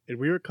And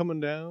we are coming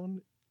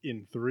down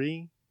in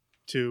 3,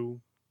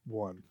 2,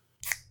 1.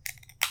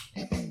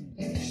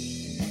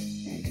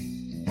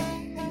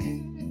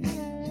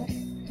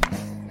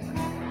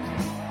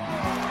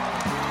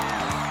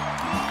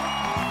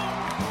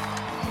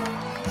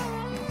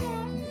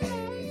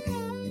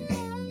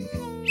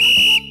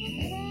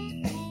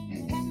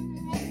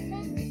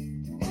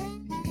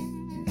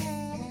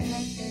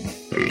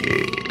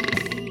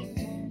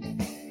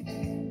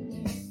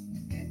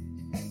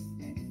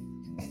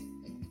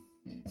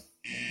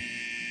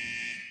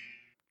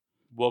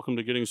 Welcome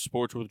to Getting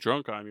Sports with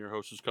Drunk. I'm your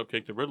host,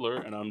 Cupcake the Riddler,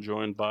 and I'm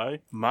joined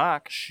by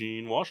Mark.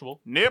 Sheen Washable.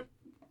 Nip.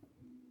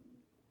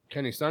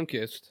 Kenny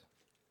Sunkist.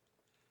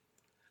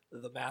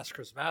 The Mass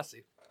Chris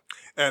Massey.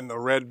 And the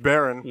Red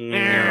Baron.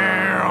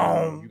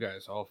 You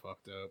guys all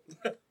fucked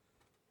up.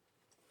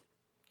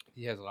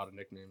 He has a lot of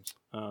nicknames.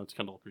 It's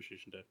Kendall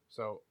Appreciation Day.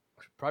 So,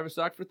 private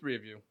stock for 3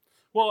 of you.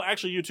 Well,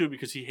 actually, you too,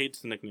 because he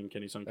hates the nickname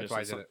Kenny Sunkist. That's why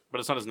I did it. But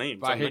it's not his name.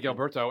 But I hate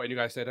Gilberto, and you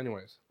guys said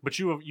anyways. But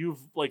you've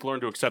like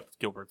learned to accept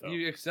Gilberto.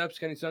 He accepts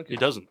Kenny Sunkist. He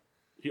doesn't.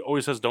 He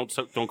always says, "Don't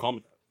call me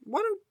that."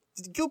 What?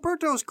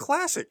 Gilberto's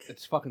classic.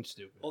 It's fucking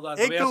stupid. Hold on.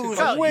 It let me ask you a goes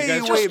question. way, You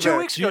guys way Just 2 back.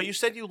 weeks ago, you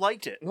said you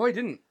liked it. No, I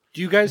didn't.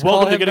 Do you guys Welcome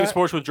call to him Getting that?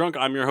 Sports with Drunk.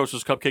 I'm your host,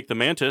 Cupcake the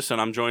Mantis,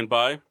 and I'm joined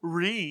by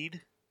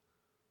Reed.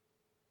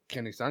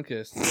 Kenny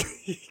Sunkist.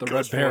 The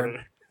Red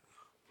Baron.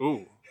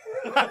 Ooh.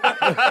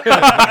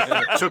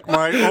 Took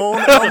my own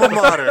alma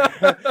mater.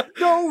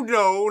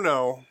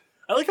 No.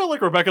 I like how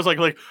Rebecca's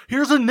like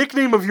here's a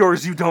nickname of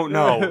yours you don't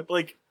know.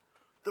 Like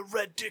the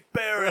Red Dick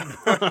Baron.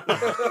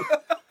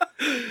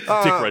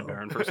 Dick Red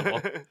Baron, first of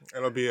all.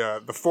 It'll be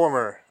the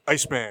former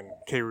Iceman,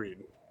 K.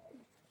 Reed.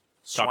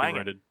 Swangin'.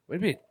 Copyrighted. Way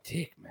to be a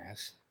dick,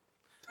 Mass.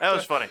 That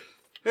was funny.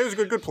 It was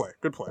a good play.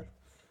 Good play.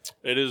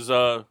 It is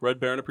Red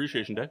Baron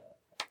Appreciation Day.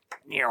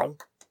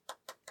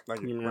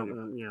 Thank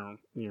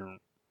you.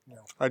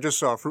 I just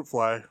saw Fruit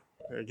Fly.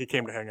 He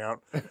came to hang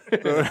out.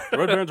 Red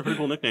Baron's a pretty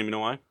cool nickname. You know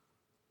why?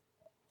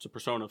 It's a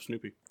persona of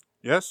Snoopy.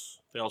 Yes?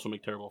 They also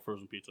make terrible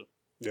frozen pizza.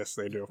 Yes,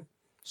 they do.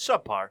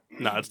 Subpar.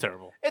 No, it's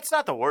terrible. It's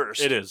not the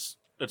worst. It is.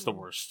 It's the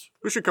worst.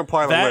 We should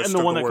compile a That list and the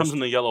of one the that worst. comes in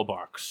the yellow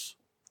box.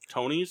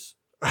 Tony's.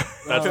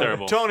 That's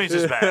terrible. Tony's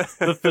is bad.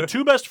 The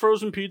two best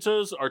frozen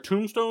pizzas are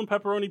Tombstone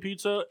pepperoni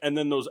pizza and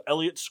then those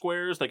Elliott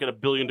squares that get 1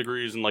 billion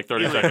degrees in like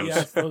 30 seconds.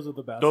 Yes, those are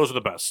the best. Those are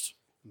the best.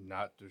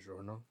 Not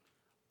DiGiorno.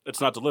 It's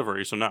not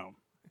delivery, so no.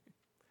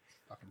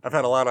 I've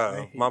had a lot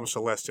of Mama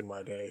Celeste in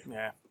my day.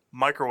 Yeah.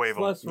 Microwave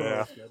them. Less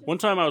Yeah. good. One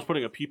time I was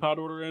putting a Peapod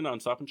order in on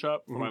Stop and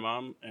Shop for my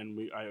mom,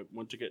 and I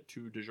went to get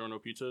 2 DiGiorno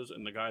pizzas,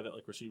 and the guy that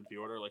received the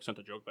order sent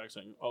a joke back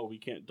saying, "Oh, we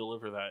can't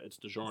deliver that. It's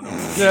DiGiorno."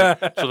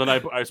 So then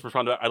I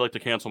responded, "I'd like to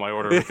cancel my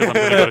order because I'm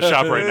going to go to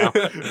shop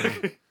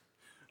right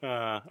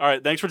now." All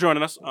right, thanks for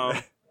joining us.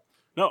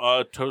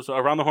 Toast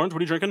around the horns.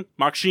 What are you drinking?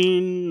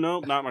 Maksheen?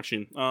 No, not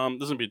Maksheen.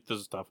 This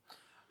is tough.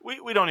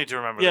 We don't need to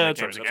remember Yeah,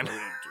 the that's nicknames right. again. That's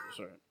right. That's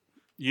right.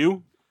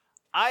 You?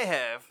 I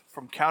have,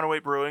 from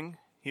Counterweight Brewing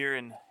here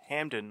in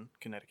Hamden,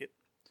 Connecticut,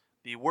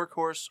 the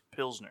Workhorse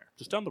Pilsner.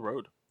 Just down the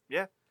road.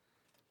 Yeah.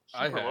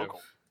 I Super have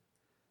local.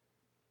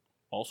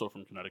 Also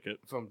from Connecticut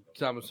from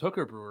Thomas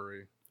Hooker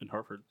Brewery, in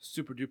Hartford.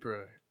 Super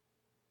Duper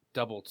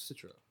Double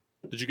Citra.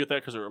 Did you get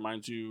that because it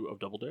reminds you of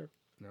Double Dare?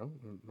 No,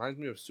 it reminds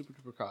me of Super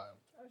Duper Kyle.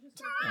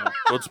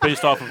 Well, it's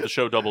based off of the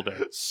show Double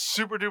Dare.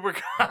 Super duper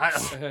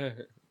Kyle.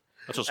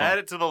 That's a song. Add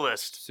it to the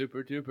list.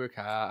 Super Duper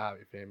Kyle,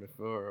 be famous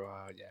for a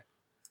while, yeah.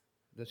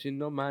 Does she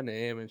know my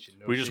name and she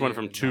knows We just me went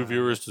from and 2 I-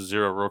 viewers to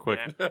 0 real quick.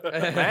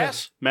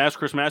 Mass? Mass,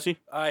 Chris Massey?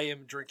 I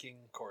am drinking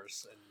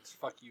course, and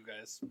fuck you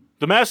guys.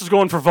 The Mass is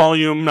going for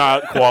volume,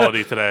 not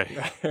quality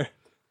today.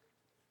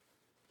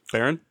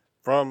 Baron?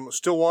 From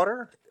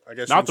Stillwater, I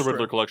guess. Not the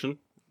Riddler collection,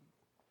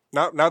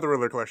 Not the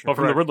Riddler collection. but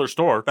from the correct. Riddler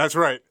store. That's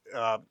right.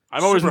 I'm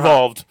always Super hot.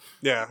 involved.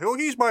 Yeah, well,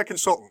 he's my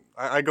consultant.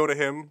 I go to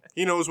him.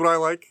 He knows what I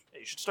like.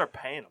 Hey, you should start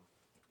paying them.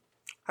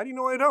 How do you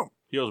know I don't?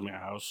 He owes me a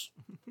house.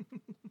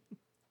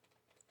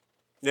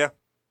 Yeah.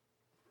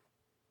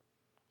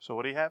 So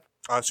what do you have?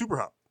 Super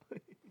Hop.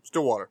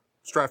 Stillwater.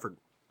 Stratford.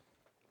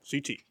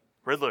 CT.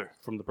 Riddler.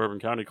 From the Bourbon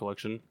County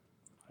collection,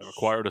 I've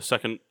acquired a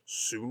second.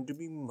 Soon to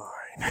be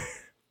mine.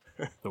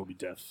 There will be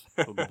death.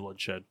 There will be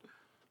bloodshed.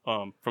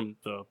 From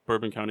the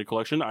Bourbon County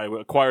collection, I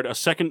acquired a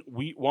second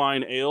wheat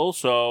wine ale,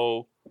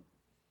 so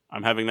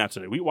I'm having that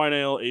today. Wheat wine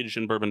ale aged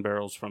in bourbon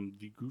barrels from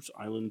the Goose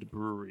Island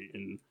Brewery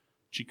in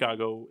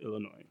Chicago,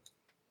 Illinois.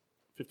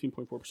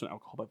 15.4%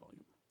 alcohol by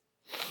volume.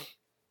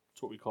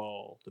 That's what we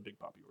call the Big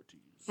Poppy Ortiz.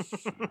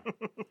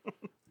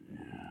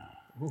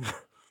 Yeah.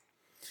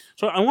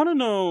 So I want to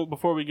know,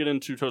 before we get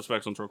into Toast of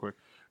Excellence real quick,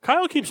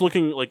 Kyle keeps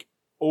looking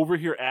over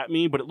here at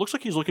me, but it looks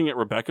like he's looking at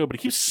Rebecca, but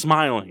he keeps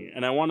smiling,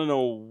 and I want to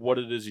know what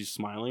it is he's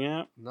smiling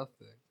at.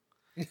 Nothing.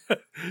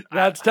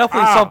 That's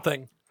definitely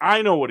something.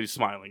 I know what he's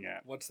smiling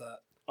at. What's that?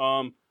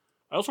 I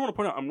also want to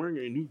point out I'm wearing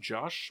a new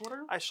Josh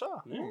sweater. I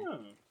saw. Yeah.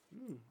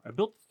 I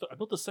built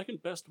the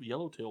second best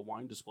Yellowtail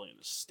wine display in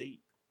the state.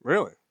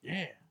 Really?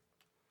 Yeah.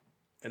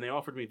 And they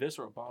offered me this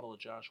or a bottle of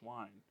Josh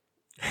wine.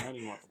 I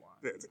didn't want the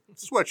line.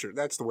 Sweatshirt,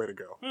 that's the way to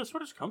go. The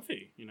sweater's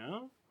comfy, you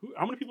know?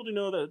 How many people do you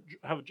know that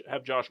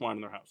have Josh wine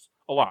in their house?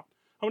 A lot.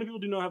 How many people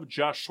do you know have a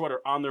Josh sweater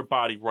on their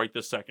body right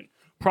this second?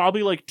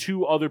 Probably like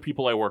 2 other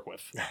people I work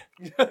with.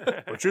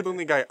 But you're the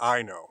only guy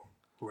I know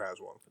who has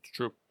one. That's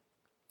true.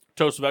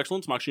 Toast of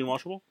Excellence, Machine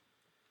Washable.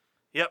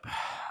 Yep.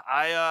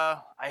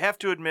 I have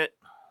to admit,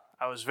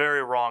 I was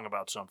very wrong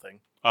about something.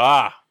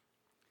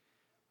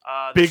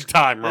 Big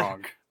time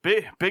wrong.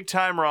 Big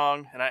time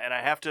wrong, and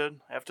I have to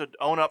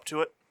own up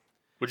to it.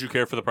 Would you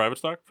care for the private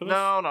stock for this?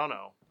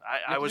 No.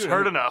 I was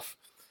hurt enough.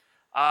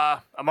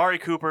 Amari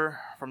Cooper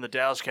from the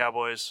Dallas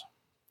Cowboys.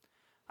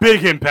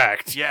 Big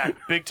impact. Yeah,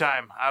 big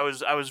time. I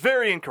was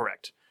very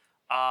incorrect.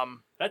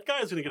 That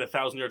guy is going to get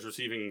 1,000 yards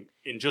receiving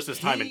in just his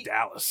time in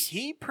Dallas.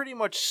 He pretty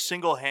much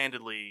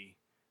single-handedly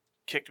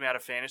kicked me out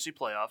of fantasy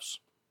playoffs.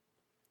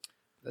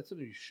 That's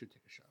something you should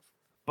take a shot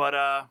for. But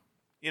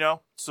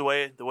it's the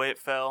way it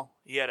fell.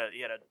 He had an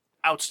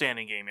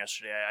outstanding game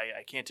yesterday.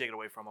 I can't take it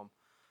away from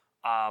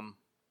him.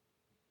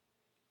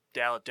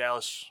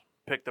 Dallas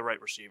picked the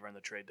right receiver in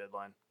the trade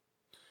deadline.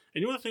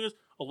 And you know the thing is,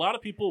 a lot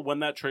of people,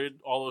 when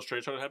all those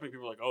trades started happening,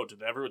 people were like, "Oh, did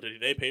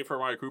they pay for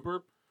Amari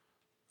Cooper?"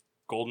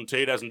 Golden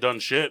Tate hasn't done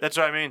shit. That's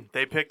what I mean.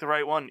 They picked the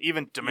right one.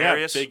 Even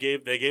Demaryius. Yeah,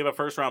 they gave a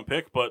first round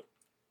pick, but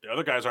the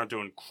other guys aren't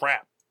doing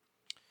crap.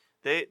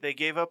 They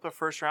gave up a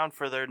first round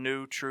for their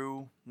new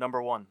true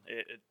number one.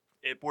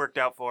 It worked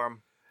out for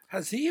him.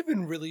 Has he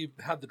even really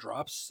had the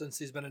drops since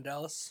he's been in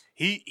Dallas?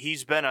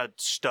 He's been a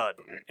stud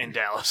in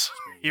Dallas.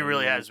 He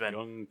really has been.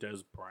 Young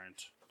Des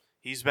Bryant.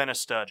 He's been a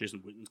stud.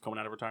 Jason Witten's coming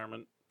out of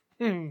retirement.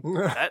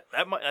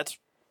 That's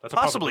That's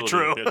possibly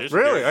true. Yeah,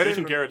 Really? I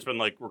Jason didn't- Garrett's been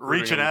like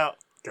reaching him. out.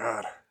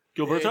 God.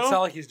 Gilberto? It's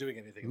not like he's doing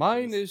anything.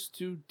 Mine is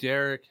to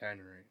Derrick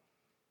Henry.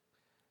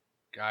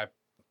 Guy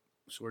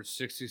scored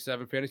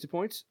 67 fantasy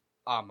points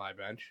on my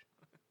bench.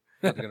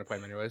 Not going to play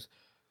him anyways.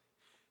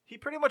 He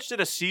pretty much did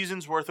a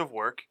season's worth of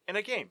work in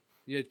a game.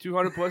 He had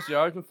 200 plus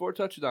yards and 4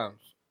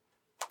 touchdowns.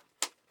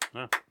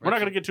 Yeah. We're not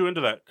going to get too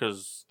into that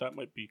because that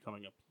might be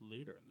coming up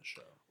later in the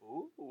show.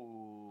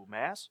 Ooh,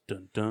 Mass?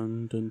 Dun,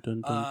 dun, dun,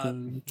 dun,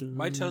 dun, dun,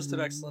 My toast of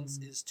excellence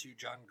is to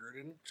John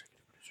Gruden.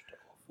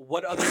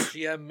 What other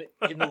GM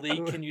in the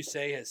league can you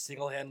say has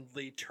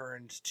single-handedly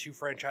turned 2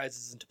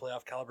 franchises into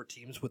playoff caliber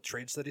teams with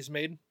trades that he's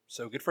made?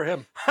 So good for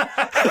him. I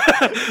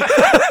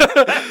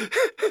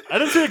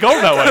didn't see it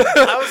going that way.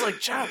 I was like,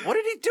 John, what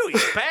did he do?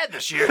 He's bad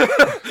this year.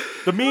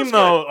 The meme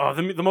though,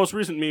 the most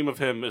recent meme of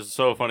him is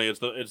so funny. It's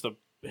the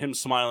him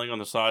smiling on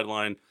the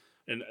sideline,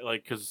 and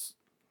like because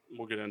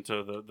we'll get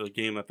into the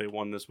game that they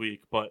won this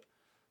week, but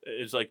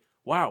it's like,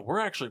 wow, we're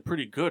actually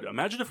pretty good.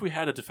 Imagine if we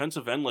had a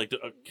defensive end like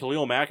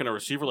Khalil Mack and a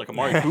receiver like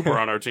Amari Cooper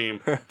on our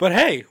team. But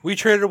hey, we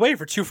traded away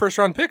for 2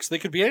 first-round picks. They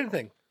could be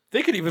anything.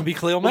 They could even be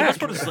Khalil Well, Mack.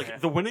 that's what it's like.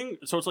 The winning.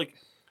 So it's like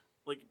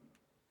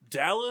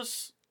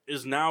Dallas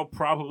is now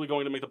probably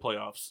going to make the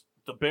playoffs.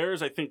 The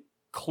Bears, I think,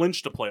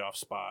 clinched a playoff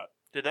spot.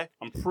 Did they?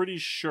 I'm pretty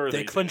sure They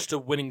did. clinched a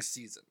winning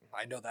season.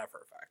 I know that for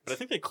a fact. But I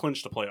think they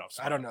clinched a playoff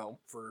spot. I don't know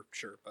for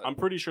sure, but I'm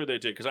pretty sure they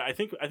did because I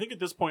think at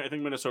this point I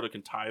think Minnesota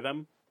can tie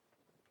them,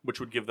 which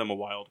would give them a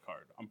wild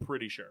card. I'm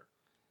pretty sure.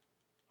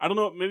 I don't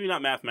know, maybe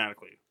not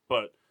mathematically,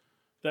 but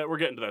that we're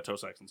getting to that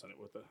toast excellence in it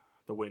with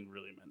the win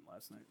really meant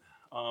last night.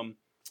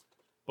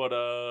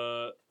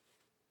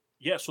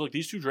 Yeah, so like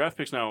these 2 draft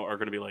picks now are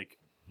going to be like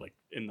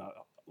in the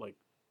like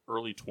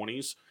early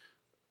 20s.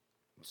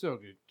 Still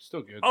good.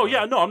 Oh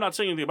yeah, no, I'm not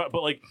saying anything about it,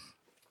 but like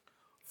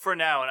For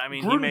now, and I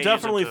mean, he may Gruden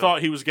definitely use it to-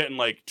 thought he was getting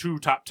like 2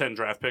 top 10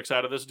 draft picks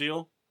out of this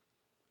deal,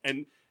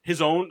 and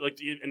his own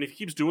and if he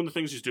keeps doing the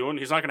things he's doing,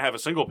 he's not going to have a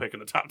single pick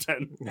in the top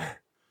 10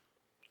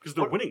 because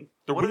they're winning.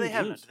 They're What do winning they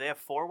have? games. Do they have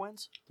 4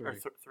 wins or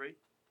 3. 3?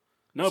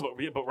 No,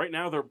 but right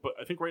now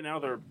I think right now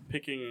they're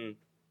picking.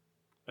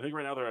 I think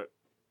right now they're at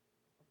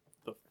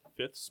the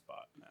 5th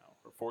spot now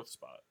or 4th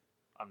spot.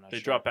 I'm not They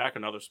sure. dropped back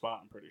another spot.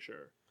 I'm pretty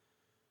sure.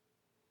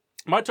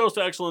 My toast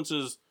to excellence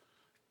is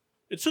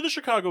it's to the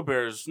Chicago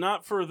Bears,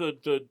 not for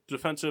the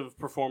defensive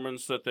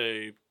performance that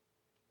they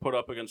put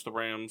up against the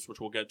Rams,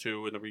 which we'll get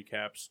to in the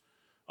recaps.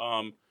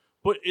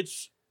 But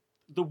it's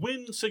the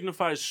win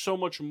signifies so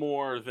much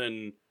more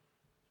than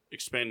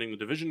expanding the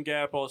division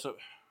gap. Also,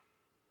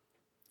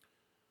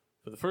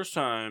 for the first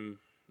time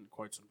in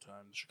quite some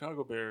time, the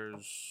Chicago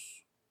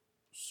Bears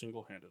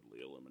single-handedly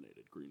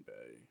eliminated Green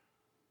Bay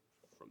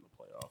from the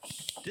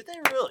playoffs. Did they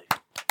really?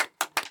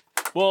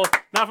 Well,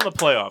 not from the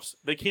playoffs.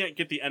 They can't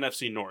get the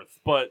NFC North,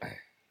 but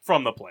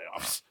from the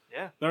playoffs.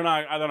 Yeah. They're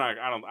not.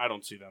 I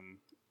don't see them.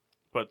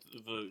 But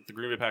the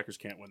Green Bay Packers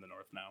can't win the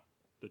North now.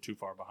 They're too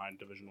far behind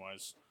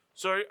division-wise.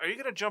 So are you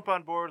going to jump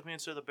on board with me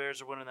and say the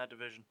Bears are winning that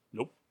division?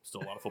 Nope.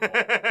 Still a lot of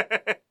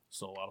football.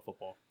 Still a lot of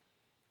football.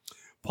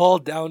 Paul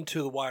down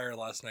to the wire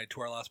last night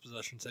to our last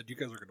possession said you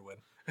guys are going to win.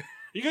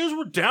 You guys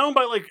were down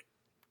by like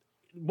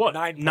what?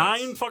 9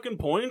 9 fucking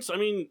points? I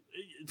mean,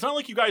 it's not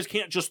like you guys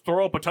can't just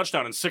throw up a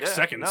touchdown in 6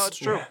 seconds. No, it's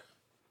true.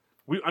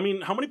 I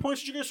mean, how many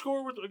points did you guys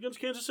score against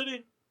Kansas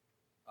City?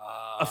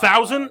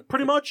 1,000, 1,000,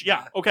 pretty much.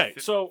 Yeah. Okay.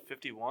 So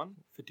 51?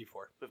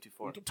 54.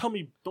 54. don't tell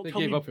me. Don't They tell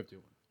gave me. up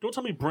 51. Don't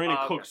tell me Brandon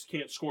Okay. Cooks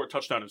can't score a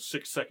touchdown in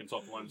 6 seconds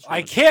off the line. of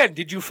I scrimmage. can.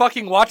 Did you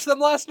fucking watch them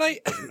last night?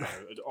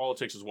 All it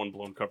takes is one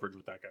blown coverage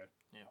with that guy.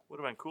 Yeah, would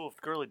have been cool if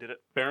Gurley did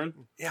it.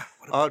 Baron, Yeah.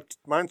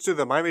 Mine's to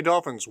the Miami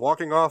Dolphins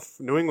walking off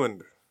New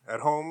England at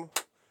home.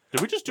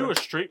 did we just do a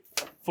straight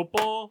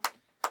football?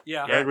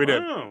 Yeah. Yeah, we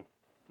did. Oh.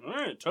 All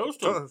right,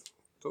 toast him.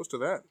 Toast to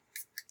that.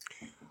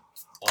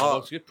 All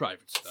those get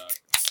private stock.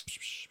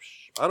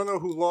 I don't know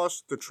who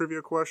lost the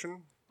trivia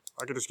question.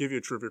 I could just give you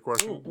a trivia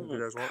question if you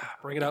guys want.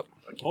 Bring it up.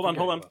 Hold on.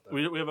 about that.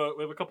 We have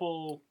a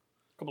couple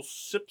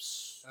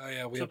sips. Oh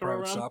yeah, we Flip have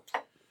private around. stop.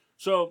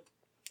 So,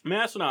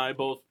 Mass and I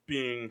both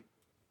being,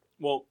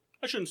 well,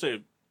 I shouldn't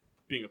say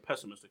being a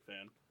pessimistic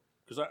fan,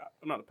 because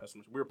I'm not a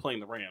pessimist. We were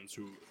playing the Rams,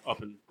 who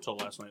up until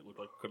last night looked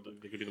like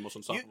they could be the most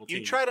unstoppable You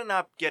team. try to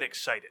not get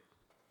excited.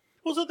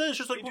 Was it that? It's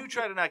just like You do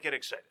try to not get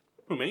excited.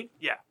 who, me?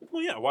 Yeah.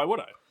 Well, yeah. Why would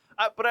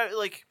I? But I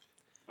like.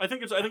 I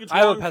think it's. I'm a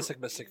wrong for-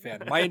 pessimistic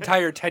fan. My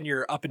entire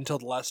tenure up until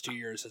the last 2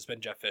 years has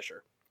been Jeff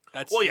Fisher.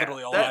 That's Well, yeah.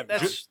 literally all I've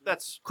done.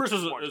 That's Chris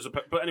is a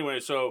but anyway.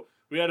 So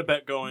we had a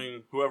bet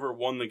going. Whoever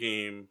won the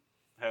game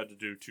had to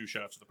do 2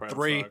 shots of the private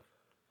 3. stock.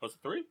 Was it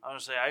 3?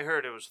 Honestly, I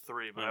heard it was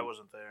 3, but I Hmm.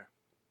 wasn't there.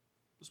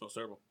 It smells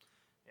terrible.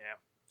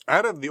 Yeah.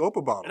 Out of the Opa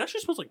It bottle.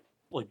 actually smells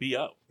like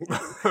BO.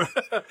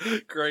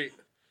 Great.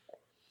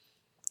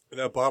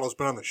 That bottle's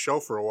been on the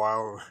shelf for a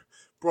while.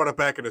 Brought it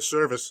back into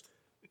service.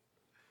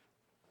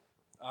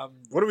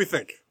 What do we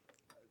think?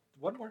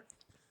 One more.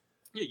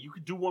 Yeah, you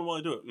could do one while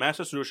I do it. Mass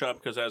has to do a shot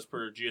because, as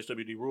per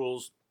GSWD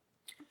rules,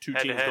 2 Head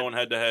to teams head. going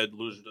head to head,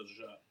 loser does a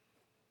shot.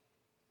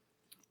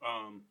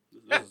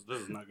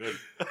 This is not good.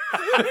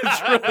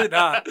 It's really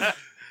not.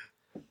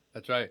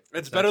 That's right. It's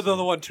That's better than actually-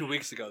 the one 2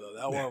 weeks ago, though.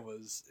 That one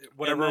was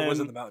whatever And was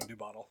in then- the Mountain Dew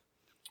bottle.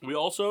 We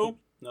also,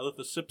 now that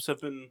the sips have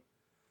been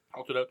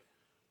altered out,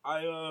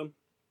 I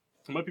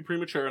might be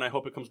premature, and I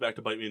hope it comes back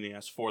to bite me in the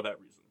ass for that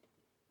reason.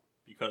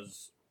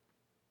 Because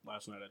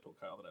last night I told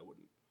Kyle that I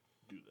wouldn't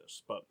do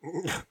this, but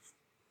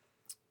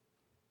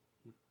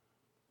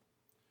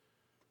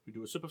we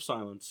do a sip of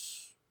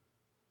silence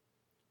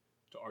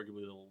to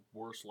arguably the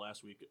worst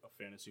last week of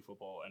fantasy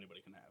football anybody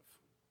can have.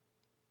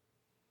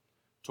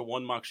 To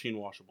one Maxine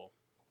Washable,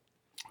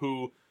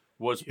 who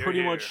was Here, pretty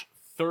here. much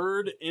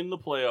third in the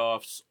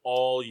playoffs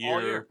all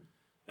year.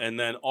 And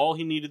then all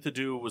he needed to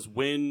do was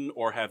win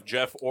or have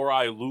Jeff or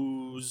I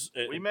lose.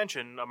 We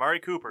mentioned Amari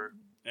Cooper.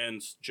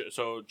 And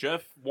so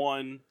Jeff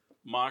won.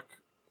 Mock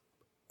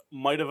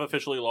might have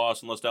officially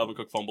lost unless Dalvin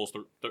Cook fumbles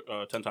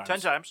 10 times. 10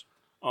 times.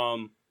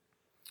 And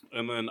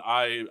then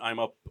I'm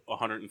up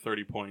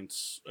 130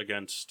 points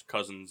against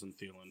Cousins and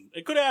Thielen.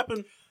 It could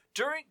happen.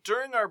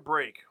 During our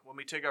break, when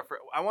we take our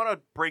I want to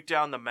break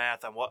down the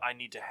math on what I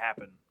need to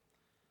happen.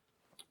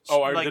 Oh,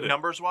 I already like did it.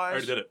 numbers wise. I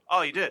already did it.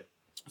 Oh, you did.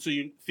 So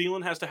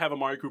Thielen has to have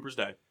Amari Cooper's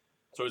day.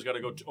 So he's got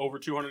to go over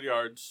 200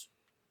 yards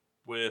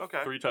with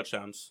Okay. 3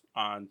 touchdowns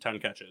on 10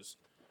 catches.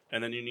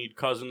 And then you need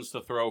Cousins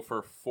to throw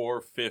for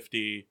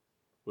 450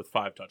 with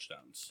 5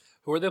 touchdowns.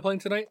 Who are they playing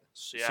tonight?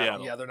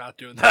 Seattle. Yeah, they're not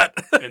doing that.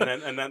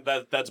 and then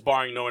that's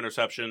barring no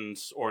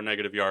interceptions or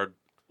negative yard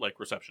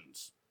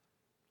receptions.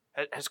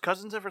 Has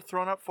Cousins ever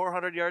thrown up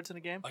 400 yards in a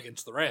game?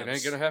 Against the Rams. It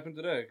ain't gonna happen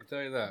today. I can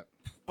tell you that.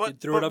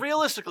 But, threw it but up-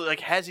 realistically, like,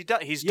 has he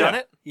done? He's Yeah. done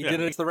it. He Yeah. did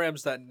it against the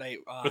Rams that night.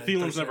 But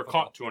Thielen's never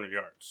caught 200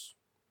 yards.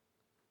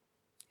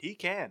 He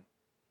can.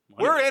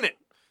 Why We're not? in it.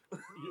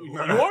 You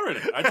are in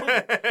it. I told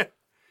you.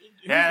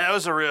 Yeah, that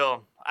was a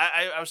real.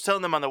 I was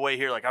telling them on the way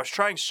here, like I was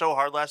trying so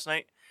hard last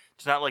night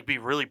to not like be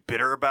really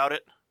bitter about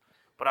it,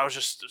 but I was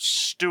just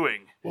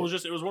stewing. Well,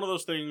 it was one of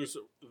those things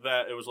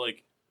that it was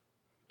like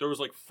there was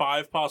like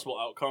 5 possible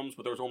outcomes,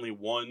 but there was only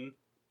one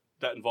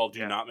that involved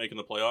you Yeah. not making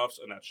the playoffs,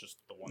 and that's just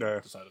the one Yeah.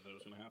 that decided that it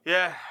was going to happen.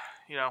 Yeah,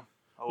 you know.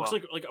 Oh well.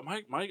 Looks like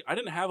my I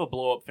didn't have a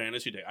blow up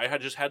fantasy day. I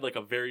had just had like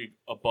a very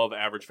above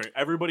average.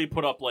 Everybody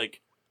put up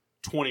like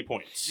 20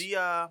 points.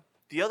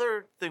 The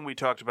other thing we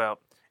talked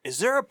about, is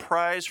there a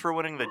prize for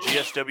winning the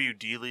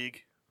GSWD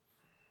League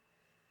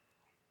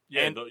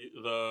Yeah, and-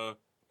 the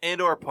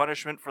and or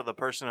punishment for the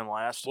person in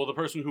last? well, the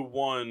person who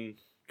won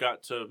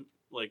got to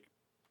like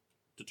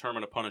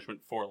determine a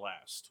punishment for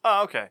last.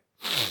 Oh, okay.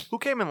 Who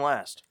came in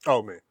last?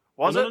 Oh, me.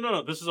 Was no, it?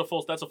 No. This is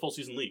that's a full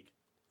season league.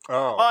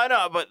 Oh, Oh. I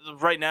know, but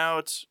right now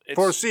it's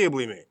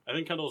Foreseeably me. I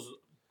think Kendall's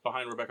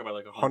behind Rebecca by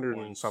like 100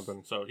 and points.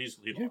 something. So he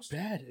You're lost.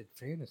 bad at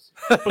fantasy.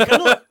 But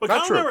Kendall Not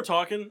and true. I were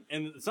talking,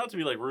 and it's not to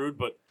be like rude,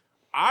 but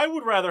I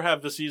would rather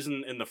have the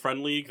season in the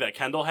friend league that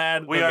Kendall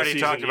had. we than already the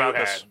season talked you about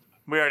had. this.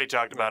 We already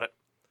talked about it.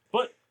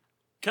 But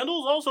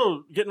Kendall's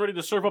also getting ready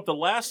to serve up the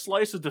last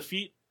slice of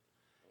defeat.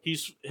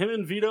 Him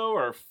and Vito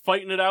are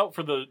fighting it out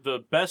for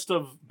the best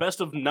of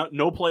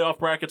no playoff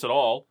brackets at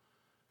all.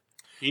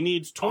 He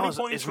needs 20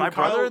 points. Is from my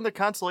brother Kyle. in the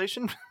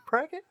consolation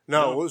bracket?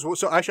 No,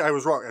 so actually I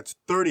was wrong. It's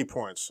 30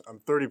 points. I'm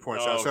 30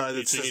 points. Oh, So so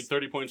it's you need just-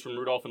 30 points from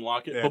Rudolph and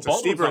Lockett. yeah, But it's a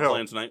Baldwin's steeper not hill.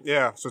 playing tonight.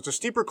 Yeah, so it's a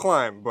steeper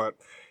climb, but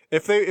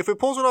if it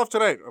pulls it off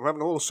tonight, I'm having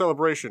a little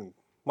celebration.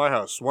 My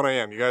house, 1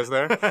 a.m. You guys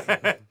there?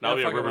 Now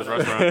we have fucking Rivers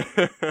right.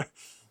 Restaurant.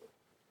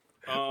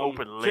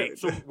 Open late.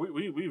 So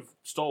we've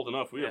stalled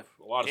enough. We have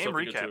a lot of Game stuff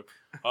to get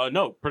to.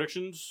 No,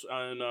 predictions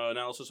and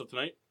analysis of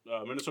tonight.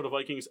 Minnesota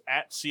Vikings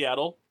at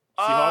Seattle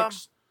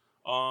Seahawks.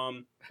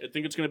 I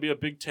think it's going to be a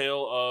big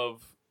tale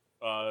of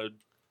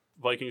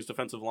Vikings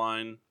defensive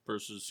line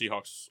versus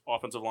Seahawks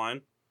offensive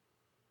line.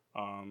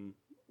 I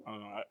don't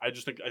know. I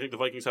think the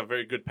Vikings have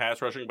very good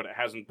pass rushing, but it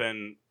hasn't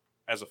been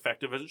as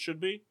effective as it should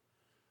be.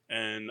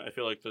 And I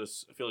feel like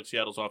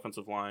Seattle's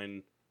offensive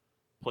line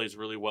plays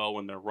really well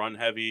when they're run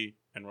heavy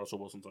and Russell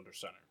Wilson's under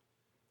center.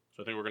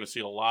 So I think we're going to see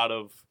a lot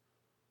of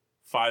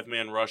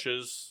 5-man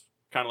rushes,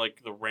 kind of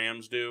like the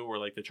Rams do, where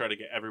like they try to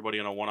get everybody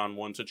in a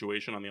one-on-one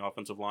situation on the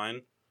offensive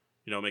line,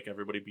 make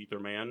everybody beat their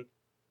man.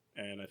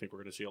 And I think we're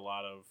going to see a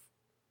lot of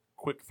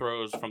quick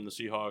throws from the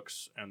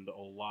Seahawks and a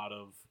lot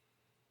of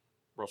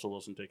Russell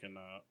Wilson taking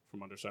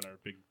from under center,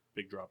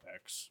 big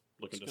dropbacks,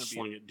 looking to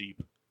sling it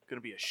deep. Going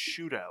to be a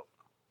shootout.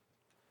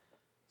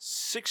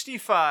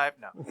 65.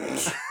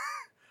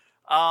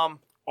 No.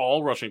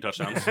 All rushing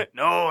touchdowns.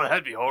 No,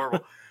 that'd be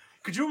horrible.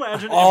 Could you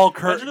imagine? All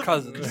Kirk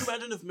Cousins. Could you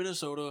imagine if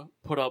Minnesota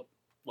put up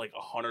like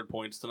 100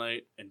 points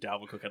tonight and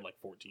Dalvin Cook had like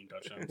 14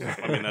 touchdowns?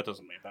 I mean,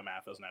 that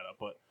math doesn't add up,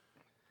 but.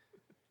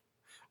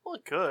 Well,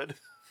 it could.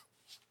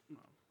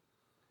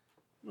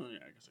 Well, yeah,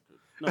 I guess it could.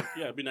 No,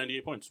 yeah, it'd be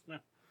 98 points. Yeah.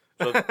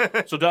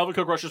 So Dalvin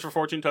Cook rushes for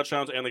 14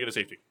 touchdowns and they get a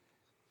safety.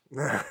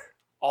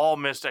 All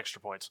missed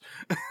extra points.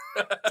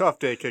 Tough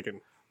day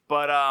kicking.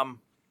 But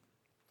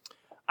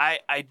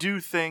I do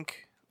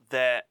think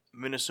that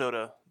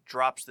Minnesota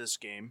drops this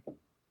game.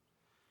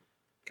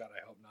 God,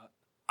 I hope not.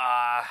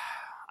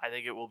 I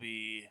think it will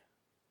be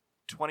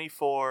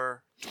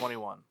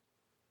 24-21.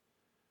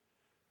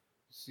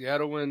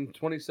 Seattle win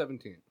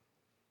 2017.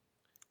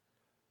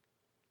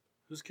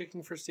 Who's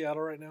kicking for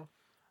Seattle right now?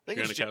 I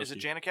think is it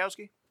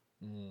Janikowski?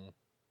 The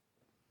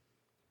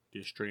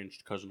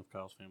estranged cousin of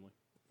Kyle's family.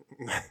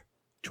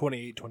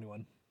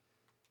 28-21.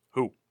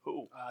 Who?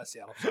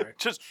 Seattle, sorry.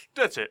 Just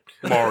that's it.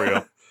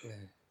 Mario.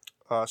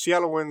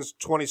 Seattle wins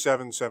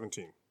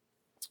 27-17.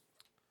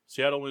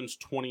 Seattle wins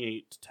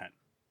 28-10.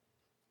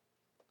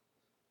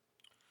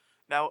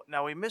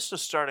 Now we missed a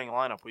starting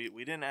lineup. We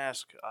didn't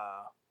ask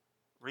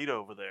Rita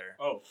over there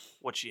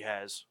what she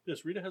has.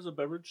 Yes, Rita has a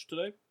beverage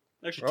today.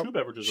 Actually, 2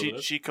 beverages over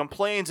there. She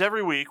complains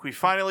every week. We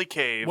finally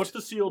caved. What's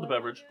the sealed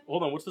beverage?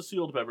 Hold on. What's the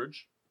sealed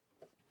beverage?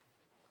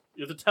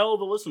 You have to tell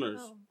the listeners.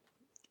 Oh.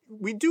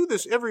 We do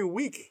this every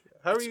week.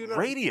 How are you not?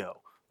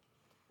 Radio.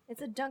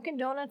 It's a Dunkin'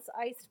 Donuts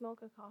iced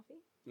mocha coffee.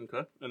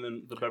 Okay. And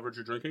then the beverage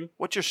you're drinking?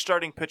 What's your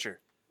starting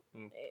pitcher?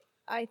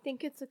 I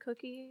think it's a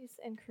cookies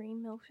and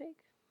cream milkshake.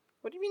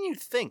 What do you mean you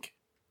think?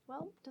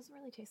 Well, it doesn't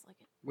really taste like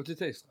it. What's it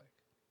taste like?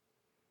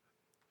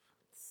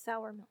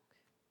 Sour milk.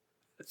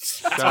 It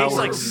tastes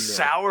like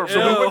sour So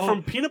we milk. went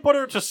from peanut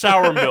butter to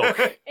sour milk.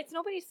 It's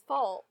nobody's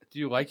fault. Do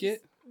you like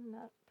it?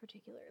 Not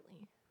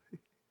particularly.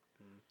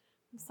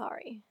 I'm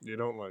sorry. You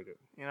don't like it.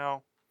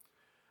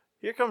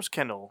 Here comes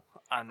Kendall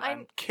on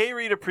I'm-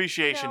 K-Read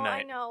Appreciation No,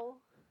 Night. I know.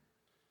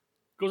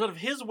 Goes out of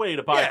his way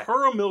to buy Yeah.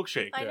 her a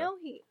milkshake. I know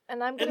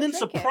and I'm And gonna then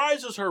drink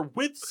surprises her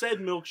with said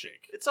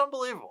milkshake. It's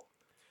unbelievable.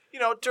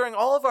 During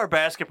all of our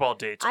basketball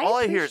dates, I all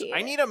I hear is, appreciate I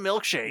it. need a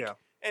milkshake. Yeah.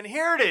 And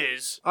here it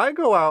is. I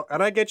go out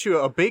and I get you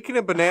a bacon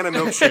and banana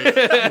milkshake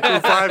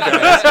from Five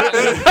Guys.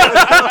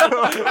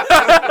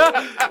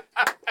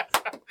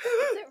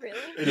 Is it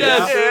really?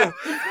 Yes. Yeah.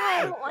 That's why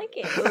I don't like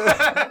it.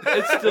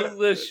 It's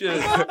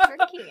delicious. I love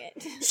drinking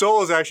it. Soul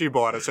has actually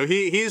bought it, so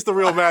he's the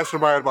real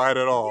mastermind behind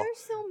it all. You're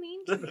so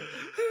mean to me.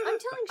 I'm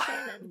telling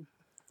Shannon.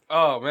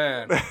 Oh,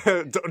 man.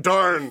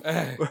 Darn.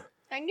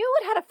 I knew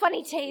it had a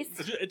funny taste.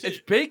 It's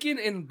bacon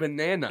and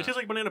banana. It tastes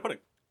like banana pudding.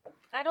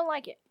 I don't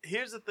like it.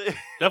 Here's the thing.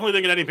 Definitely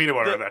didn't get any peanut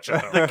butter in that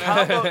shit,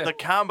 though. The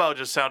combo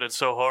just sounded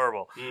so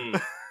horrible.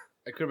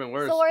 It could have been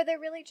worse. So are there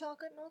really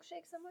chocolate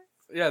milkshakes somewhere?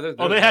 Yeah,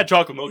 Oh, they had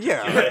chocolate milk.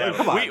 Yeah,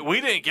 come on. We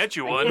didn't get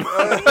you one. We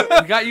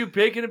got you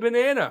bacon and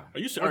banana. Are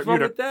you What's serious? wrong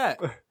with that?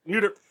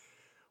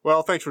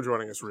 Well, thanks for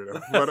joining us,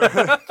 Rita.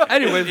 But,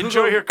 Anyways,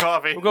 Enjoy your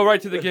coffee. We'll go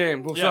right to the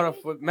game. We'll Yeah. start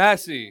off with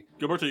Massey.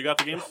 Gilberto, you got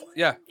the games?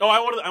 Yeah. Oh,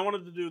 I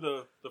wanted to do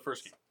the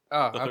first game.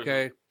 Oh, The third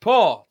okay.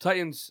 Paul,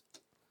 Titans,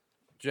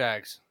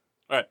 Jags.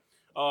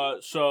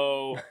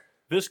 So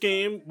this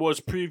game was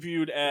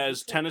previewed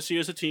as Tennessee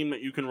as a team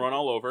that you can run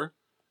all over.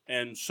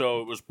 And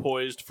so it was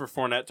poised for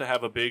Fournette to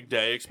have a big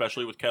day,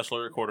 especially with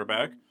Kessler at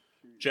quarterback.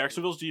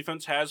 Jacksonville's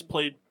defense has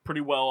played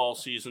pretty well all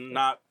season,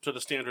 not to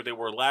the standard they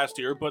were last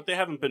year, but they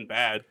haven't been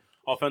bad.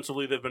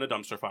 Offensively, they've been a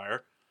dumpster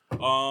fire.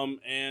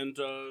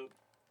 The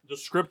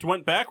script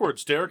went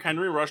backwards. Derrick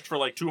Henry rushed for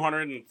like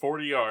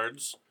 240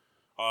 yards,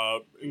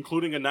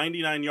 including a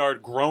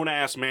 99-yard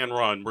grown-ass man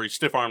run where he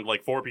stiff-armed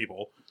like 4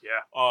 people.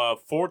 Yeah.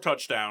 4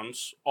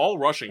 touchdowns, all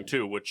rushing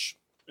too, which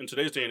in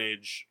today's day and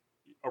age,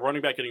 a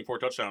running back getting 4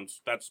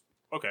 touchdowns, that's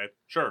okay,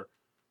 sure.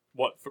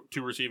 What,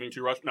 2 receiving,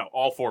 2 rushing? No,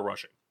 all 4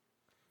 rushing.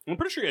 I'm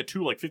pretty sure he had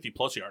 2 like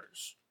 50-plus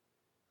yarders.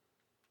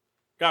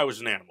 Guy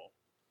was an animal.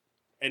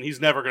 And he's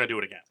never going to do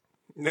it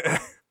again.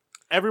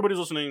 Everybody's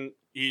listening.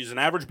 He's an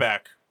average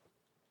back.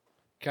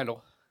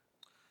 Kendall.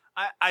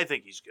 I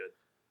think he's good.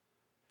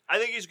 I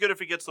think he's good if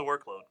he gets the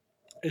workload.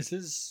 Is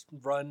his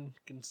run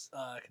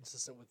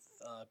consistent with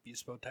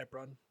beast mode type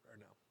run or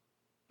no?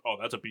 Oh,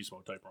 that's a beast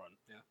mode type run.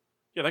 Yeah.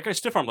 Yeah, that guy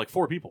stiff armed like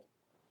 4 people.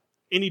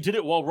 And he did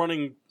it while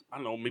running, I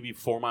don't know, maybe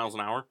 4 miles an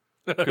hour.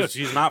 Because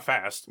he's not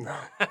fast.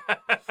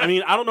 I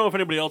mean, I don't know if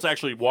anybody else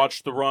actually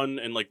watched the run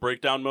in like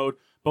breakdown mode,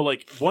 but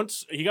like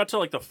once he got to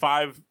like the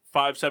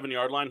 7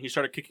 yard line, he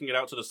started kicking it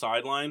out to the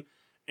sideline,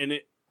 and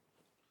it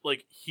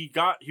like he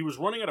was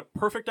running at a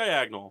perfect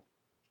diagonal,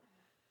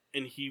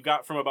 and he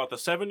got from about the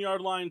 7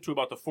 yard line to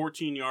about the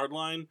 14 yard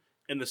line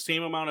in the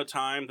same amount of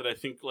time that I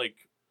think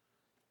like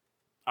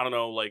I don't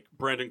know, like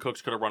Brandon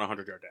Cooks could have run a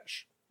 100-yard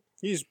dash.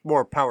 He's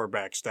more power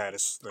back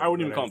status. I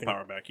wouldn't even call him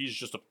power back. He's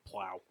just a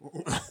plow.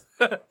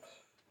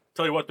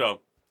 Tell you what,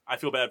 though, I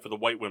feel bad for the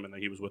white women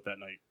that he was with that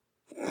night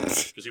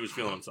because he was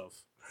feeling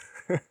himself.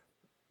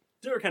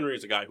 Derrick Henry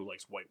is a guy who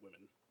likes white women,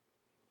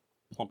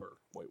 plumper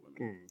white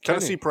women.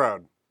 Tennessee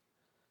proud.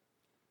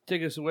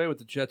 Take us away with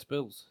the Jets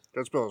Bills.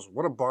 Jets Bills.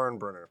 What a barn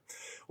burner.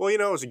 Well, you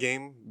know, it was a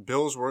game.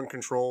 Bills were in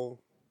control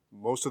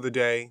most of the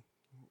day.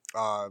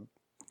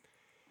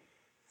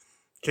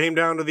 Came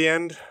down to the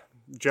end.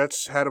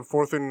 Jets had a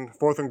fourth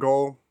and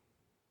goal.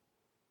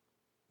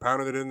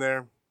 Pounded it in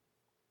there.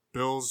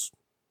 Bills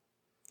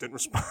didn't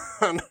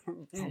respond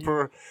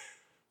for.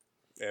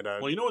 And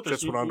Well, you know what?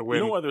 Jets went on to You win.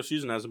 know why their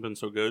season hasn't been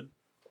so good?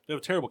 They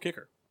have a terrible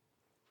kicker.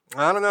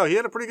 I don't know. He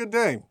had a pretty good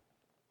day.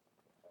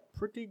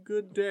 Pretty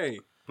good day.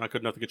 Not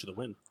good enough to get you the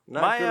win.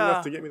 Not good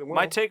enough to get me the win.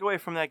 My takeaway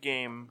from that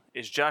game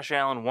is Josh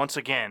Allen once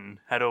again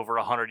had over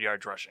 100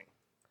 yards rushing.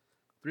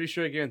 3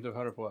 straight games of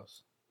 100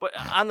 plus. But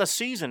on the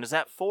season, is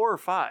that 4 or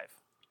 5?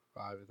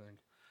 5, I think.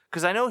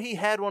 Because I know he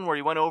had one where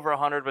he went over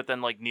 100, but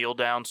then like kneel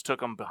downs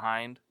took him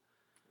behind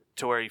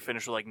to where he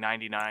finished with like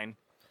 99.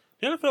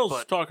 The NFL's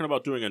But- talking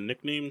about doing a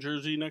nickname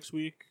jersey next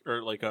week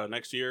or like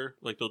next year.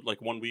 Like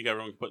 1 week,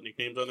 everyone can put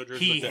nicknames on their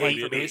jersey. He like the hates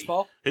NBA For did.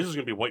 baseball? His is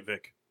gonna be White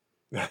Vic.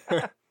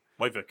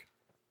 White Vic.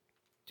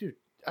 Dude,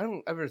 I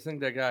don't ever think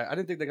that guy. I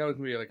didn't think that guy was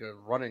going to be like a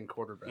running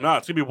quarterback. No,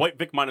 it's gonna be White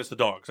Vic minus the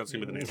dogs. That's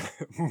gonna be the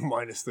name.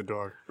 Minus the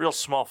dog. Real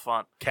small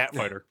font. Cat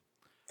fighter.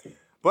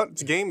 But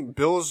it's a game.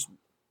 Bills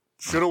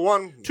should have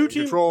won. Two In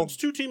control. teams.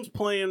 It's 2 teams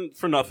playing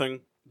for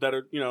nothing. That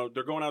are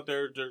they're going out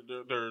there.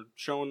 They're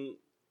showing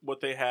what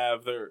they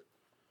have.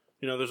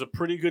 There's a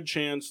pretty good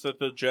chance that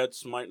the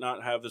Jets might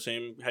not have the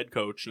same head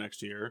coach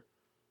next year.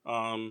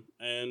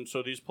 And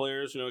so these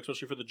players,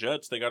 especially for the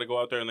Jets, they got to go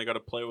out there and they got to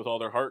play with all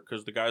their heart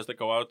because the guys that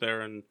go out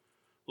there and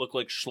look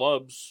like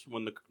schlubs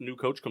when the new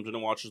coach comes in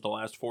and watches the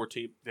last 4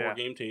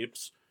 game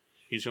tapes,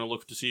 he's going to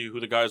look to see who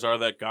the guys are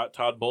that got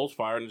Todd Bowles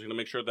fired, and he's going to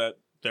make sure that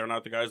they're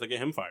not the guys that get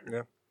him fired.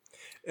 Yeah.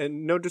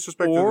 And no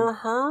disrespect Or to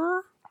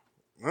her?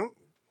 the...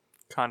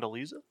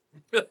 Condoleezza?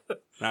 Nah,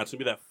 it's going to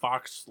be that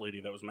Fox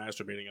lady that was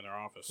masturbating in their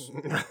office.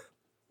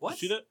 What?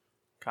 Did you see that?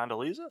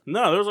 Condoleezza?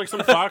 No, there was like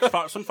some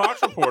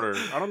Fox reporter.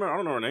 I don't know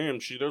her name.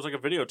 There was like a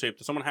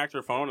videotape. Someone hacked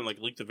her phone and like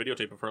leaked the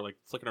videotape of her like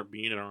flicking her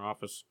bean in her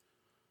office.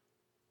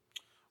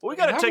 Well, we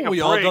got to take a Haven't we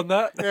break. all done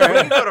that? We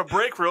can go to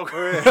break real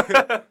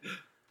quick.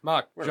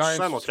 Mark, We're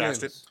Giants simulcast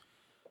Skins.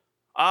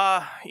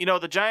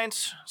 The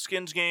Giants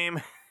Skins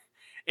game,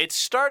 it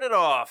started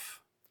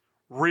off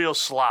real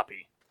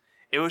sloppy.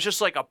 It was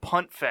just like a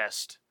punt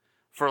fest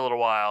for a little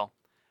while.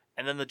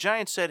 And then the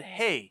Giants said,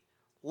 hey,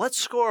 let's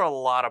score a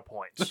lot of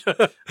points.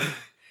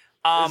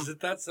 Is it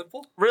that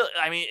simple? Really,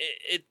 I mean,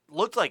 it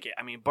looked like it.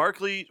 I mean,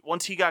 Barkley,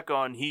 once he got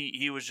going,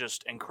 he was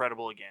just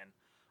incredible again.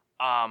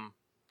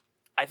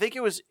 I think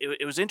it was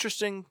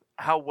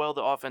how well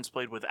the offense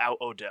played without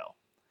Odell.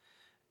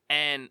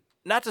 And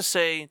not to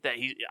say that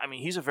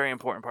he's a very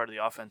important part of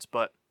the offense,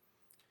 but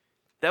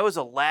that was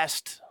a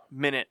last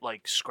minute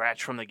like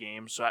scratch from the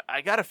game. So I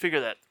got to figure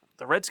that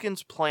the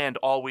Redskins planned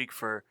all week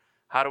for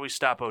how do we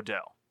stop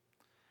Odell.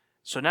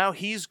 So now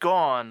he's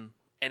gone,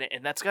 and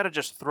that's got to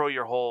just throw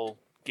your whole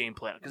game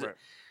plan. Because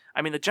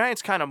Right. the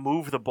Giants kind of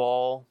move the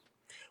ball.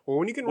 Well,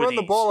 when you can With run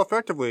the ease. ball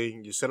effectively,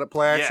 you set up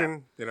play Yeah.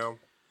 action,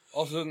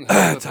 Also doesn't help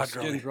that the Todd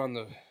Skins Gurley. run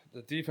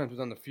the defense was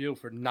on the field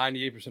for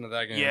 98% of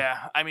that game.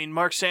 Yeah,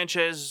 Mark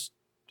Sanchez,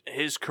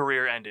 his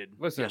career ended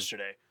Listen.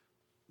 yesterday.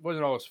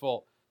 Wasn't all his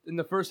fault. In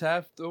the first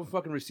half, those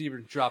fucking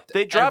receivers dropped.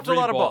 They dropped a every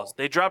lot of ball. balls.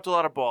 They dropped a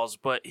lot of balls,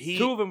 but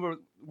 2 of them were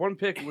one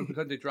pick was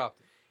because they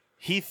dropped it.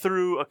 he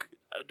threw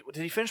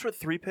did he finish with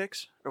 3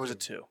 picks or was it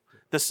 2?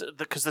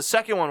 Because the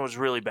second one was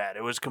really bad.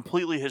 It was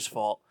completely his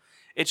fault.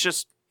 It's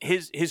just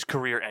his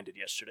career ended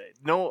yesterday.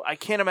 No, I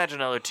can't imagine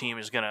another team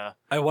is gonna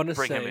I want to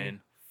bring say, him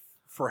in.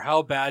 for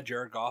how bad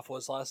Jared Goff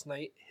was last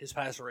night, his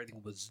passer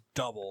rating was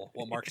double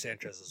what Mark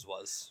Sanchez's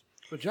was.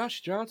 But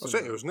Josh Johnson, I'll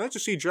say it was nice to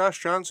see Josh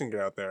Johnson get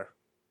out there.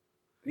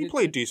 He He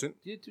played did- decent.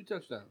 he had 2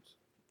 touchdowns.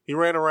 He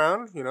ran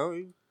around, he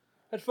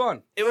Had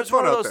fun. It was fun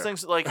one of out those there.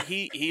 things like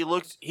he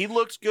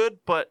looked good,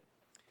 but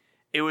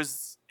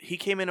he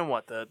came in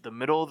what the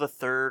middle of the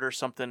third or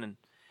something, and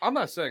I'm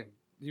not saying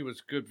he was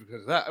good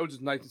because of that. It was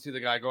just nice to see the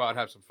guy go out and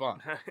have some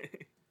fun.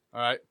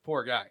 All right,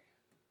 poor guy.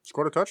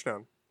 scored a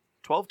touchdown.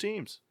 12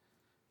 teams.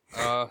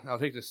 I'll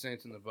take the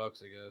Saints and the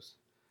Bucks, I guess.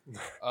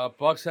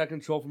 Bucks had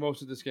control for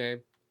most of this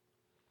game.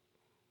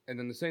 and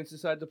then the Saints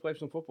decided to play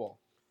some football.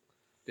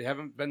 They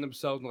haven't been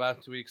themselves in the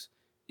last 2 weeks,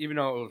 even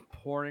though it was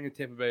pouring in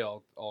Tampa Bay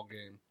all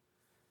game.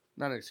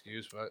 Not an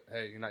excuse, but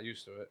hey, you're not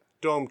used to it.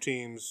 Dome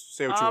teams,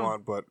 say what you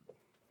want, but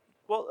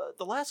Well,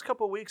 the last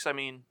couple of weeks, I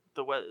mean,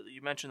 the weather.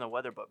 You mentioned the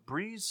weather, but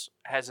Breeze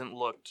hasn't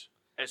looked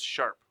as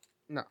sharp.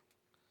 No,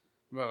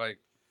 but like,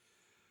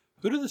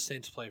 Who do the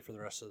Saints play for the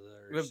rest of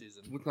their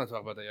season? let's not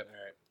talk about that yet. All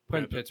right.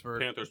 Playing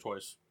Pittsburgh. Panthers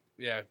twice.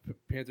 Yeah,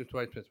 Panthers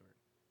twice, Pittsburgh.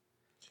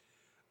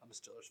 I'm a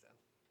Steelers fan.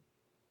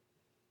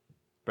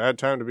 bad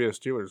time to be a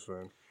Steelers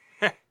fan.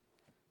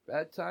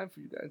 Bad time for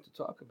you guys to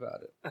talk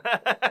about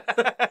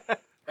it.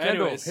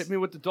 Kendall, Anyways. hit me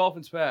with the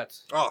Dolphins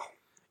bats. Oh,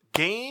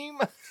 Game.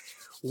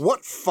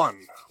 what fun!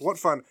 What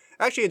fun!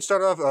 Actually, it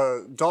started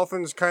off.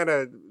 Dolphins kind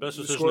of Best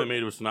decision they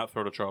made was to not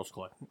throw to Charles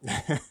Clay.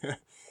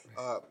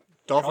 Charles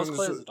Dolphins.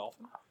 Clay is a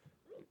Dolphin?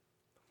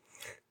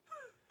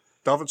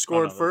 Dolphins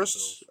scored those are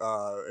first.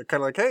 Kind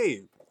of like,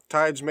 hey,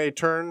 tides may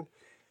turn.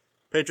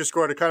 Patriots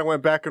scored. It kind of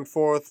went back and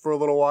forth for a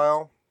little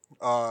while.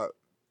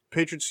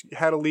 Patriots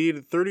had a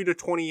lead,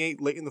 30-28,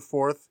 late in the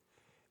fourth.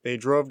 They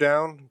drove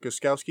down.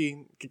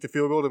 Gostkowski kicked the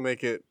field goal to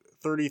make it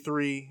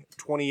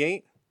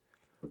 33-28.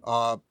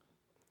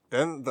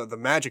 Then the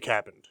magic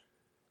happened.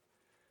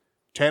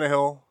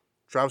 Tannehill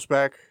drops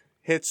back,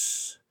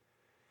 hits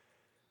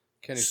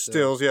Kenny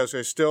Stills. Yes,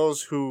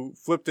 Stills, who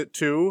flipped it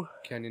to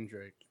Kenyon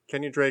Drake.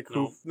 Kenyon Drake.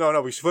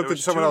 No. We flipped There it to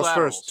was someone two else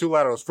laterals. first. Two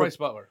laterals. Bryce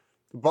Butler.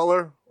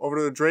 Butler over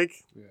to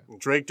Drake. Yeah.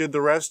 Drake did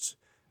the rest.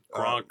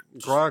 Gronk.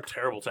 Gronk.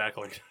 Terrible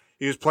tackling.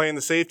 He was playing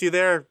the safety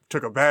there.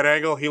 Took a bad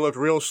angle. He looked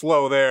real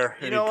slow there,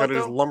 You and know he what, kind of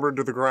just though? lumbered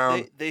to the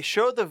ground. They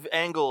showed the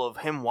angle of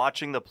him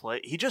watching the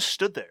play. He just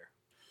stood there.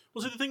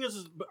 Well, see, the thing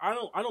is I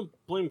don't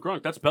blame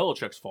Gronk. That's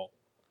Belichick's fault.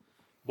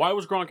 Why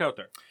was Gronk out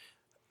there?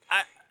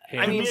 I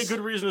Give mean, me a good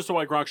reason as to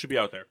why Gronk should be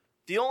out there.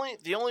 the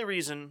only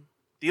reason,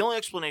 the only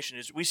explanation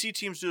is we see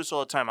teams do this all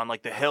the time on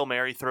like the Hail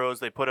Mary throws.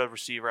 They put a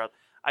receiver out.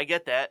 I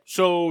get that,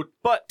 So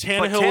but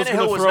Tannehill was going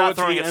to was throw not it to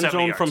throwing the it end 70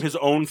 zone yards. from his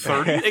own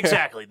 30.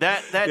 Exactly.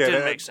 That Yeah, didn't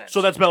that- make sense.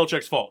 So that's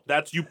Belichick's fault.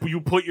 That's you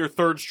put your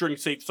third string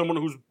safe, someone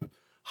who's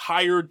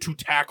hired to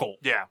tackle.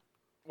 yeah.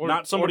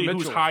 Not somebody or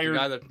who's Mitchell, hired- The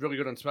guy that's really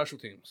good on special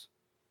teams.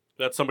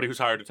 That's somebody who's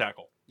hired to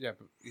tackle. Yeah,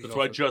 but he's That's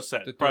what I also just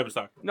said. the Private third-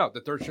 stock. No,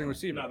 the third string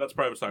receiver. No, that's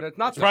private stock. That's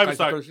not It's private that's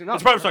the stock. third string. No,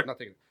 It's private not- stock. not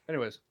thinking.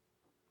 Anyways,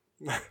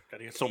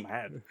 Gotta get so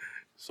mad.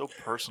 So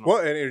personal. Well,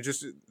 and it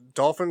just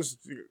Dolphins.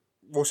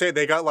 We'll say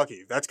they got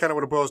lucky. That's kind of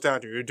what it boils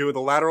down to. You're doing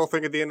the lateral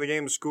thing at the end of the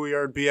game, the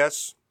schoolyard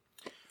BS.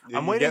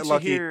 I'm You waiting get to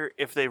lucky. hear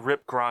if they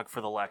rip Gronk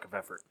for the lack of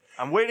effort.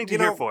 I'm waiting to You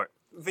hear know- for it.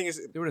 The thing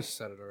is, they would have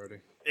said it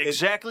already.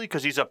 Exactly,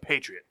 because he's a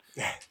Patriot.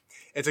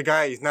 it's a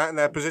guy. He's not in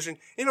that position.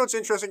 You know, it's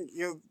interesting.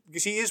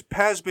 Because he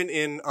has been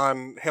in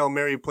on Hail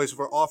Mary plays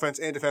for offense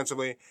and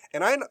defensively,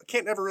 and I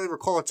can't ever really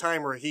recall a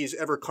time where he's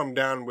ever come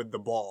down with the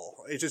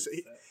ball. It's just,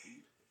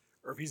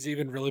 Or if he's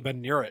even really been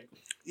near it.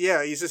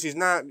 yeah, he's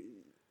not.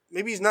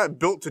 Maybe he's not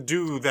built to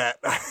do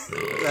that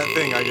that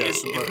thing. I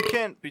guess. If you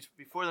can,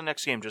 before the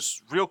next game,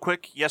 just real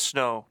quick, yes,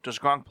 no, does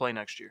Gronk play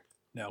next year?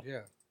 No.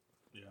 Yeah.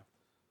 Yeah.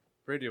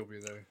 Brady will be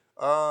there.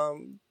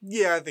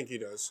 Yeah, I think he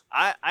does.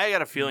 I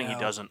got a feeling he No.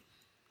 doesn't.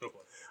 Go for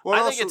it.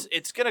 Well, I think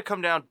it's going to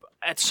come down.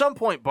 At some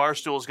point,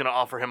 Barstool is going to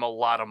offer him a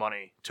lot of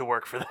money to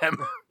work for them,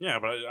 Yeah,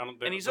 but I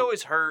don't. and he's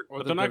always hurt.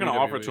 But they're not going to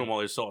offer it to him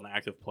while he's still an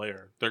active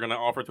player. They're going to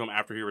offer it to him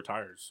after he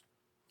retires.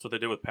 That's what they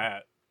did with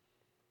Pat.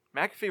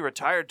 McAfee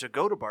retired to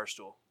go to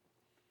Barstool.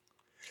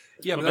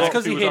 Yeah, but McAfee that's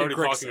because he was hated already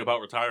Gregson. talking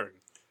about retiring.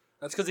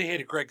 That's because he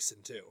hated Gregson,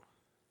 too.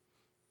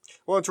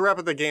 Well, to wrap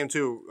up the game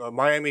too,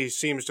 Miami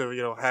seems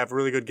to have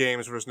really good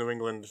games versus New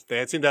England.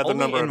 They seem to have the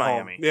Only number in at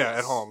Miami. home. Yeah,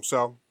 at home.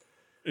 So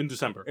In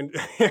December. and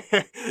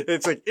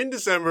it's like in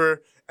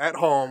December at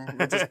home.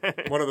 It's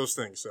just one of those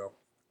things. So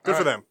good for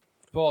All right. them.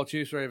 Paul,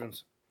 Chiefs,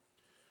 Ravens.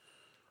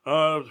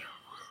 I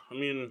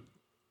mean,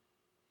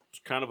 it's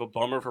kind of a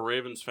bummer for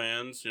Ravens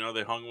fans. You know,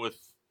 they hung with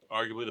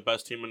arguably the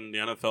best team in the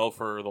NFL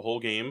for the whole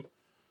game.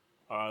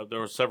 There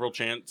were several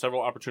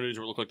opportunities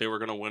where it looked like they were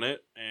going to win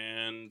it,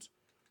 and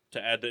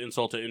to add the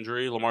insult to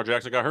injury, Lamar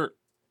Jackson got hurt.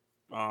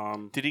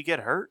 Did he get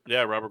hurt?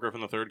 Yeah, Robert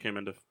Griffin III came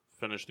in to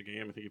finish the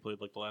game. I think he played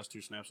like the last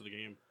 2 snaps of the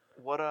game.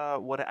 What?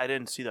 I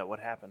didn't see that. What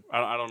happened?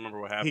 I don't remember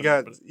what happened.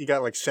 He but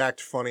got like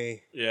sacked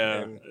funny.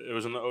 yeah, and it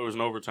was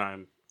an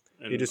overtime.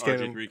 And He just came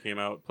RG3 came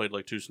out, played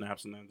like 2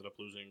 snaps, and ended up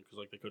losing because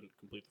like they couldn't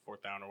complete the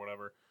 4th down or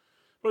whatever.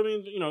 But I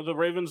mean, you know, the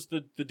Ravens,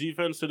 the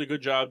defense did a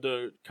good job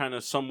to kind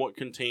of somewhat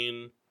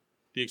contain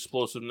the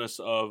explosiveness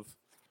of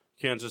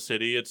Kansas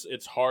City.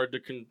 It's hard to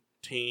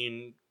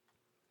contain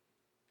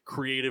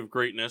creative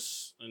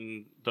greatness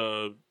and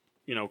the,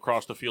 you know,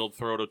 cross the field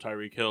throw to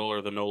Tyreek Hill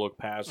or the no look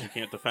pass. You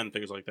can't defend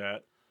things like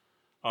that.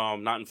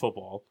 Not in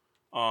football.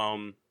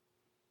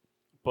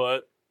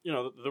 But you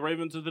know, the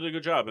Ravens did a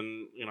good job,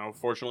 and you know,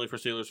 fortunately for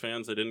Steelers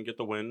fans, they didn't get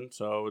the win.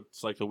 So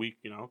it's like the week,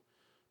 you know,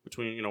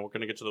 between, you know, we're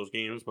going to get to those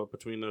games, but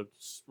between the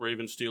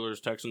Ravens,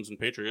 Steelers, Texans, and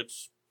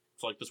Patriots,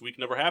 it's like this week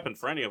never happened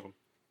for any of them.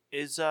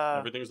 Is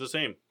Everything's the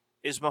same.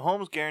 is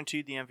Mahomes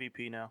guaranteed the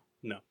MVP now?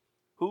 No.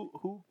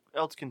 Who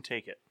else can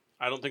take it?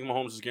 I don't think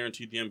Mahomes is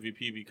guaranteed the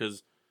MVP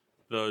because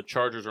the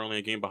Chargers are only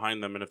a game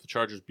behind them, and if the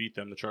Chargers beat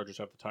them, the Chargers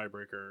have the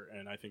tiebreaker.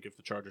 And I think if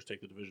the Chargers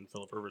take the division,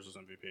 Phillip Rivers is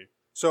MVP.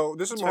 So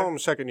this is That's fair.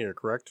 Mahomes' second year,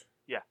 correct?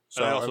 Yeah.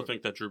 So And I also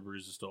think that Drew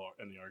Brees is still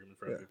in the argument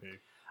for Yeah. MVP.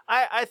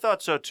 I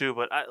thought so too,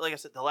 but like I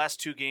said, the last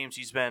 2 games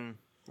he's been.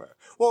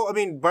 Well, I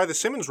mean, by the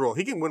Simmons rule,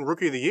 he can win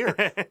Rookie of the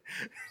Year.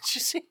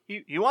 Just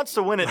he wants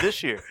to win it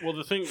this year. Well,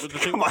 the thing,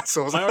 Come on,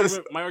 so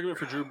my argument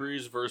for Drew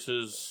Brees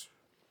versus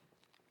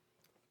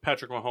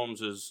Patrick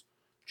Mahomes is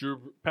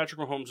Patrick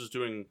Mahomes is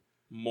doing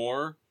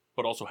more,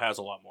 but also has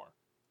a lot more.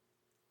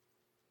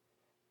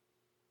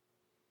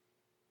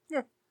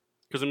 Yeah.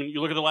 Because I mean,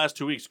 you look at the last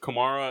 2 weeks,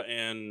 Kamara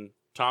and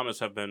Thomas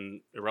have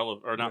been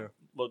irrelevant, or not. Yeah.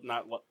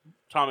 Not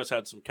Thomas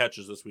had some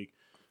catches this week,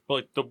 but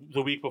like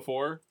the week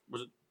before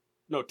was it?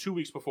 No, 2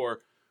 weeks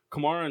before,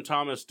 Kamara and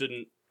Thomas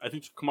didn't. I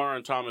think Kamara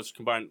and Thomas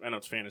combined. I know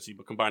it's fantasy,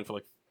 but combined for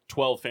like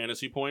 12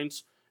 fantasy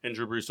points, and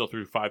Drew Brees still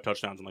threw 5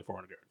 touchdowns and like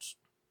 400 yards.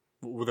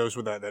 With those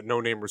with that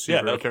no-name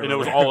receiver. Yeah, I can't and it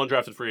was remember. all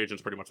undrafted free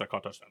agents pretty much that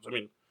caught touchdowns. I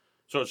mean,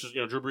 so it's just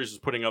Drew Brees is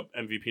putting up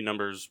MVP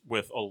numbers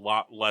with a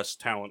lot less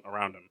talent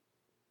around him.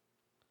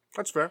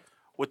 That's fair.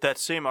 With that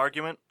same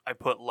argument, I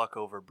put Luck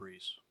over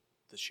Breeze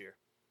this year.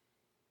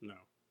 No,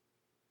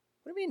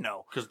 What do you mean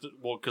no? because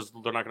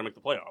they're not going to make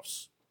the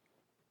playoffs.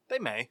 They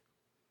may.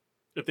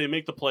 If they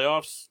make the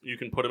playoffs, you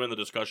can put them in the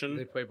discussion.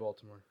 They play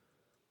Baltimore.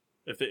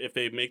 If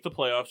they make the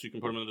playoffs, you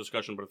can put them in the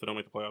discussion. But if they don't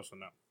make the playoffs, then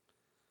no.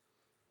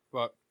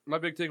 But my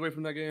big takeaway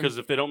from that game, Because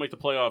if they don't make the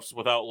playoffs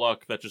without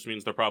luck, that just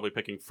means they're probably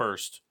picking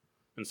first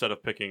instead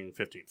of picking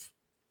 15th.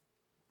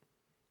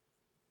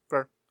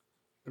 Fair.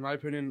 in my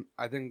opinion,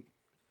 I think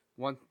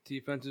once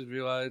defenses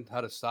realize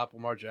how to stop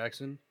Lamar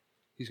Jackson,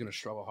 he's going to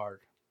struggle hard.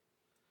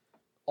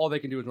 All they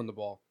can do is run the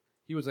ball.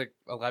 He was like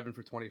 11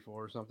 for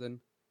 24 or something.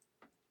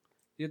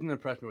 He didn't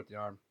impress me with the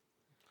arm.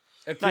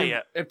 Not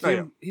yet.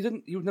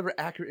 He was never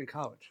accurate in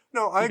college.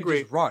 No, I He could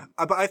agree. just run.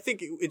 But I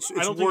think it's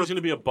I don't think worth he's going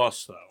to be a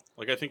bust though.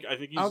 Like I think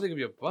he's. I don't think he'll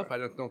be a buff. I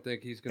don't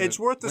think he's going to. it's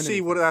worth to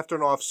see what after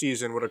an off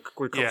season what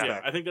comes Yeah. Yeah,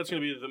 back. I think that's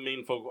going to be the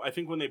main focal. I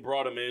think when they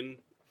brought him in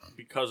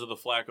because of the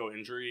Flacco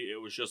injury,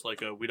 it was just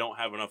like we don't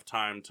have enough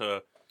time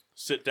to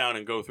sit down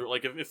and go through.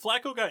 Like if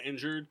Flacco got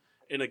injured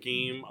in a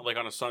game like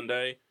on a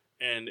Sunday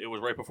and it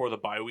was right before the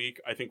bye week,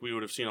 I think we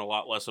would have seen a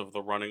lot less of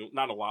the running.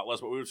 Not a lot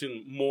less, but we would have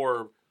seen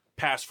more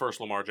pass first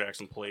Lamar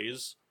Jackson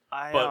plays.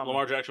 But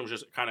Lamar Jackson was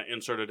just kind of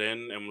inserted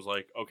in and was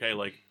like, okay,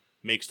 like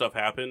make stuff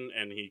happen,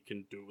 and he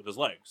can do it with his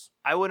legs.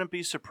 I wouldn't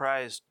be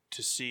surprised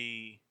to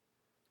see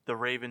the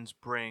Ravens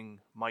bring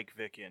Mike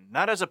Vick in,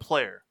 not as a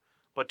player,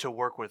 but to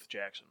work with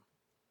Jackson.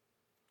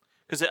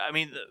 Because I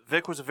mean,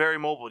 Vick was very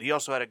mobile. He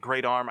also had a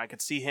great arm. I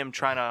could see him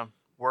trying to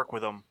work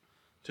with him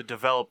to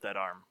develop that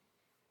arm.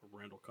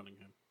 Randall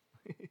Cunningham.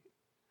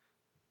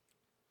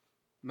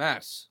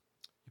 Mass.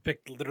 You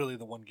picked literally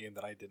the one game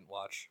that I didn't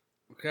watch.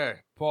 Okay,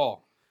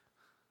 Paul.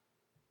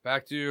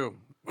 Back to you.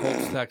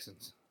 Colts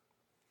Texans.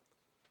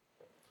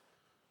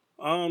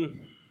 I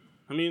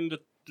mean,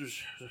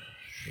 there's,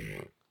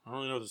 I don't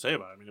really know what to say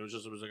about it. I mean, it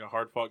was like a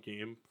hard fought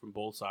game from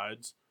both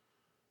sides.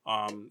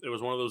 It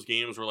was one of those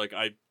games where like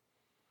if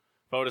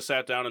I would have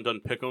sat down and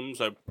done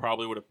pick'ems, I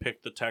probably would have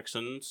picked the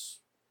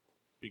Texans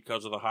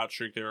because of the hot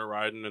streak they were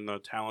riding and the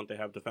talent they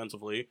have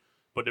defensively.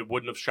 But it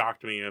wouldn't have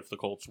shocked me if the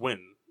Colts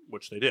win,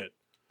 which they did.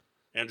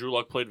 Andrew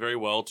Luck played very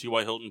well.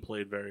 T.Y. Hilton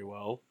played very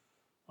well.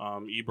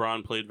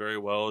 Ebron played very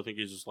well. I think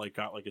he's just like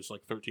got like his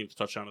like 13th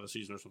touchdown of the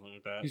season or something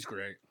like that. He's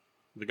great.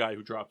 The guy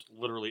who dropped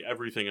literally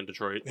everything in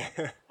Detroit.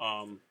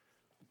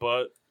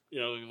 But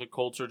the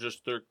Colts are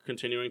they're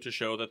continuing to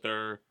show that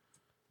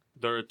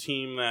they're a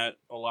team that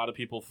a lot of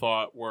people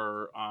thought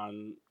were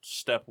on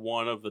step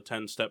 1 of the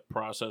 10-step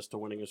process to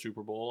winning a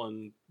Super Bowl,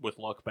 and with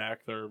Luck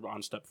back, they're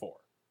on step 4.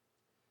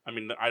 I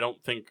mean, I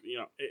don't think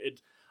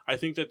I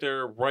think that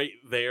they're right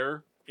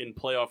there in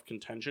playoff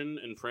contention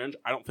and fringe.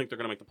 I don't think they're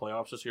going to make the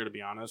playoffs this year, to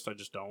be honest. I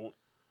just don't.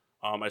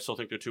 I still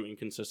think they're too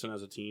inconsistent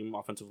as a team,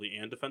 offensively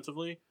and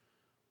defensively.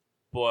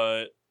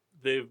 But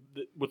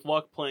with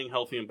Luck playing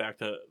healthy and back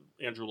to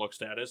Andrew Luck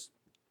status,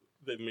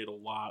 they've made a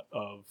lot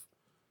of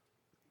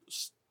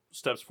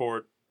steps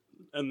forward,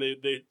 and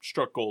they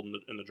struck gold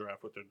in the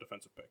draft with their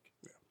defensive pick.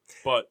 Yeah.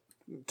 But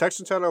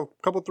Texans had a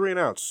couple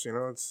 3-and-outs.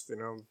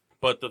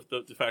 But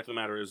the fact of the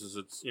matter is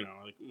it's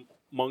like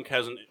Monk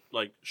hasn't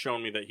like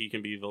shown me that he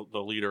can be the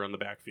leader in the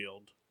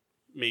backfield.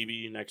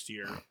 Maybe next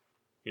year,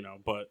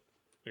 But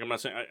like I'm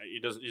not saying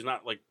he's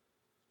not like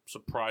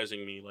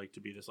surprising me like to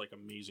be this like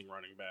amazing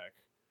running back.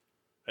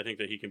 I think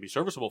that he can be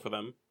serviceable for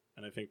them,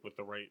 and I think with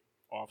the right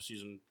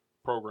off-season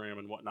program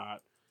and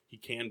whatnot, he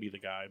can be the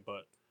guy.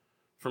 But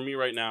for me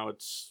right now,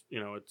 it's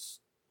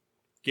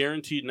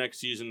guaranteed next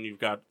season. You've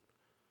got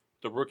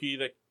the rookie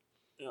that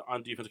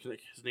on defense,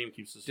 his name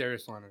keeps us.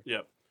 Darius Leonard.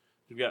 Yep.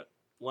 You've got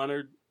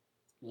Leonard,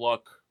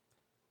 Luck,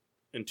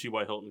 and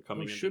T.Y. Hilton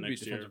coming Who into should be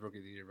next year. defensive rookie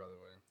of the year, by the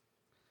way.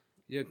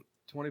 He had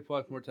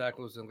 20-plus more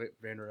tackles than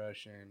Van Der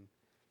Esch and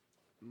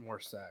more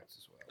sacks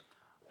as well.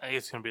 I think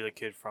it's going to be the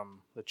kid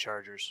from the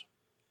Chargers.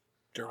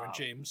 Derwin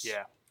James.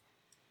 Yeah.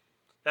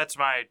 That's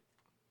my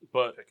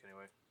But pick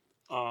anyway.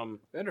 Van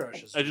Der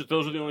Esch is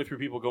Those are the only 3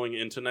 people going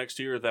into next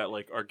year that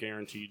like are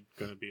guaranteed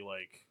going to be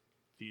like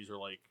these are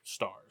like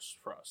stars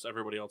for us.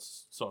 Everybody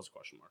else still has a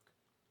question mark.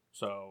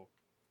 So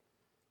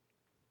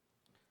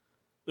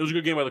it was a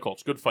good game by the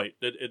Colts. Good fight.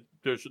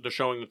 They're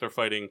showing that they're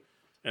fighting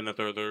and that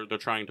they're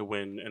trying to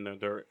win and that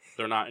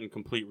they're not in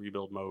complete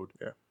rebuild mode.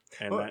 Yeah.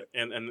 And Well,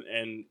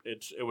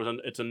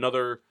 it's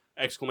another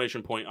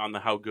exclamation point on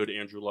the how good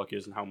Andrew Luck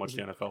is and how much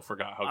the NFL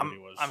forgot how good he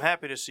was. I'm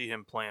happy to see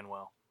him playing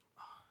well.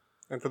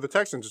 And for the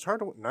Texans, it's hard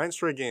to win 9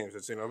 straight games.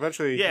 It's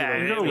eventually Yeah,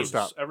 You're you gonna lose.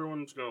 stop.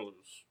 Everyone's gonna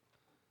lose,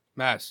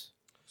 Mass.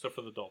 except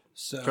for the Dolphins.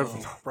 So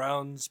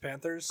Browns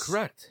Panthers.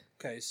 Correct.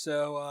 Okay,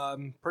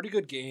 so pretty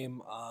good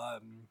game.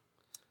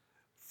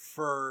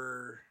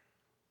 For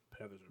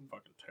Panthers are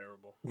fucking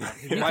terrible.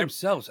 They beat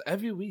themselves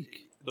every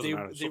week. Doesn't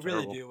matter, it's they still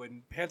really terrible. do,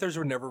 and Panthers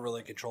were never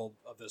really in control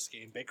of this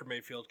game. Baker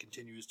Mayfield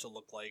continues to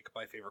look like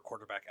my favorite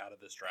quarterback out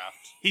of this draft.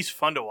 He's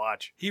fun to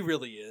watch. He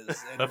really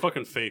is. And That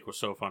fucking fake was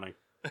so funny.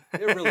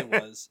 it really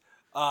was.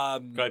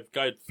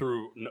 Guy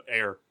threw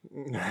air,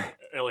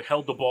 and, like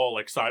held the ball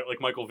like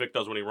Michael Vick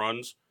does when he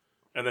runs,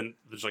 and then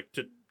just like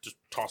just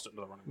tossed it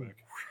into the running back,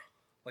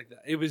 Like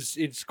that.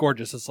 It's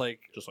gorgeous. It's like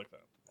just like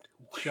that.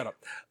 shut up.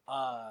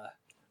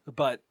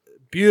 But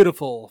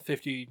beautiful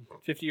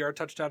 50-yard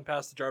touchdown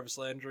pass to Jarvis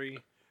Landry,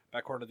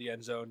 back corner of the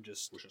end zone.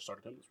 Just We should have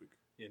started him this week.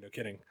 yeah, no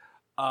kidding.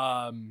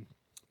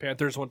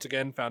 Panthers once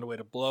again found a way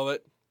to blow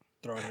it,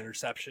 throw an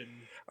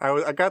interception.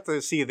 I got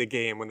to see the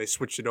game when they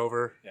switched it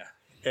over. Yeah.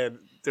 And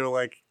they're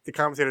like, the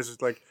commentators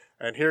was like,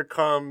 and here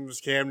comes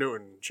Cam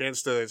Newton,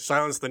 chance to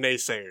silence the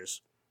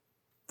naysayers.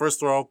 First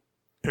throw,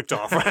 picked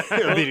off Well,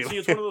 immediately. see,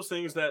 it's one of those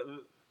things that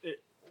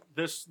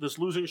this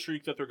losing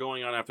streak that they're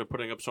going on after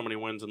putting up so many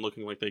wins and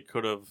looking like they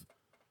could have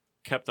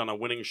kept on a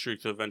winning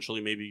streak to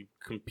eventually maybe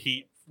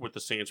compete with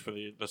the Saints for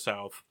the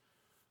South.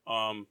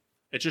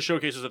 It just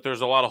showcases that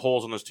there's a lot of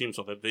holes in this team,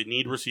 so that they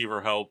need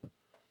receiver help.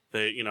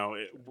 They,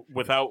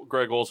 without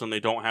Greg Olsen, they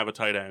don't have a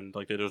tight end.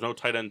 Like there's no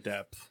tight end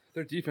depth.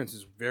 Their defense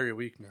is very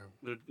weak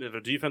now. Their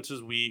defense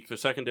is weak. Their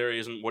secondary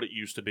isn't what it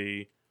used to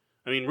be.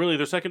 I mean, really,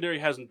 their secondary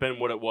hasn't been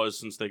what it was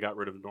since they got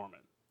rid of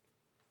Norman.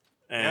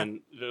 And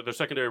their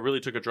secondary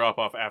really took a drop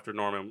off after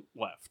Norman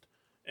left.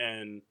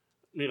 And,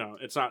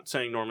 it's not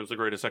saying Norman's the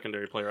greatest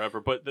secondary player ever,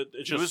 but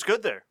it's just... He was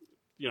good there.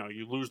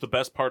 You lose the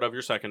best part of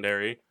your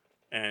secondary,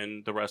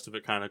 and the rest of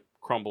it kind of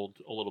crumbled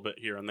a little bit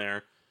here and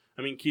there.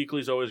 I mean,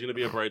 Kuechly's always going to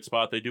be a bright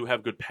spot. They do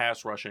have good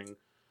pass rushing,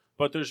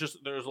 but there's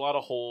a lot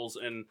of holes,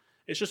 and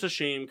it's just a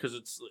shame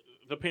because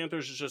the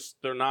Panthers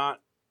they're not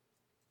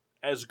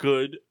as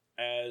good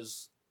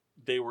as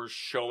they were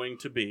showing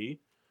to be.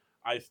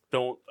 I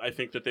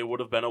think that they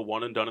would have been a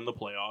one and done in the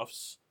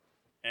playoffs,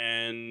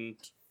 and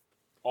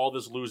all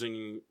this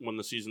losing when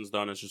the season's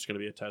done is just going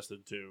to be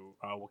attested to.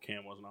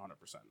 Cam wasn't 100%.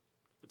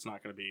 It's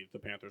not going to be the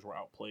Panthers were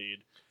outplayed.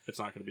 It's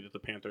not going to be that the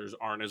Panthers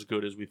aren't as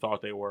good as we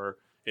thought they were.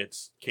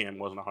 It's Cam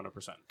wasn't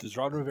 100%. Does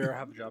Ron Rivera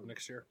have a job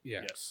next year?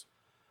 Yeah. Yes.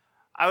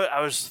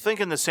 I was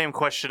thinking the same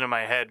question in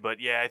my head, but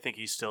yeah, I think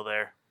he's still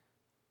there.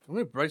 The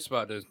only bright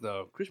spot is,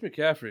 though, Chris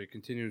McCaffrey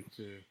continues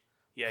to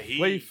Yeah,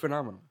 play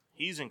phenomenal.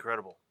 he's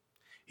incredible.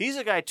 He's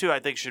a guy, too, I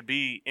think should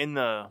be in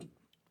the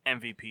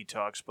MVP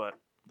talks, but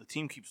the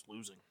team keeps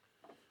losing.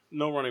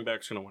 No running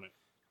back's going to win it.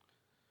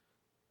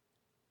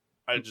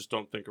 I just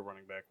don't think a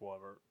running back will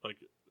ever,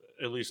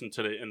 at least in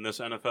this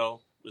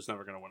NFL, is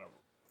never going to win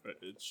it.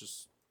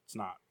 It's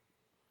not.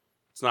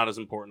 It's not as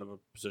important of a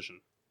position.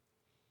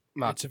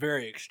 It's a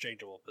very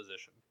exchangeable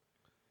position.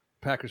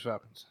 Packers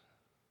Falcons.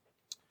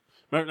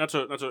 Not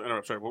to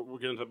interrupt. Sorry, we'll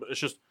get into. It's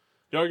just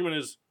the argument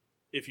is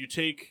if you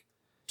take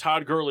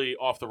Todd Gurley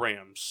off the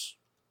Rams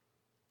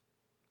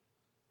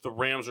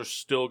are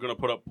still going to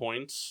put up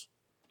points.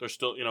 They're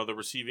still, the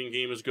receiving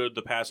game is good,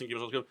 the passing game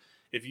is also good.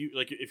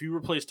 If you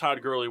replace Todd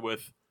Gurley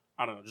with,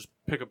 I don't know, just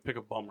pick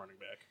a bum running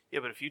back. Yeah,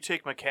 but if you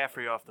take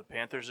McCaffrey off the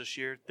Panthers this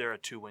year, they're a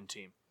 2-win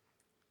team.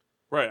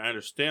 Right, I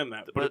understand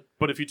that,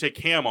 but if you take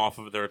Cam off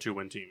of it, they're a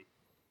 2-win team.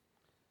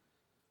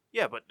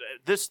 Yeah, but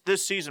this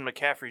season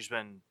McCaffrey's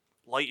been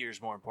light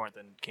years more important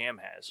than Cam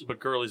has.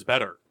 But Gurley's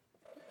better.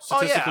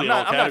 Oh, yeah, Statistically I'm in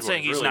all not categories,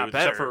 saying he's really, not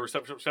better.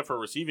 Except for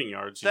receiving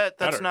yards. That's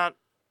better. not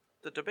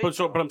the debate.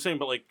 But I'm saying,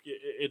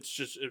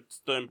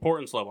 it's the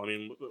importance level. I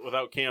mean,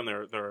 without Cam,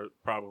 they're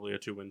probably a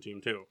 2-win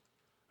team too.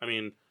 I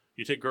mean,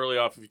 you take Gurley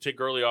off. If you take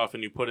Gurley off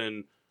and you put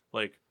in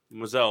like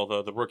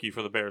Mazzell, the rookie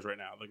for the Bears right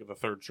now, like the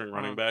third string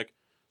running back,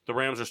 the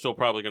Rams are still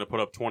probably going to put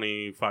up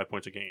 25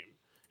 points a game.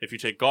 If you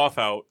take Goff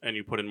out and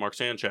you put in Mark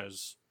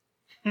Sanchez,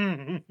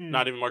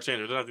 not even Mark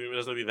Sanchez, it doesn't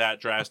have to be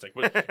that drastic.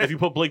 But if you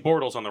put Blake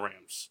Bortles on the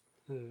Rams,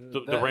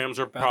 the Rams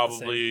are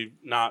probably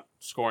not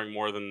scoring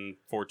more than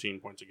 14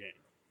 points a game.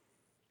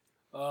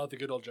 Oh, the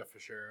good old Jeff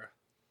Fisher.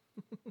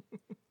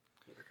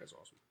 That guy's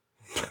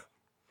awesome.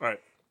 All right.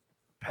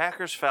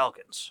 Packers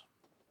Falcons.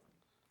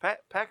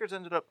 Packers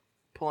ended up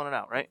pulling it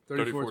out, right?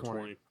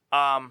 34-20.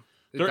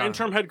 Their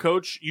interim head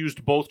coach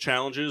used both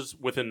challenges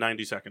within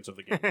 90 seconds of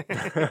the game.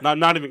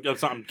 not even.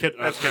 That's not. I'm kidding.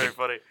 That's very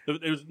funny.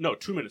 It was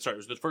 2 minutes. Sorry, it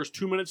was the first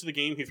 2 minutes of the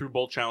game. He threw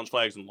both challenge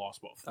flags and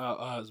lost both.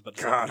 I was about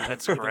to say God, that.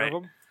 that's Neither great.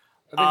 of them.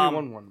 I think he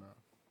won one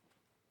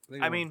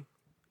now. I mean,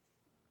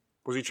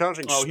 Was he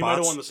challenging Oh, spots? he might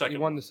have won the he second.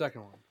 won the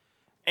second one.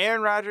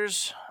 Aaron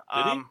Rodgers.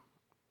 Did he?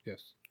 Yes.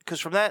 Because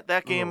from that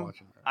I'm game, not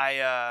watching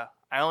that.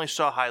 I only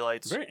saw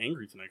highlights. Very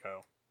angry tonight,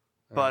 Kyle.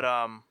 But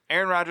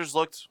Aaron Rodgers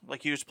looked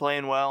like he was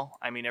playing well.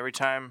 I mean, every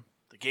time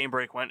the game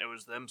break went, it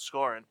was them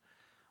scoring.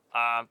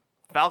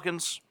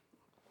 Falcons,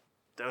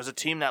 there was a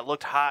team that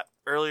looked hot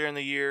earlier in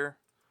the year.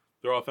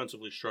 They're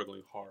offensively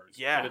struggling hard.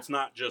 Yeah. And it's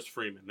not just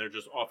Freeman. They're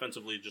just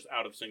offensively just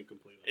out of sync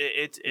completely.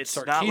 It's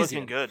not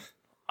looking Sarkisian. good.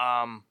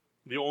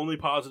 The only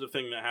positive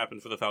thing that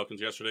happened for the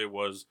Falcons yesterday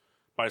was,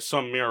 by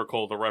some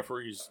miracle, the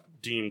referees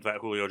deemed that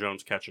Julio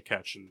Jones catch a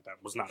catch, and that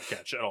was not a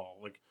catch at all.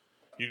 Like,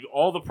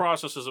 all the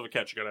processes of a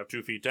catch. You got to have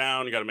 2 feet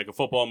down. You got to make a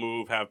football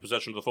move. Have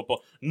possession of the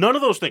football. None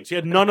of those things. He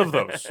had none of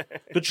those.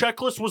 The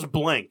checklist was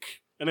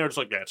blank, and they were just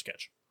like, "Yeah, it's a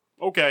catch."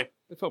 Okay.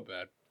 It felt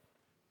bad.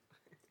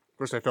 Of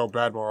course, I felt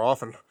bad more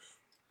often.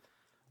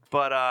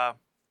 But I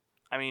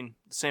mean,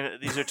 same.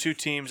 These are two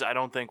teams I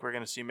don't think we're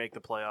going to see make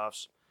the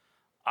playoffs.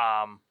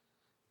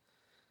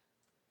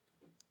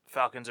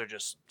 Falcons are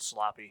just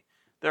sloppy.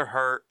 They're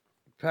hurt.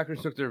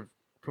 Packers took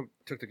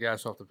the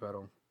gas off the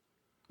pedal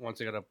once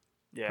they got up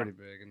Yeah. pretty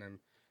big, and then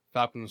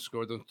Falcons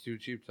scored those 2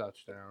 cheap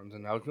touchdowns,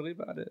 and that was really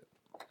about it.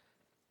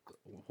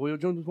 Julio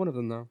Jones was one of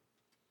them, though.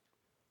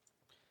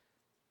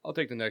 I'll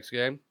take the next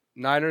game.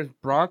 Niners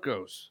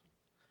Broncos.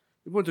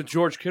 We went to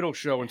George Kittle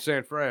show in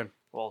San Fran.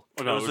 Well,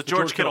 Oh, it no, was the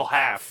George Kittle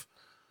half.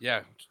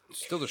 Yeah,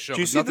 still the show.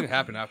 Do you But see nothing the-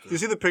 happened after. Do you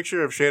see the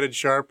picture of Shannon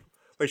Sharp?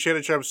 Like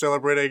Shannon Sharp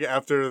celebrating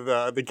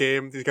after the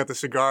game. He's got the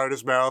cigar in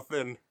his mouth,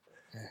 and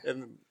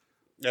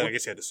I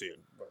guess he had to see it.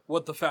 But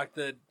What the fact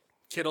that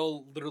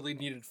Kittle literally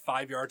needed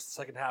 5 yards in the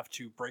second half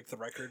to break the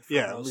record for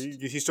yeah, most.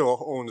 he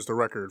still owns the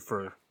record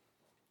for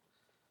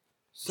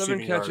 7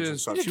 receiving yards and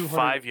catches, such. He did 200.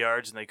 5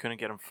 yards, and they couldn't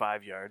get him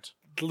 5 yards.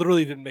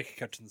 Literally didn't make a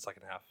catch in the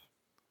second half.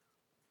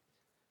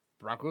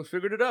 Broncos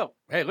figured it out.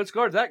 Hey, let's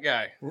guard that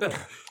guy.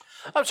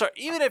 I'm sorry.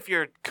 Even if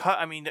you're cut,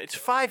 I mean, it's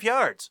 5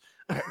 yards.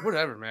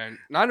 Whatever, man.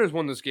 Niners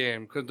won this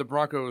game because the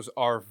Broncos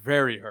are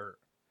very hurt.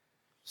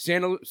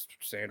 Sandals.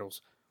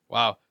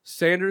 Wow.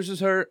 Sanders is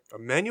hurt.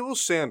 Emmanuel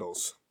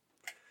Sandals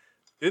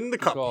in the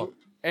Good cup. call.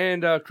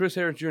 And Chris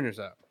Harris Jr. is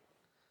out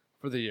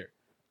for the year.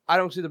 I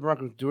don't see the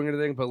Broncos doing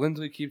anything, but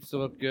Lindsley keeps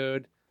still up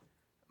good.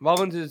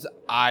 Mullins is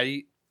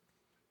he's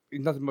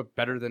nothing but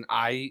better than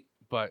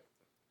but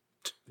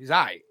he's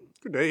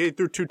Good day. He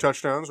threw 2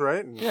 touchdowns,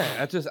 right? And Yeah,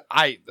 that's just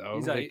though.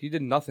 He's Like, aight. he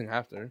did nothing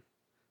after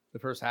the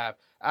first half.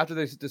 After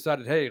they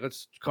decided, hey,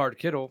 let's card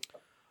Kittle.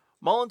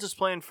 Mullins is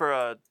playing for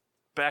a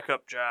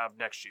backup job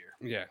next year.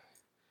 Yeah.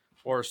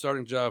 Or a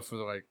starting job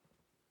for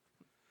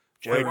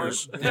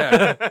Jaguars.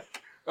 yeah.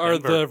 Or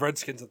Denver. the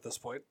Redskins at this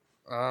point.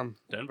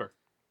 Denver.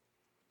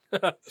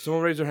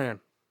 Someone raise their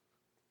hand.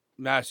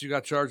 Mass, you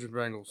got Chargers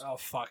Bengals. Oh,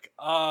 fuck.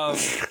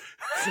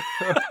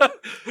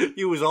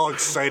 He was all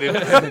excited.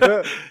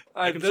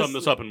 I can sum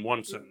this up in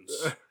one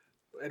sentence.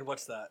 And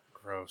what's that?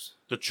 Gross.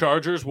 The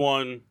Chargers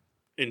won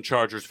in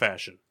Chargers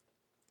fashion.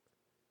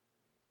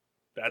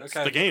 That's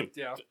Okay. the game.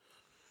 Yeah.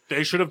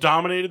 They should have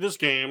dominated this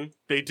game.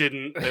 They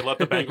didn't. They let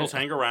the Bengals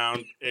hang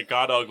around. It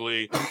got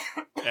ugly,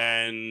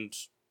 and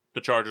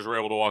the Chargers were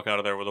able to walk out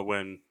of there with a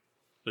win.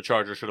 The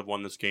Chargers should have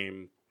won this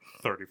game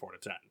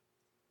 34-10.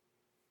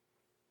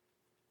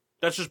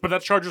 But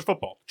that's Chargers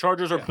football.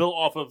 Chargers are built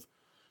off of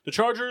the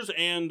Chargers,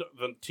 and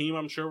the team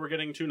I'm sure we're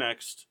getting to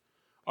next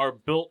are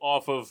built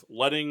off of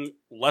letting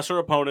lesser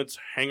opponents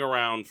hang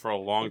around for a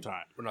long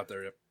time. We're not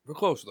there yet. We're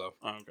close, though.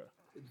 Oh, okay.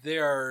 They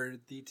are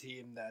the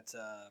team that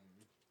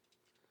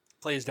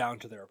plays down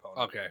to their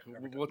opponent. Okay.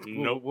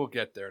 Nope. We'll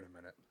get there in a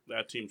minute.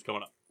 That team's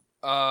coming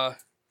up.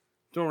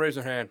 Don't raise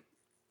their hand.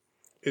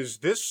 Is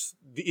this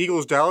the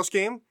Eagles Dallas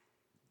game?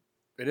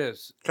 It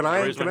is. Can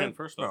I raise my can I- hand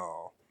first, though?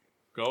 No,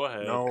 Go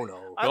ahead.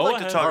 no. I'd Go like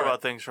ahead. to talk All right.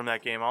 about things from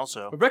that game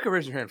also. Rebecca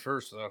raised her hand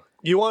first, though.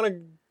 You want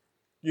to?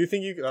 You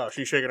think you? Oh,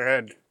 she's shaking her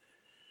head.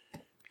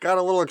 Got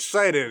a little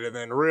excited and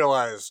then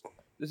realized,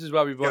 This is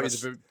why we bought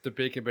Yes. you the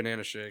bacon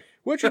banana shake.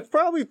 which is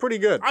probably pretty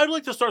good. I'd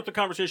like to start the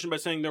conversation by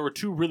saying there were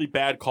 2 really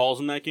bad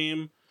calls in that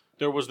game.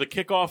 There was the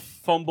kickoff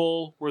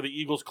fumble where the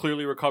Eagles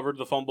clearly recovered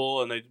the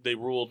fumble, and they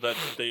ruled that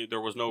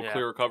there was no Yeah.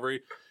 clear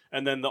recovery.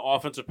 And then the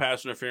offensive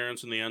pass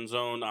interference in the end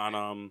zone on I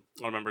don't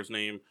remember his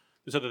name.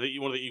 They said that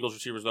one of the Eagles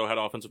receivers though had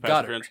offensive pass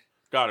Goddard. interference.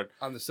 Goddard.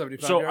 On the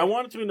 75 So yard? I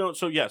want it to be known.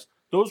 So yes,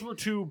 those were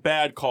 2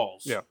 bad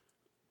calls. Yeah.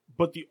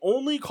 But the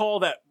only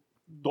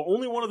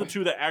one of the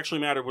 2 that actually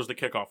mattered was the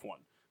kickoff one.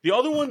 The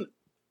other one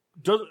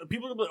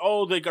people are like,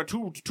 oh, they got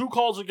two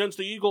calls against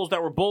the Eagles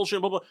that were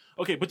bullshit, blah blah.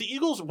 Okay, but the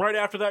Eagles right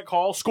after that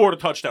call scored a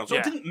touchdown, so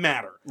Yeah. it didn't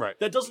matter. Right.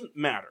 That doesn't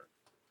matter.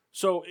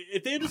 So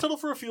if they had to settle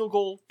for a field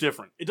goal,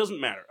 different. It doesn't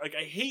matter. Like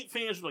I hate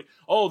fans who are like,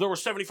 oh, there were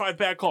 75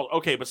 bad calls.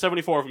 Okay, but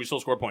 74 of them you still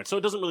scored points, so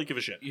it doesn't really give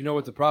a shit. You know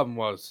what the problem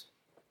was?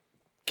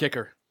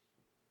 Kicker.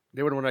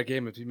 They would have won that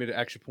game if he made an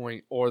extra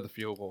point or the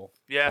field goal.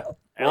 Yeah.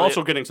 We're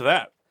also getting to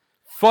that.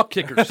 Fuck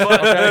kickers.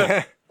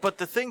 okay? But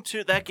the thing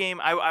too, that game,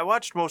 I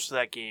watched most of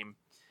that game,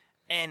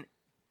 and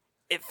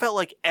it felt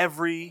like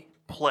every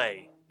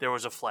play there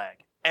was a flag.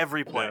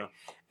 Every play. Yeah.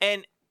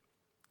 And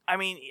I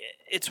mean,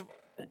 it's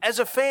as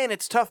a fan,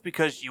 it's tough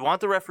because you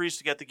want the referees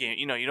to get the game.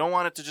 You know, you don't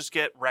want it to just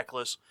get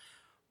reckless,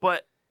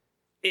 but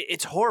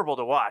it's horrible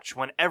to watch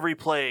when every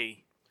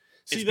play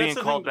is being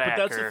called back.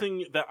 But that's the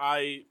thing that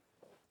I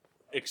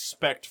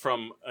expect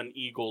from an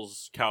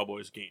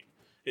Eagles-Cowboys game.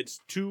 It's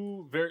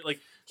two very like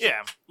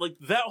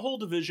that whole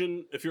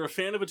division. If you're a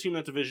fan of a team in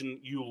that division,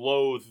 you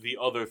loathe the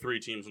other three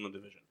teams in the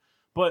division.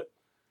 But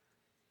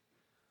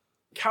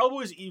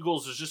Cowboys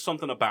Eagles, there's just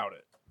something about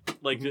it.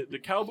 Like the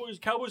Cowboys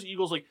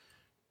Eagles, like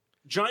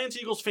Giants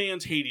Eagles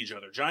fans hate each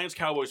other. Giants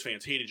Cowboys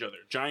fans hate each other.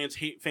 Giants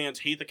fans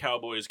hate the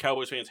Cowboys.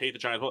 Cowboys fans hate the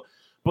Giants.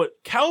 But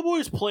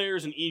Cowboys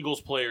players and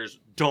Eagles players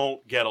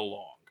don't get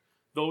along.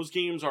 Those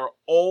games are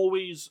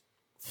always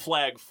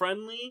flag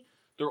friendly.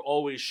 They're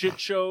always shit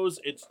shows.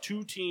 It's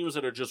two teams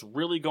that are just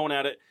really going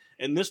at it.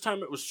 And this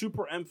time it was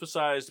super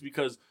emphasized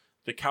because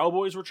the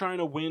Cowboys were trying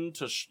to win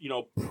to,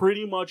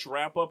 pretty much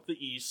wrap up the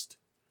East.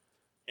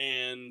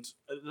 And,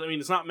 I mean,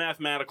 it's not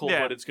mathematical,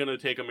 but it's going to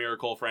take a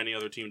miracle for any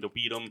other team to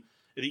beat them.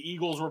 The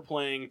Eagles were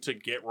playing to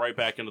get right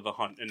back into the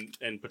hunt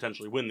and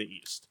potentially win the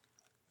East.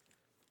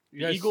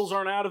 The Eagles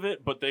aren't out of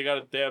it, but they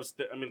got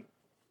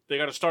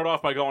to start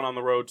off by going on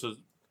the road to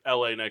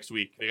LA next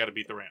week. They got to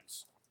beat the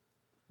Rams,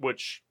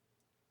 which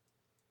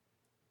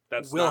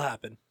will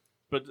happen.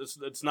 But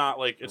it's not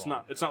like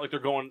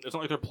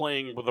they're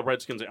playing with the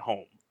Redskins at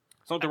home.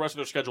 It's not like the rest of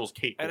their schedule is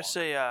cake. I gotta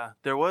say,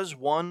 there was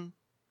one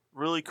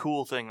really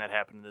cool thing that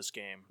happened in this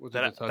game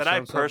that I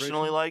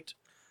personally liked.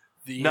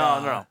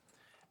 No.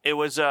 It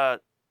was Darren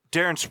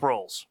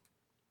Sproles.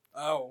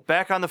 Oh.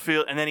 Back on the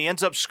field, and then he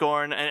ends up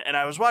scoring, and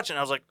I was watching, and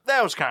I was like,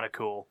 that was kind of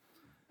cool.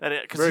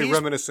 Very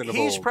reminiscent of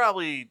He's old.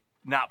 probably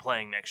not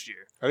playing next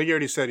year. I think he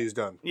already said he's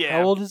done. Yeah.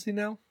 How old is he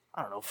now?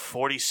 I don't know,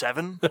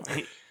 47?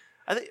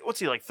 I think, what's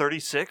he, like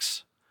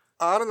 36?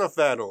 I don't know if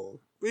that old.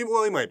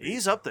 Well, he might be.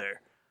 He's up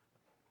there.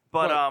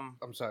 But, I'm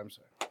sorry.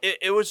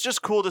 It was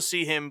just cool to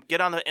see him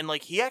get on and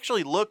like, he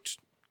actually looked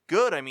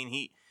good. I mean,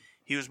 he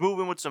was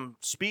moving with some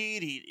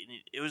speed.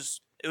 It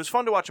was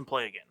fun to watch him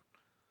play again.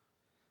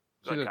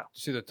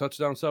 See the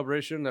touchdown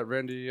celebration that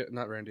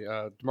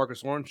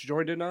DeMarcus Lawrence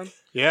joined in on?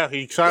 Yeah,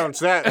 he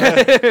silenced that.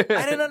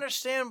 I didn't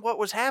understand what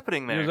was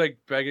happening there. He was like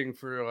begging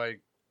for I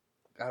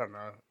don't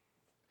know.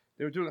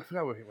 They were doing. I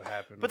forgot what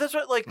happened. But that's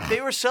what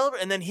they were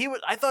celebrating, and then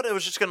I thought it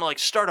was just gonna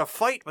start a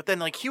fight, but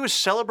then he was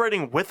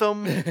celebrating with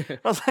them. I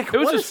was like, it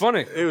was just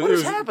funny. What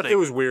is happening? It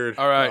was weird.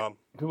 All right,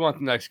 who wants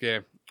the next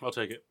game? I'll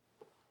take it.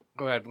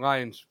 Go ahead,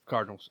 Lions,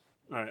 Cardinals.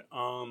 All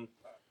right.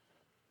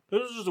 This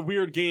was just a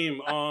weird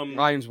game.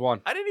 Lions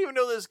won. I didn't even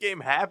know this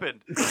game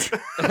happened.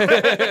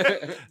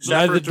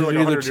 Neither did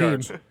either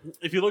team.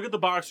 If you look at the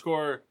box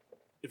score,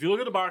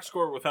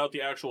 without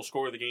the actual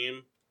score of the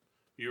game,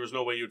 there was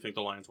no way you would think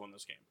the Lions won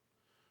this game.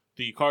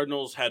 The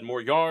Cardinals had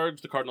more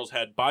yards. The Cardinals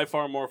had by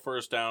far more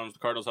first downs. The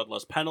Cardinals had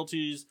less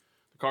penalties.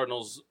 The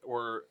Cardinals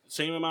were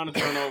same amount of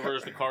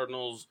turnovers. The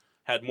Cardinals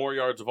had more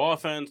yards of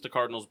offense. The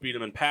Cardinals beat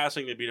them in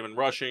passing. They beat them in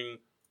rushing.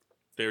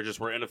 They just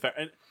were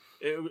ineffective.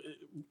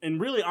 And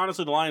really,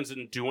 honestly, the Lions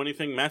didn't do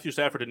anything. Matthew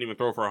Stafford didn't even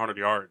throw for 100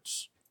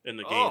 yards in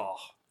the game. Oh.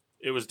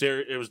 It was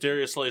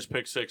Darius Slay's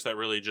pick six that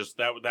really just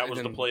that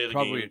was the play of the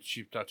probably game. a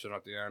cheap touchdown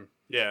at the end.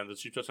 Yeah, the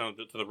cheap touchdown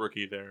to the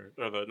rookie there,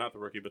 or not the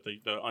rookie, but the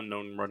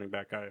unknown running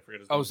back guy. I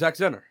forget his name. Oh, Zach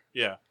Zenner.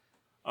 Yeah.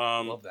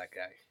 Love that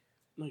guy.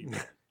 No, you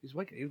don't. He's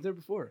white guy. He was there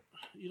before.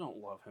 You don't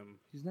love him.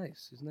 He's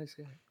nice. He's a nice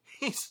guy.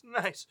 He's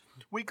nice.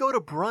 We go to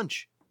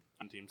brunch.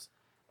 On teams.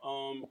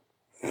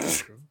 That's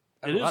true.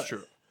 It is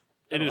true.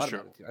 It is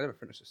true. I never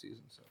finished the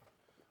season, so.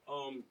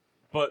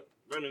 But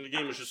I mean, the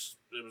game was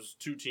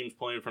two teams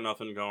playing for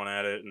nothing, going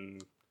at it,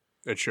 and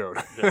It showed.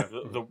 yeah,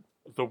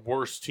 the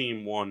worst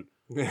team won.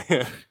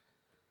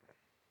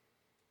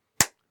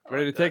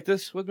 Ready to take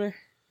this with me?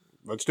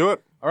 Let's do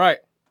it. All right.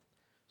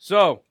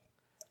 So,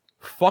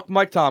 fuck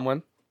Mike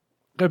Tomlin.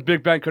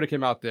 Big Ben could have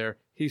came out there.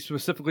 He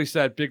specifically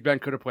said Big Ben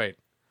could have played.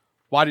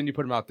 Why didn't you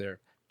put him out there?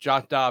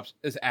 Josh Dobbs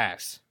is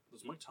ass.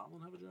 Does Mike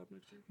Tomlin have a job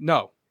next year?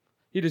 No.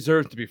 He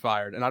deserves to be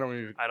fired, and I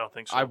don't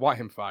think so. I want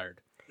him fired.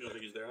 You don't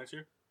think he's there next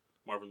year?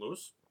 Marvin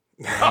Lewis?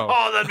 No.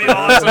 Oh, that'd be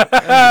awesome.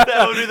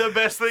 That would be the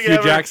best thing Hugh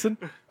ever. Jackson?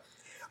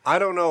 I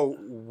don't know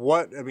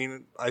what. I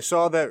mean, I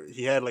saw that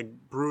he had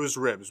bruised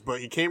ribs, but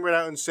he came right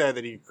out and said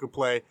that he could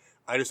play.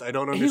 I don't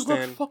He understand.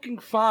 looked fucking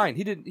fine.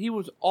 He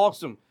was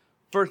awesome.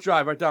 First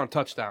drive, right down,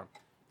 touchdown.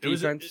 It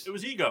was Defense.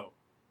 ego.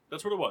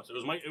 That's what it was. It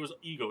was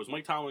ego. It was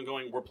Mike Tomlin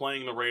going, "We're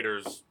playing the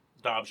Raiders.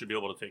 Dobbs should be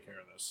able to take care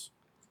of this,"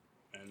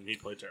 and he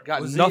played terrible.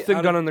 Got Was he nothing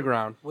out done of- on the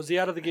ground. Was he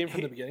out of the game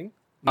from the beginning?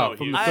 No,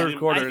 From he- the I- third I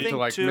quarter think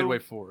to too- midway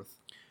fourth.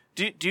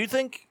 Do you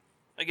think,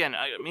 again,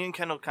 me and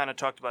Kendall kind of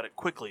talked about it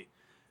quickly.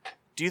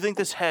 Do you think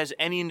this has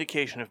any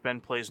indication if Ben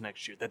plays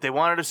next year? That they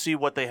wanted to see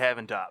what they have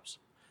in Dobbs?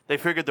 They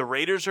figured the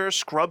Raiders are a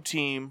scrub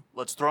team.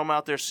 Let's throw him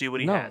out there, see what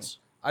he No. has.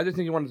 I just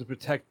think he wanted to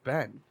protect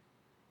Ben.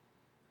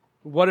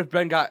 What if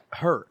Ben got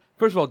hurt?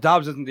 First of all,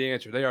 Dobbs isn't the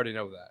answer. They already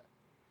know that.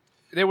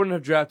 They wouldn't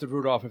have drafted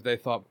Rudolph if they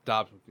thought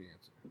Dobbs was the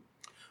answer.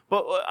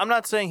 But I'm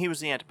not saying he was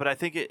the answer, but I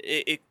think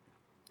it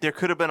there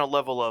could have been a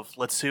level of,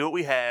 let's see what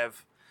we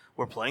have.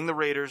 We're playing the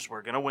Raiders.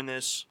 We're going to win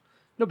this.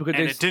 No, because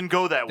and it didn't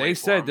go that way. They for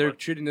said him, they're but-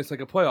 treating this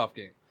like a playoff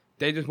game.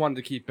 They just wanted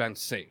to keep Ben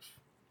safe.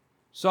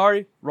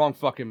 Sorry, wrong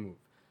fucking move.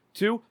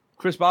 2,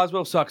 Chris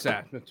Boswell sucks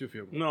ass. That's 2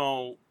 field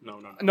goals. No.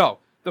 No,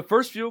 the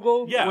first field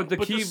goal Yeah, was the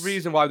but key this-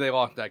 reason why they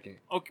lost that game.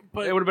 Okay,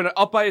 but It would have been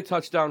up by a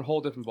touchdown,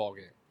 whole different ball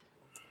game.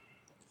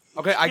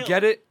 Okay, I can't-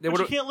 get it. They but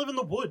would you can't live in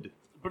the wood.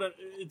 But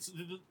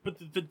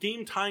the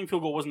game tying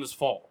field goal wasn't his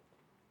fault.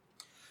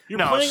 You're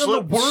No, playing on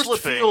the worst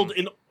slipping. field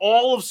in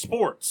all of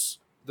sports.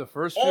 the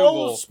first All field of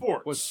goal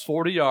sports. was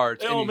 40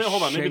 yards. Oh and man, he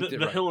hold on. Maybe shanked the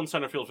it right. hill in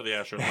center field for the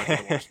Astros might be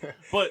the worst.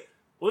 But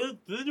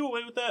did they do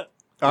away with that?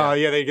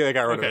 Yeah, they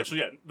got rid of Okay, it. so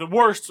yeah, the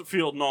worst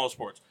field in all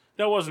sports.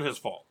 That wasn't his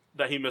fault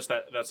that he missed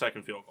that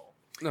second field goal.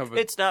 No, but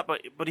It's not,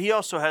 but he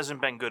also hasn't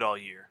been good all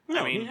year.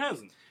 No, I mean, he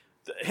hasn't.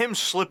 him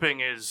slipping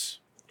is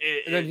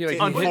And then he, like,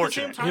 But at the same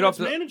unfortunate. time, Hit it's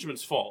off the-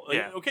 management's fault. Like,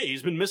 Yeah. okay,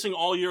 he's been missing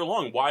all year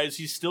long. Why is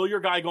he still your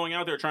guy going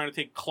out there trying to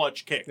take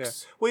clutch kicks?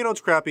 Yeah. Well, it's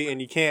crappy, and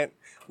you can't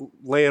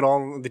lay it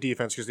all on the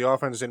defense because the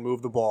offense didn't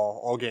move the ball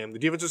all game. The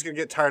defense is going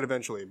to get tired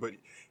eventually, but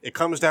it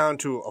comes down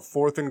to a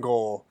 4th and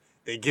goal.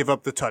 They give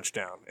up the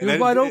touchdown. He was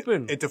wide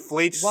open. It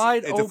deflates.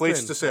 Wide it deflates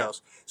open. the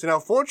sales. So now,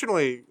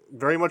 fortunately,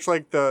 very much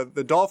like the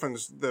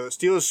Dolphins, the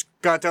Steelers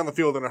got down the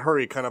field in a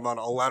hurry, kind of on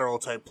a lateral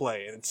type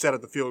play, and it set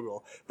up the field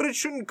goal. But it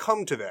shouldn't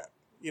come to that.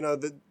 You know,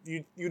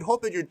 you'd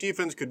hope that your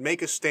defense could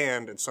make a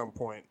stand at some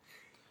point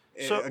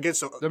So-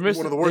 against They're missing-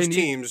 one of the worst they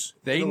need- teams.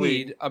 They in the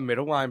league. need a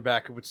middle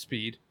linebacker with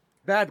speed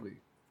badly.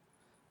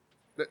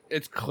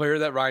 It's clear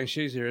that Ryan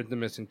Shazier is the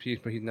missing piece,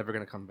 but he's never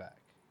going to come back.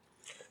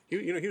 He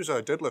was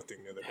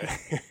deadlifting the other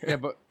day. Yeah,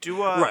 but do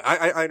right,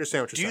 I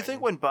understand what you're do saying. you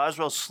think when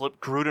Boswell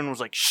slipped, Gruden was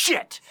like,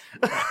 "Shit,"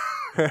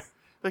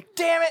 like,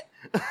 "Damn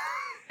it"?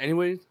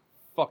 anyways,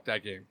 fuck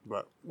that game.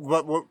 But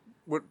what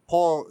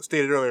Paul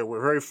stated earlier,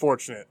 we're very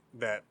fortunate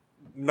that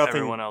nothing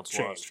Everyone else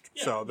changed.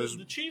 Yeah, So there's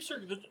the Chiefs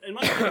are, in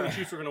my opinion, the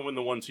Chiefs are going to win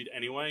the 1 seed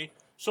anyway.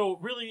 So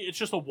really, it's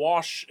just a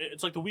wash.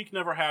 It's like the week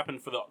never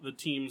happened for the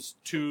teams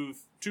 2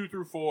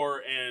 through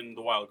 4 and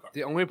the wild card.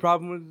 The only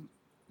problem was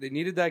they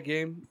needed that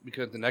game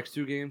because the next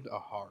 2 games are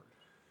hard.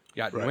 You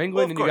got Right. New England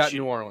Well, of and you course, got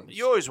New Orleans.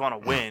 You always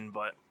want to win,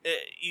 but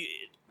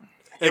it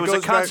It was a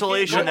goes back-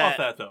 consolation Go off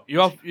that, that though.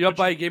 You're up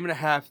by a game and a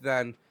half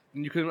then,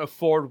 and you couldn't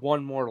afford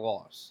one more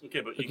loss.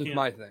 Okay, but This you is can't.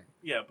 my thing.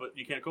 Yeah, but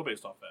you can't go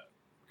based off that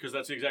because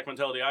that's the exact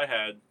mentality I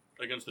had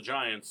against the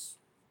Giants.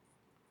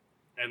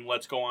 And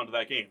let's go on to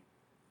that game.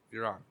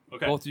 You're on.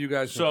 Okay. Both of you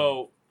guys.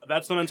 So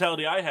that's the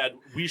mentality I had.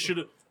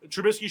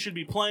 Trubisky should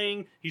be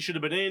playing. He should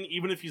have been in,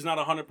 even if he's not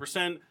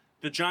 100%.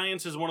 The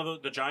Giants is one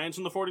of the Giants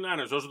and the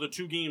 49ers. Those are the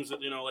 2 games that,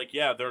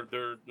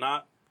 they're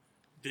not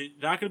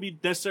going to be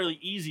necessarily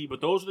easy, but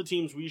those are the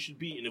teams we should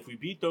beat. And if we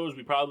beat those,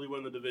 we probably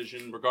win the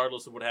division,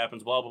 regardless of what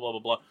happens, blah, blah, blah,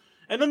 blah, blah.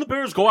 And then the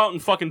Bears go out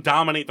and fucking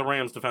dominate the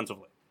Rams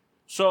defensively.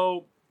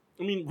 So,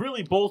 I mean,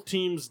 really, both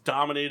teams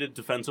dominated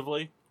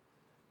defensively.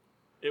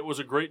 It was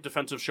a great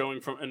defensive showing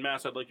from, and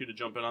Mass, I'd like you to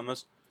jump in on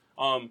this.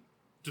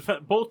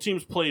 Both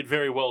teams played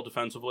very well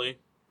defensively.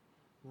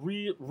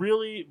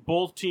 Really,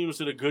 both teams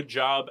did a good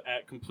job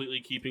at completely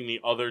keeping the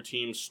other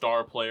team's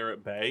star player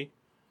at bay.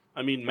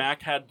 I mean,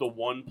 Mac had the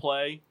one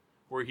play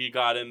where he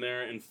got in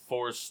there and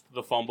forced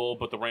the fumble,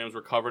 but the Rams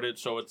recovered it,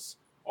 so it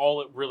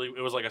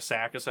was like a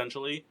sack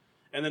essentially.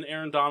 And then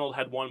Aaron Donald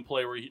had one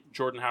play where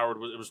Jordan Howard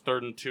it was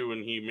 3rd and 2,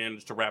 and he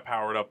managed to wrap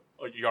Howard up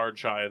a yard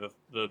shy of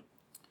the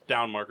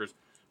down markers.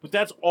 But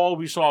that's all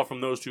we saw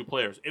from those 2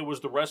 players. It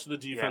was the rest of the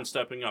defense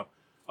stepping up.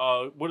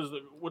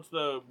 What's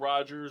the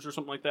Rodgers or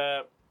something like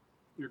that?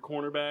 Your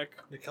cornerback?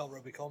 Nickel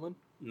Roby Coleman,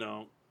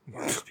 No.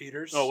 Marcus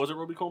Peters. Oh, was it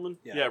Roby Coleman?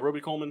 Yeah.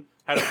 Roby Coleman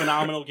had a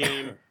phenomenal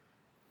game.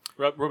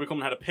 Roby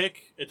Coleman had a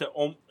pick at the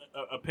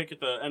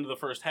end of the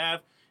first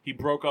half. He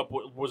broke up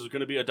what was going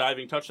to be a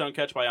diving touchdown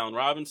catch by Allen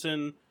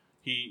Robinson.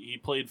 He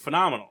played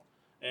phenomenal.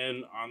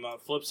 And on the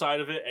flip side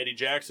of it, Eddie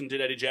Jackson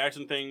did Eddie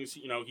Jackson things.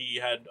 He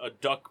had a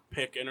duck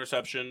pick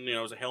interception. It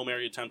was a Hail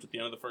Mary attempt at the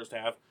end of the first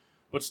half,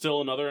 but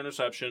still another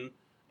interception.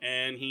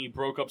 And he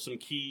broke up some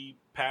key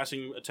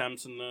passing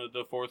attempts in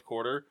the fourth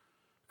quarter.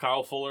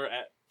 Kyle Fuller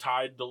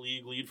tied the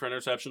league lead for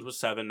interceptions with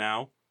 7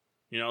 now.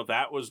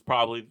 That was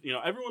probably,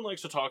 everyone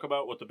likes to talk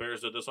about what the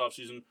Bears did this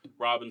offseason.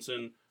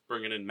 Robinson,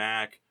 bringing in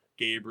Mack,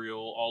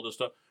 Gabriel, all this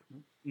stuff.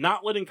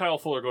 Not letting Kyle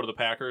Fuller go to the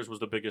Packers was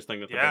the biggest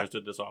thing that the Bears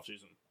did this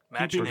offseason.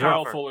 Keeping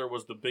Kyle Fuller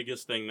was the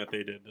biggest thing that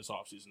they did this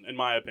offseason, in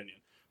my opinion.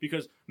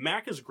 Because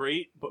Mack is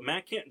great, but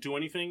Mack can't do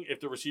anything if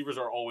the receivers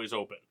are always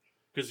open.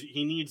 Because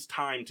he needs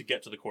time to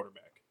get to the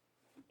quarterback.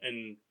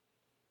 And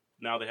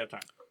now they have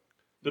time.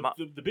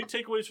 The big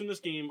takeaways from this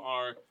game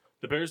are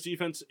the Bears'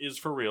 defense is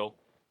for real.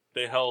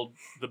 They held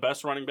the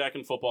best running back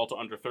in football to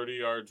under 30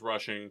 yards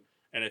rushing,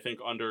 and I think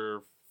under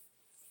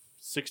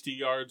 60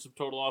 yards of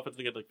total offense. I think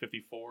he had like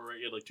 54, right?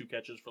 He had like 2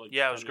 catches for like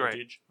 10 it was great. yards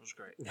each. It was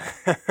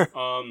great.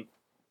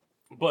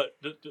 But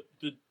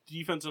the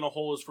defense in a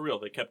whole is for real.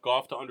 They kept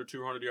Goff to under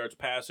 200 yards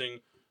passing.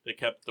 They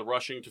kept the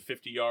rushing to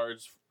 50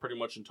 yards pretty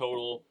much in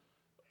total.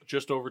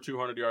 Just over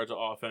 200 yards of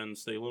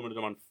offense. They limited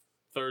them on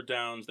 3rd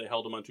downs. They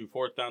held them on 2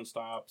 4th down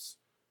stops.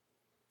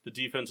 The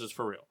defense is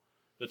for real.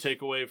 The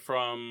takeaway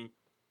from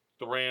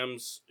the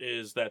Rams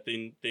is that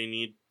they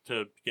need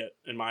to get,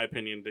 in my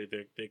opinion,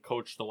 they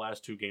coached the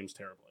last 2 games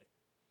terribly.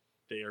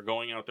 They are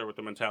going out there with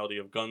the mentality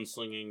of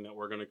gunslinging, that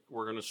we're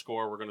gonna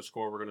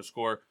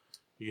score.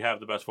 You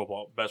have the best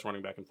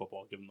running back in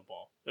football. Give him the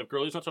ball. If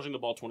Gurley's not touching the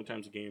ball 20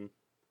 times a game,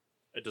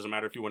 it doesn't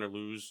matter if you win or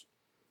lose.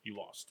 You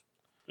lost,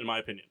 in my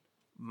opinion.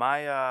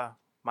 My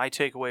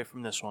takeaway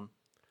from this one.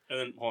 And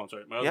then hold on,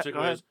 sorry. My Yeah, other go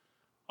takeaway ahead.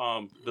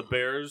 is the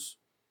Bears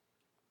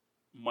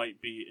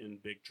might be in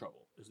big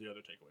trouble. Is the other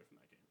takeaway from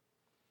that game,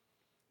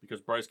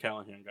 because Bryce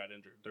Callahan got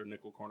injured. Their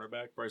nickel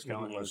cornerback, Bryce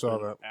Callahan, I has saw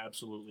been that.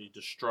 absolutely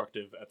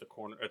destructive at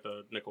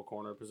the nickel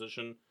corner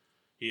position.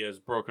 He has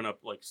broken up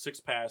like 6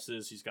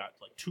 passes. He's got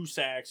like 2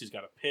 sacks. He's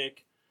got a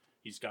pick.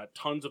 He's got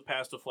tons of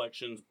pass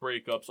deflections,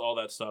 breakups, all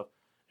that stuff.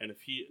 And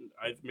if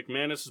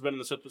McManus has been in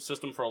the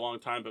system for a long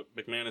time, but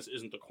McManus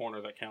isn't the corner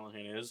that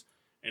Callahan is.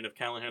 And if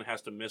Callahan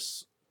has to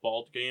miss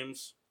ball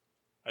games,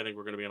 I think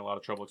we're going to be in a lot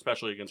of trouble,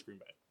 especially against Green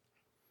Bay.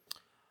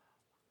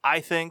 I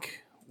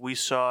think we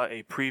saw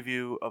a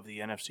preview of the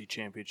NFC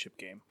Championship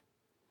game.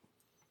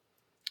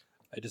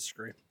 I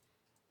disagree.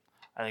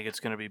 I think it's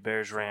going to be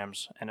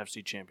Bears-Rams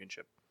NFC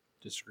Championship.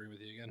 Disagree with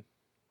you again.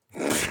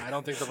 I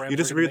don't think the Rams. You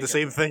disagree with the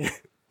same. same thing?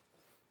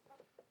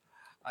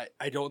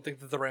 I don't think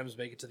that the Rams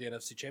make it to the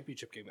NFC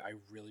Championship game. I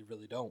really,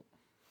 really don't.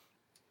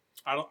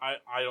 I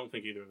don't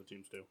think either of the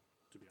teams do,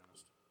 to be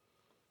honest.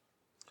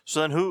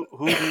 So then who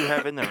do you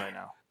have in there right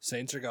now?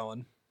 Saints are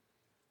going.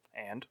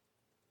 And?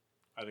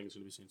 I think it's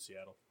going to be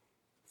Seattle.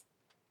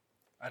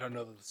 I don't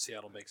know that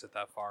Seattle makes it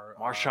that far.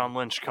 Marshawn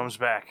Lynch comes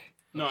back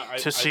No,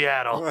 to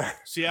Seattle.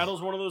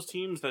 Seattle's one of those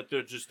teams that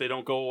they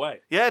don't go away.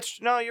 Yeah,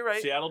 you're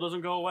right. Seattle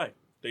doesn't go away.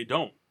 They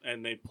don't,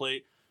 and they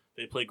play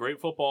great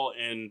football.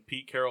 And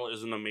Pete Carroll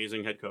is an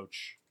amazing head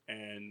coach,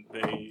 and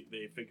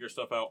they figure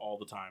stuff out all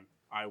the time.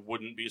 I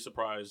wouldn't be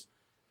surprised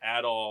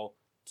at all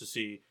to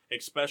see,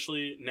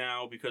 especially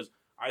now, because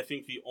I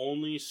think the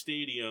only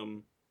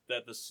stadium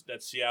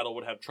that Seattle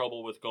would have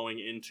trouble with going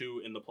into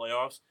in the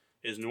playoffs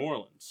is New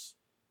Orleans.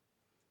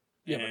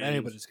 Yeah, but And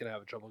anybody's gonna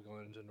have trouble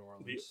going into New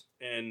Orleans.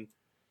 I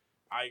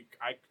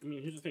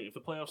mean, here's the thing: if the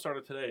playoffs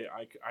started today,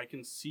 I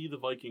can see the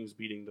Vikings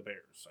beating the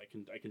Bears. I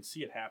can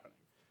see it happening,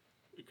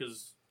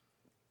 because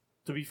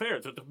to be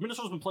fair, the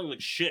Minnesota's been playing like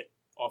shit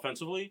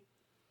offensively.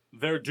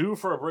 They're due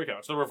for a breakout.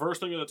 It's the reverse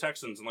thing of the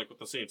Texans and like with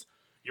the Saints.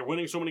 You're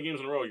winning so many games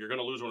in a row, you're going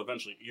to lose one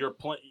eventually. You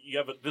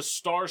have this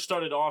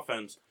star-studded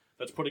offense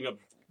that's putting up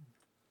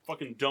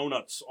fucking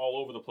donuts all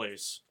over the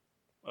place.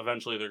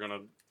 Eventually, they're going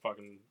to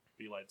fucking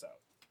be lights out.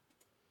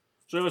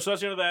 So anyway, so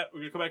that's the end of that. We're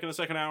going to come back in the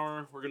second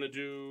hour. We're going to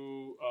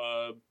do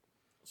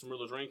some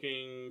Riddler's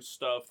ranking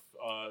stuff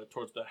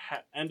towards the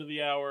end of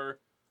the hour.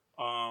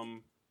 I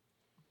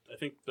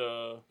think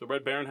the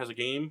Red Baron has a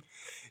game.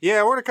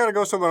 Yeah, we're going to kind of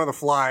go something on the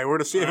fly. We're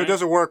to see if it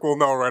doesn't work, we'll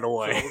know right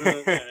away.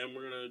 So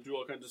we're gonna do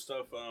all kinds of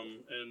stuff.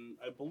 And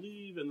I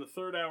believe in the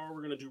third hour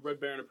we're gonna do Red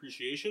Baron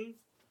Appreciation,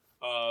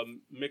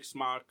 Mix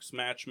Mox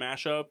Match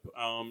Mashup,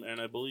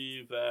 and I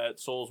believe that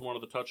Souls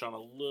wanted to touch on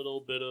a little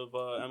bit of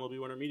MLB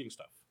Winter Meeting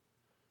stuff.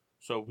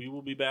 So we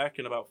will be back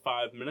in about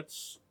 5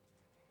 minutes.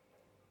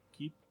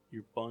 Keep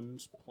your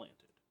buns planted.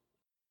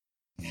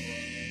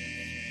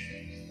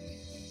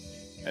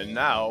 And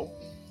now,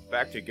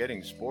 back to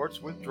Getting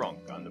Sports with Drunk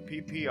on the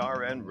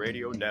PPRN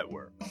Radio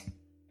Network.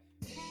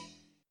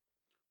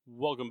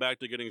 Welcome back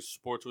to Getting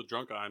Sports with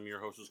Drunk. I'm your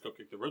host,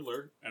 Cupcake the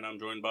Riddler, and I'm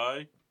joined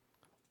by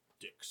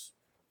Dix.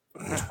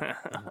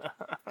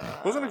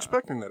 Wasn't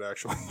expecting that,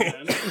 actually.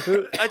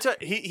 I tell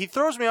he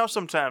throws me off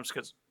sometimes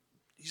because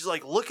he's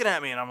like looking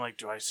at me, and I'm like,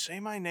 do I say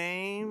my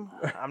name?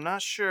 I'm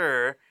not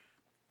sure.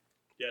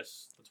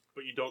 Yes,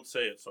 but you don't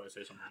say it, so I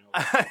say something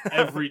else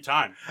every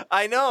time.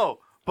 I know,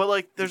 but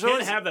like, there's you can't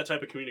always have that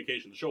type of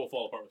communication. The show will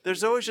fall apart.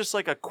 there's always just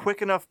like a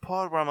quick enough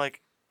pause where I'm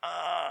like,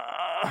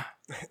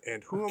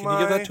 And who am Can I? you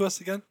give that to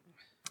us again?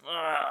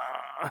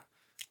 That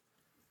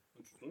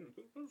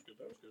was good.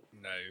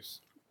 Nice.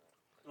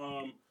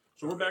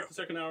 So we're back to the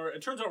second hour.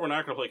 It turns out we're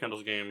not going to play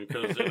Kendall's game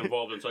because it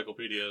involved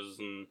encyclopedias,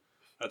 and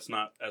that's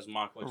not as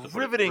Mock likes to put it.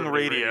 Riveting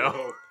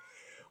radio.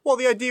 Well,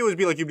 the idea would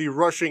be like you'd be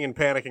rushing and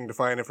panicking to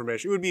find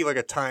information. It would be like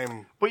a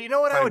time. But you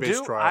know what I would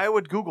Time-based do? trial. I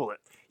would Google it.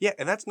 Yeah,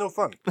 and that's no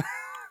fun.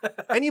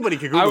 Anybody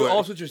could Google I would it.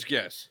 also just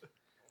guess.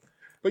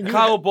 But you-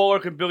 Kyle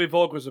Bullock and Billy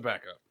Volk was the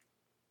backup.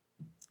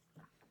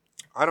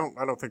 I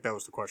don't think that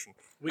was the question.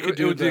 We It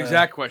was the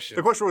exact question.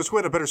 The question was who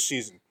had a better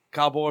season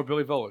Kyle Bullock or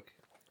Billy Volk.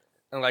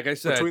 And like I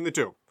said, between the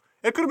two.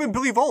 It could have been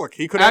Billy Volek.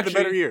 He could have had the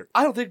better year.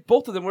 I don't think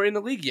both of them were in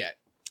the league yet.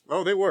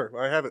 Oh, they were.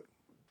 I have it.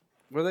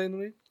 Were they in the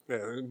league?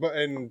 Yeah,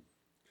 and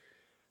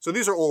so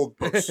these are old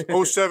books.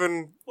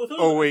 07, Well, I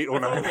thought- 08, I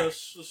thought 09.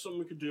 this is something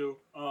we could do.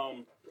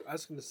 I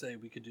was going to say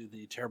we could do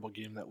the terrible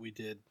game that we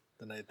did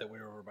the night that we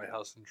were over at my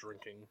house and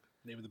drinking.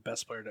 Name the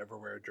best player to ever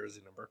wear a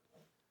jersey number.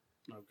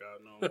 Oh God,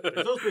 no! Because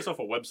that was based off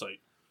a website.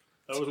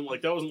 That wasn't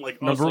like us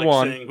Number like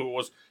one. saying who it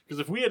was. Because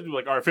if we had to do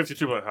like, all right,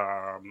 52, like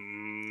Khalil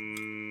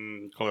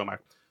Mack.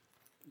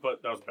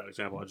 But that was a bad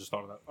example. I just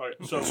thought of that. All right,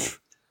 so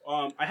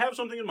I have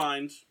something in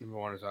mind Number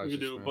one is we Isaac could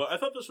do, Smith. but I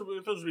thought this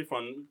would be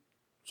fun.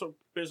 So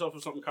based off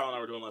of something Kyle and I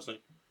were doing last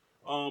night,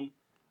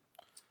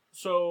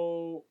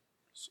 So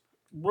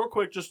real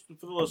quick, just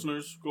for the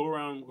listeners, go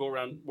around.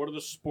 What are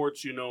the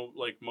sports you know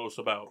like most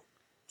about?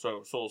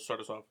 So Soul, start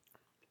us off.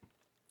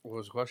 What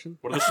was the question?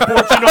 What are the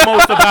sports you know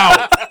most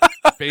about?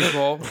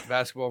 Baseball,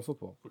 basketball, and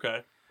football.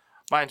 Okay.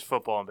 Mine's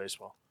football and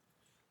baseball.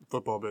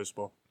 Football,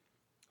 baseball.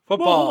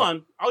 Football. Well, hold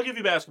on. I'll give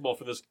you basketball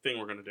for this thing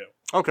we're gonna do.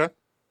 Okay.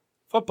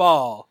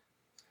 Football.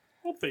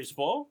 Well,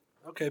 baseball.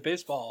 Okay,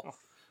 baseball.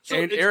 So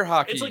And it's- air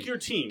hockey. It's like your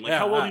team. Like Yeah,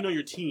 how well do you know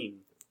your team?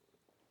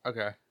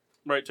 Okay.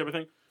 Right, type of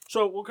thing.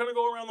 So we'll kind of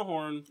go around the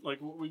horn. Like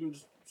we can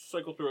just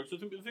cycle through it. So I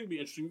think it'd be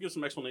interesting. Give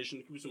some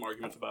explanation. Give some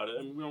arguments about it.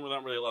 I mean, we're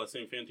not really a lot of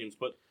same fan teams,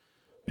 but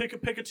pick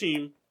a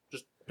team.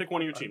 Just pick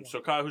one of your teams. So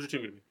Kyle, who's your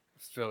team gonna be?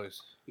 Phillies.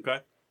 Okay.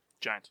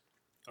 Giants.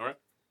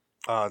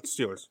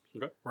 Steelers.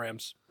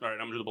 Rams. All right.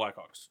 I'm gonna do the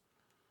Blackhawks.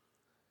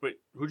 Wait,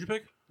 who'd you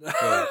pick? Phillies.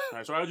 All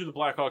right. So I would do the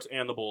Blackhawks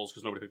and the Bulls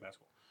because nobody picked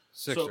basketball.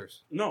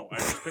 Sixers. So, no, I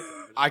just picked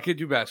them. I could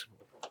do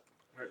basketball. All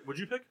right. What'd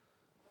you pick?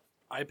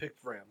 I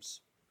picked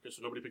Rams. Okay,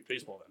 so nobody picked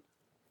baseball then.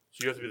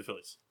 So you have to be the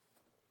Phillies.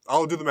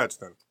 I'll do the Mets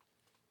then.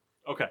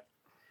 Okay.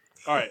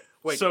 All right.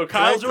 Wait, so can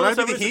I- Kyle's can I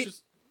doing be the 76ers.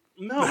 Heat?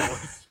 No.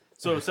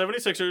 So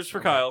 76ers for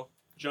Kyle.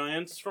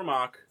 Giants for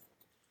Mock.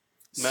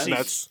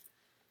 Mets.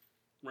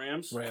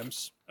 Rams.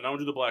 Rams. And I'm going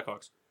to do the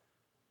Blackhawks.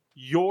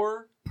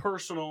 Your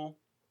personal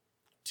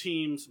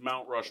team's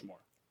Mount Rushmore.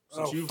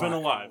 Since Oh, you've been fuck.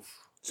 alive.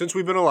 Since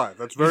we've been alive.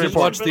 That's You very just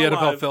important. watched the Been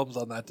NFL alive. films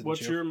on that, didn't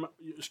What's you? your...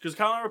 Because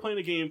Kyle and I were playing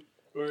a game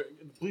where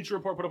Bleacher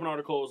Report put up an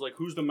article. It was like,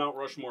 who's the Mount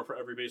Rushmore for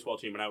every baseball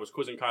team? And I was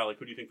quizzing Kyle, like,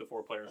 who do you think the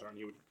 4 players are? And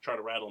he would try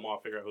to rattle them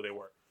off, figure out who they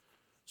were.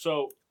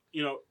 So,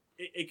 you know,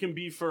 it can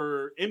be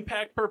for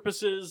impact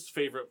purposes,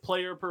 favorite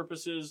player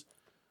purposes,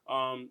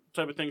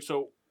 type of thing.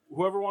 So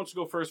whoever wants to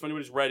go first, if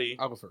anybody's ready.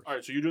 I'll go first. All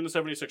right, so you're doing the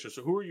 76ers.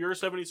 So who are your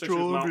 76ers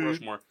Mount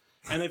Rushmore?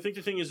 And I think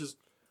the thing is this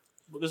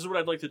is what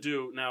I'd like to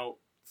do. Now,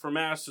 for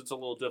Mass, it's a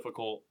little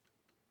difficult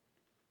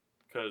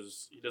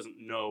because he doesn't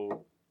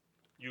know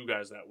you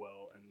guys that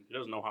well, and he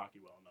doesn't know hockey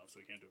well enough, so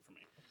he can't do it for me.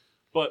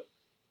 But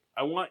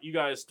I want you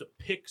guys to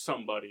pick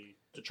somebody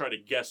to try to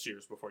guess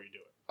yours before you do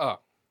it. Oh.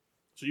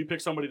 So you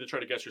pick somebody to try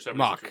to guess your 76ers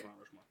Mock. Mount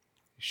Rushmore.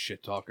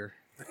 Shit talker.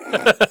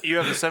 You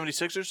have the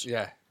 76ers?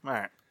 Yeah. All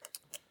right.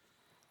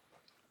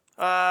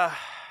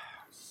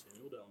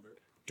 Samuel Dellenberg.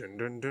 Dun,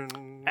 dun,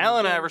 dun.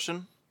 Allen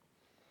Iverson.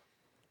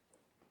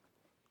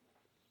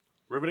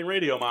 Riveting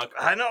radio, Mock.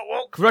 I know.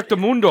 Well,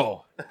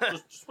 Correctamundo.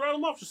 just rattle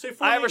them off. Just say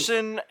 4 names.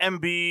 Iverson,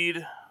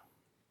 Embiid.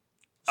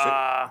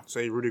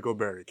 Say Rudy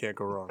Gobert. You can't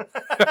go wrong.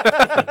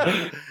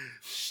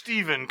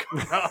 Steven.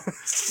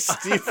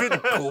 Stephen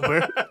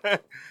Colbert.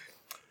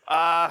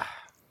 I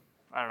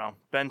don't know.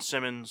 Ben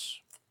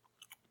Simmons.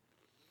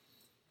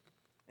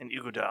 And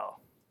Iguodala.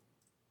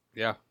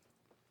 Yeah.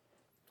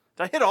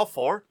 Did I hit all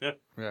 4? Yeah.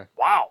 Yeah.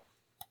 Wow.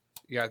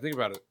 Yeah, think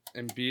about it.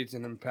 Embiid's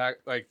an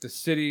impact. Like, the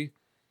city.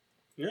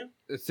 Yeah.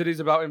 The city's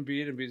about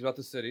Embiid. Embiid's about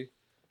the city.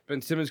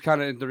 Ben Simmons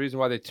kind of the reason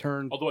why they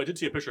turned. Although I did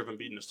see a picture of him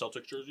beating a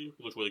Celtics jersey.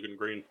 He looks really good in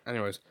green.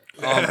 Anyways.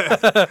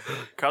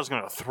 Kyle's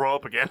going to throw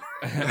up again.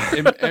 saw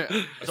a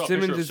picture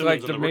Simmons of is Simmons like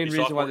in the the main rookie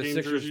reason why sophomore the game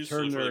Sixers jerseys.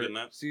 turned Looks really their good in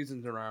that.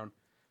 seasons around.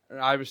 And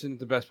Iverson's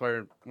the best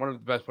player, one of the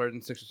best players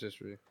in Sixers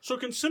history. So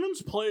can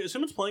Simmons play? Is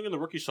Simmons playing in the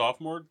rookie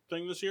sophomore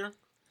thing this year?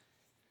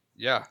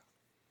 Yeah.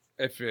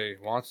 If he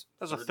wants.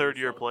 That's a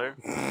third-year player.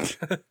 You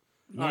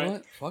know All right.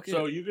 what? Fuck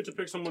So it. you get to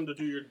pick someone to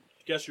do your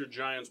guess your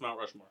Giants Mount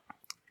Rushmore.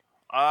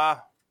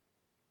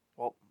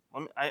 Well,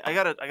 let me, I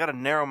gotta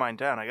narrow mine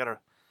down. I gotta.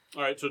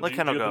 All right. So Let do you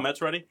Kendall have the go.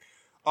 Mets ready?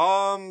 Um,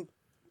 All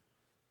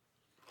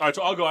right.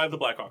 So I'll go. I have the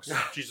Blackhawks.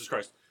 Jesus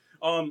Christ.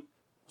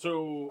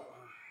 So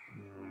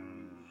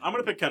I'm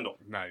gonna pick Kendall.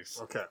 Nice.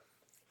 okay.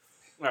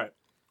 All right.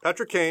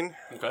 Patrick Kane.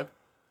 Okay.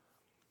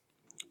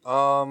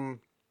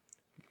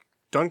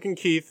 Duncan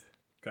Keith.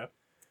 Okay.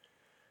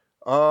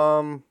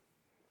 I'm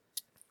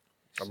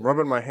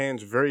rubbing my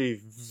hands very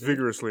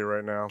vigorously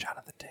right now.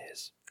 Jonathan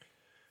Tays.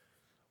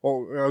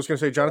 Well, I was going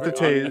to say Jonathan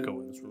Echo in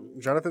Tays. this room.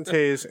 Jonathan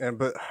Tays,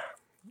 but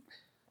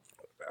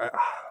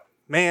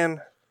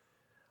man,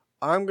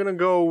 I'm going to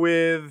go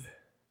with.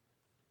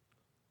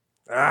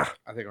 I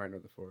think I know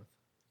the fourth.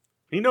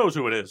 He knows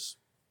who it is.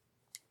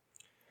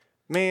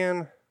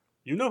 Man.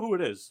 You know who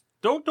it is.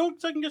 Don't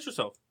second guess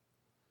yourself.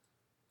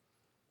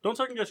 Don't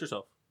second guess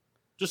yourself.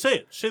 Just say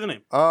it. Just say the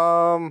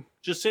name.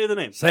 Just say the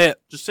name. Say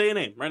it. Just say a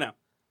name right now.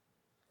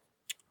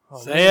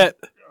 Say it.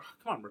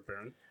 Come on, Rick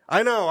Barron.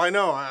 I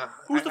know.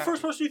 Who's the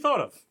first person you thought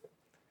of?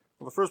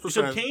 Well, the first You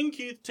person. said Kane,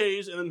 Keith,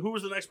 Tays, and then who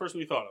was the next person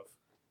you thought of?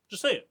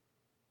 Just say it.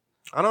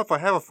 I don't know if I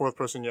have a fourth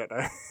person yet.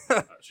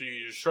 So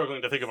you're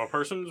struggling to think of a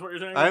person, is what you're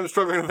saying? I am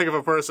struggling to think of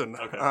a person.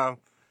 Okay.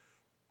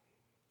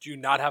 Do you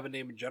not have a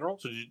name in general?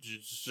 So you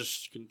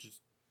just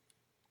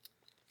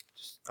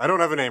I don't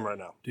have a name right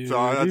now. So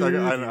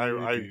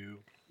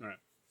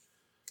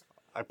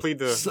I plead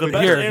the. the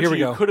best here answer we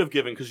you go. could have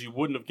given because you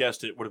wouldn't have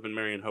guessed it would have been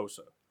Marion Hossa,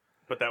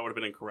 but that would have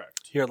been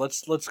incorrect. Here,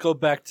 let's go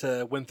back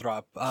to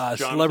Winthrop.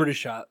 Celebrity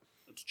shot.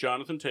 It's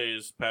Jonathan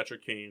Tays,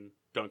 Patrick Kane,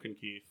 Duncan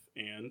Keith,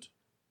 and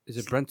Is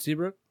it Brent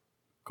Seabrook?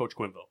 Coach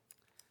Quinville.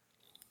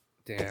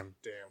 Damn.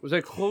 Damn. Was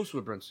I close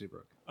with Brent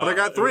Seabrook? But I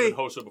got it would've three. been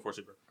Hossa before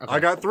Seabrook. I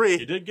got You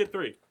 3. did get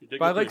 3. You did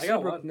But I get like 3. got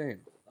Seabrook's one. name.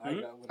 Hmm?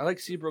 I like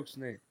Seabrook's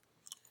name.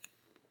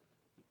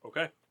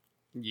 Okay.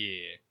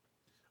 Yeah.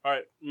 All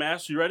right,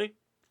 Mass, you ready?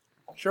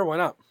 Sure, why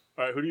not?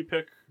 All right, who do you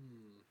pick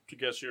to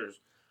guess yours?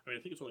 I mean,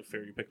 I think it's only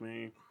fair you pick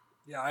me.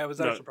 Yeah, I was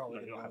No, actually probably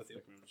no, going you to don't go have with to you.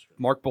 pick me. I'm just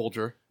kidding. Mark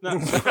Bolger. No.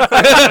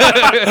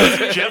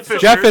 Jeff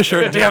Jeff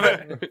Fisher, damn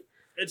it.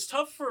 It's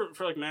tough for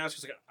like Mass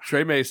because like,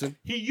 Trey Mason.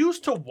 he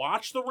used to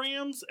watch the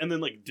Rams and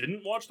then like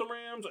didn't watch the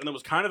Rams and then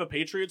was kind of a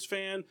Patriots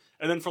fan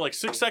and then for like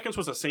 6 seconds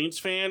was a Saints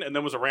fan and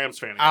then was a Rams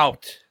fan. Again.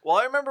 Out. Well,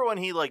 I remember when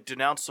he like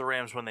denounced the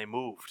Rams when they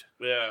moved.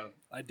 Yeah,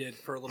 I did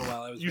for a little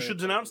while. I was you very should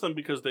upset. denounce them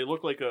because they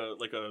look like a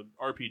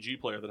RPG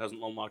player that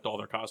hasn't unlocked all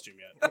their costume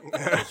yet.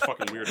 Those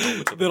fucking weird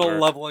helmets that they Little wear.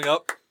 leveling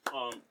up. Do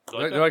you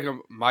They're like that? like a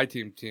my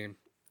team.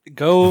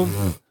 Go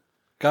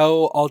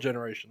all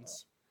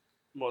generations.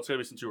 Well, it's gotta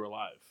be since you were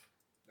alive.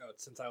 Oh,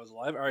 since I was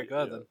alive? All right, good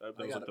Yeah, then. that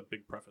I was got like the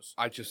big preface.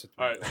 I just.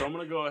 All right, so I'm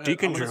gonna go ahead.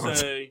 Deacon I'm gonna Jones.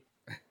 say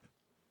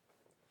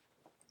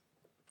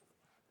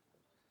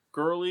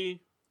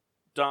Gurley,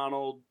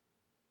 Donald,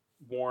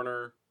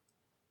 Warner.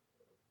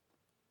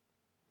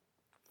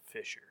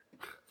 Fisher.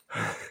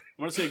 I'm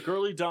gonna say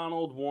Gurley,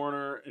 Donald,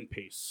 Warner, and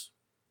Pace.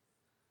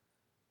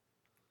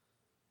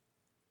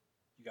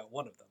 You got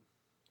one of them.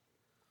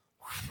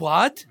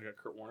 What? I got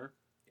Kurt Warner.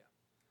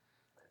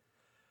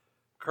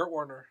 Kurt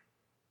Warner,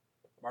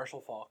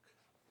 Marshall Falk.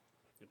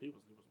 If he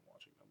wasn't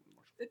watching that one,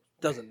 Marshall. It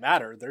doesn't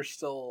matter.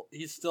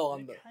 He's still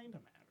on the. It kind of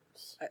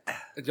matters.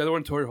 Is the other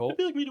one Torrey Holt? It'd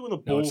be like me doing the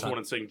No, Bulls it's not. one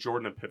and saying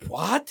Jordan and Pippen.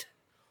 What?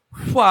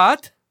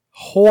 What?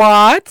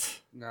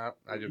 What? No,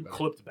 I do You better.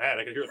 clipped bad.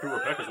 I could hear it through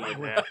Rebecca's mic.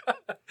 Yeah.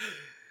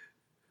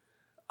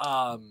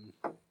 All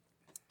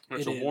right,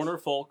 It so is. Warner,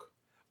 Falk.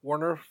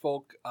 Warner,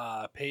 Folk,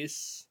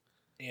 Pace,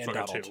 and So I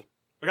got Donald. 2.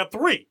 I got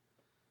 3.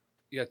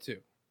 You got 2.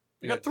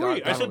 I got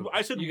 3. I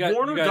said You got-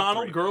 Warner, you got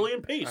Donald, 3. Gurley,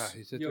 and Pace.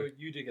 He said You, 3.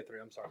 you did get 3.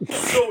 I'm sorry.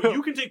 So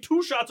you can take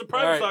 2 shots of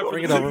private All right, stock for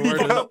bring the it over. team you Where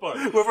fucked is up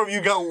on. Went from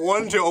you got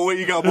 1 to oh wait,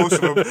 you got most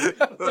of them. You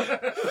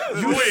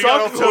wait,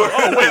 suck. you got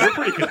Oh wait, we're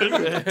pretty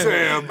good.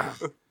 Damn.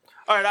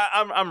 All right,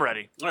 I'm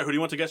ready. All right, who do you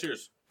want to guess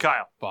yours?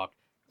 Kyle. Fuck.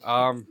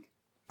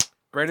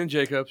 Brandon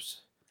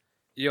Jacobs,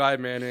 Eli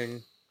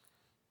Manning,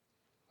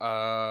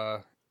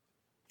 Monty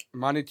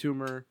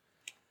Toomer,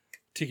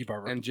 Tiki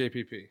Barber. and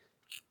JPP.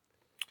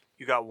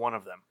 You got one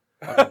of them.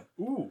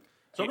 Ooh.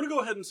 So I'm going to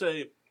go ahead and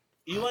say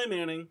Eli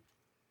Manning,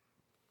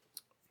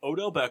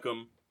 Odell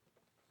Beckham.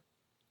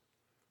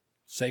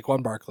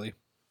 Saquon Barkley.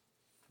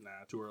 Nah,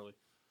 too early.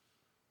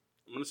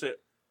 I'm going to say.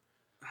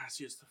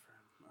 See, it's different.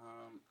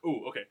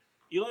 Ooh, okay.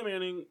 Eli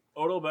Manning,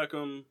 Odell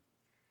Beckham,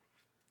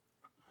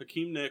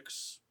 Hakeem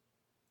Nicks,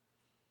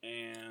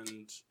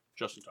 and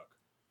Justin Tuck.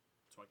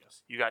 That's my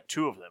guess. You got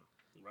 2 of them.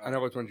 I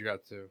know which ones you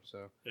got too.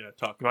 So Yeah,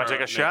 Tuck. You wanna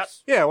take a shot?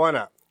 Nicks. Yeah, why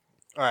not?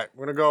 All right,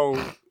 we're gonna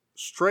go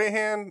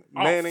Strahan,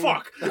 Manning. Oh,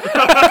 fuck.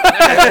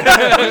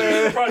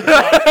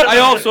 I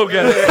also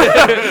get it.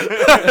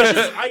 It's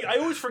just, I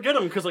always forget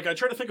him because like I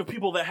try to think of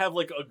people that have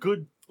like a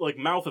good like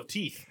mouth of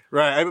teeth.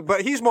 Right,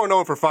 but he's more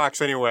known for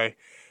Fox anyway.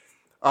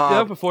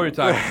 Yeah, before your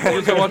time.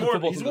 He's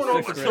more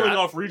known for killing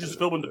off Regis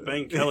Philbin to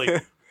bang Kelly.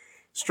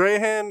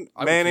 Strahan,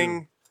 I would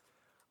Manning,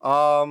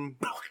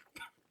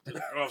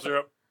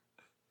 Zero.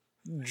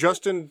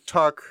 Justin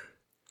Tuck,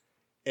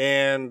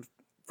 and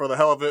for the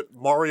hell of it,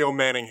 Mario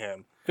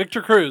Manningham.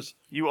 Victor Cruz.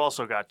 You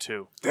also got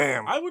 2.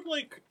 Damn. I would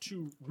like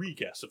to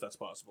re-guess if that's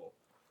possible.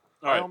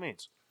 All By all right,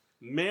 means.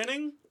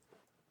 Manning,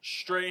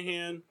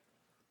 Strahan,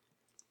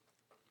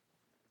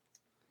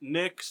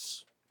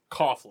 Nicks,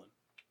 Coughlin.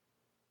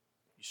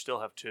 You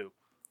still have 2.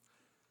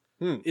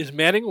 Is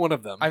Manning one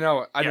of them? I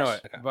know it. I know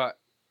Yes. it. But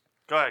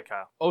Go ahead,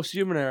 Kyle.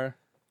 Osi Umenara,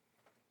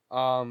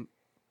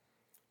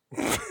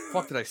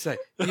 fuck did I say?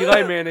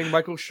 Eli Manning,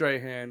 Michael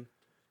Strahan,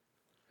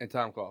 and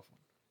Tom Coughlin.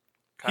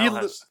 Kyle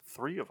has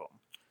 3 of them.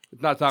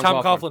 It's not Tom,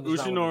 Tom Coughlin. Coughlin is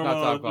Usi not one of them. Not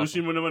Norma, Tom Coughlin.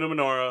 Usi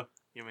Minora,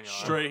 You mean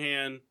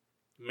Strahan,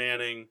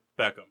 Manning,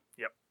 Beckham.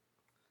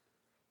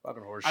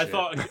 Fucking horse I shit.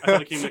 thought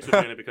Hakeem Nicks would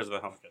win it because of the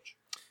helmet catch.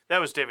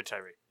 That was David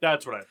Tyree.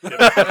 That's what I.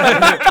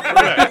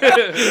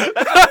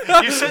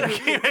 You said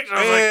Hakeem Nicks. I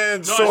was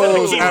And no, I said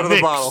souls Hakeem out of the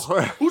Nicks. bottle.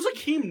 Who's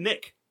Hakeem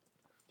Nick? Is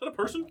that a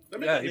person? Did I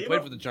make Yeah, that he name played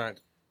up? for the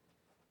Giants.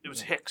 it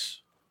was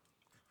Hicks.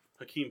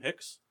 Hakeem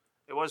Hicks.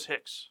 It was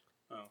Hicks.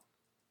 Oh,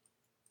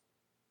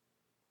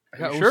 I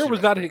got You sure Osi it was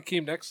right not there.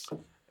 Hakeem Nicks?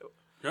 all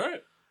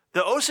right.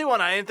 The OC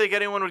one, I didn't think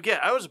anyone would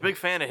get. I was a big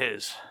fan of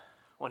his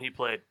when he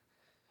played.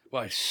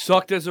 Well, I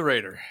sucked as a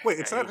Raider. Wait,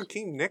 it's not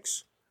Hakeem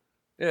Nicks?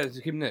 Yeah, it's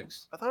Hakeem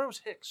Nicks. I thought it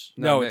was Hicks.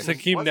 No, No, it's Nicks.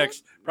 Hakeem Was it?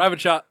 Nicks. Private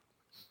shot.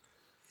 I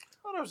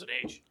thought it was an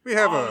H. We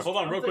have Oh, a Hold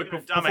on, real I'm quick. thinking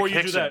of Before Dominic you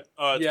do Hickson. that,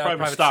 it's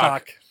private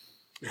stock.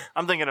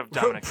 I'm thinking of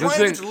Dominic. This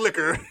private thing-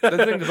 liquor. That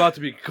thing's about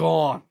to be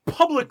gone.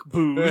 Public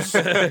booze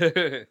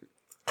I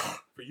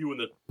for you in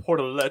the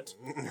portalette.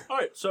 All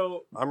right,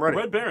 so I'm ready.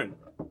 Red Baron,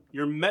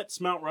 your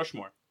Mets Mount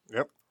Rushmore.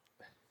 Yep.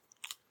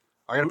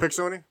 I gotta pick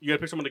somebody? You got to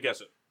pick someone to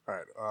guess it. All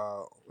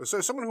right. Is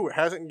there someone who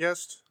hasn't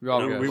guessed? We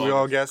all No, guessed. We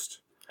all guessed.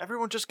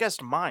 Everyone just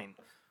guessed mine.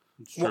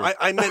 It's Well, true.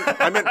 I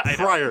meant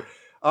prior.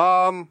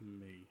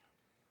 Me.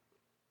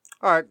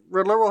 All right,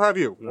 Riddler, we'll have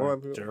you.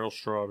 Daryl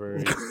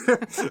Strawberry.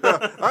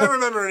 I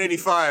remember in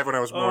 '85 when I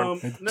was born.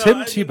 Tim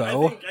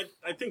Tebow.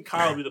 I think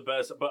Kyle will be the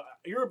best, but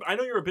I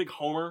know you're a big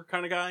Homer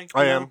kind of guy.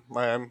 I you am.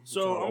 know?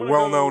 So I'm a gonna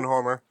well-known go-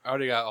 Homer. I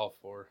already got all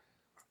 4.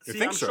 You See,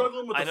 think I'm so?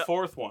 struggling with I the know-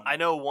 fourth one. I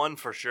know one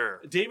for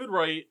sure. David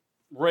Wright,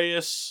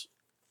 Reyes,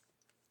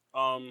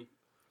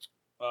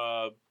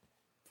 I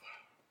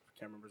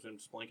can't remember his name.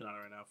 Just blanking on it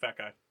right now. Fat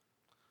guy.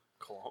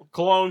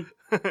 Cologne.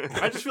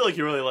 I just feel like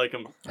you really like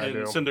him. I And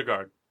do.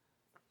 Syndergaard.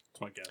 That's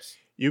my guess.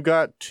 You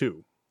got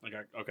 2.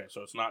 Okay,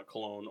 so it's not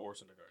Cologne or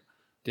Syndergaard.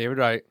 David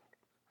Wright,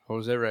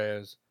 Jose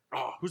Reyes.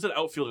 Oh, who's that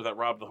outfielder that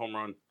robbed the home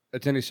run?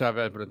 It's Andy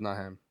Chavez, but it's not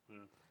him. Yeah.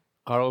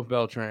 Carlos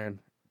Beltran,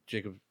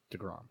 Jacob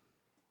DeGrom.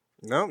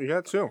 No, you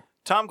got 2.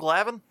 Tom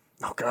Glavine?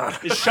 Oh God.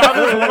 Is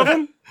Chavez one of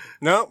them?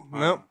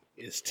 No.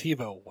 Is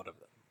TiVo one of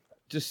them?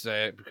 Just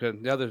say it because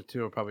the other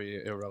 2 are probably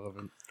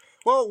irrelevant.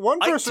 Well, one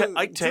Ike person.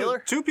 Ike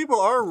Taylor? Two people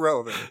are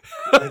relevant.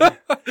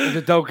 Is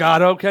it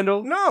Delgado,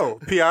 Kendall? No,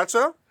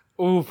 Piazza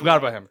Ooh, forgot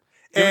about him.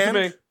 Give it to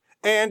me.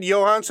 and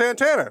Johan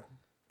Santana.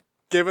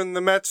 Giving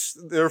the Mets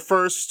their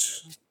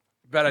first.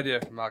 Bad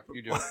idea, Mark.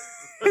 You do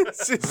it.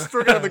 Just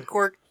forgot the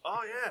cork. Oh,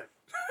 yeah.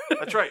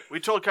 That's right. We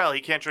told Kyle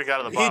he can't drink out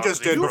of the He bottle.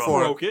 just 'cause did threw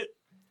before. up. Broke it.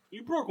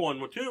 You broke one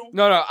with 2.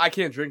 No, I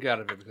can't drink out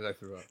of it because I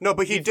threw up. No,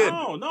 but he did.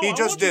 No, he I just want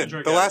you to did.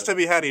 drink The out last of it. time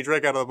he had, he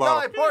drank out of the No, bottle.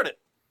 I poured it.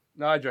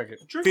 No, I drank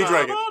it. Drink He out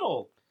drank of it. the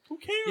bottle. Who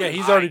cares? Yeah,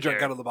 he's I already care.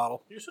 drunk out of the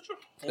bottle. You're such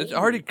a. It's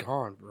homer. already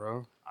gone,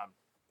 bro.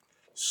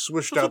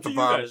 Swished So it's out up the to you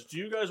bottle. guys. Do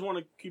you guys want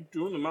to keep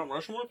doing the Mount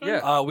Rushmore thing?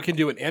 Yeah. We can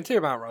do an anti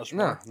or Mount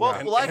Rushmore. No.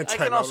 Well, no. I can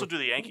anti-Mount. also do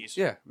the Yankees.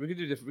 Yeah, we could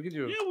do different. We could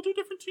do. Yeah, we'll do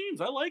different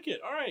teams. I like it.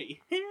 All right.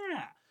 Yeah.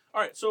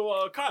 All right.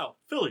 So, Kyle,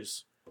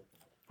 Phillies. Who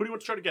do you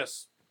want to try to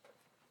guess?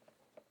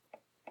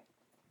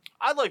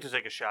 I'd like to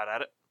take a shot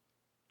at it.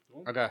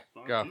 Okay,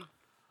 go.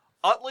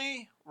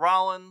 Utley,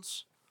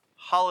 Rollins,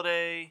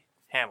 Holiday,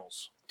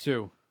 Hamels.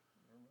 2.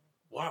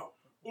 Wow.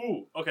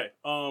 Ooh. Okay.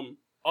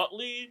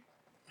 Utley,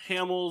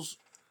 Hamels,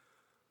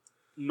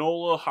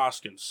 Nola,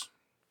 Hoskins.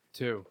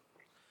 2.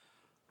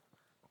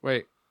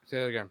 Wait, say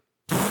that again.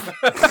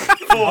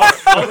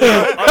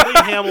 Utley,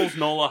 Hamels,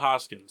 Nola,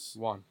 Hoskins.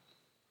 1.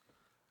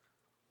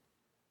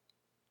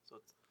 So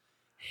it's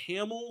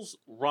Hamels,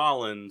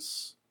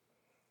 Rollins.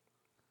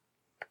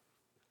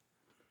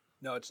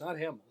 No, it's not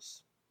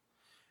Hamels.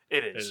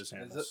 It It is. is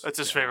Hamels. it? That's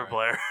his Yeah, favorite right.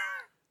 player.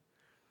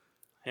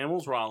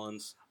 Hamels,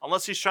 Rollins.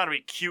 Unless he's trying to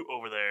be cute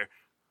over there.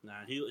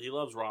 Nah, he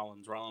loves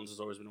Rollins. Rollins has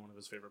always been one of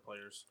his favorite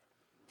players.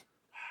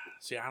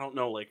 See, I don't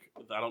know. I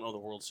don't know the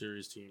World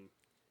Series team.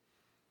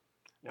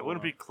 It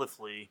wouldn't be Cliff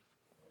Lee.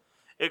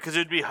 Because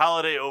it'd be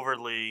Holiday over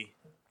Lee.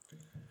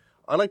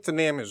 I like to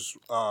name his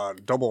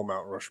double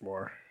Mount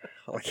Rushmore.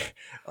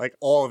 like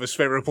all of his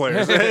favorite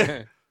players.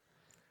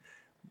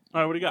 All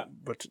right, what do you got?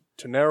 But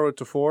to narrow it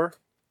to 4,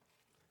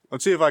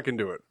 let's see if I can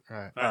do it. All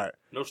right. All right.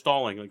 No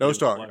stalling. Like No Games of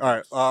stalling. All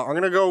right. Blackhawks. I'm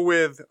going to go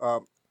with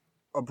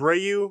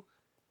Abreu,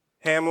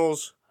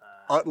 Hamels,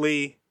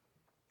 Utley,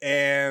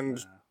 and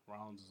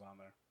Rollins is on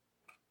there.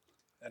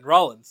 And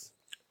Rollins.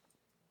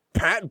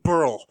 Pat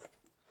Burrell.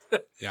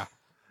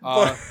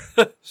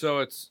 So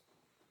it's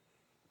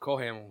Cole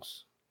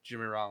Hamels,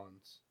 Jimmy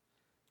Rollins,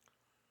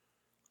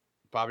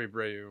 Bobby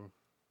Abreu.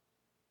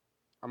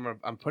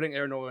 I'm putting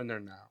Aaron Nola in there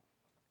now.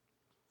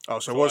 Oh,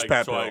 so it was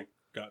Pat so Burrell. I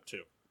got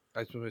 2.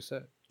 That's what I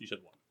said. You said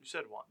 1. You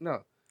said one.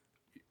 No,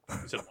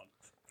 You said 1.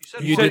 You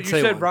said You one. did you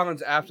say said one.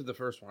 Rollins after the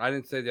first one. I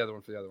didn't say the other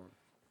one for the other one.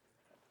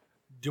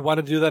 Do you want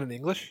to do that in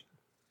English?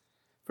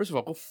 First of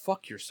all, go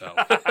fuck yourself.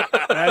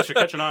 Ash, you're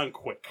catching on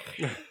quick.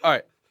 All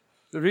right.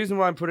 The reason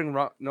why I'm putting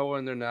Noah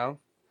in there now,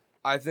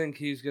 I think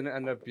he's going to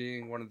end up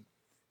being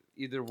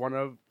either one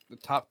of the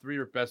top 3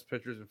 or best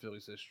pitchers in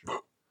Phillies history.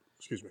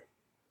 Excuse me.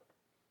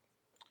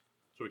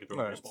 So we can throw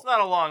All right. It's baseball.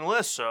 not a long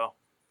list, so.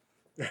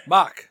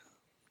 Mock.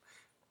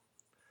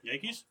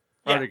 Yankees?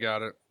 Yeah. Already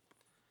got it.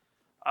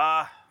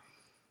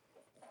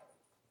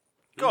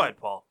 Go ahead,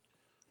 Paul.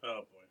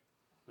 Oh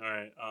boy. All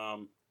right.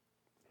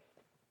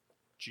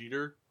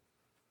 Jeter.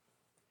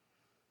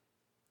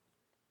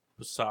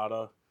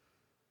 Posada.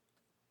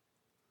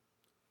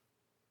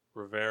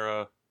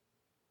 Rivera.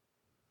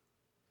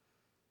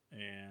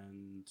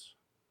 And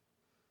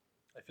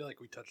I feel like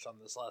we touched on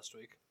this last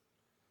week.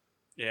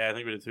 yeah, I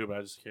think we did too, but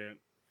I just can't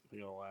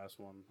think of the last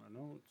one. I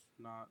know it's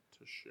not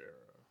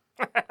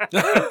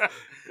Teixeira.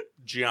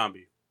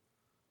 Giambi.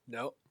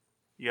 No.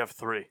 You have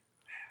 3.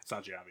 It's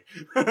not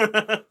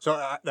Giambi. So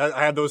I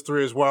had those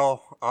 3 as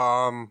well.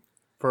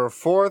 For a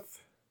 4th,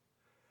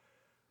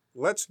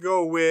 let's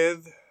go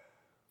with.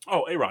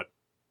 Oh, A-Rod.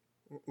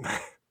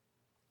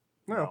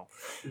 No.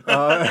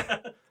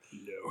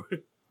 No.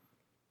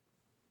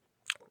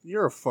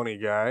 You're a funny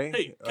guy.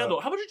 Hey, Kendall,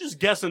 how about you just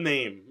guess a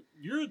name?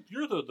 You're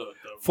the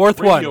Fourth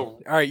one. radio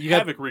All right, you got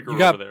havoc wreaker you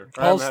got over there.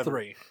 Paul's I'm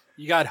 3.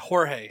 You got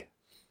Jorge.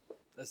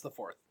 That's the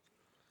 4th.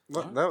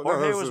 No,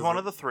 Jorge those was are- one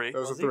of the 3.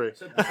 Those are 3.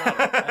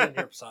 I didn't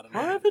hear Posada.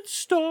 Private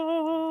Star.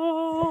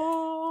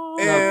 Now,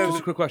 And just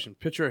a quick question.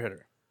 Pitcher or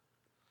hitter?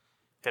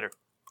 Hitter.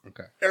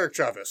 Okay. Eric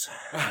Chavez.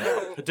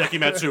 Hideki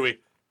Matsui.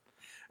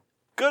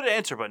 Good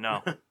answer, but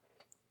no.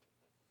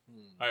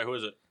 All right, who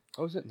is it?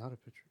 How is it not a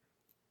pitcher?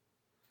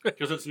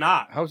 Because it's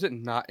not. How is it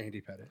not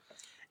Andy Pettit?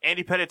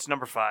 Andy Pettit's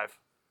number 5.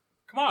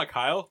 Come on,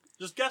 Kyle.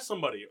 Just guess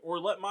somebody or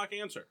let Mock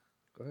answer.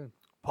 Go ahead.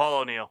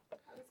 Paul O'Neill.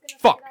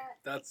 Fuck.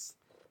 That's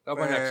That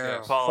was my next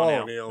guess. Paul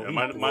O'Neill. Yeah, I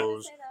my- was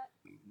gonna say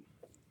that.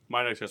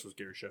 My next guess was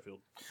Gary Sheffield.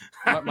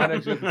 My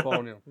next guess was Paul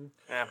O'Neill.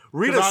 Yeah.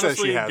 Rita 'Cause says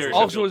honestly, she has Gary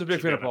one. Also Sheffield was a big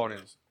should fan be of on Paul that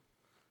O'Neill. list.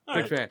 All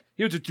Big right. fan.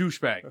 He was a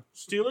douchebag.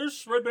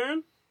 Steelers, Red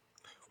Baron.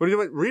 What do you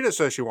think? Rita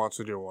says she wants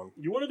to do one.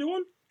 You want to do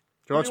one?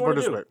 She wants to What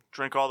do you wanna participate.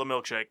 Drink all the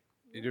milkshake.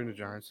 You doing the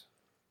Giants?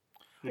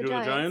 You The doing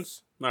the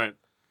Giants. Giants? All right.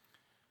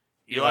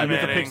 Eli You have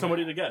to Manning. pick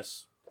somebody to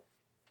guess.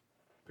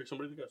 Pick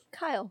somebody to guess.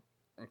 Kyle.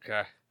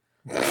 Okay.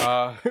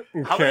 How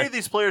many of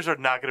these players are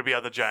not going to be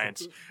on the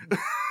Giants?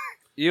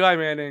 Eli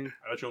Manning.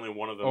 I bet you only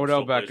one of them. Odell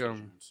still plays for the Beckham.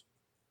 Giants.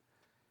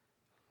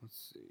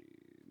 Let's see.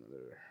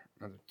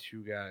 Another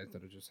 2 guys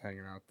that are just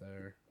hanging out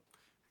there.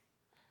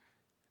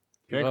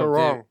 Can't love go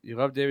wrong. You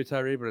love David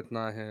Tyree, but it's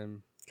not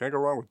him. Can't go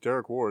wrong with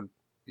Derek Ward.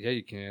 Yeah,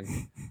 you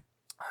can.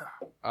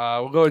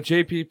 We'll go with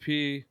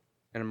JPP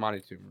and Amani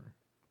Toomer.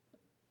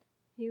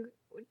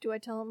 Do I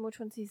tell him which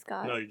ones he's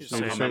got? No, you just Say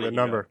say how how Say many the you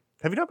number.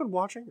 Have you not been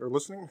watching or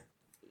listening?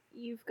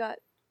 You've got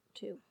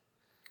 2. got.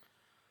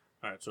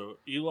 All right, so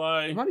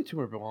Eli. Amani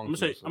Toomer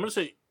belongs. I'm gonna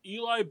say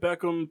Eli,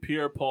 Beckham,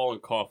 Pierre Paul,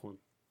 and Coughlin.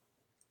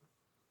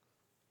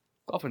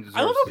 Coughlin deserves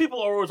I love how it.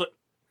 people are always like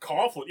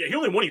Coughlin. Yeah, he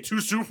only won you 2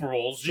 Super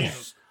Bowls.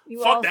 Jesus,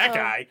 You fuck that also-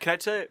 guy. Can I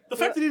tell you? The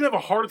fact that he didn't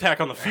have a heart attack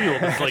on the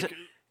field is like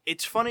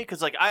It's funny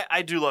because like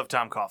I do love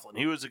Tom Coughlin.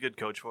 He was a good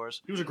coach for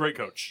us. he was a great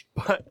coach.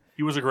 But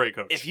He was a great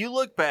coach. if you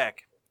look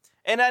back,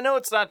 and I know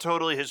it's not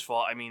totally his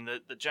fault. I mean,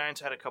 the Giants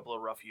had a couple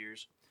of rough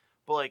years,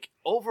 but like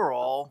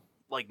overall,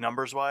 like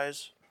numbers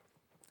wise,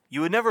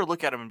 you would never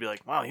look at him and be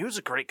like, "Wow, he was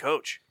a great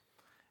coach."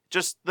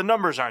 Just the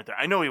numbers aren't there.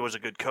 I know he was a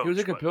good coach. He was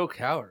like a but- Bill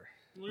Cowher.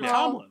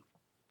 Tomlin,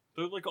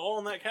 they're like all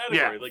in that category.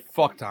 Yeah. Like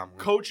Fuck Tomlin.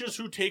 coaches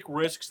who take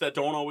risks that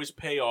don't always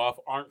pay off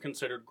aren't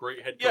considered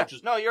great head Yeah,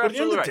 coaches. no, you're but at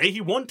the end of the absolutely day,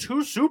 he won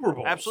 2 Super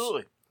Bowls.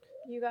 Absolutely.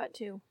 You got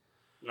 2. All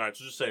right,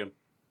 so just say him.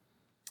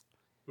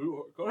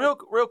 Go ahead.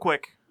 Real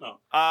quick. No.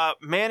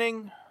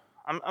 Manning.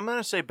 I'm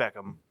gonna say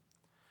Beckham,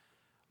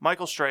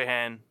 Michael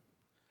Strahan,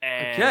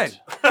 and Again.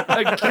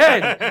 I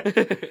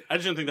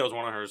just didn't think that was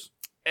one of hers.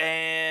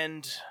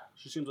 and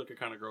She seems like a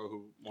kind of girl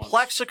who wants.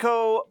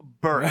 Plexico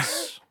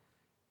Burks.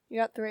 You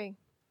got 3.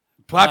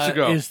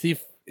 Plaxico. is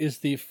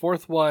the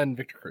 4th one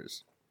Victor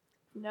Cruz?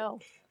 No.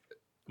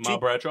 Mal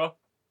Bradshaw.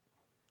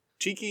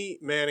 Cheeky,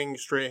 Manning,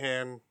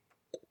 Strahan.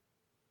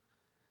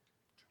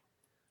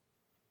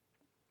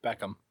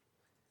 Beckham.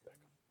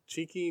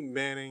 Cheeky,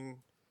 Manning,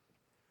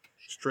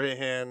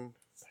 Strahan,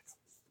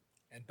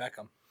 And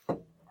Beckham.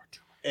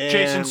 and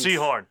Jason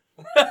Sehorn.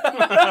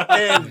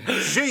 and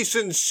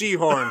Jason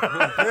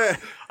Sehorn.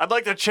 I'd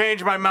like to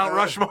change my Mount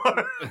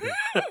Rushmore.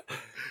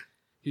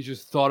 He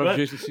just thought of What?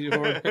 Jason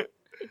Sehorn.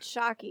 It's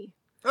Shockey.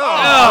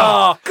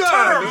 Oh, Turn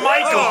her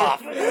mic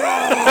off.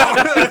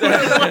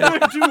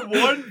 Do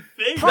one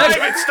thing.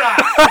 Private style.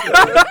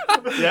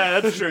 Yeah,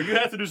 that's true. You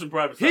have to do some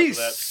private stuff He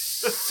for that.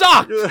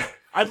 sucked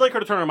I'd like her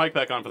to turn her mic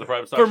back on for the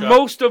private stock for shot.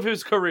 most of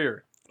his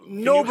career.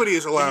 Nobody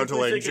is allowed to Can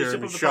you like please take a sip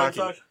Jeremy of the private Shockey.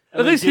 stock?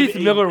 At least Give Heath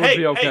me- Miller would hey,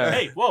 be okay.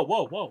 Hey,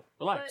 whoa,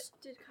 relax.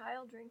 But did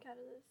Kyle drink out of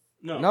this?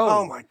 No. No.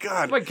 Oh my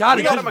god! Oh my God,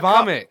 he got just him a cup.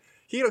 vomit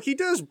He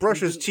does brush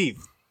his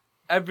teeth.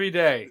 every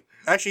day.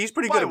 Actually, he's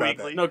pretty good about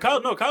Bi-weekly. that.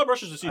 Kyle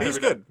brushes his teeth He's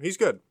every day. good. He's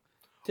good.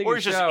 Taking Or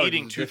he's just showers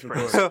eating is a different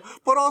toothpaste. story.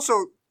 But also,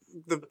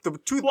 the Well, I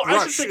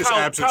toothbrush should say is Kyle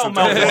absent mouthwashes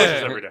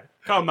sometimes. every day.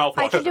 Kyle mouthwashes.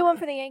 I can do every one day.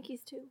 for the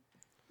Yankees too.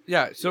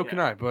 Yeah, so can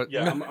I. But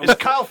Yeah, I'm- Is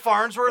Kyle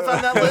Farnsworth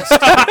on that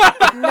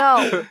list?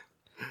 No.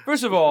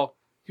 first of all,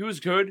 he was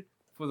good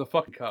for the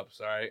fucking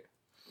Cubs. All right,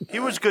 He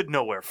was good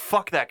nowhere.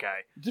 Fuck that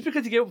guy. just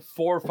because he gave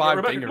 4 or 5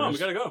 Rebecca, dingers. come on, we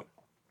gotta go.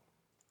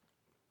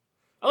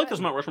 I like this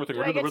Mount Rushmore thing. Do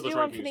We're I doing the get to Riddler's do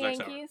one for rankings the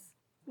next hour. Yankees?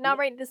 Not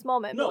right this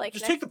moment. No, but like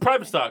just next take the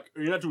private stock,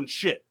 or you're not doing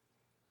shit.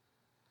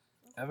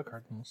 I have a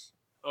Cardinals.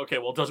 Okay,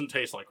 well, it doesn't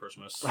taste like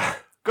Christmas.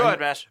 Go ahead,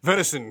 Mash.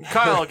 Venison.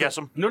 Kyle, I'll guess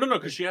him. No,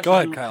 because she has Go to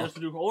ahead, do. Kyle. She has to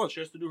do. Hold on, she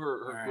has to do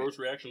her All right. gross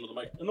reaction to the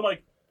mic. In the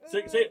mic. Say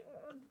it.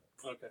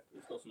 Okay,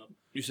 it's close enough.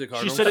 You said She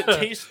Cardinals? said it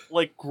tastes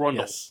like Grundle.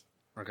 Yes.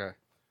 Okay.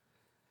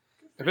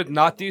 If it's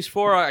not these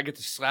 4, I get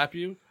to slap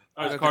you.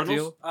 All right, Is that the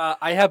Cardinals. deal?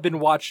 I have been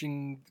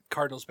watching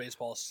Cardinals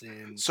baseball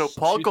since So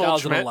Paul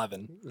Goldschmidt-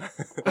 2011.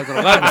 That's an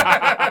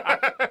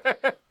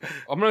 11.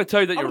 I'm going to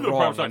tell you that I'm you're gonna do a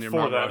wrong private on stock your for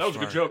Mount that. That was a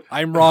good Rushmore. joke.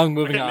 I'm wrong. I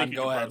Moving can't make on. you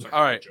Go do ahead. private stock.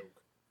 All right. Joke.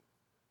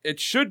 It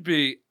should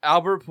be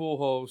Albert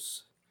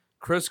Pujols,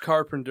 Chris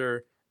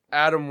Carpenter,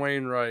 Adam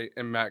Wainwright,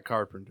 and Matt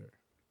Carpenter.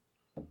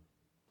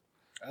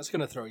 I was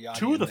going to throw Yanni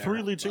 2 of the in 3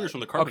 there, lead singers but- from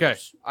the Okay,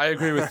 Carpenters. I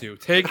agree with you.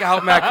 Take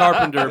out Matt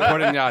Carpenter and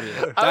put in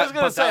Yadier. I was going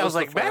to But say, that I was the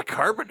like, Matt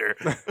Carpenter.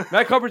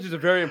 Matt Carpenter is a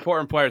very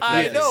important player. To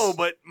I this. know,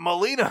 but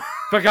Molina.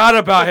 Forgot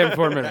about him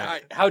for a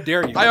minute. How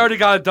dare you? I already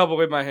got a double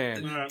in my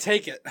hand. All right.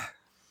 Take it.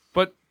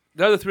 But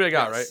the other 3 I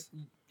got, right? Yes.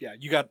 Yeah,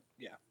 you got.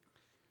 Yeah.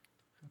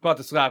 About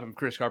to slap him.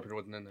 Chris Carpenter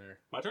wasn't in there.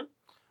 My turn.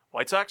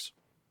 White Sox.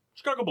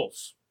 Chicago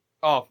Bulls.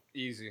 Oh,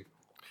 easy.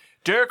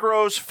 Derrick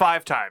Rose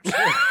 5 times.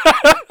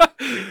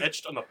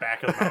 Etched on the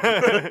back of the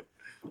mountain.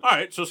 All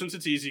right, so since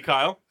it's easy,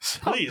 Kyle,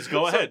 please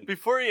go ahead.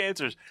 Before he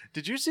answers,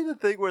 did you see the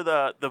thing where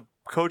the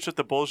coach that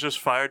the Bulls just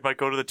fired might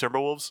go to the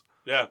Timberwolves?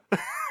 Yeah.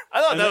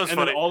 I thought And that then, was and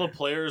funny. then all the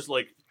players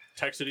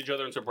texted each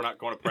other and said we're not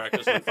going to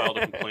practice and filed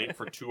a complaint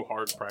for 2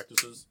 hard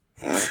practices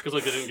because they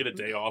didn't get a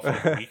day off in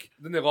a week.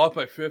 Then they lost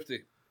by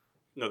 50.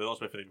 No, they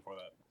lost by 50 before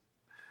that.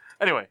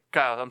 Anyway,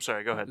 Kyle, I'm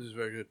sorry. Go ahead. This is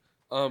very good.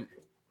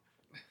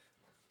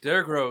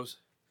 Derrick Rose,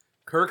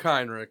 Kirk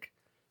Heinrich,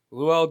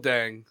 Luol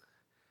Deng,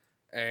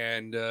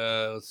 and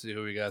let's see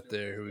who we got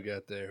there.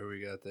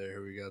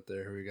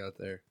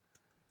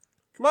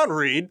 Come on,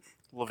 Reed.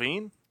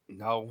 Levine?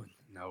 No,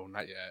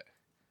 not yet.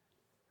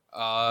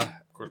 Of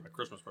course, my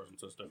Christmas present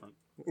says different.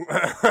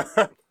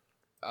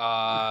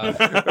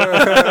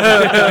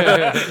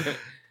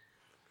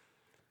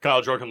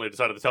 Kyle jokingly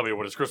decided to tell me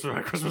what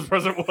my Christmas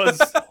present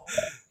was.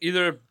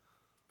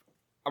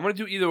 I'm gonna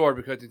do either or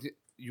because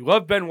you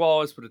love Ben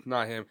Wallace, but it's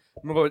not him.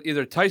 I'm gonna go with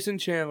either Tyson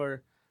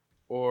Chandler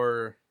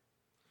or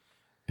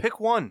Pick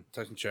one.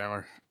 Tyson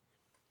Chandler.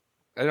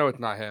 I know it's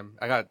not him.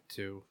 I got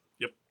 2.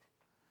 Yep.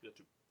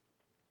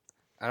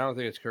 I don't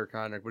think it's Kirk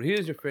Heinrich, but he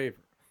is your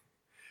favorite.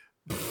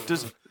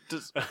 Does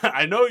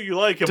I know you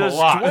like him does a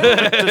lot.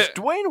 does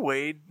Dwayne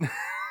Wade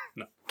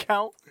No.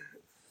 count?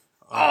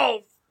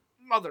 Oh,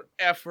 mother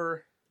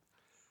effer!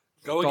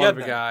 Go Dog again, of a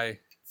then. guy.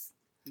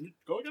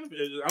 Go again. I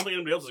don't think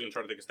anybody else is going to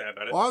try to take a stab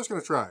at it. Well, I was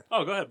going to try.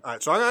 Oh, go ahead. All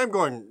right, so I'm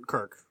going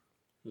Kirk.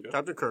 Okay.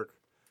 Captain Kirk.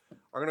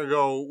 I'm going to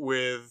go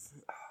with...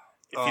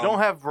 If you don't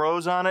have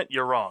Rose on it,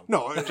 you're wrong.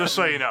 No, Just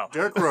so you know.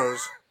 Derrick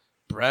Rose.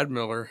 Brad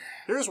Miller.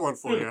 Here's one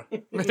for you.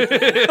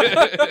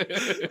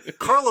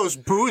 Carlos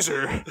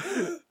Boozer.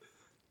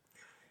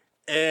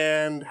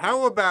 And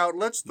how about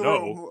let's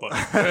throw... No,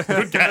 but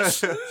good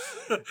guess.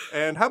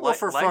 And how about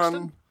for Langston?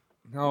 fun...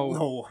 No.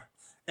 No.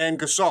 And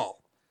Gasol.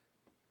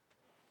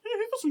 Yeah,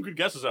 he got some good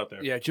guesses out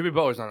there. Yeah, Jimmy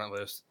Butler's on that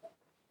list.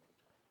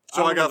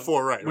 So I got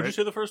 4 right, Would you right?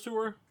 say the first 2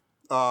 were?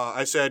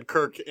 I said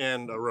Kirk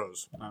and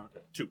Rose. Oh, okay.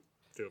 2.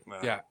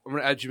 Yeah, I'm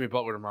gonna add Jimmy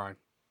Butler to mine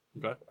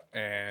Okay.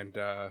 and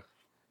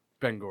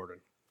Ben Gordon.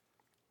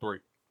 3.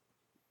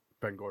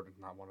 Ben Gordon's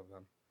not one of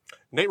them.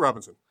 Nate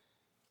Robinson.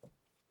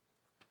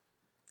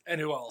 And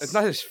who else? It's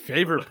not his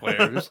favorite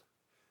players.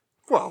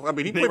 Well, I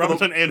mean, he Nate played with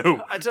the... Robinson and who?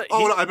 I'd say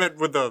Oh, no, I meant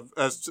with the...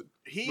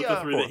 he With the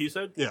 3 four. that he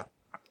said? Yeah.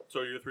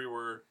 So your 3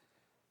 were...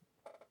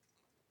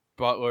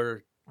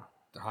 Butler,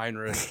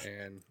 Heinrich,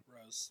 and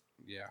Rose.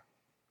 yeah.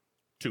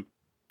 2.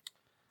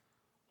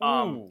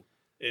 Ooh.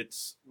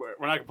 It's...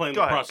 We're not playing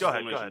Go the ahead, process go of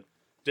ahead, go elimination. ahead.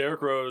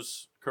 Derrick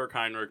Rose, Kirk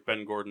Heinrich,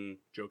 Ben Gordon,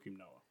 Joakim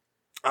Noah.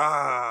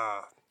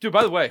 Ah. Dude,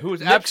 by the way, who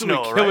was Knicks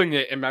absolutely Noah, killing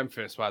it in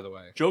Memphis, by the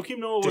way. Joakim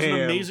Noah was an Damn.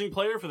 amazing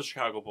player for the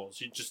Chicago Bulls.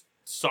 He just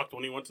sucked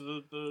when he went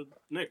to the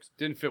Knicks.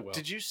 Didn't fit well.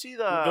 Did you see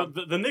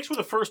The Knicks were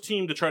the first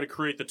team to try to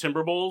create the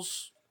Timber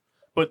Bulls,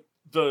 but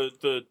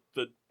the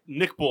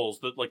Knick Bulls,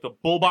 the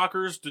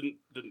Bullbockers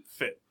didn't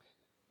fit.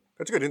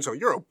 That's a good insult.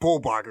 You're a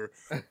bullbogger.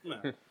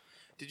 Yeah.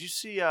 Did you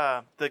see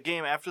the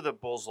game after the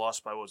Bulls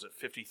lost by, what was it,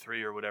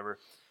 53 or whatever?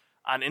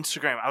 On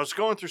Instagram, I was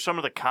going through some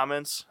of the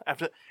comments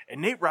after,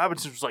 and Nate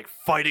Robinson was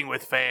fighting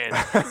with fans.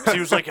 So he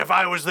was like, "If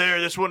I was there,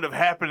 this wouldn't have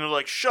happened." And they're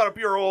like, "Shut up,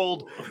 you're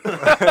old."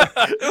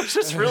 It was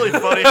just really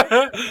funny. All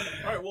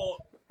right, well,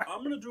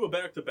 I'm gonna do a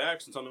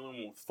back-to-back since I'm the only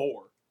one with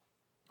 4.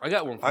 I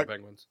got one for the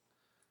Penguins.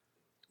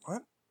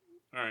 What?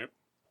 All right.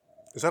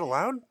 Is that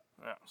allowed?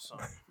 Yeah, so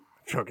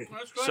Joking.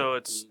 Let's go So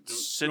ahead. it's Do you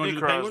Sidney wanna do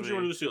the Penguins or Crosby. you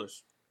want to do the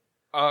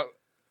Steelers?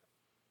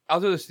 I'll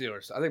do the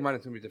Steelers. I think mine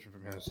is going to be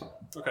different from his.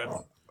 Okay.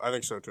 I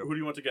think so, too. Who do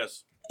you want to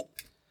guess?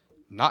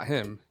 Not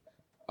him.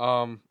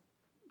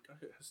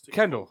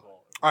 Kendall.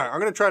 All right, I'm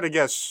going to try to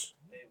guess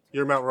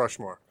your Mount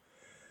Rushmore.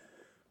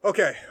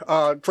 Okay,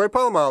 Troy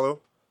Polamalu.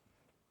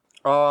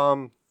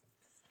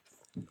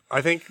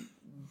 I think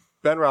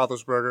Ben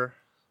Roethlisberger.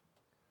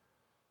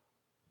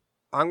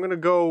 I'm going to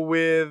go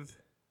with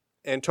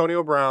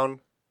Antonio Brown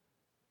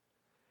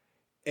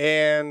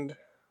and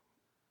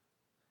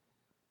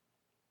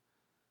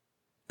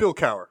Bill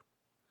Cowher.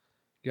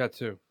 You got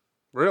 2.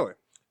 Really?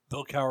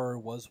 Bill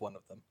Cowher was one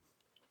of them.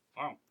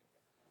 Wow.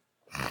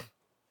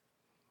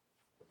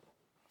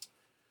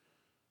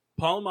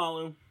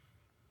 Polamalu,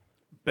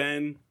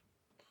 Ben,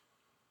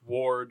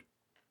 Ward,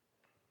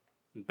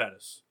 and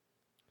Bettis.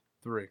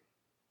 3.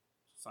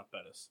 It's not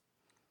Bettis.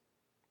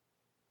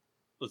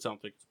 Let's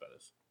don't think it's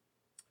Bettis.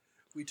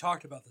 We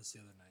talked about this the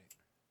other night.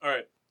 All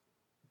right.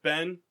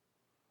 Ben,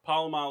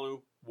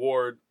 Polamalu,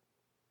 Ward,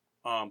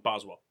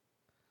 Boswell.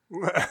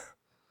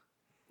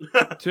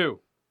 2.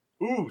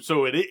 Ooh,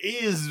 so it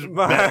is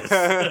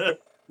Bettis.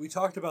 We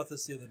talked about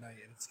this the other night,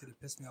 and it's going to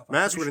piss me off. I'm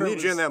Matt's pretty going to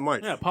sure need you in that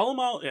mic. Yeah,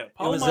 Polamalu. Yeah, It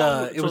was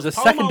Polamalu. it was so a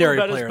Polamalu, secondary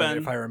Bettis, player, Ben.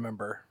 if I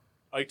remember.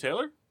 Ike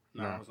Taylor?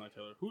 No, No. it was not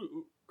Taylor.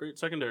 Who great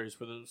secondaries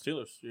for the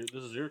Steelers?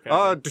 This is your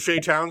category. Deshae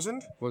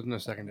Townsend. Wasn't a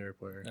secondary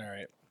player. All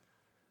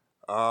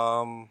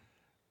right.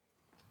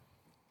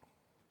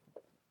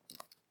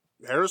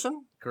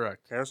 Harrison?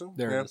 Correct. Harrison?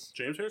 There Yeah. it is.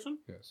 James Harrison?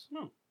 Yes.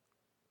 No.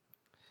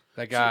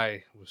 That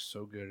guy was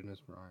so good in his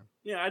prime.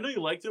 Yeah, I know you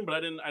liked him, but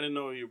I didn't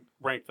know you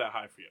ranked that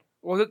high for you.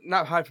 Well,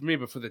 not high for me,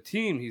 but for the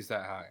team, he's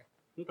that high.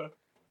 Okay.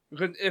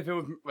 Because if it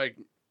was like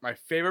my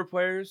favorite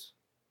players,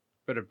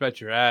 better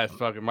bet your ass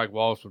fucking Mike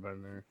Wallace would have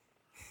been there.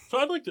 So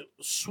I'd like to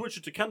switch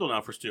it to Kendall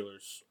now for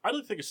Steelers. I'd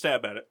like to take a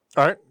stab at it.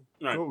 All right.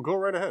 All right. Go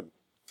right ahead.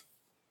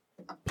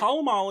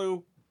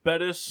 Palomalu,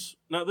 Bettis.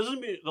 Now this is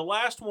gonna be the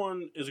last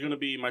one. Is going to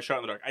be my shot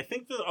in the dark. I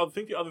think the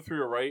other three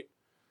are right,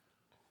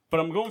 but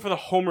I'm going for the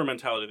homer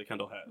mentality that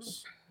Kendall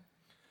has.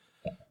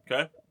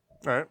 Okay,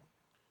 All right.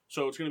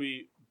 so it's going to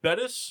be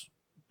Bettis,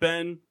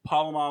 Ben,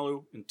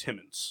 Palomalu, and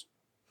Timmons.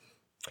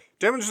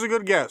 Demons is a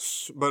good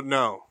guess, but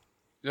no.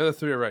 The other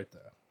three are right, though.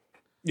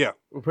 Yeah.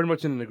 We're pretty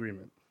much in an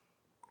agreement.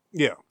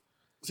 Yeah.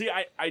 See,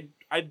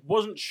 I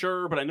wasn't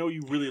sure, but I know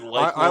you really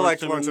like. I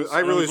liked Timmons. Lawrence.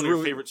 I know really he's one of your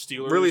really favorite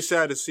Steelers. Really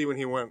sad to see when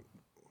he went.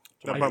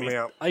 That bummed me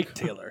out. Ike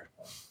Taylor.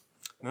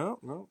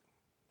 No.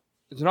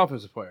 It's an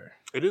offensive player.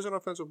 It is an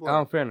offensive player.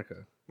 Alan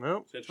Faneca.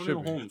 No. Santonio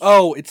Should be. Holmes.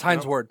 Oh, it's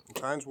Heinz No. Ward.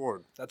 Hines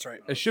Ward. That's right.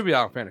 It should be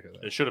Alan Faneca,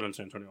 though. It should have been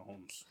Santonio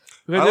Holmes.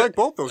 I like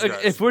both those Like,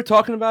 guys. if we're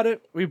talking about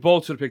it, we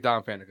both should have picked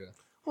Alan Faneca.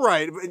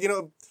 Right, but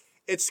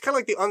it's kind of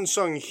like the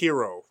unsung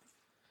hero.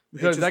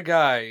 Because that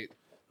guy...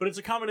 But it's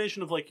a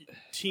combination of like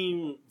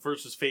team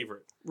versus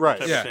favorite Right.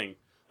 type Yeah. of thing.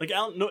 Like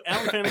Alan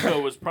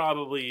Faneca was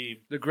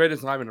probably The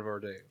greatest lineman of our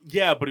day.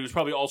 but he was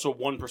probably also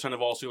 1%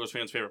 of all Steelers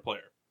fans' favorite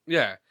player.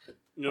 Yeah.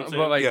 You know what I'm But,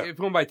 saying? like, Yeah. if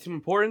going by team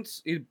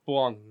importance, he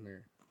belongs in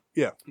there.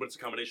 But it's a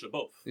combination of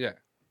both. Yeah.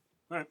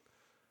 All right,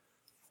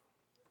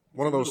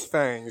 One of those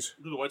things.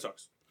 do the White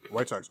Sox.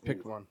 White Sox.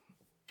 Pick one.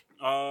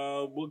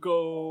 We'll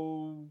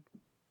go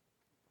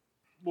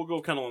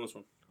Kendall on this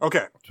one.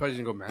 Okay. Try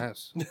to go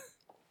Mass.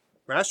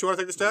 Mass, you want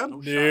to take the stab?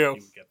 No shot Yeah.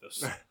 you would get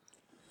this.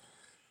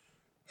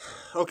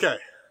 Okay.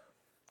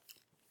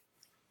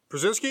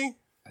 Brzezinski,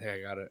 I think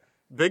I got it.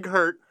 Big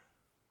Hurt,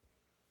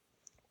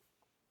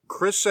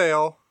 Chris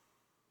Sale,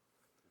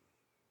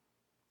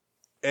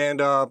 and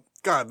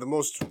God, the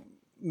most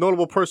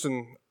notable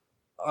person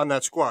on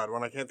that squad.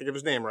 One I can't think of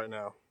his name right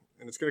now,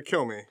 and it's gonna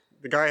kill me.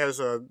 The guy has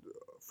a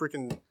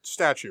freaking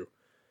statue.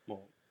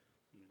 Well,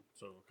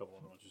 so a couple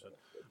other ones you said,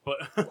 but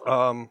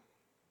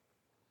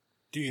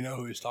Do you know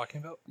who he's talking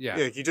about? Yeah.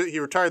 Yeah, he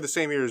retired the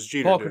same year as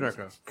Jeter. Paul did.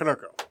 Konerko.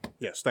 Konerko.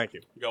 Yes, thank you.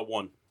 you got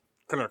one.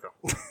 Konerko.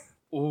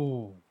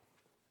 Ooh.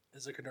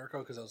 Is it Konerko?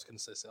 Because I was going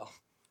to say Sale.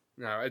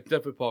 No, it's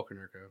definitely Paul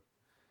Konerko.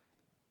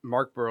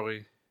 Mark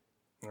Burley.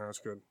 No, that's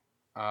good.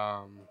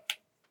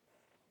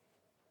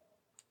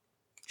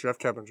 Jeff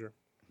Keppinger.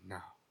 No.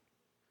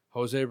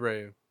 Jose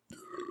Abreu.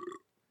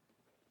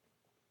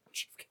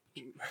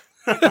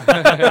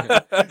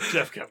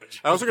 Jeff Kevich.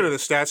 I was looking at the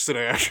stats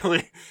today,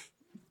 actually.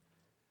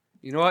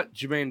 You know what?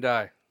 Jermaine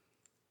Dye.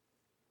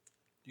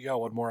 You got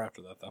one more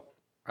after that, though.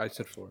 I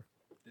said 4.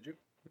 Did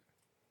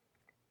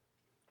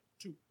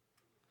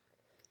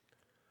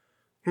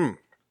you?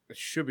 It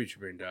should be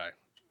Jermaine Dye.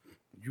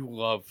 You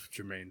love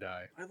Jermaine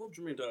Dye. I love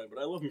Jermaine Dye,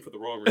 but I love him for the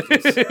wrong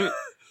reasons.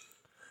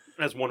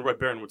 As one Red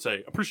Baron would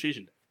say,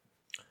 appreciation.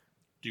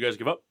 Do you guys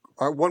give up?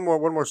 One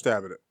more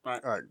stab at it. All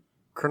right. All right.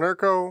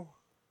 Konerko,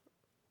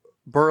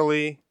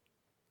 Burley.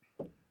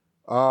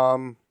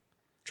 Trying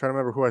to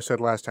remember who I said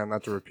last time,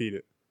 not to repeat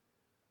it.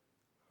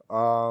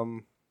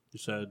 You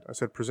said I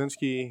said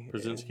Brzezinski.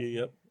 Brzezinski,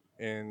 yep.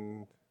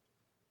 And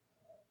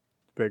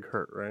Big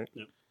Hurt, right?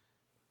 Yep.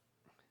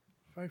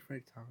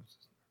 Frank Thomas.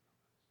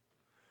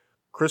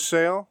 Chris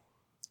Sale.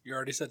 You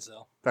already said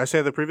Sale. Did I say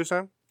it the previous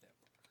time?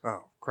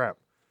 Oh, crap.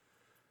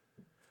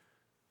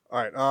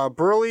 All right.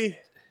 Burley,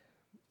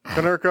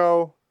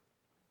 Konerko.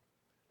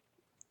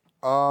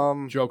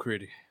 Joe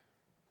Creedy.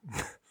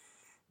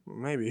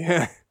 Maybe.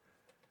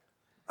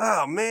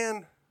 Oh,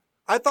 man.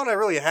 I thought I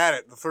really had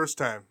it the first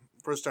time.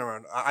 First time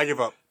around. I give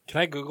up.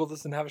 Can I Google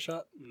this and have a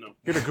shot? No.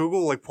 Get a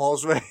Google like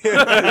Paul's way.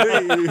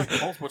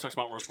 All sports talks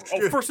Mount Rushmore.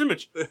 Oh, first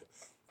image.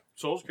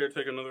 Souls, care to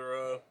take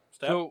another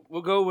stab? So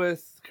we'll go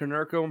with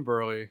Konerko and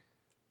Burley.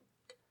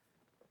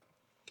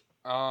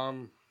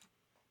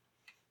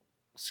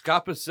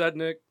 Scott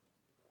Pasednik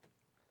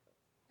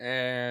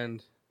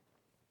and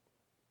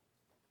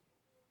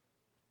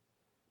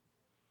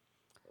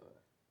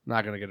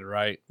not gonna get it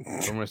right.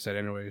 But I'm gonna say it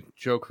anyway.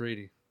 Joe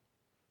Creedy.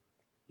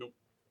 Nope.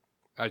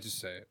 I just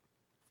say it.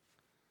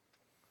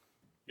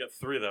 You got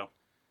 3, though.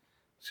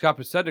 Scott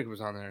Pasednik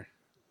was on there.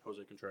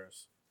 Jose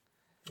Contreras.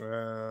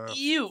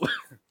 You.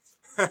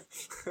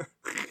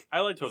 I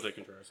liked Jose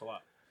Contreras a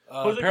lot.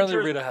 Apparently,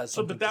 Contreras- Rita has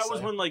So, something but that to was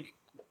say. when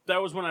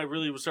that was when I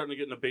really was starting to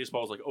get into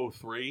baseball. It was like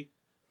 03,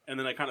 and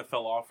then I kind of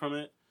fell off from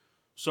it.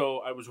 So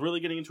I was really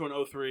getting into it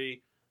in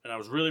 03, and I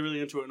was really, really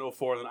into it in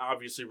 04, and then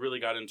obviously really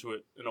got into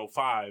it in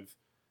 05.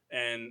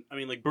 And I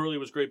mean, like Burley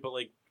was great, but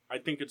like I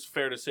think it's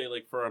fair to say,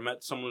 like for a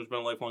Mets, someone who's been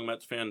a lifelong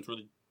Mets fan, is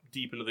really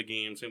deep into the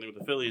game. Same thing with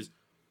the Phillies.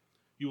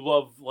 You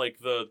love like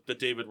the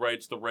David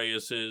Wrights, the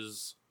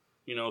Reyeses,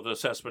 you know, the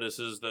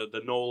Cespedeses,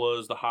 the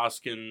Nolas, the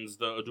Hoskins,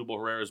 the Odubel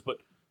Herreras, but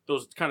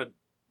those kind of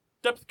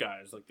depth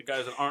guys, like the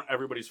guys that aren't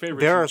everybody's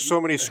favorites. There are so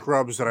many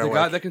scrubs that I The like.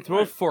 guy that can throw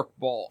a fork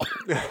ball.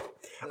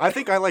 I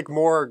think I like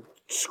more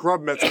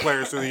scrub Mets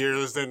players through the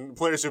years than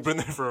players who've been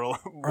there for a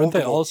long Aren't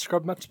they all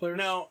scrub Mets players?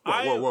 Now,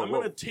 Whoa. I'm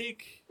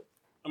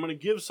going to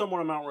give someone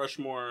a Mount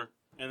Rushmore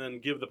and then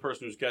give the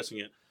person who's guessing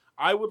it.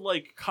 I would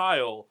like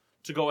Kyle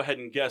to go ahead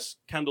and guess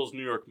Kendall's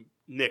New York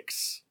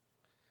Knicks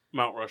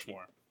Mount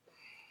Rushmore.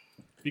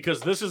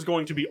 Because this is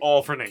going to be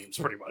all for names,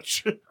 pretty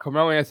much.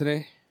 Carmelo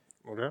Anthony,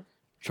 Okay.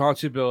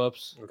 Chauncey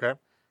Billups, Okay.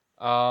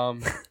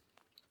 um,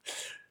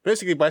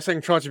 Basically, by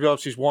saying Chauncey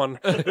Billups, he's won.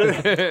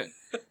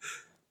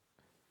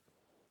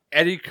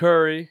 Eddie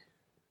Curry,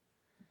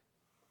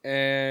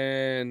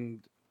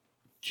 and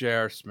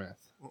J.R. Smith.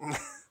 What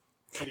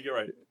did you get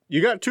right?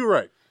 You got 2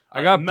 right.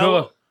 I got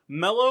Melo, Billups.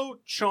 Melo,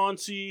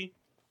 Chauncey,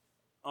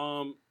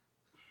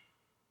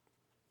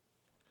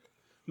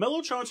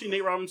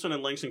 Nate Robinson,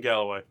 and Langston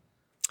Galloway.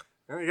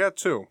 Yeah, you got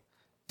 2.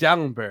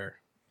 Dallenberg.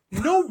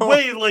 No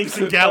way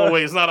Langston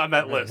Galloway is not on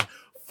that list.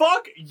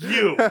 Fuck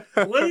you.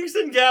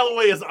 Langston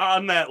Galloway is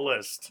on that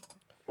list.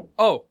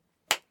 Oh,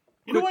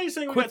 You know why he's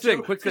saying we quick got thing,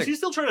 2? quick Because thing. he's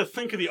still trying to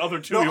think of the other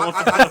 2 No, he wants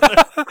I- to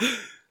put on there.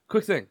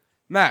 quick thing.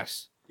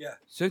 Mass. Yeah.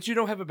 Since you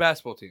don't have a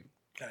basketball team,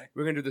 Okay.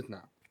 we're gonna do this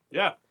now.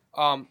 Yeah.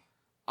 I'm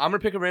gonna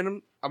pick a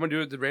random. I'm gonna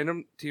do the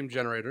random team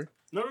generator.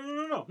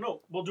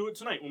 No. We'll do it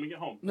tonight when we get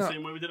home. The No.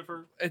 same way we did it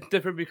for... It's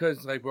different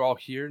because like we're all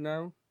here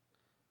now,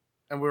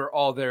 and we were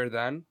all there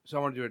then. So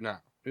I want to do it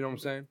now. You know what I'm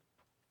saying?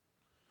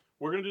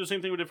 We're going to do the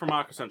same thing we did for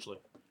mock, essentially.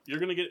 You're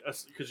going to get...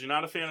 Because you're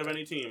not a fan of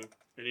any team,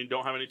 and you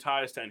don't have any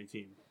ties to any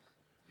team.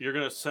 You're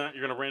going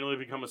to randomly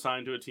become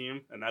assigned to a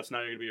team, and that's now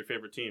going to be your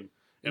favorite team.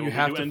 And You when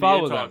have we do to NBA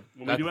follow talk, them.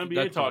 When That's- we do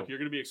NBA that's talk, cool. you're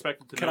going to be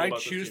expected to Can know I about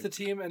this choose team. the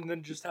team and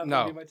then just have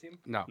No. them be my team?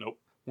 No. Nope.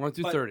 1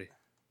 through But- 30.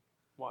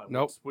 Why?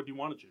 Nope. What do you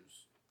want to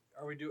choose?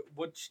 Are we do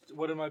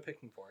what am I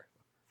picking for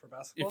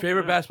basketball? Your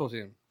favorite Yeah. basketball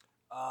team?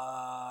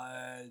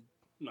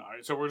 No, all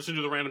right, so we're just going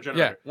to do the random Yeah,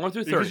 generator. 1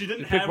 through 30. Because you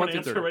didn't pick have 1 an through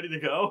answer 30. ready to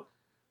go,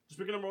 just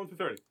pick a number 1 through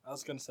 30. I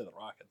was gonna say the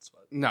Rockets,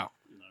 but No,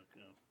 No,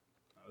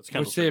 it's we're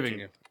Kendall's favorite saving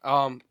team.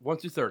 you. 1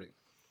 through 30.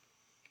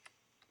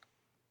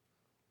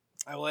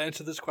 I will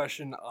answer this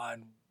question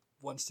on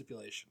one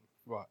stipulation.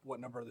 What? What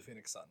number are the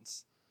Phoenix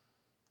Suns?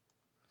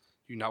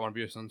 Do you not want to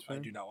be a Suns fan? I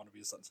do not want to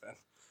be a Suns fan.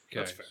 Okay,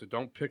 That's fair. so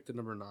don't pick the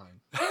number 9.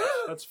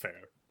 That's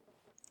fair.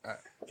 Can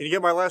you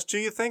get my last 2,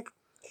 you think?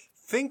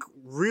 Think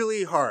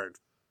really hard.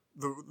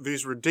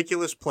 These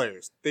ridiculous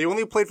players. They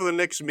only played for the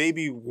Knicks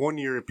maybe 1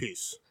 year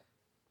apiece.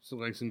 So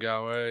Langston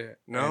Galloway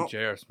No. and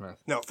J.R. Smith.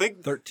 No,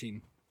 think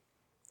 13.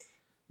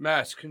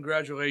 Mass,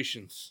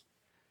 congratulations.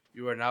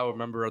 You are now a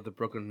member of the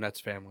Brooklyn Nets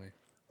family.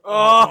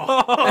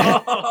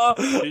 Oh,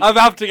 I'm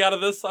opting out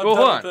of this. I'm Go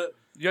done on. with it.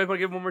 You guys want to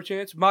give one more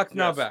chance? Mock's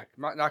now Yes. back.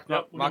 Mock, Yep,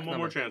 we'll give Mock's him one now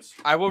more back. chance.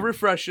 I will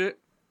refresh it.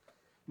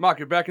 Mock,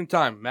 you're back in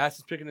time. Mass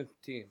is picking a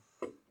team.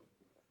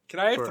 Can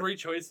I have For- 3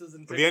 choices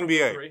and for pick the from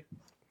NBA. the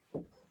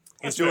 3?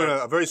 he's doing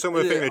a very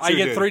similar thing that I you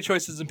get did. 3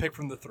 choices and pick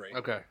from the 3.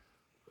 Okay.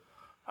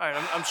 All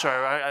right, I'm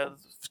sorry.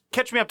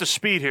 Catch me up to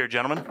speed here,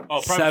 gentlemen.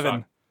 Oh, private 7.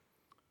 stock.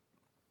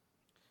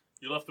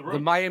 You left the room. The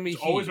Miami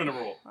It's Heat. always been a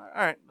rule. All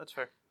right, that's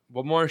fair.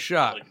 One more I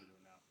shot. like to do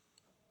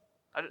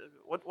it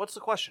now. What's the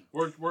question?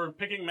 We're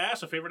picking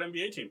Mass, a favorite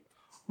NBA team.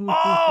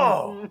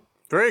 Oh,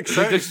 Very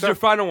exciting This is your stuff.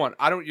 final one.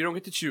 You don't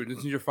get to choose. This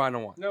is your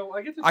final one. No,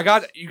 I get to I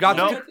got you got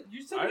No. to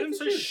You said I didn't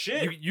say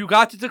shit. you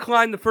got to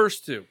decline the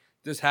first 2.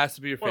 This has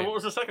to be your Wait, what favorite.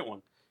 was the second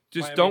one?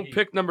 Just Miami don't Heat.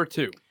 pick number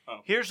 2.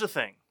 here's the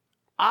thing.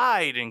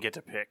 I didn't get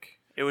to pick.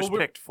 It was Well,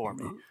 we're- picked for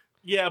me.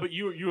 Yeah, but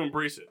you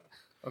embrace it.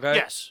 Okay?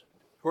 Yes.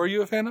 Who are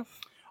you a fan of?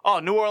 Oh,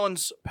 New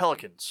Orleans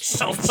Pelicans.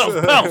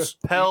 Pels.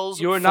 Pels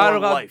You are not for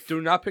allowed. life.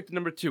 Do not pick the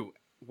number 2.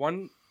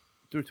 1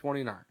 through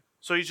 29.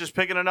 So he's just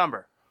picking a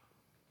number.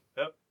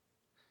 Yep.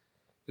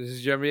 This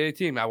is your NBA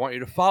team. I want you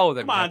to follow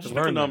them. Come You on, have to just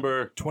pick a learn them.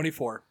 number.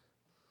 24.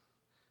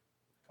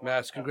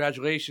 Mass,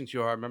 congratulations.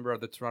 You are a member of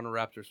the Toronto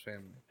Raptors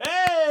family.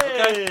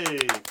 Hey!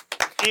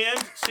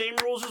 And same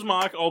rules as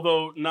Mock,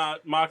 although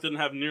Mock didn't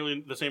have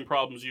nearly the same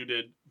problems you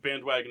did.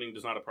 Bandwagoning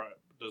does not apply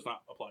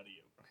to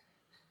you.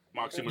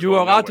 Mock's team was You are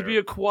going allowed to nowhere. be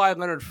a Kawhi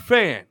Leonard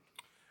fan.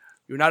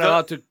 You're not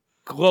allowed to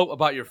gloat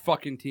about your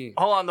fucking team.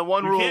 Hold on, the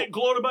one You rule. can't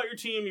gloat about your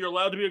team. You're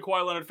allowed to be a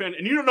Kawhi Leonard fan,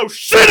 and you don't know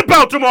shit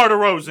about DeMar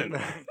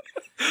DeRozan.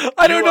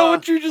 I don't know uh,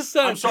 what you just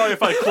said. I'm sorry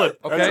if I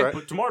clipped. Okay. That's right.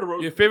 But DeMar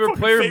DeRozan. Your favorite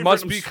fucking player favorite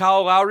must him- be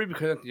Kyle Lowry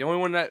because that's the only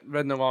one that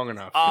read them long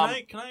enough.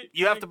 Can I?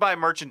 You have to buy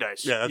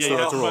merchandise. Yeah, that's, you that's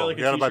a have to buy, rule. like,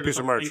 You gotta buy a t-shirt or piece of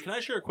something. merch. And can I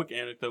share a quick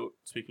anecdote?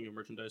 Speaking of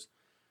merchandise,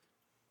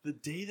 the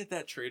day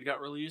that trade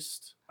got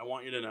released, I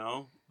want you to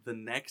know, the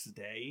next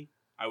day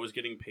I was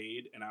getting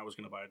paid, and I was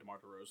going to buy a DeMar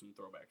DeRozan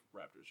throwback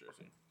Raptors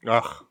jersey.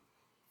 Ugh.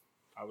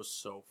 I was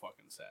so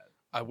fucking sad.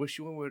 I wish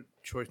you went with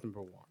choice number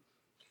 1,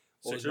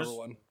 What was Sixers? number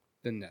 1?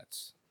 the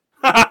Nets.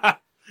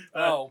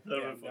 Oh, That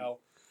would've yeah, been fun. no.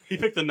 He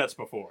picked the Nets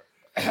before.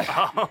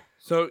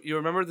 So you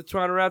remember the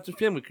Toronto Raptors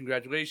family.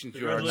 Congratulations.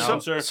 You are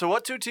Congratulations. now. sir. So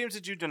what 2 teams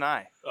did you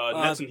deny?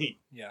 Nets and Heat.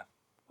 Yeah.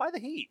 Why the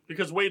Heat?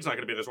 Because Wade's not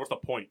going to be there, so what's the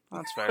point?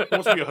 That's fair. He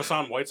wants to be a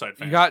Hassan Whiteside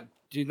fan.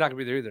 He's not gonna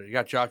be there either. You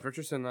got Josh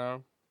Richardson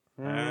now.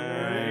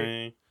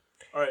 Hey.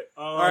 All right.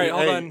 All right,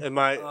 hold Hey, on. and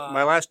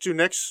my last 2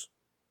 Knicks,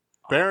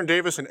 Baron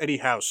Davis and Eddie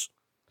House.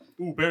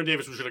 Ooh, Baron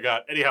Davis we should have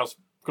got. Eddie House,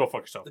 go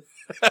fuck yourself.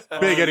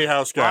 Big Eddie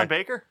House guy. Ron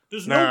Baker?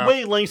 There's Nah. no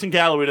way Langston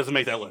Galloway doesn't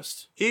make that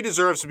list. He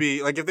deserves to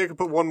be, like, if they could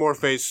put one more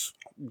face,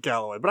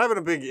 Galloway. But I've been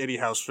a big Eddie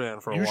House fan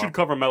for a You while. should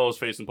cover Melo's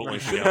face and put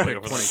Langston Galloway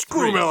over there.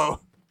 Screw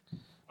Melo.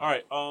 All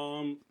right.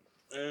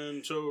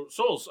 And so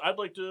Souls, I'd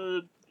like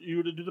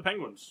you to do the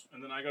Penguins,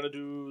 and then I got to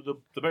do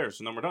the Bears,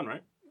 and then we're done,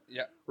 right?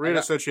 Yeah.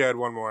 Rita said she had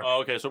one more.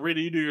 Oh, okay. So Rita,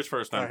 you do yours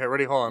first then. All right,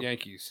 ready? Hold on.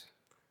 Yankees.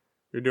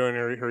 You're doing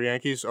her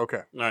Yankees?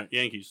 Okay. All right,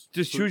 Yankees.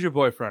 Just choose your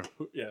boyfriend.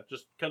 Yeah,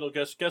 just Kendall,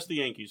 guess the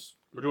Yankees.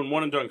 We're doing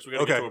one and done, so we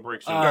got to get Okay. to a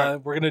break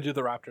soon. We're gonna do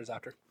the Raptors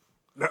after.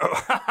 No.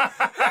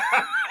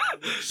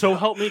 So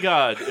help me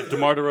God, if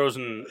DeMar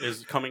DeRozan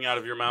is coming out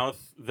of your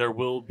mouth, there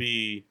will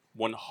be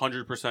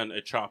 100%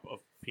 a chop of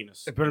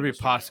penis. It better in be this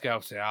video. Pascal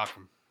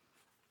Siakam.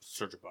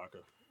 Serge Ibaka.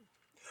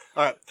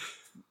 All right.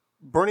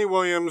 Bernie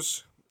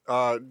Williams,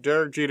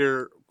 Derek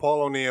Jeter,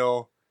 Paul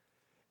O'Neill,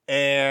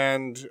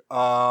 and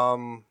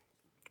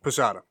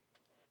Posada.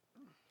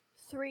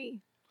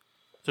 3.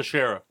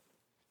 Teixeira.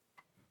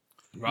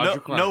 Roger No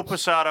Clemens.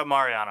 Posada,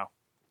 Mariano.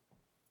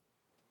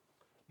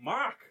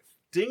 Mark.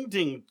 Ding,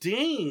 ding,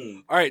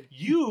 ding. All right,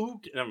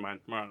 Never mind.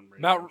 We're on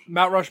radio.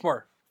 Mount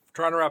Rushmore,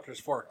 Toronto Raptors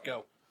 4.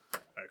 Go. All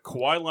right,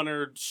 Kawhi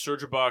Leonard,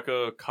 Serge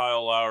Ibaka,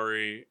 Kyle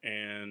Lowry,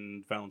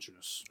 and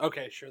Valanciunas.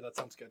 Okay, sure, that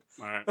sounds good.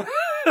 All right.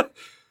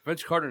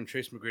 Vince Carter and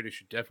Trace McGrady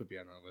should definitely be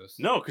on our list.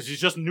 No, because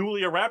he's just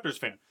newly a Raptors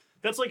fan.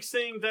 That's like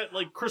saying that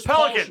like Chris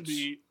Paul should Pelicans.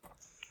 be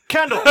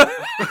Kendall.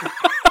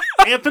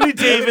 Anthony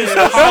Davis,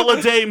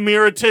 Holiday,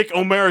 Miritic,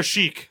 Omar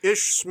Sheik.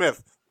 Ish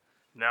Smith.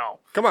 No.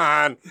 Come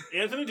on.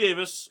 Anthony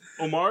Davis,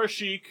 Omar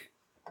Sheik.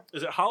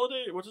 Is it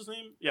Holiday? What's his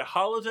name? Yeah,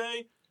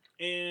 Holiday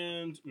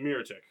and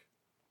Miritic.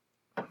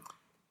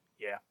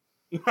 Yeah.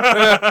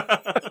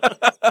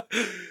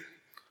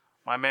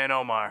 My man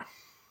Omar.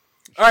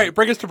 All right,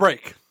 bring us to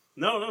break.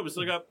 No, we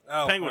still got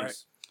Oh,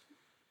 Penguins.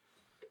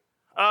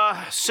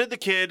 Sid the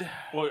Kid.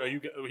 Well, he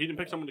didn't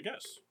pick someone to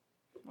guess.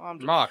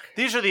 Mock.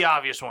 These are the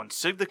obvious ones.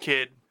 Sid the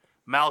Kid,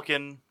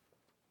 Malkin.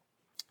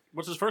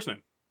 What's his first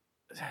name?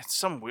 It's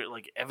some weird,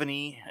 like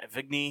Evigny.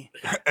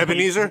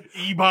 Ebenezer.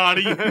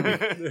 E-Body.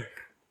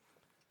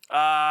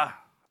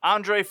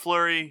 Andre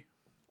Fleury.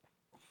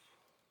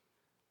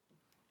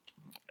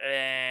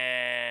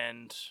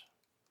 And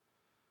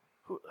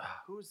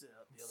who's the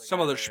other Some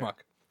guy other there? schmuck.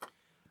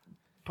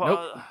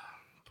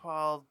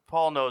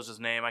 Paul knows his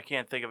name. I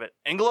can't think of it.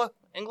 Ingla?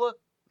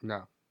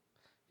 No.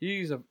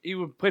 He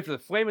would play for the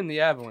Flame and the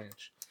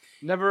Avalanche.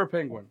 Never a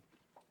Penguin.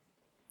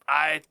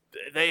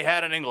 They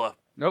had an Ingla.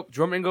 Nope.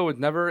 Drum Ingo was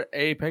never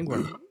a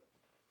Penguin.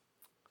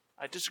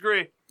 I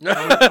disagree.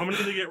 How many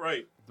did he get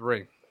right?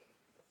 3.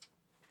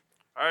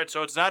 All right,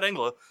 so it's not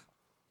Ingla.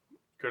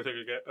 Could I take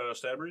a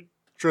stab read?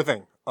 Sure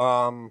thing.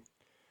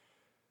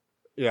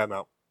 Yeah,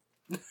 no.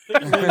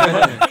 Take a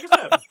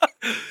stab.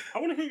 I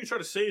want to hear you try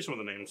to say some of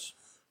the names.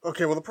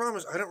 Okay, well, the problem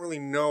is I don't really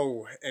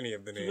know any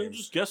of the So then names.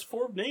 just guess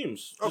 4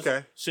 names. Just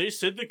Okay. say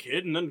Sid the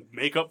Kid and then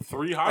make up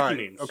 3 All hockey right,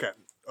 names. okay.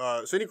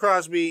 Sidney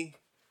Crosby.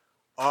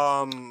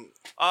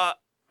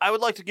 I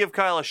would like to give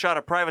Kyle a shot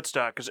at private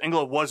stock because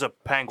Ingla was a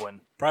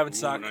Penguin. Private Ooh,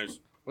 stock. nice.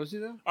 Was he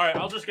there? All right,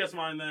 I'll just guess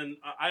mine then.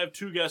 I have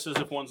 2 guesses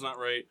if one's not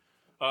right.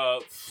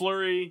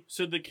 Fleury,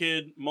 Sid the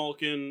Kid,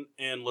 Malkin,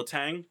 and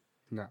Letang.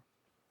 No.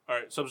 All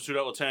right, substitute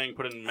out Letang,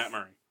 put in Matt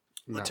Murray.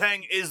 No.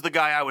 Letang is the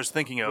guy I was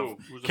thinking of.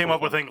 Who's the Came fourth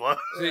up with one? Ingla.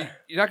 See,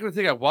 you're not going to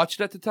think I watched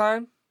it at the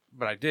time,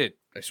 but I did.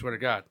 I swear to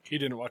God. He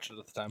didn't watch it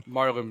at the time.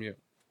 Mario Lemieux.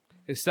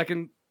 His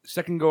second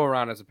go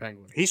around as a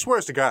Penguin. He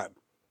swears to God.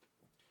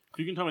 If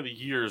you can tell me the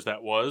years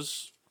that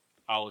was,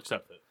 I'll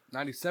accept it.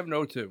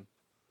 97-02.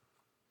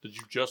 Did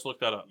you just look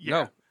that up?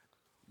 No.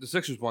 The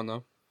Sixers won, though.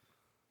 All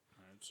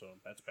right, so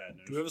that's bad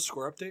news. Do we have a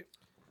score update?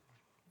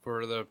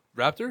 For the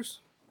Raptors?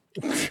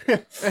 You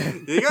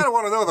gotta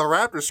want to know the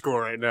Raptors score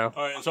right now.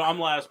 All right, so I'm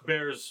last.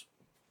 Bears.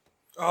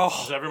 Oh,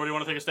 Does everybody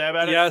want to take a stab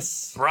at it?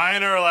 yes.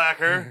 Brian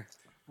Urlacher.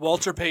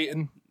 Walter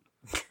Payton.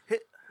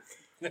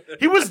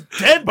 He was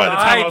dead by the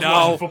time I was know.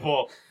 watching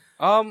football.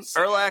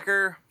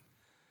 Urlacher.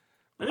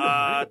 I need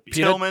a beer.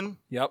 Tillman.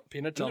 Yep,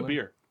 Peanut I need a Tillman.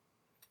 beer.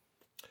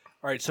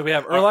 All right, so we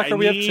have Urlacher,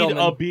 we have I need Tillman.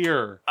 a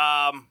beer.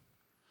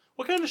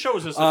 What kind of show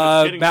is this? If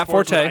Uh, it's getting Matt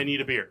sports with, Forte. I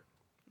need a beer.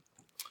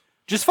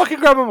 Just fucking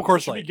grab him a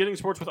Coors Should be Light. getting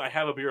sports with I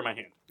have a beer in my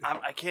hand.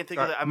 I can't think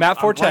of that. I'm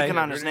Forte.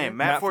 blanking on his name.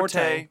 Matt Matt Forte.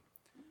 Forte.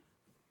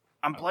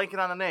 I'm blanking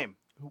on the name.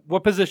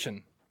 What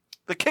position?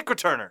 The kick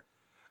returner.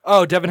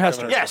 Oh, Devin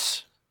Hester.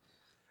 Yes.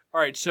 All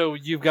right, so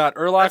you've got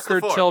That's the Urlacher,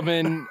 four.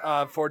 Tillman,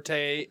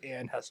 Forte,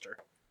 and Hester.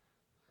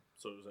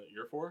 So is that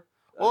your 4?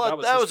 Well,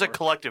 that his was a four.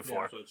 collective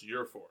four. So it's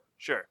your 4.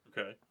 Sure.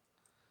 Okay.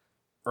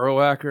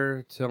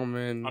 Urlacher,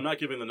 Tillman. I'm not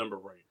giving the number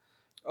right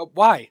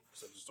Why?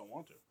 because I just don't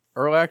want to.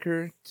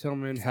 Urlacher,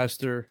 Tillman,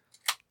 Hester,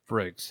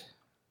 Briggs.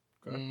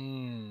 That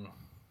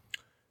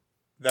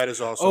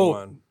is also Oh.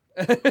 one.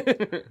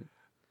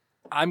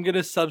 I'm going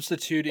to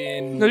substitute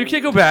in... No, you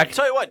can't go back.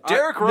 Tell you what,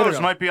 Derek no, Rose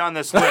no. might be on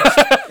this list.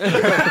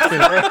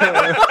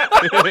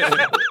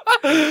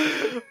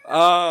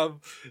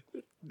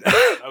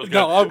 That was good.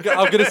 No, I'm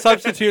going to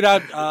substitute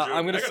out... I'm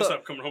I going gotta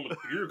stop coming home with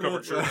beer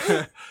covered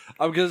shirts.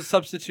 I'm going to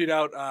substitute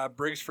out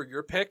Briggs for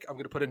your pick. I'm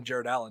going to put in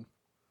Jared Allen.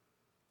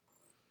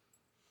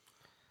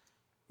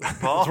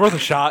 Paul? It's worth a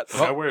shot.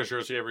 I wear his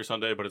jersey every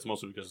Sunday, but it's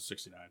mostly because it's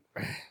 69.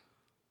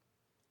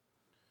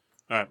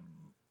 All right.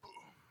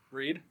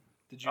 Reed?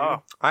 Did you?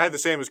 Oh. I had the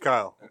same as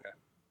Kyle.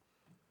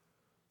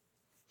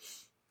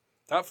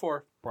 Top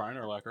 4. Brian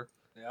Urlacher,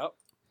 Yep.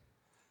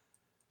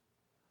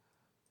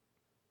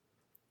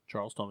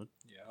 Charles Tillman,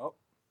 Yep.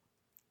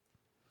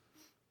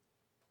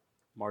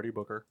 Marty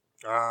Booker,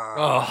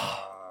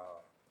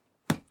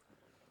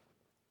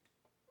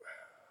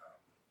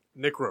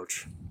 Nick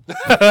Roach.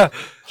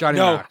 Johnny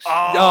No. Knox.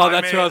 Oh,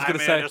 that's what I was gonna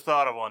say. I just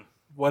thought of one.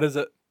 What is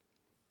it?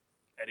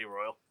 Eddie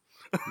Royal.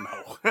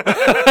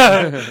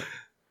 no.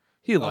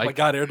 He Oh my liked.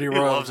 God, Eddie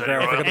Royal. loves is Eddie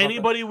very- Royal. If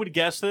anybody would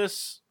guess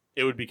this,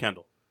 it would be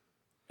Kendall.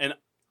 And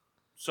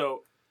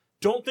so,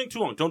 don't think too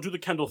long. Don't do the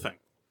Kendall thing.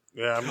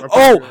 Yeah, I'm Oh, pretty-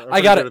 I'm I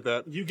pretty got good it. at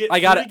that. You get I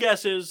got three it.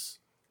 guesses.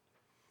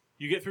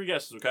 You get 3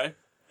 guesses, okay?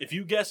 If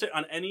you guess it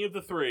on any of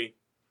the 3,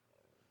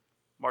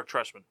 Mark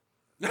Trestman.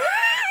 if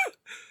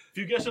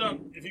you guess it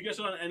on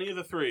any of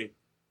the 3,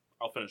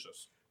 I'll finish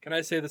this. Can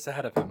I say this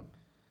ahead of him?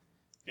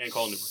 And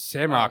Colin Newberg.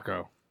 Sam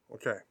Rocco.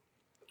 Okay.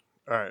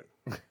 All right.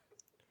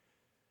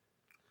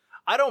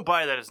 I don't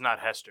buy that it's not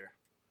Hester.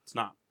 It's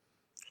not.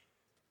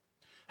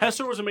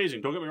 Hester was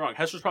amazing. Don't get me wrong.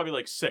 Hester's probably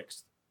like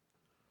 6th.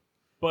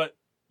 But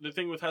the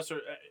thing with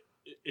Hester,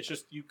 it's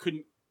just you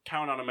couldn't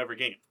count on him every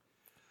game.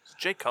 It's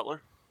Jake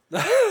Cutler.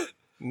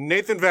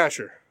 Nathan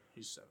Vasher.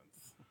 He's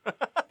 7th.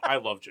 I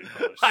love Jake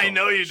Cutler. I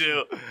know you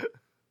do.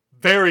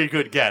 Very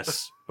good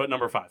guess, but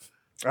number 5.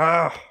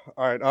 All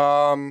right.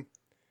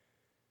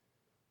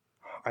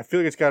 I feel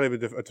like it's got to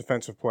be a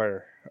defensive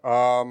player.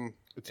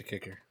 It's a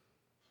kicker.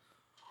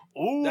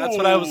 Ooh. That's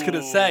what I was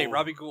gonna say.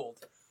 Robbie Gould.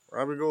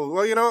 Robert Gould.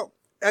 Well,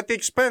 at the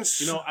expense.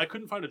 You know, I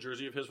couldn't find a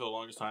jersey of his for the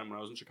longest time. When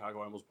I was in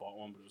Chicago, I almost bought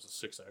one, but it was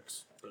a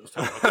 6X. But it was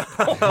 $10.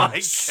 Oh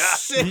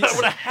my God! I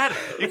would have had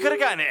it. You could have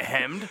gotten it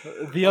hemmed.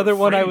 The other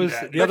one I was.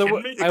 that. The other You're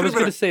one kidding me? I was could've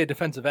been gonna say a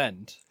defensive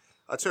end.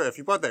 I'll tell you, if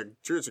you bought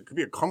that jersey, it could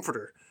be a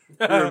comforter.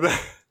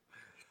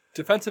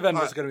 Defensive end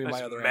was gonna be my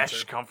Nice other mesh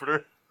answer.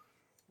 comforter.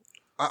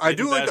 I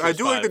do Nathan like Vasher's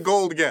the 5.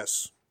 gold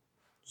guess.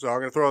 So I'm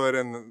gonna throw that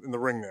in the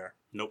ring there.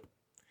 Nope.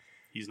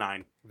 He's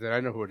 9. Then I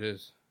know who it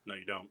is. No,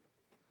 you don't.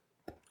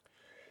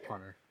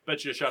 Punter.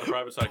 Bet you a shot of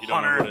private stock. You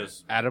don't know who it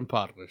is. Adam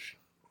Podlish.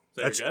 Is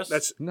that your guess?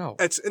 That's No.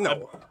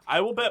 no.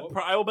 I will bet.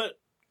 I will bet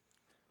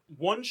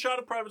 1 shot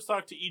of private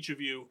stock to each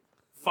of you,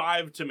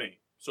 5 to me.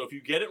 So if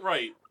you get it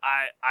right,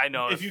 I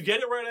know. if you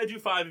get it right, I do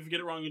 5. If you get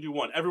it wrong, you do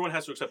 1. Everyone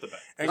has to accept the bet.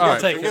 And All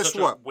guess, right. and It's guess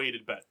such what? a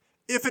weighted bet.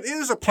 If it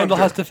is a punter, Kendall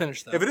has to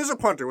finish though. if it is a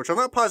punter, which I'm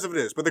not positive it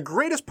is, but the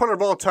greatest punter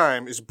of all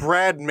time is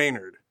Brad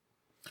Maynard.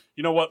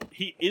 You know what?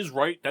 He is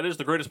right. That is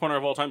the greatest punter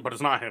of all time, but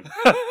it's not him.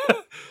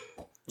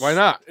 Why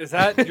not? Is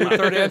that your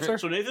third answer?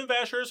 So Nathan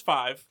Vasher is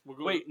 5.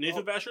 Wait,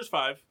 Nathan Vasher is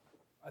 5.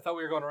 I thought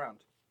we were going around.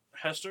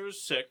 Hester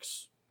is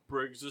 6.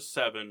 Briggs is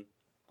 7.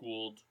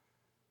 Gould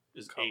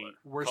is 8.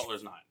 Where's-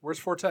 Cutler's 9. Where's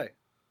Forte?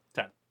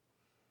 10.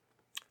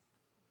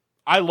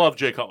 I love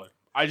Jay Cutler.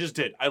 I just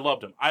did. I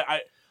loved him.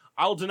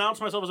 I'll denounce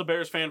myself as a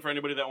Bears fan for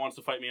anybody that wants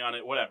to fight me on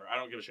it. Whatever. I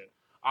don't give a shit.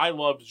 I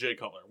loved Jay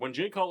Cutler. When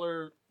Jay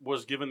Cutler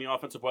was given the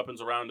offensive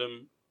weapons around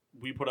him,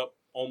 we put up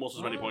almost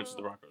as many points as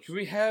the Broncos. Should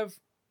we have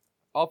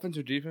offense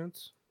or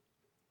defense?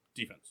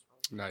 Defense.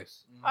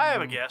 Nice. I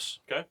have a guess.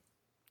 Okay.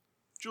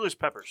 Julius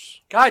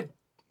Peppers. God.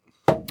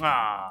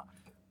 Ah.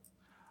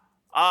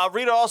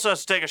 Rita also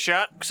has to take a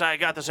shot because I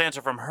got this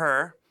answer from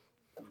her.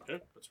 Okay.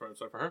 That's right.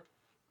 Sorry for her.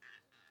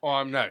 Oh,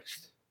 I'm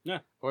next. Yeah.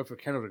 I'll wait for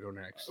Kendall to go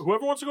next.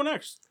 Whoever wants to go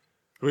next.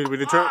 We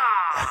determine.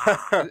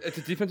 It's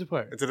a defensive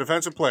player. It's a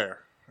defensive player.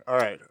 All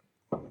right.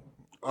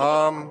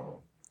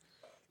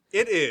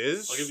 It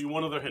is. I'll give you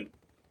one other hint.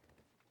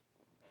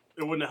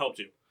 It wouldn't have helped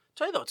you.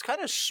 Tell you though, it's kind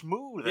of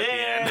smooth at the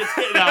Yeah, end. it's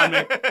getting on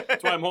me.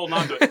 That's why I'm holding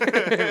on to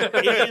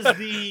it. It is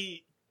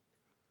the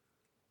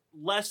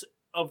less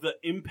of the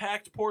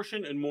impact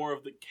portion and more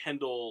of the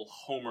Kendall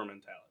Homer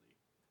mentality.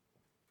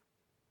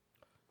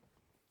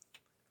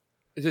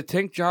 Is it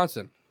Tank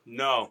Johnson?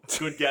 No.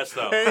 Good guess,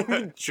 though.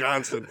 Hank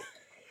Johnson.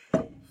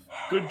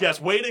 Good guess.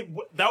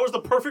 That was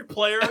the perfect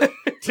player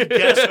to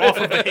guess off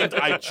of the hint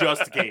I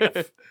just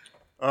gave.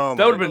 Oh,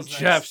 That would my have been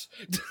Jeff's.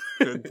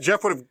 God.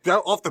 Jeff would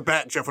have off the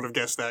bat. Jeff would have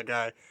guessed that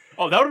guy.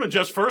 Oh, that would have been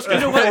Jeff's first guess.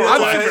 You know what?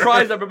 I'm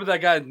surprised I remember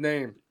that guy's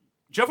name.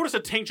 Jeff would have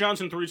said Tank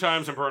Johnson 3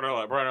 times and Brian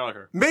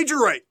Urlacher. Major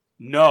Wright.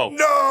 No.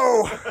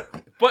 No.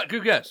 But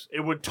good guess.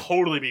 It would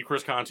totally be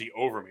Chris Conti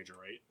over Major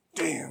Wright.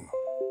 Damn.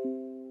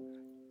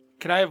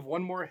 Can I have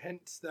one more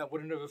hint that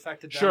wouldn't have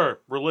affected them? Sure.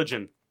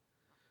 Religion.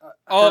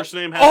 Oh, First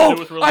name has to do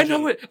with religion.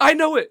 I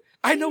know it.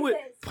 I know it.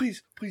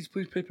 Jesus. Please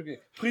pick me.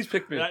 Please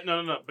pick me.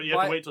 No. But you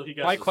have to wait till he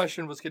guesses. My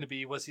question was going to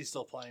be, was he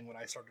still playing when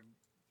I started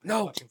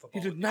No, watching he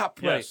football? did not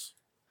play. Yes.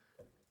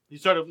 He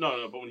started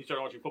no, but when he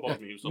started watching football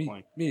with me, he was still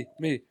playing.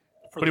 Me.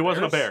 But he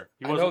wasn't a Bear.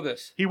 He I wasn't, know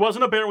this. He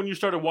wasn't a Bear when you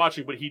started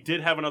watching, but he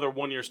did have another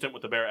 1-year stint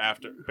with the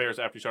Bears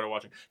after you started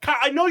watching.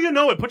 I know you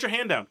know it. Put your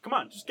hand down. Come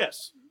on, just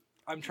guess.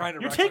 I'm trying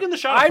to. You're rack taking my- the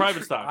shot of I'm private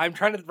tr- stock. I'm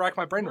trying to rack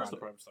my brain Where's around the it.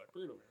 private stock?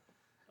 Bring it over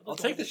here. I'll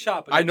take the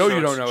shot. But I know So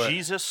you don't it's know it.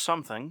 Jesus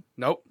something.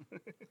 Nope.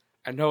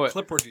 I know it.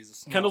 Clipboard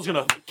Jesus.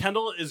 No.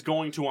 Kendall is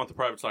going to want the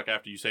private stock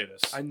after you say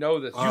this. I know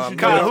this. Kyle, you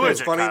know who what's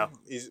is it, funny? Kyle?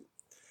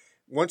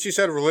 once you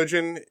said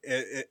religion,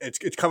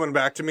 it's coming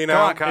back to me Come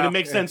now. on, Kyle. And it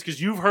makes sense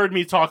because you've heard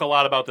me talk a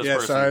lot about this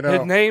Yes, person. I know.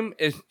 His name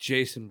is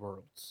Jason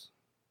Worlds.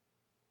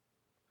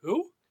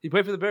 Who? He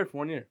played for the Bears for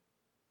 1 year.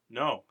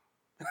 No.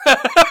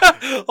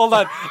 Hold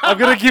on. I'm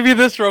going to give you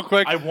this real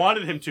quick. I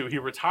wanted him to. He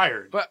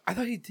retired. But I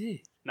thought he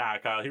did. Nah,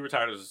 Kyle, he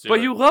retired as a Steeler.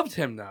 But you loved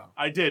him now.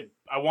 I did.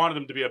 I wanted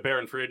him to be a Bear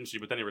in free agency,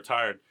 but then he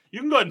retired. You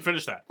can go ahead and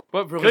finish that.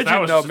 But that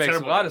religion, was though, just a makes a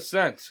terrible lot one. of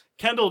sense.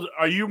 Kendall,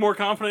 are you more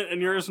confident in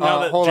yours now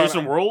that hold on.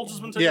 Jason Worlds has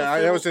been taken? Yeah,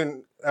 I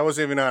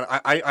wasn't even on.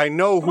 I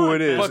know who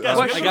it is. Guys,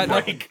 But- give I him got a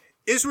nothing. break.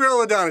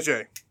 Israel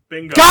Adonijah.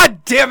 Bingo.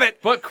 God damn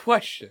it! But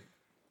question.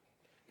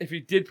 If he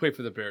did play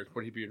for the Bears,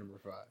 would he be number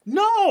 5?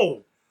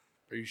 No!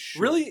 Are you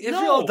sure? Really? No,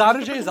 Israel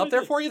Adonijah he's is up there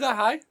religion. for you that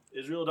high?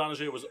 Israel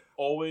Adonijah was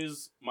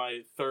always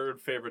my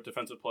third favorite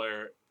defensive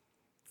player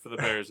for the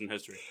Bears in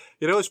history.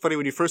 You know, it's funny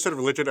when you first said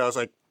religion, I was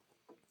like,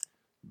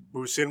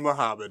 Muhsin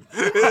Muhammad.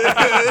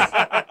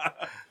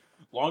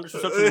 Longest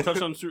reception in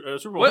touchdown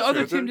Super Bowl. What history.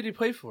 other team did he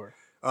play for?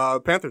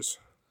 Panthers.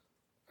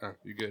 Oh,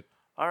 you good.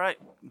 All right.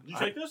 Did you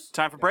take this?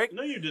 Time for break?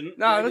 No, you didn't.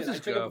 No, I let's did. I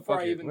just took it go. before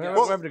Fuck I it. even We're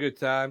got- having a good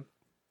time.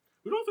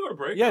 We don't have to go to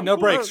break. Yeah, I'm no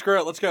cool. break. Screw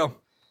it. Let's go.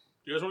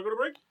 You guys want to go to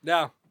break?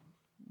 Yeah.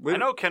 I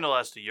know Kendall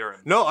has to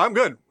urine. No, I'm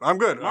good. I'm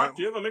good. Mark,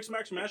 do you have a mix and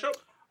match mashup?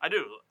 I do.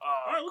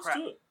 All right, let's crap.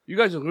 do it. You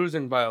guys are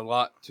losing by a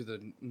lot to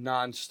the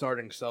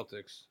non-starting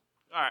Celtics.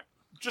 All right.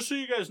 Just so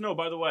you guys know,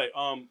 by the way,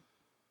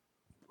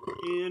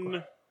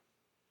 in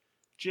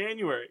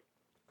January,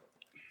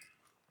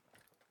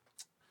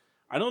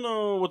 I don't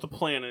know what the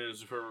plan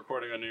is if we're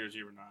recording on New Year's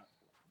Eve or not.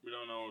 We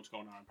don't know what's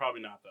going on.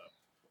 Probably not, though.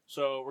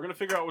 So we're gonna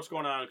figure out what's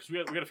going on because we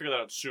got to figure that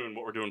out soon.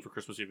 What we're doing for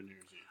Christmas Eve and New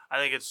Year's Eve. I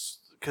think it's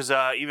because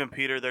even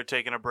Peter, they're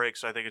taking a break,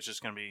 so I think it's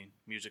just going to be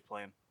music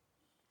playing.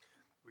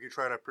 We could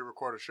try to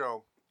pre-record a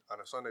show on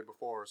a Sunday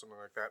before or something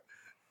like that.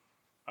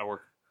 I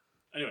work.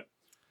 Anyway,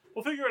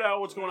 we'll figure it out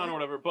what's going on or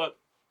whatever. But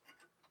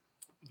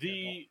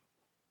the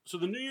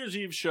New Year's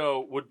Eve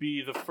show would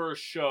be the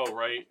first show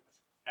right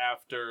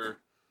after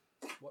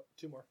What?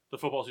 2 more. the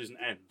football season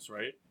ends,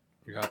 right?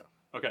 You got it.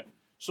 Okay.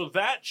 So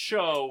that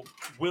show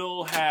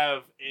will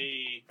have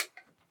a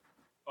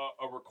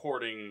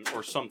recording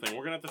or something.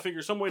 We're gonna have to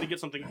figure some way to get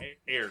something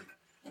aired.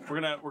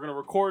 We're gonna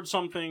record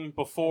something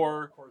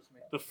before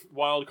the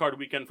wild card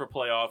weekend for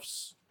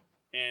playoffs,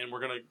 and we're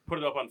gonna put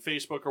it up on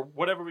Facebook or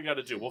whatever we got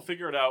to do. We'll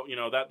figure it out. You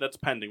know that's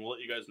pending. We'll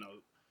let you guys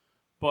know.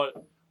 But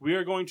we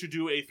are going to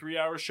do a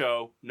 3-hour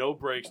show, no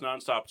breaks,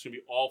 nonstop. It's gonna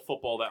be all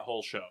football that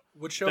whole show.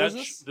 What show is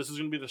this? This is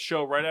going to be the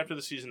show right after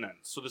the season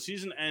ends. So the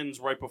season ends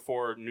right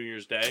before New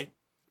Year's Day,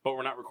 but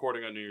we're not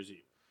recording on New Year's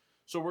Eve.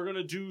 So we're going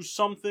to do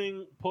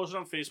something, post it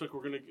on Facebook.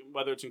 We're going to,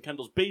 whether it's in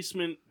Kendall's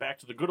basement, back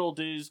to the good old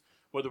days,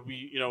 whether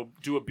we,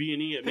 do a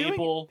B&E at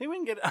Maple, Think we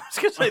can get. I was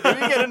gonna say, think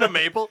we can get into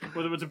Maple.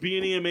 whether it's a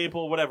B&E at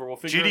Maple, whatever. We'll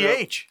figure it out.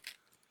 GDH.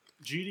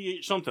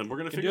 GDH something. We're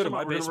going to Can figure do it in something out.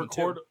 my We're going to basement,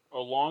 record a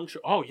long show.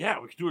 Oh, yeah,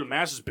 we could do it in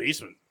Mass's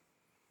basement.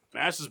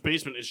 Mass's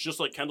basement is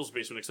just like Kendall's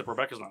basement, except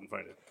Rebecca's not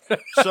invited.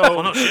 So,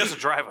 Well, no, she has to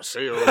drive us.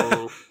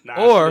 nah,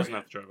 Or she doesn't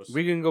have to drive us.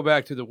 We can go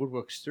back to the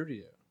Woodwork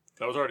Studio.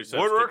 That was already said.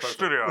 Woodwork Stick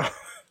closer. Studio.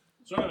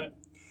 So anyway,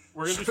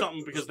 we're gonna do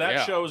something because that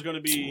Yeah. show is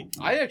gonna be.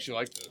 I actually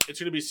like this. It's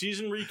gonna be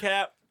season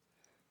recap.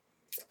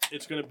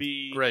 It's gonna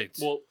be Great.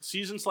 Well,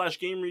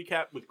 season/game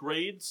recap with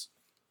grades.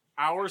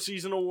 Our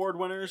season award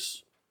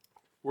winners.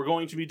 We're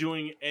going to be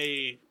doing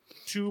a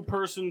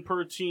 2-person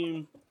per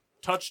team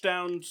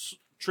touchdowns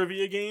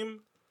trivia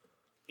game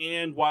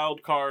and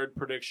wild card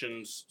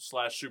predictions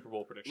 / Super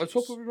Bowl predictions. Let's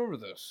hope we remember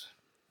this.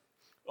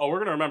 Oh, we're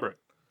gonna remember it.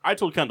 I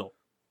told Kendall,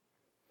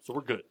 so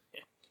we're good.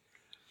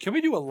 Can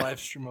we do a live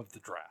stream of the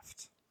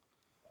draft?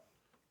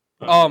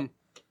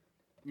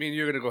 Me and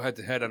you're gonna go head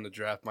to head on the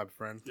draft, my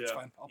friend, Yeah, It's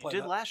fine. I'll You play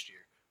did that. last year.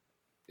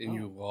 and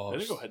you they lost.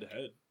 didn't go head to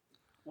head.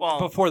 Well,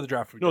 Before the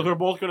draft. We No, did. they're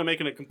both gonna make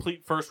it a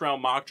complete first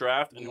round mock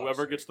draft, and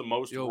whoever gets the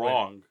most You'll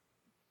wrong.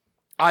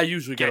 I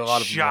usually get Get a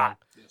lot of them shot.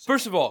 wrong.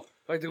 First of all,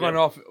 like to go Yeah.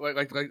 off,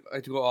 like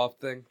to go off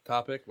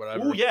topic,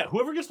 whatever. Oh yeah,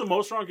 whoever gets the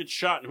most wrong gets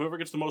shot, and whoever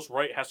gets the most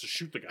right has to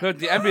shoot the guy.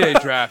 Because the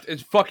NBA draft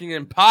is fucking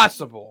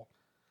impossible.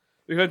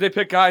 Because they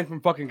pick guys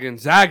from fucking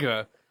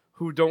Gonzaga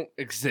who don't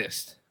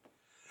exist.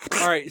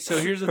 All right. So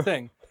here's the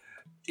thing: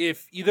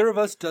 if either of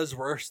us does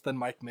worse than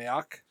Mike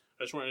Mayock,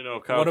 I just want you to know,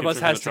 Kyle One of keeps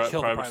us has drinking to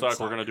kill the private private stock.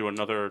 stock. We're gonna do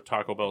another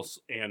Taco Bell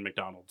and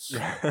McDonald's.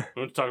 We're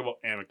gonna talk about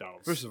and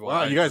McDonald's. First of all,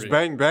 Wow, I you guys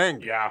agree.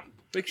 bang. yeah.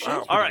 Big shit's All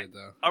pretty right.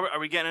 good, though. are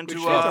we getting into?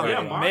 Big shit's Yeah, pretty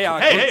good. Mark. Mayock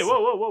Hey, wins.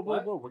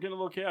 whoa! We're getting a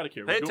little chaotic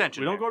here. Pay We don't-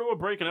 attention, We don't man. go to a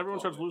break and everyone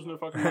starts losing their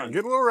fucking minds.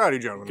 Get a little rowdy,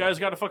 gentlemen. Guys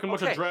got a fucking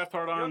bunch Okay. of draft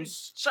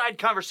hard-ons. Side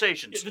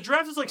conversations. The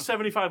draft is like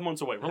 75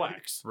 months away.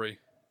 Relax. 3,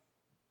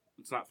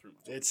 It's not 3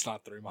 months. it's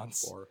not 3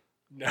 months. 4,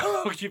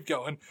 No, keep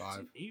going.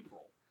 5.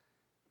 April.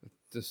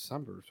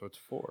 December, so it's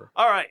 4.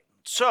 All right.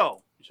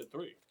 So You said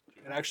 3.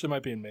 It actually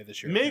might be in May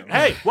this year.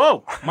 Hey,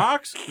 whoa!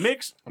 Mocks,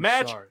 mix, I'm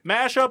match, sorry.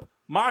 mashup,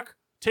 mock,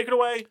 take it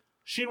away,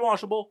 sheen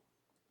washable,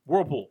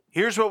 whirlpool.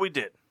 here's what we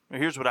did. Or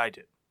here's what I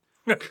did.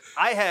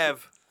 I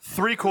have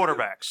 3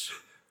 quarterbacks.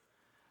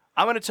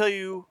 I'm going to tell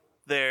you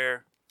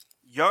their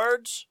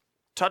yards,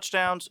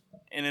 touchdowns,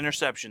 and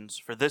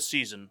interceptions for this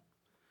season.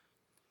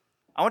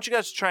 I want you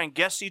guys to try and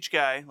guess each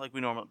guy like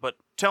we normally, but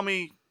tell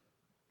me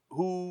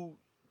who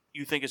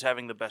you think is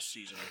having the best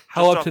season.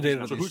 How Just up off to these date are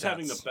numbers. So these who's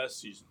having the stats? best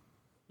season?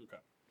 Okay.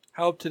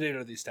 How up to date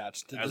are these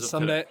stats? Did As the of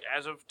Sunday? today.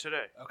 As of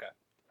today. Okay.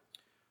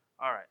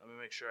 All right, let me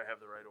make sure I have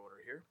the right order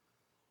here.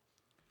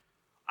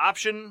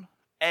 Option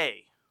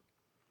A.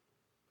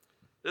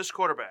 This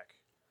quarterback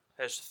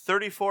has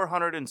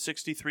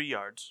 3,463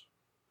 yards,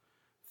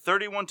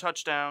 31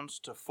 touchdowns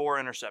to 4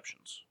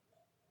 interceptions.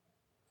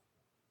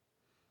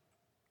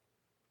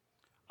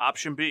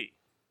 Option B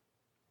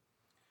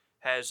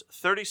has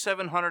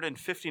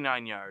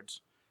 3,759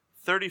 yards,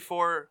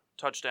 34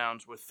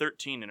 touchdowns with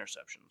 13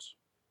 interceptions.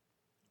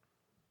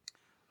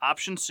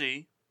 Option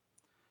C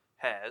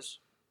has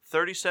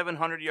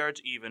 3,700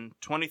 yards even,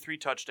 23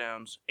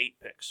 touchdowns, 8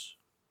 picks.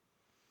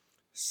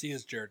 C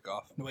is Jared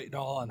Goff. No, wait, no,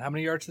 hold on. How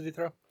many yards did he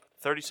throw?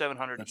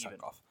 3,700 That's even. not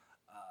Goff.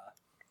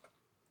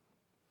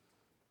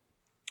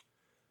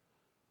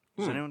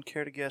 Does anyone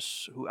care to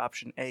guess who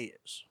option A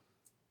is?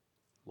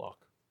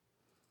 Lock.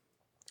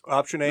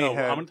 Option A No,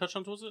 had how many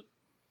touchdowns was it?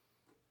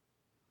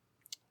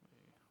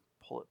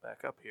 Pull it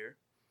back up here.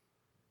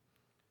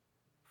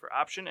 For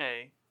option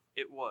A,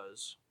 it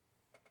was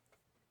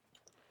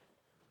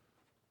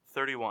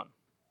 31.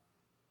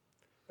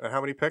 and how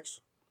many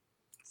picks?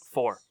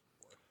 4.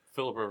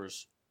 Phillip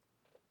Rivers.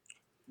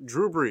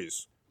 Drew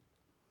Brees.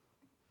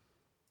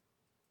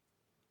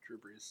 Drew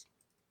Brees.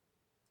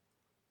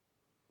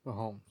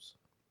 Mahomes.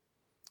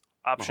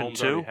 Option Mahomes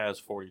 2. already has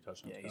 40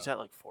 touchdowns. Yeah, he's at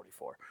like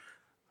 44.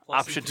 Plus he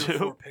Option threw 2.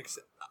 4 picks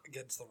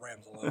against the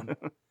Rams alone.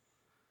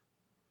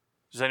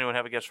 Does anyone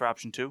have a guess for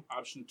option 2?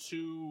 Option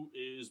 2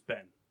 is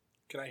Ben.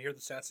 Can I hear the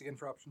stats again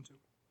for option 2?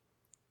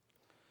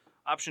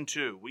 Option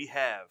 2, we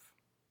have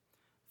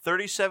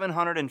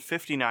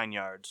 3,759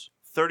 yards,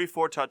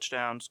 34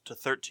 touchdowns to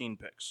 13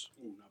 picks.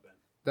 Ooh, not Ben.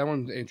 That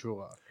one's Andrew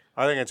Luck.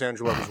 I think it's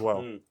Andrew Luck as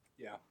well. Mm.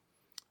 Yeah.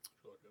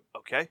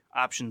 Okay,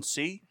 option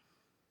C.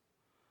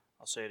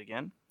 I'll say it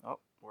again. Oh,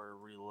 we're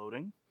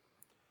reloading.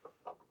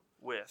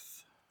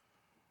 With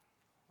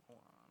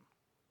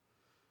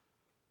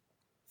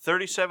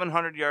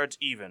 3,700 yards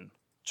even,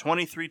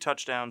 23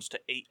 touchdowns to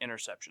 8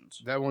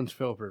 interceptions. That one's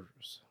Phillip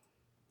Rivers.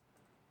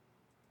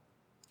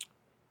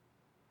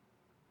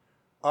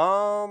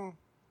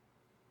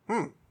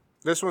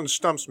 This one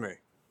stumps me.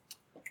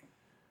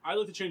 I'd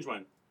like to change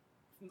mine.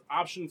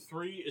 Option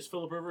 3 is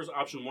Phillip Rivers.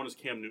 Option 1 is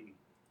Cam Newton.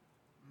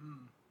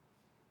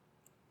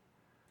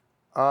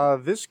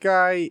 This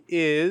guy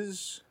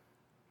is.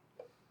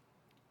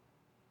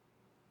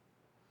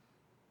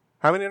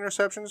 How many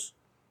interceptions?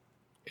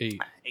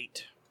 8.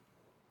 8.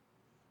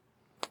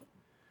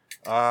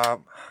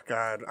 God,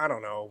 I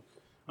don't know.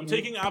 I'm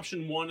taking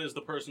option 1 as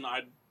the person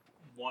I'd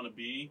want to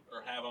be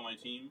or have on my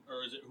team,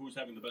 or is it who's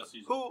having the best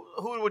season?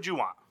 Who would you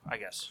want, I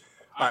guess?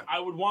 I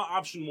would want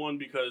option 1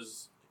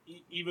 because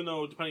even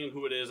though depending on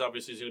who it is,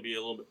 obviously it's going to be a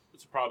little bit,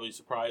 it's probably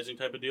surprising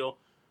type of deal.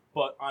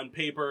 But on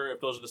paper,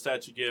 if those are the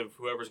stats you give,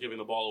 whoever's giving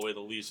the ball away the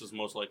least is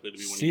most likely to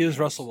be winning. C is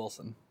Russell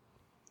Wilson.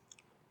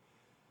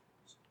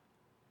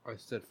 I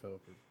said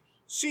Phillip Rivers.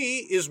 C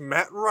is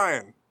Matt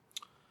Ryan.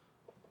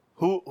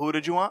 Who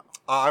did you want?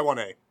 I want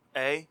A.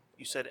 A?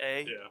 You said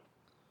A? Yeah.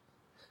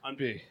 On,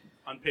 B.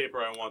 on paper,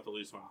 I want the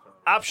least amount of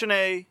turnovers. Option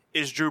A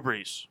is Drew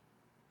Brees.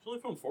 He's only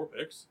thrown 4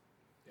 picks.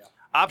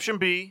 Option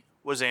B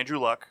was Andrew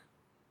Luck.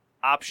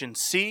 Option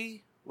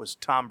C was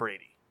Tom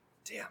Brady.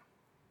 Damn.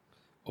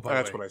 Oh, by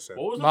That's the way, what I said.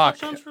 What was the Mock.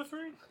 touchdowns for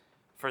 3?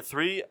 For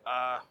 3,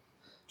 I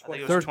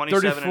think it was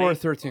 27 and 8.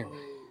 34-13.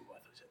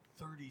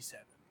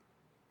 37.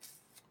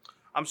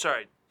 I'm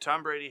sorry.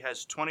 Tom Brady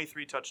has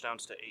 23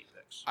 touchdowns to 8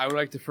 picks. I would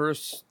like to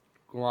first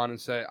go on and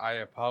say I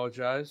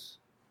apologize.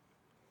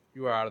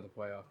 You are out of the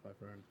playoff, my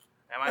friend.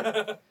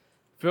 Am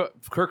I?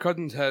 Kirk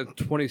Cousins had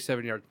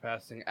 27 yards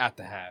passing at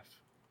the half.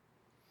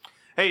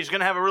 Hey, he's going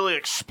to have a really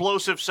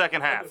explosive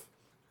second half.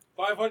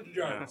 500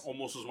 Yeah, yards.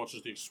 almost as much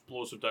as the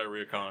explosive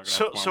diarrhea Connor.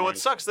 So what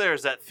sucks there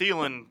is that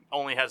Thielen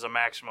only has a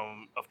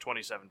maximum of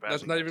 27 passing.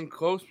 That's not yards. even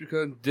close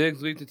because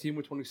Diggs leads the team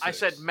with 26. I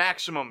said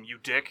maximum, you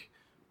dick.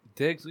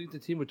 Diggs leads the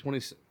team with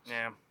 26.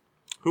 Yeah,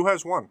 Who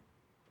has one?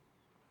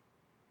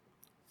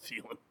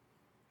 Thielen.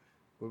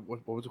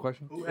 What was the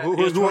question? Who,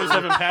 He has who-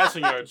 27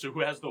 passing yards, so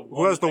who has the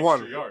one has the extra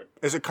one? yard?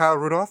 Is it Kyle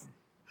Rudolph?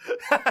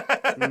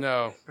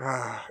 No.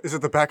 Is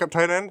it the backup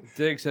tight end?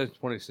 Diggs has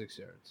 26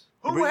 yards.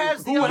 Who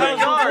has the Who other has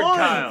the yard, one?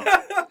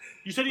 Kyle?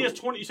 You said he has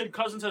 20. You said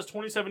Cousins has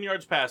 27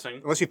 yards passing.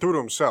 Unless he threw to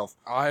himself.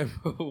 I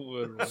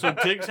would So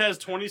Diggs has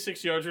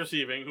 26 yards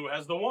receiving. Who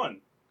has the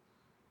one?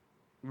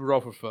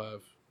 roll for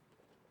 5.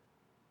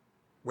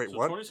 Wait, So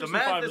what? 26 The and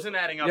math 5 isn't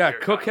adding up Yeah, here,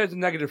 Cook Kyle. has a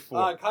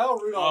 -4. Kyle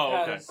Rudolph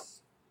Oh, okay.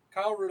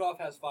 Kyle Rudolph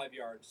has 5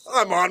 yards.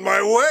 I'm on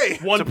my way.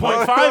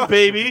 1.5,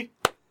 baby.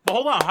 But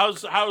hold on,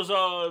 how's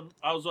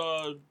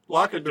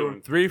Lockett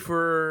doing? 3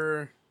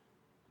 for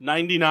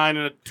 99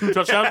 and 2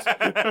 touchdowns.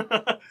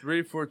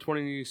 3 for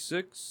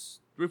 26.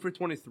 3 for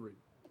 23.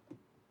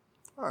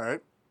 All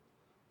right.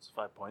 It's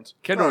 5 points.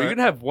 Kendall, All you're right.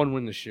 gonna have 1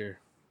 win this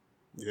year.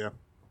 Yeah.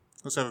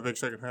 Let's have a big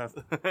second half.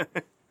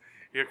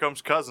 Here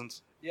comes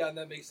Cousins. Yeah, and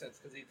that makes sense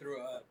because he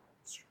threw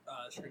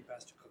screen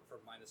pass to Cook for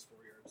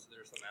 -4 yards.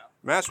 There's the map.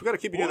 Mass, we got to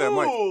keep you near that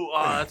mic. Ooh,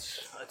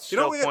 that's You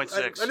know, still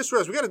 0.6. I just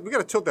realized we got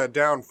to tilt that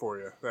down for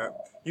you.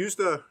 Use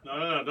the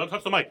No, don't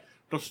touch the mic.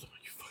 Don't touch the mic.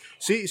 You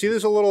fucking... see.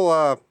 There's a little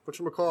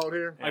whatchamacallit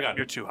here. I got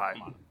You're it. too high.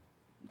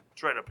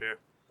 It's right up here.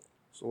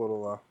 It's a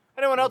little.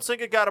 Anyone else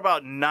think it got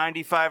about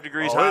 95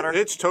 degrees Oh, hotter?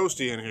 it's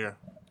toasty in here.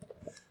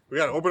 We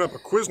got to open up a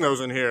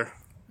Quiznos in here.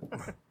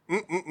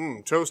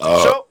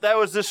 Toasty. So that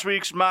was this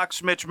week's Mock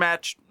Smitch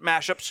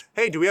mashups.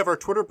 Hey, do we have our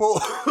Twitter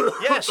poll?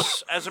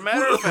 Yes, as a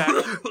matter of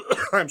fact.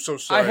 I'm so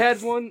sorry. I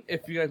had one.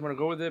 If you guys want to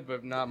go with it, but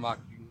if not, mock.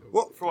 You can go.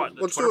 Well, For what?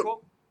 The let's Twitter do it.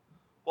 poll?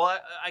 Well,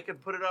 I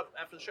could put it up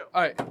after the show.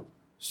 All right.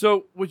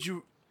 So, would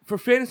you, for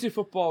fantasy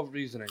football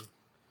reasoning,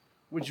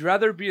 would you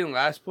rather be in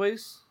last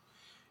place,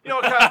 You know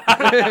what,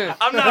 Kyle?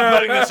 I'm not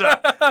putting this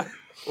up.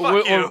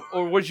 Fuck you.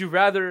 or would you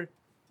rather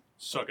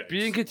Suck eggs.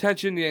 be in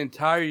contention the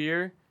entire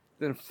year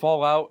than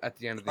fall out at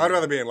the end of the I'd year?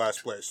 rather be in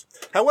last place.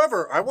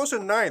 However, I was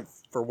in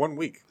ninth for 1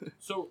 week.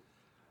 So,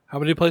 How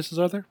many places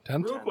are there?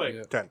 10? real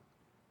quick, 10.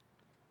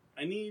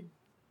 I need,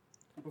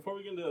 before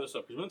we get into the other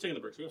stuff, because we're not taking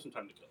the breaks, we have some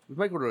time to kill. We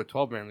might go to a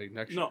 12-man league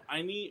next year. No,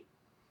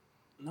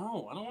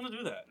 I don't want to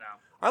do that. No.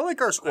 I like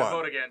our I vote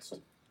squad. against.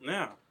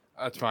 Yeah.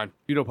 That's fine.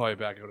 Vito probably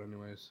back out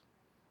anyways.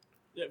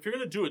 Yeah, if you're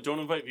going to do it, don't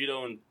invite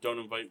Vito and don't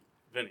invite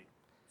Vinny.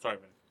 Sorry,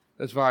 Vinny.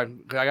 That's fine.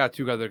 'Cause I got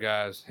two other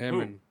guys, him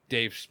Who? and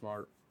Dave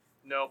Smart.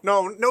 Nope.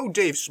 No,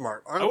 Dave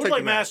Smart. I would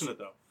like Mass in it,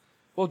 though.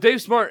 Well,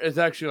 Dave Smart is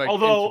actually like.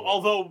 into it.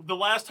 Although the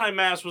last time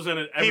Mass was in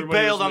it, everybody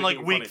bailed was on, like,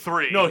 making week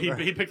funny. 3. No,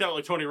 he picked out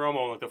like Tony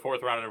Romo in like the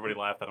 4th round, and everybody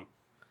laughed at him.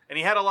 And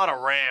he had a lot of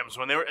Rams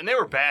when they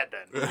were bad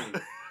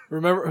then.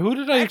 Remember, who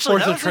did I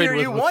Actually, force that a was the trade year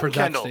with you won, for Zach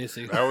Kendall.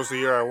 Stacy? That was the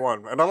year I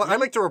won. And I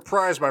like to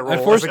reprise my role I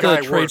as forced the a guy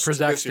trade worst for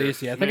Zach this year.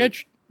 Stacy. I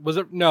think was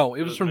it? No,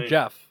 it was was from me.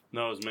 Jeff.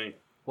 No, it was me.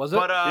 Was it?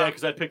 But Yeah,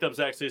 because I picked up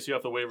Zach Stacy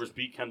off the waivers,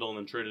 beat Kendall, and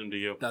then traded him to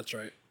you. That's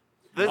right.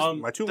 This,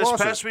 My two this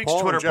losses, past week's Paul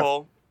and Twitter Jeff.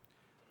 poll,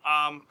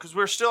 because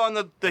we're still on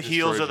the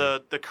heels of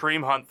the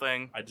Kareem Hunt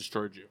thing. I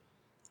destroyed you.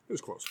 It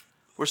was close.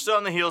 We're still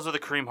on the heels of the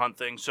Kareem Hunt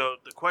thing. So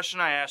the question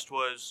I asked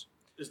was,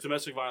 Is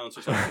domestic violence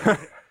acceptable?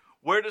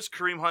 where does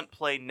Kareem Hunt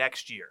play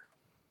next year?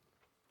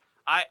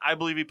 I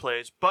believe he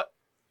plays, but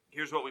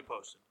here's what we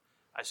posted.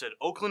 I said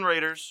Oakland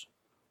Raiders,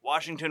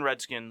 Washington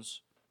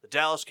Redskins, the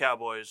Dallas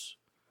Cowboys,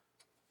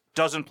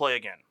 doesn't play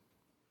again.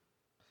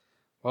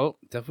 Well,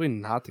 definitely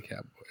not the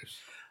Cowboys.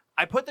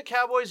 I put the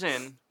Cowboys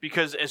in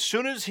because as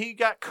soon as he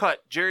got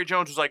cut, Jerry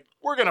Jones was like,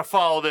 we're going to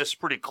follow this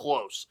pretty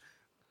close.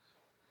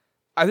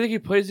 I think he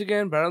plays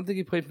again, but I don't think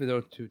he played for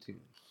those two teams.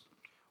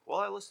 Well,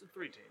 I listed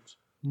 3 teams.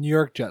 New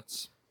York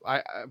Jets.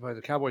 But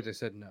the Cowboys, I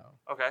said no.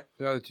 Okay.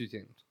 The other two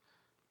teams.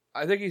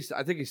 I think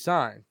he's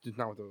signed, just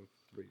not with those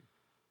three.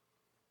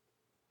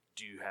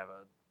 Do you have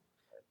a...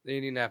 The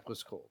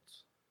Indianapolis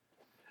Colts.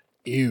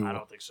 Ew. I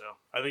don't think so.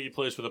 I think he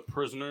plays for the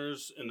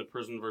Prisoners in the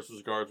Prison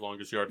versus Guards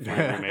Longest Yard 3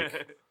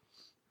 remake.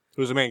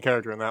 Who's the main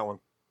character in that one?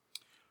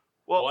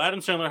 Well, Well, Adam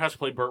Sandler has to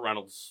play Burt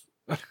Reynolds.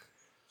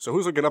 So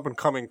who's like an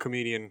up-and-coming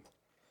comedian?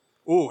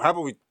 Ooh, how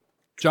about we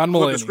John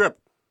flip the Mulaney. script?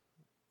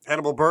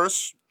 Hannibal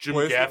Buress? Jim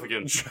plays-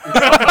 Gaffigan.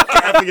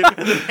 Gaffigan.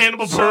 And then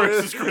Hannibal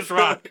Buress is Chris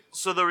Rock.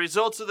 so the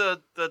results of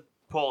the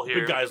poll here.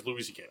 Big guy's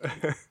Louis C.K.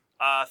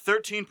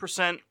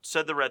 13%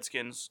 said the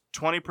Redskins,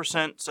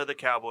 20% said the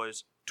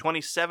Cowboys,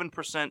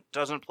 27%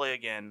 doesn't play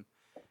again,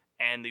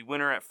 and the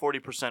winner at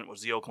 40%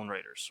 was the Oakland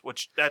Raiders,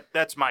 which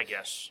that's my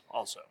guess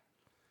also.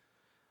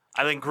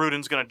 I think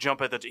Gruden's going to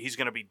jump at he's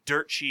going to be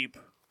dirt cheap,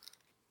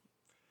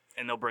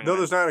 and they'll bring No, him in.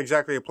 there's not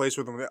exactly a place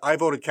with them. I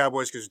voted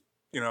Cowboys because,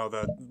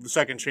 the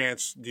second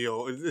chance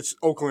deal. It's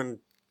Oakland,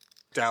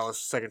 Dallas,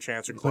 second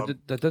chancer club.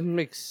 But that doesn't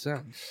make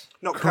sense.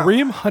 No, Kyle,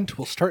 Kareem Hunt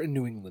will start in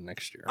New England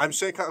next year. I'm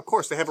saying, of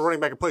course, they have a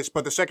running back in place,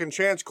 but the second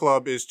chance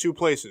club is 2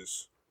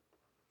 places.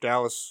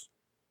 Dallas,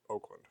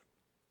 Oakland.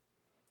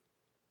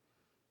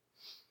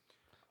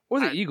 Or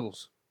the I-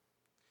 Eagles.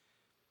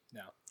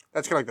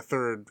 That's kind of like the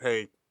third,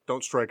 hey,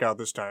 don't strike out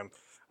this time.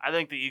 I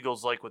think the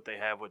Eagles like what they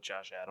have with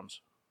Josh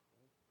Adams.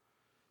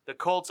 The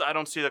Colts, I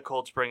don't see the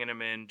Colts bringing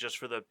him in just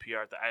for the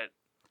PR.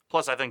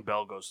 Plus, I think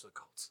Bell goes to the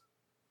Colts.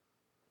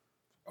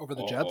 Over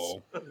the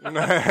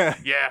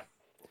Jets? Yeah.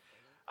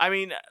 I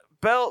mean,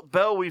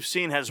 Bell we've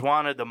seen has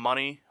wanted the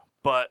money,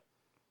 but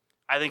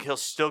I think he'll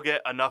still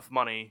get enough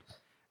money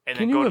and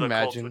Can then go you to the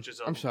imagine- Colts, which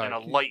is I'm sorry, in a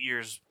can- light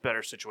years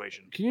better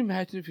situation. Can you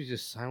imagine if he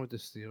just signed with the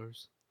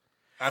Steelers?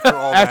 After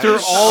all After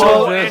that, all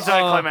So of this,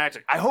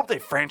 anticlimactic. I hope they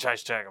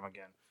franchise tag him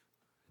again.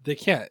 They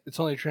can't. It's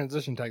only a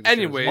transition tag. this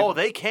year, Anyway, isn't it? Oh,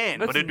 they can,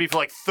 let's- but it'd be for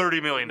like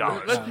 $30 million.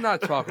 Let's not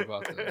talk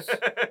about this.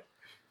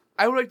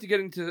 I would like to get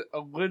into a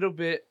little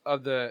bit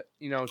of the,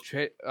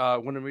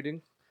 winter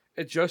meeting.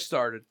 It just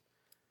started.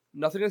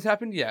 Nothing has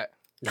happened yet.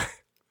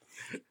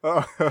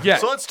 Oh. Yeah,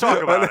 So let's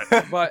talk about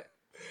it. but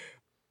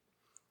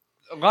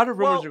a lot of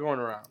rumors Well- are going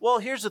around. Well,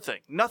 here's the thing.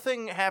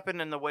 Nothing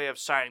happened in the way of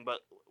signing, but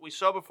we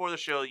saw before the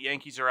show the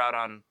Yankees are out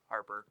on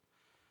Harper.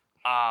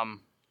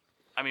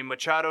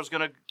 Machado's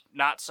going to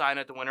not sign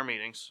at the winter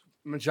meetings.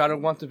 Machado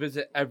wants to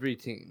visit every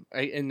team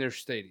in their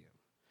stadium,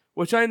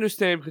 which I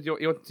understand because you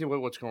want to see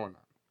what's going on.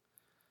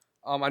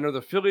 I know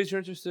the Phillies are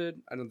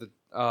interested. I know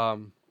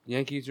the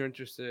Yankees are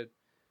interested.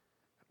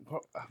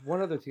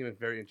 One other team is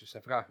very interested.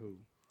 I forgot who.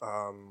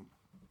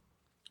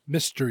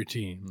 Mystery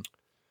team.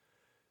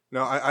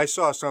 No, I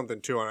saw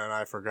something too, and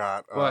I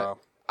forgot. But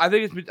I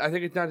think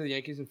it's down to the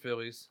Yankees and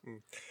Phillies.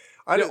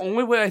 I The don't-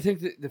 only way I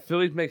think that the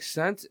Phillies make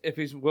sense if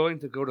he's willing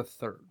to go to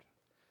third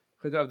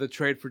because of the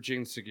trade for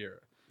Gene Segura.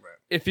 Right.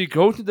 If he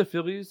goes to the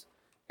Phillies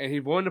and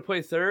he's willing to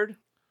play third,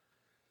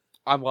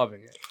 I'm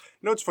loving it.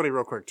 You know, it's funny,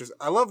 real quick. Just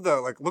I love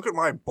the look at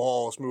my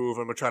balls move.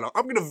 I'm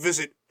gonna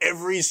visit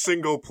every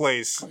single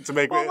place to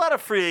make. Well, a lot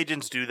of free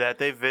agents do that.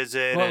 They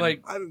visit. But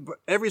and But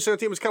every single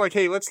team is kind of like,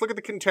 hey, let's look at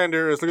the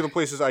contenders. Look at the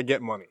places I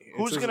get money.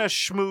 who's gonna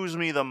schmooze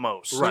me the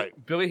most? Right.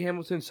 Billy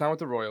Hamilton signed with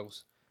the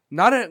Royals.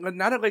 Not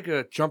like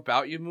a jump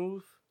out you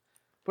move,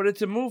 but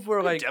it's a move where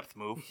Good like depth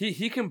move.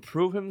 he can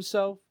prove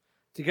himself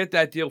to get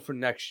that deal for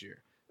next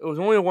year. It was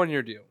only a 1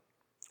 year deal.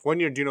 1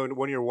 year? Do you know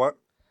 1 year what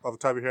off the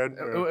top of your head?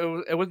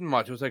 It wasn't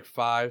much. It was like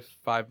five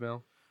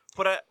mil.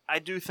 But I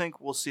do think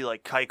we'll see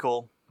like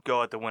Keuchel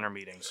go at the winter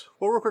meetings.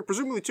 Well, real quick,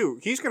 presumably too,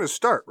 he's going to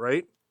start,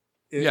 right?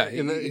 He's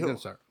gonna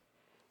start.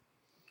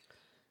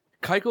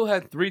 Keuchel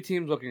had 3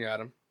 teams looking at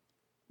him: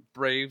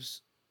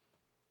 Braves,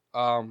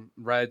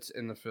 Reds,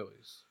 and the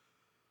Phillies.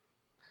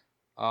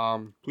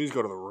 Please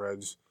go to the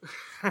Reds.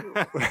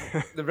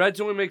 The Reds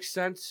only make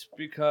sense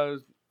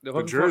because they're The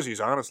looking jerseys,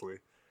 honestly.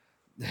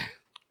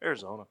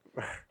 Arizona.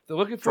 they're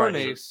looking for an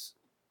Right. ace,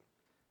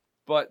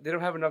 but they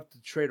don't have enough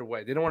to trade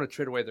away. They don't want to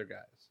trade away their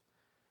guys.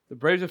 The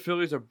Braves and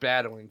Phillies are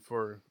battling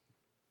for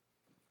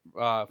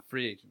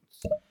free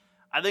agents.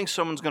 I think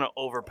someone's going to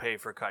overpay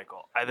for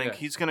Keuchel. I think Yeah.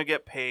 he's going to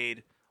get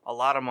paid a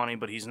lot of money,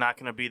 but he's not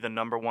going to be the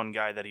number one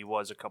guy that he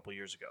was a couple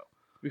years ago.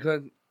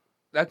 Because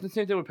that's the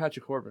same thing with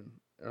Patrick Corbin,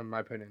 in my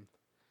opinion.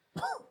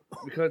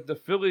 Because the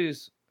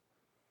Phillies,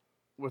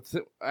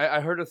 I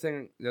heard a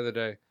thing the other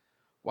day.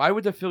 Why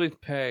would the Phillies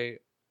pay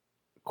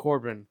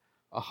Corbin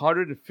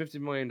 $150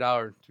 million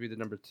to be the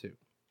number 2?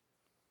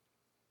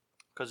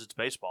 Because it's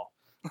baseball.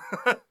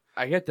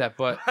 I get that,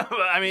 but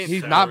I mean,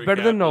 he's not Salary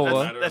better cap than doesn't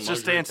Nola. matter, that's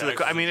just to luxury answer the.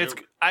 tax I is mean, a it's.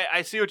 joke.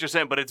 I see what you're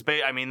saying, but it's.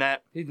 I mean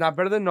that. He's not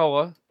better than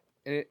Nola.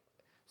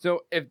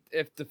 So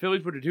if the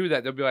Phillies were to do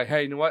that, they'll be like,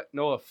 hey, you know what?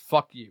 Nola,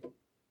 fuck you.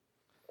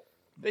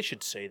 They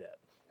should say that.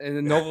 And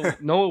then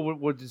Nola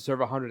would deserve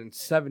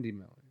 $170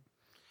 million.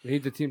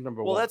 He's the team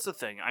number Well, 1. that's the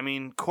thing. I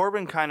mean,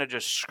 Corbin kind of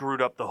just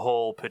screwed up the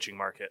whole pitching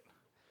market.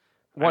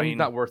 One, I he's mean-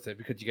 not worth it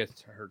because he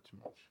gets hurt too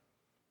much.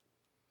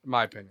 In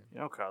my opinion. You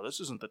know, Kyle, this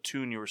isn't the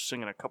tune you were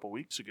singing a couple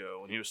weeks ago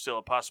when he was still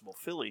a possible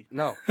Philly.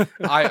 No,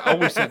 I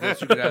always said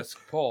this. You could ask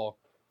Paul,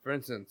 for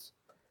instance.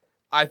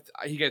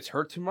 He gets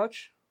hurt too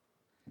much.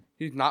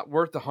 He's not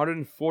worth the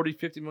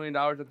 $150 million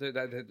that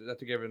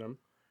they're giving him.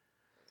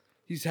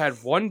 He's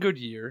had one good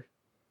year.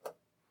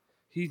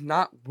 He's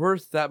not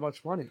worth that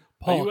much money.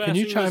 Paul, can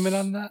you asking chime in this-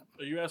 on that?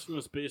 Are you asking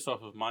this based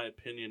off of my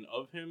opinion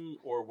of him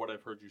or what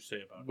I've heard you say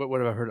about him? What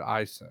have I heard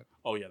I said?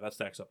 Oh yeah, that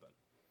stacks up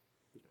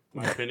then.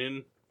 My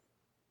opinion.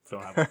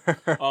 Don't have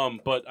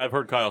it. But I've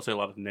heard Kyle say a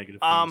lot of negative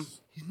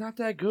things. He's not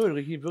that good.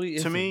 Like he really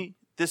is. To me,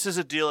 this is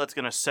a deal that's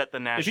going to set the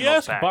If Nationals you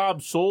ask back.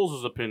 Bob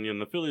Souls' opinion,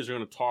 the Phillies are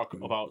going to talk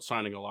about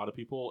signing a lot of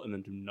people and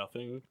then do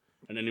nothing.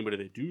 And anybody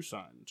they do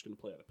sign is going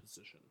to play out of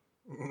position.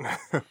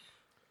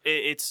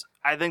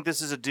 I think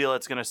this is a deal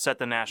that's going to set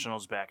the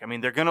Nationals back. I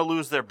mean, they're going to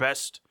lose their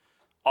best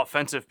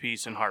offensive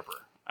piece in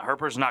Harper.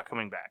 Harper's not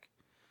coming back.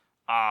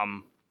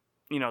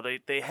 You know,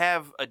 they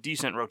have a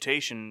decent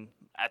rotation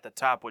at the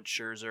top with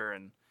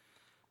Scherzer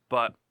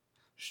but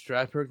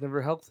Strasburg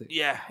never healthy.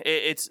 yeah,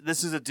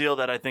 this is a deal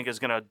that I think is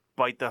going to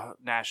bite the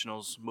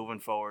Nationals moving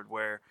forward,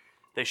 where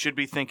they should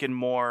be thinking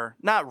more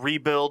not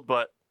rebuild,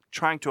 but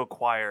trying to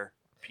acquire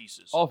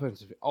pieces.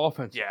 Offensive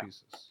Yeah.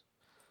 pieces.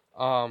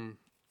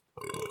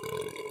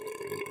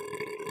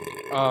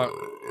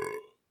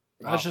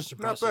 That's just Not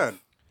impressive. bad.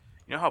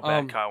 You know how bad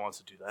Um, Kyle wants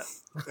to do that.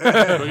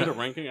 Do I get a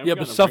ranking? I haven't Yeah, gotten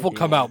but a stuff will ranking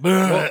come yet. out.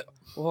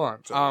 Well,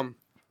 hold on.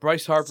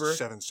 Bryce Harper.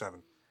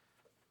 7-7.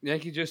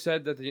 Yankee just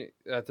said that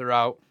they're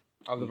out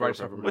of the Bryce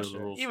Harper. Which-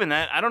 trade. Even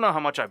that, I don't know how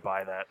much I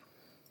buy that.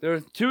 There are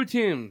 2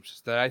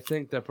 teams that I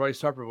think that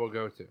Bryce Harper will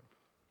go to.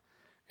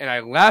 And I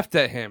laughed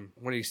at him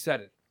when he said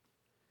it.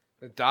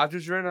 The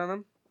Dodgers are in on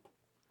him,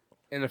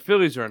 and the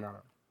Phillies are in on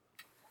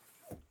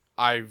him.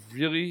 I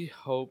really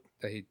hope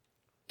that he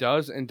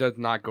does and does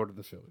not go to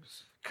the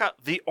Phillies. Kyle,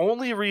 the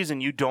only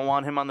reason you don't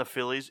want him on the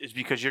Phillies is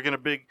because you're going to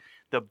be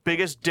the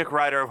biggest dick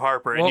rider of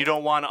Harper, and Well- you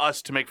don't want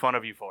us to make fun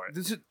of you for it.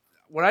 This is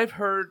what I've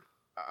heard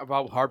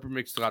about Harper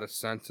makes a lot of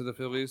sense to the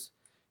Phillies.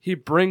 He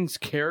brings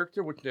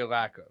character, which they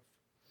lack of.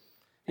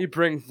 He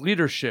brings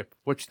leadership,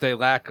 which they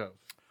lack of.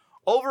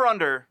 Over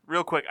under,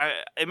 real quick,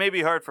 it may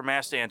be hard for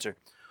Mass to answer.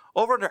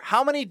 Over under,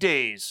 how many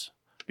days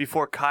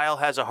before Kyle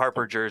has a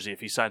Harper jersey if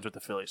he signs with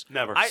the Phillies?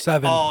 Never.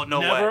 7. Oh, no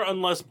Never way.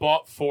 unless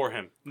bought for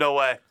him. No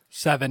way.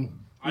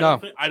 7.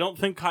 No. I don't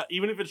think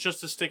even if it's just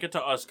to stick it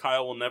to us,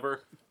 Kyle will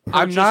never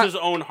I'm purchase not- his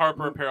own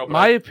Harper apparel. but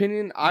My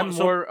opinion, I'm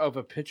So- more of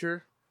a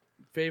pitcher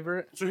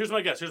favorite. So here's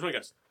my guess.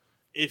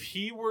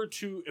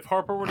 If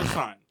Harper were to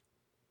sign,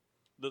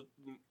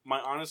 my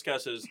honest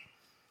guess is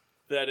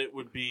that it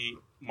would be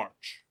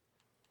March.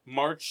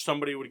 March,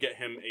 somebody would get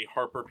him a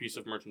Harper piece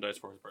of merchandise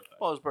for his birthday.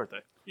 Well, his birthday.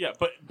 Yeah,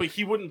 but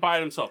he wouldn't buy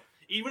it himself.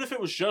 Even if it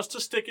was just to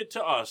stick it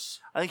to us,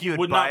 I think he would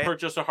buy not it.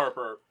 purchase a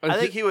Harper. I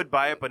think he would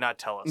buy it, but not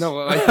tell us.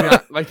 No,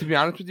 to be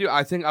honest with you,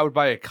 I think I would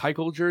buy a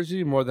Keuchel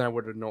jersey more than I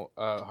would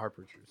a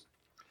Harper jersey.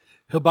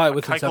 He'll buy it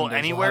within 7 Keuchel days. He'll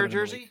Anywhere have it in the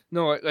jersey? league.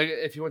 No, like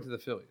if you went to the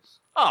Phillies.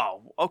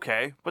 Oh,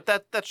 okay, but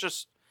that's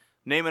just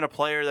naming a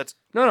player that's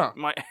No.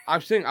 my.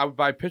 I'm saying I would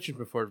buy pitching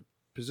before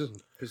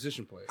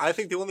position players. I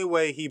think the only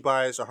way he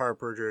buys a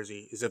Harper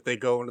jersey is if they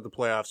go into the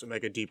playoffs and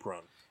make a deep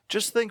run.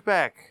 Just think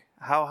back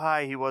how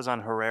high he was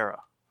on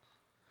Herrera.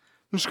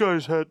 This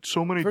guy's had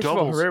so many First of all,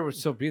 doubles. Herrera would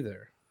still be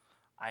there.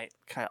 I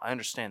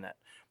understand that,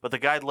 but the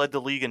guy led the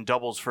league in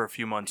doubles for a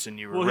few months, and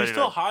you were Well, ready he's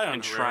still to high on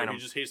enshrine Herrera. him.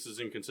 He just hates his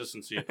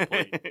inconsistency at the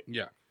plate.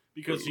 Yeah.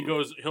 Because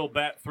he'll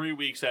bat 3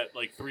 weeks at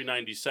like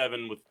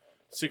 397 with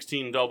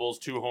 16 doubles,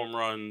 2 home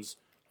runs,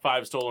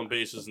 5 stolen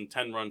bases, and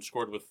 10 runs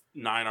scored with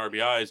 9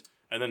 RBIs.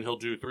 And then he'll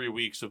do 3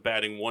 weeks of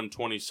batting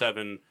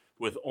 127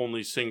 with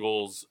only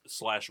singles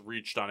 /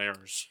 reached on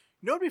errors.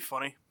 You know what'd be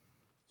funny?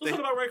 Is that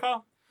about right,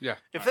 Kyle? Yeah.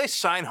 If they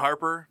sign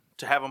Harper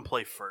to have him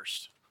play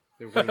first.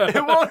 They, were gonna- It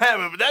won't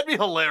happen, but that'd be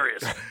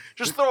hilarious.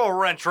 Just throw a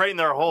wrench right in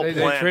their whole they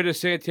plan. traded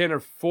Santana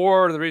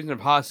for the reason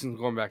of Hoskins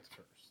going back to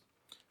first.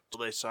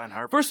 Will they sign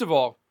Harper? First of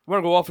all, I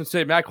want to go off and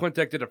say Matt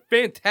Quintek did a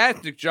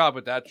fantastic job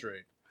with that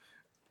trade.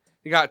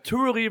 He got 2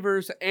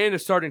 relievers and a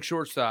starting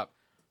shortstop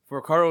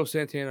for Carlos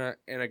Santana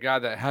and a guy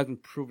that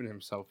hasn't proven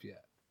himself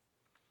yet.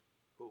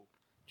 Who?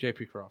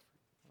 J.P. Crawford.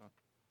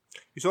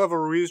 You still have a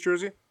Ruiz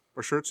jersey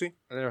or shirtsy?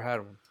 I never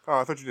had one. Oh,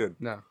 I thought you did.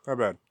 No. My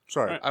bad.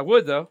 Sorry. All right. I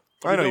would, though.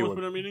 I know Are we you done would.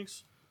 with our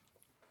meetings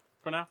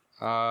for now?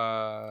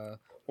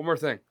 One more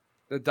thing.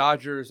 The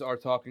Dodgers are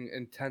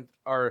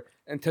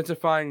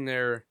intensifying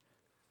their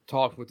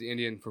talk with the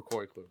Indian for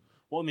Corey Kluber.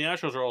 Well, and the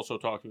Astros are also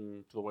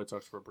talking to the White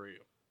Sox for Abreu.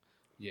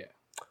 Yeah.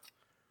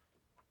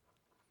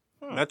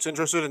 Mets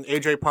interested in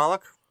AJ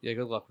Pollock? Yeah,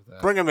 good luck with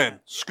that. Bring him in.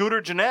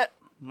 Scooter Jeanette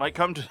might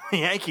come to the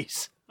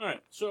Yankees. All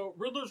right, so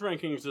Riddler's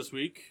rankings this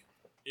week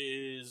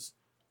is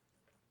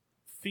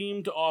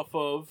themed off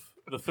of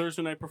the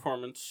Thursday night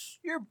performance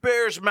Your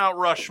Bears Mount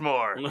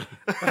Rushmore.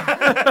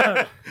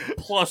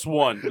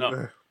 +1.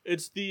 No,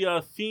 it's the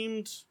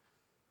themed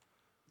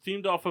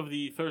off of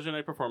the Thursday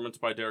night performance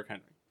by Derrick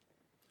Henry.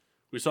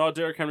 We saw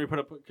Derrick Henry put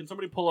up. Can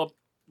somebody pull up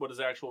what his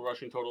actual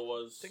rushing total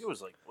was? I think it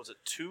was was it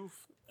 2?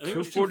 I think it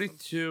was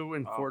 242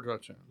 and 4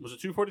 touchdowns. Was it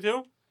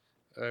 242?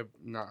 I'm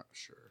not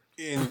sure.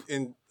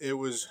 It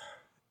was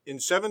in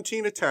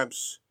 17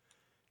 attempts.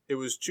 It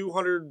was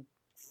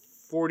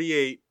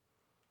 248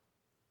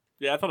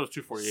 Yeah, I thought it was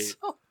 248.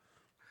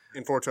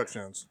 in 4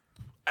 touchdowns.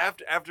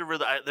 After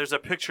there's a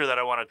picture that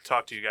I want to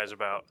talk to you guys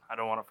about. I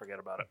don't want to forget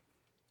about it.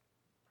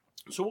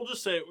 So we'll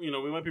just say, we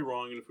might be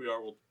wrong, and if we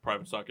are, we'll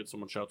private stock it.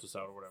 Someone shouts us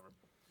out or whatever.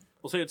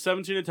 We'll say it's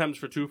 17 attempts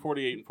for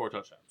 248 and 4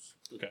 touchdowns.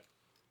 Okay.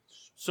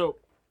 So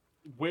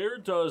where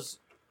does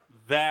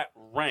that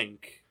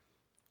rank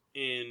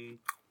in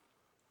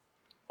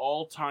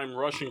all-time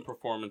rushing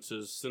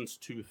performances since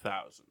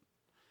 2000?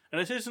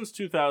 And I say since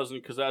 2000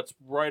 because that's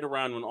right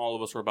around when all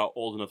of us were about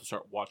old enough to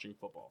start watching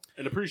football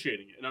and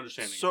appreciating it and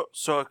understanding it.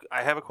 So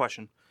I have a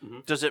question.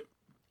 Mhm.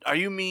 Are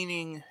you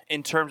meaning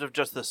in terms of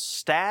just the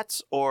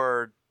stats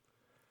or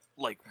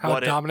like How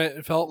what dominant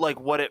it felt.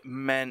 what it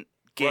meant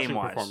Rushing game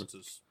wise?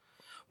 performances.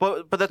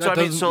 But that's That what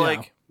I mean. doesn't- So yeah.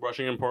 like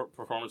Rushing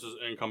performances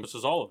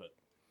encompasses all of it.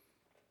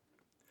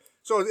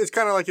 So it's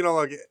kind of like,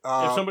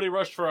 If somebody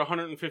rushed for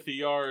 150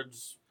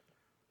 yards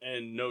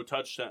and no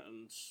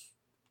touchdowns,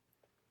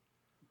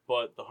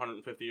 but the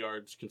 150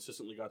 yards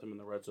consistently got them in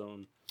the red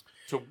zone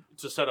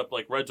to set up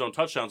like red zone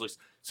touchdowns. Like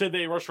say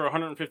they rushed for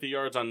 150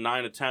 yards on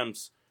 9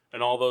 attempts,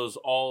 and all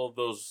of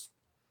those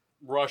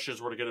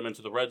rushes were to get them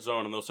into the red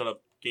zone, and they'll set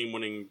up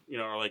game-winning,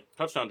 or like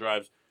touchdown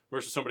drives.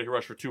 Versus somebody who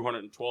rushed for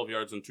 212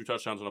 yards and 2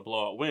 touchdowns in a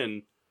blowout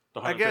win, the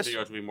 150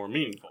 yards would be more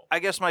meaningful. I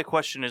guess my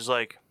question is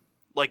like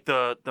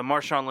the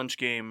Marshawn Lynch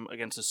game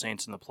against the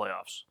Saints in the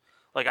playoffs.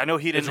 Like I know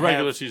he didn't It's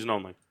regular have season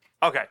only.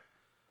 Okay.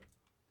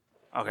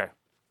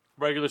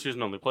 Regular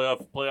season only.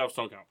 Playoffs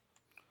don't count.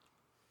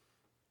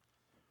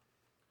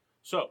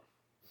 So,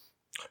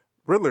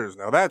 Riddlers,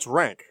 now that's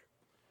rank.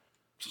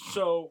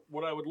 So,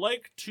 what I would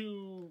like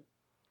to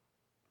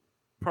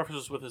preface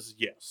this with is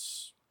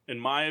yes. In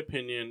my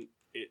opinion,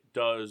 it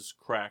does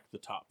crack the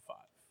top 5.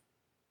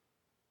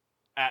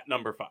 At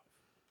number 5.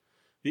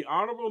 The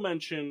honorable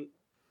mention,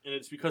 and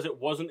it's because it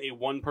wasn't a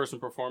one-person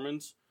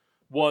performance,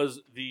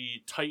 was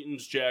the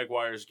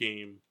Titans-Jaguars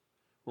game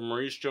where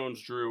Maurice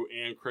Jones-Drew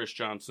and Chris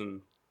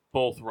Johnson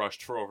both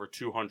rushed for over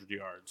 200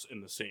 yards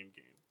in the same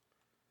game.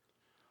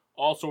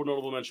 Also, a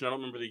notable mention, I don't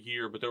remember the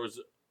year, but there was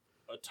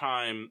a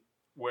time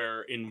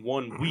where in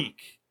 1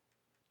 week,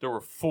 there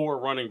were 4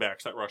 running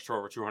backs that rushed for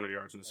over 200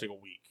 yards in a single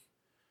week.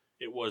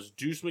 It was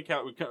Deuce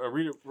McAllister,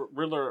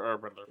 Riddler.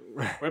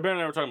 Ray Bannon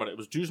and I were talking about it. It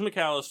was Deuce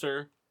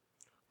McAllister,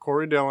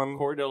 Corey Dillon,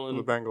 Corey the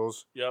Dillon.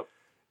 Bengals. Yep.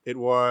 It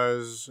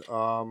was,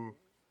 oh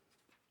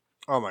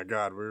my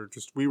God,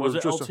 we were Was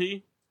it just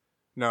LT?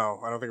 no,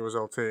 I don't think it was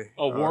LT.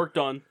 Oh, Warwick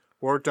Dunn.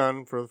 Work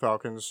done for the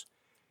Falcons.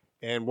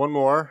 And one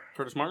more.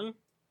 Curtis Martin?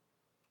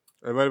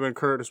 It might have been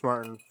Curtis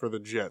Martin for the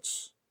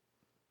Jets.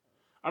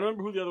 I don't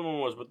remember who the other one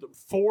was, but the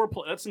 4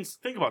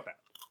 think about that.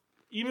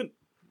 Even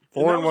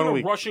 4 in that was 1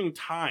 week. rushing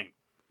time.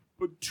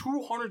 But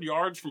 200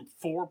 yards from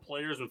 4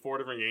 players in 4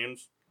 different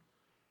games.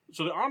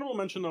 So the honorable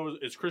mention, though,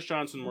 is Chris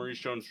Johnson, Maurice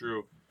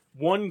Jones-Drew.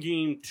 1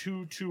 game,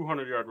 2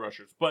 200-yard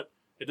rushers. But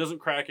it doesn't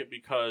crack it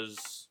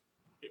because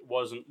it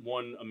wasn't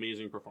one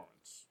amazing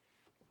performance.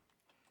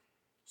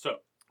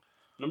 So,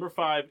 number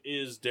 5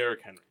 is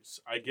Derrick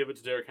Henry's. I give it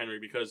to Derrick Henry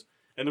because,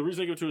 and the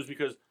reason I give it to him is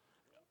because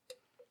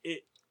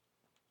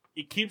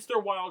it keeps their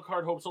wild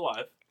card hopes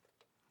alive,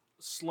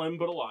 slim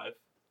but alive,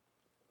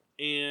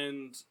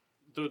 and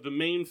the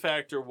main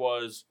factor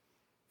was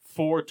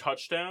 4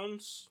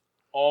 touchdowns,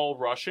 all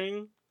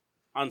rushing,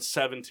 on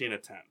 17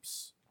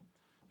 attempts.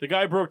 The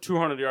guy broke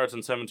 200 yards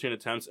on 17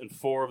 attempts, and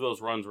 4 of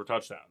those runs were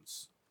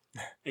touchdowns,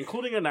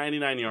 including a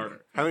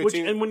 99-yarder. How many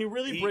teams? And when you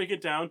really break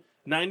it down,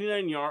 a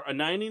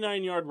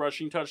 99-yard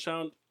rushing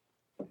touchdown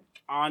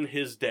on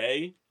his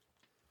day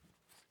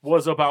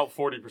was about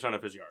 40%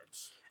 of his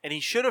yards. And he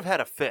should have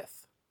had a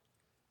 5th.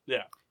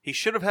 Yeah. He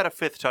should have had a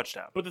 5th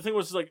touchdown. But the thing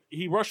was, like,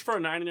 he rushed for a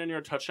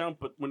 99-yard touchdown,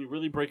 but when you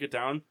really break it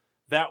down,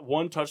 that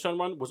 1 touchdown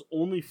run was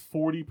only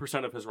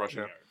 40% of his rushing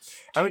yards.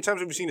 How many times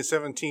have you seen a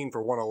 17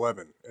 for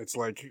 111? It's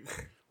like...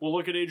 Well,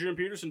 look at Adrian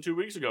Peterson 2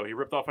 weeks ago. He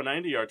ripped off a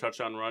 90-yard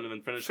touchdown run and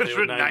then finished the day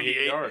with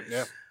 98 yards.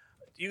 Yeah.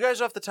 You guys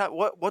off the top,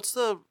 what's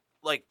the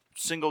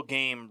single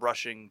game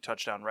rushing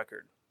touchdown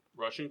record?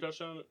 Rushing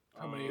touchdown?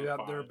 How many have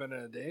 5. there been in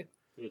a day?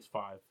 I think it's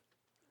 5.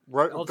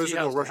 LT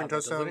Physical has to rushing have it,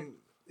 doesn't touchdown?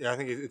 Yeah, I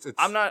think it's...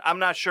 I'm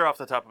not sure off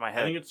the top of my I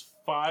head. think it's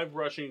 5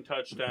 rushing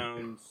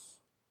touchdowns.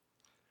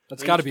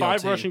 That's got to be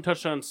 5 LT. rushing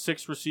touchdowns,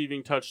 6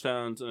 receiving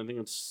touchdowns, and I think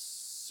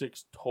it's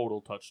 6 total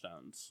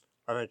touchdowns.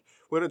 I think.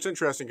 Well, it's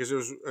interesting because there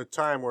was a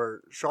time where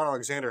Sean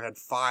Alexander had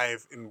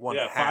 5 in one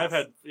half.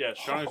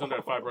 Sean Alexander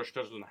had 5 rushing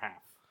touchdowns and a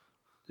half.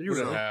 Did you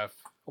So- really have?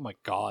 Oh my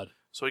god.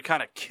 So he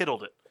kind of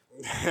kiddled it.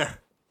 Yeah.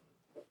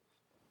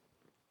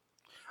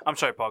 I'm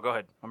sorry, Paul. Go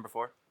ahead. Number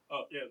 4.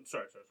 Oh, yeah,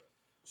 sorry.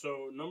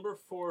 So, number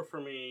 4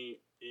 for me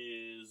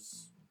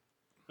is...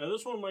 Now,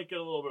 this one might get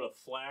a little bit of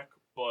flack,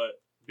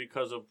 but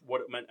because of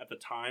what it meant at the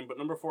time. But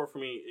number 4 for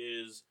me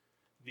is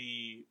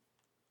the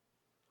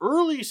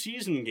early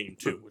season game,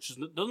 too, which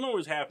doesn't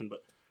always happen,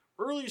 but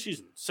early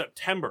season,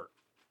 September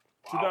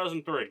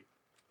 2003.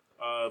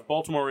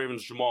 Baltimore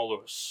Ravens' Jamal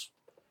Lewis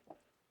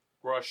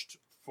rushed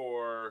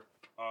for,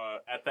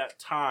 at that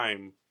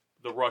time,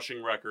 the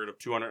rushing record of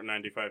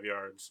 295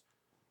 yards,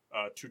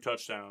 2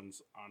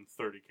 touchdowns on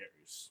 30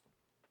 carries.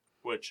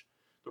 Which,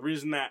 the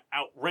reason that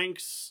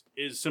outranks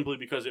is simply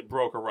because it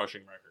broke a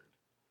rushing record.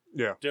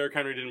 Yeah. Derrick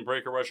Henry didn't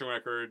break a rushing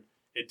record.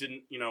 It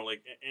didn't,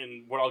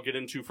 and what I'll get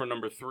into for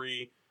number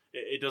 3,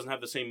 it doesn't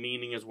have the same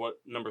meaning as what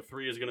number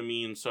 3 is going to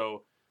mean.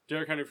 So,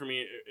 Derrick Henry, for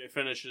me, it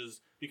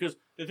finishes, because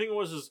the thing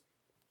is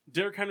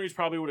Derrick Henry's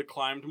probably would have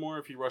climbed more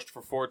if he rushed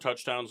for 4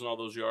 touchdowns and all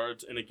those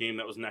yards in a game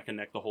that was neck and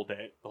neck the whole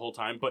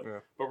time. But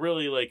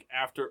really,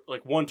 after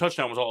 1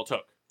 touchdown was all it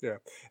took. Yeah.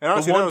 And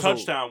honestly, the that 1 was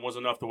touchdown was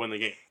enough to win the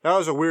game. That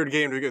was a weird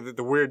game to get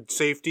the weird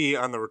safety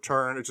on the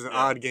return, which is an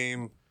odd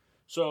game.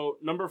 So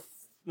number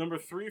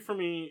 3 for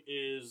me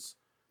is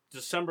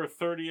December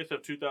 30th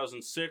of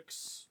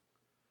 2006.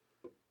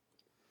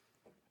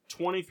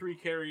 23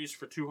 carries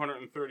for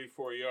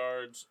 234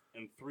 yards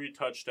and 3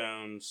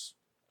 touchdowns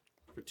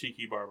for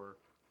Tiki Barber,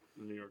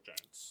 the New York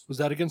Giants. Was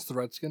that against the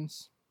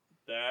Redskins?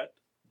 That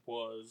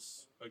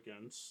was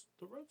against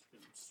the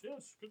Redskins.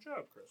 Yes, good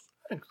job, Chris.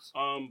 Thanks.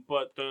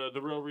 But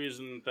the real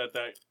reason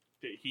that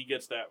he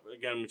gets that,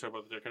 again, we talk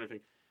about the kind of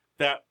thing,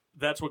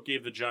 that's what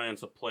gave the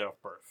Giants a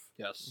playoff berth.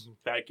 Yes.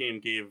 That game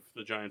gave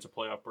the Giants a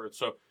playoff berth.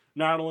 So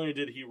not only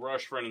did he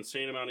rush for an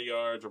insane amount of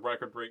yards, not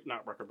record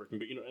breaking,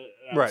 but an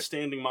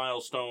outstanding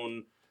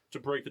milestone to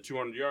break the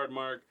 200-yard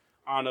mark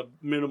on a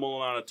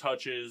minimal amount of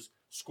touches,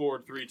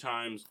 scored 3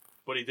 times,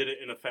 but he did it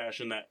in a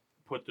fashion that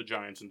put the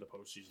Giants into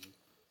postseason.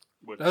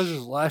 That was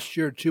his last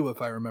year too,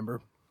 if I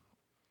remember.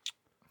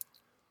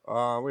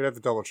 We'd have to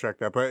double check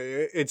that, but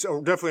it's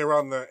definitely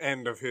around the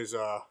end of his.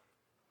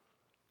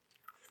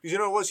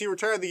 Because he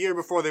retired the year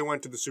before they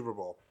went to the Super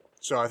Bowl,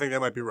 so I think that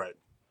might be right.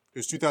 It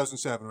was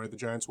 2007, right? The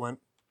Giants went.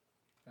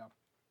 Yeah.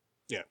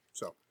 Yeah.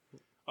 So.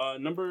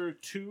 Number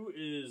 2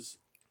 is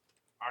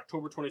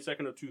October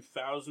 22nd of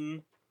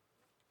 2000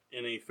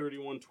 in a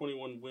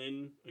 31-21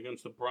 win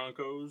against the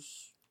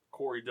Broncos.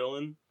 Corey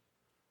Dillon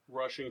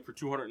rushing for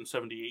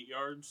 278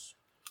 yards.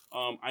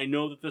 I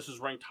know that this is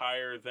ranked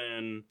higher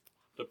than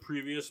the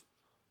previous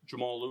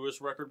Jamal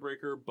Lewis record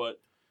breaker, but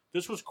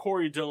this was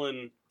Corey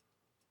Dillon.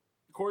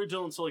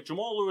 So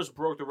Jamal Lewis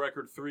broke the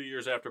record 3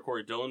 years after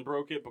Corey Dillon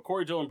broke it, but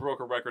Corey Dillon broke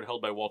a record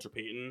held by Walter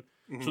Payton.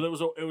 Mm-hmm.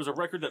 So it was a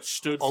record that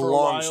stood for a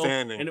while,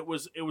 standing, and it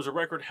was a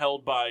record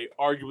held by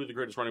arguably the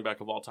greatest running back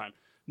of all time.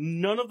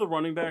 None of the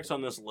running backs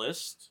on this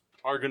list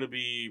are going to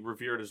be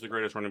revered as the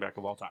greatest running back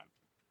of all time.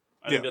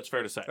 I think that's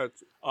fair to say.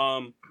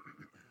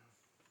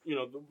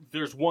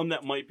 There's one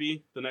that might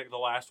be the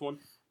last one,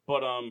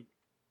 but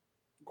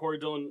Corey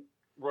Dillon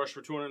rushed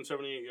for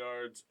 278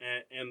 yards,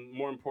 and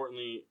more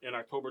importantly, in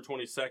October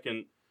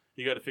 22nd,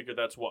 you got to figure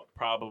that's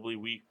probably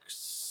week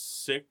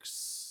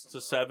 6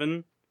 to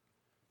 7.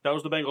 That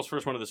was the Bengals'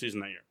 first win of the season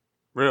that year.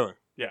 Really?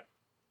 Yeah.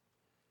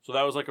 So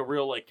that was like a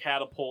real like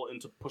catapult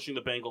into pushing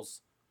the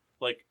Bengals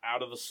like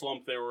out of the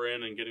slump they were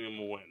in and getting them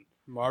a win.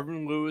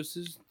 Marvin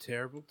Lewis's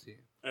terrible team.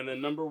 And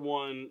then number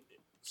one,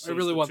 I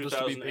really want this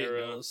to be 2000 Peyton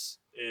era Willis.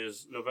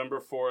 is November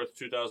 4th,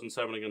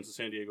 2007 against the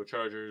San Diego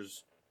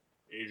Chargers.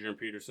 Adrian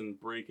Peterson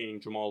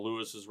breaking Jamal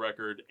Lewis's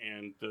record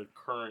and the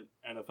current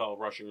NFL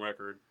rushing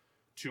record,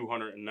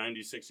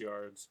 296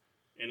 yards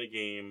in a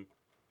game.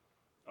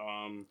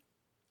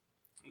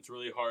 It's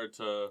really hard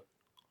to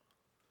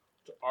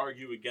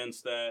argue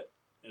against that,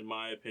 in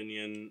my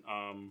opinion.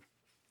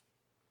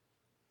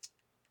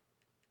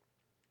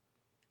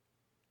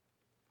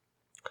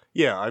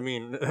 Yeah, I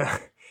mean,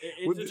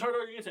 It's hard to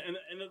argue against it.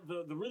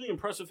 And the really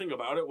impressive thing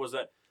about it was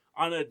that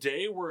on a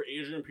day where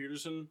Adrian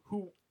Peterson,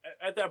 who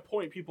at that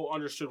point people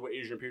understood what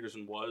Adrian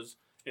Peterson was,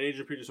 and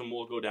Adrian Peterson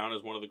will go down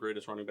as one of the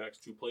greatest running backs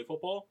to play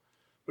football,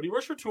 but he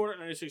rushed for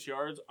 296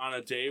 yards on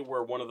a day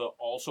where one of the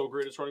also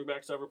greatest running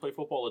backs to ever play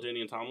football,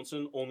 LaDainian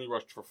Tomlinson, only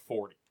rushed for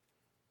 40.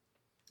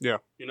 Yeah.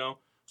 You know?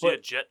 Was he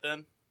a Jet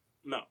then?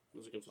 No, it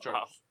was against the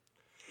Chargers.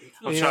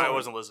 I'm You sorry, I know,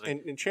 wasn't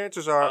listening. and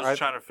chances I are, was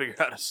trying to figure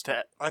out a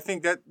stat. I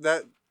think that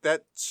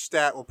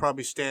stat will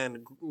probably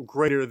stand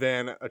greater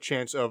than a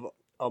chance of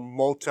a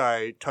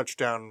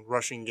multi-touchdown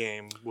rushing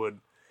game would.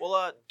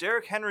 Well,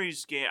 Derrick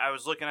Henry's game, I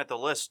was looking at the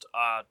list,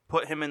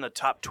 put him in the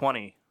top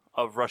 20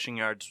 of rushing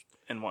yards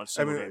in one I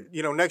single mean, game.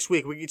 you know, next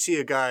week we could see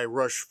a guy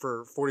rush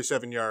for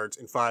 47 yards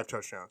and 5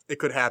 touchdowns. It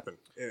could happen.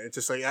 It's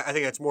just like I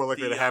think that's more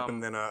likely The, to happen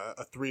than a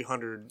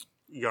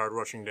 300-yard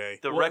rushing day.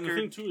 The Well, and record.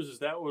 the thing too is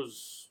that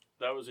was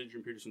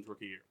Adrian Peterson's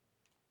rookie year.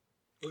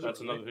 That's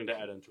another thing to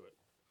add into it.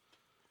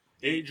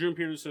 Adrian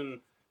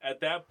Peterson, at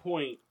that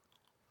point,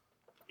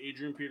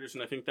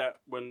 I think that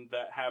when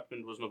that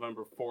happened was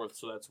November 4th,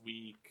 so that's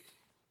week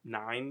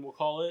 9, we'll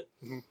call it.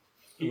 In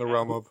the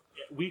realm of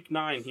Week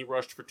 9, he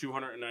rushed for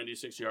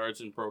 296 yards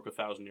and broke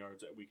 1,000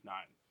 yards at week 9.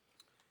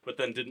 But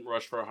then didn't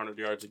rush for 100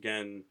 yards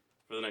again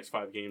for the next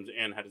 5 games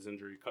and had his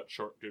injury cut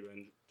short due to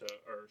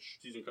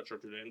season cut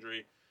short due to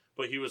injury.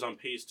 But he was on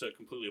pace to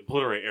completely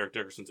obliterate Eric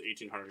Dickerson's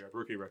 1,800-yard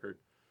rookie record.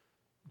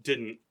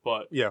 Didn't,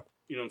 but yeah.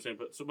 you know what I'm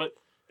saying.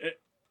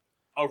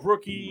 A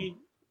rookie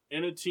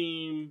in a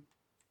team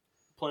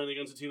playing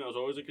against a team that was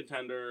always a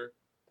contender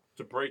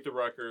to break the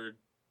record.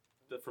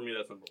 That for me,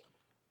 that's number one.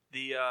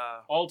 The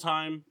All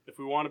time, if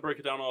we want to break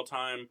it down all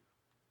time,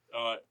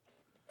 I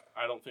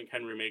don't think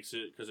Henry makes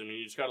it because I mean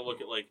you just got to look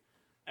at like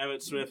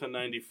Emmitt Smith in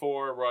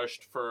 '94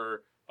 rushed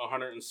for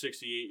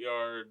 168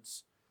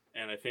 yards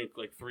and I think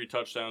like 3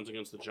 touchdowns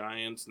against the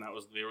Giants, and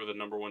they were the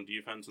number 1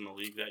 defense in the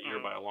league that year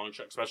by a long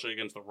shot, especially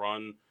against the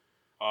run.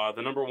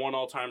 The number 1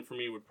 all time for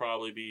me would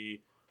probably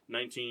be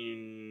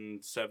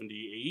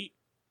 1978.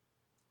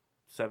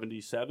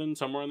 77,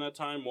 somewhere in that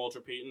time,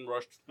 Walter Payton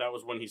rushed. That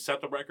was when he set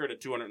the record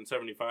at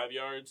 275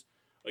 yards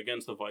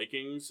against the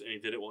Vikings, and he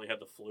did it while he had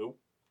the flu.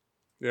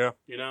 Yeah.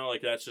 You know,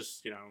 like that's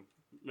just, you know,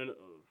 Pretty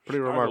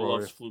Chicago remarkable,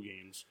 loves yeah. flu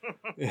games.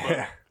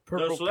 Yeah.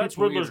 So that's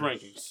Riddler's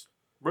rankings.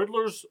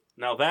 Riddler's,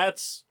 now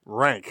that's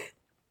Rank.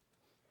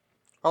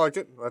 I liked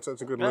it. That's a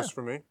good list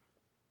for me.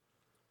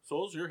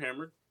 Souls, you're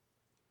hammered.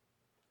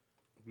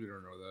 We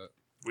don't know that.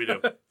 We do.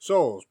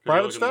 Souls. 'Cause you're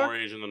Private looking stock? more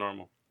Asian than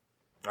normal.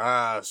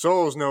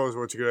 Souls knows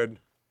what's good.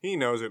 He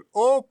knows it.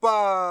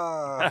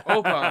 Opa!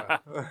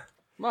 Opa.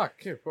 Mark,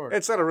 here for it.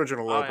 It's that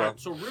original Oh, Opa. yeah.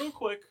 So real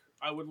quick,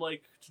 I would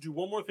like to do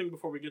one more thing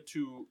before we get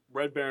to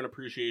Red Baron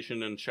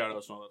appreciation and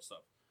shout-outs and all that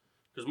stuff.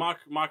 Because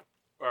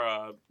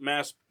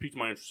Mass piqued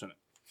my interest in it.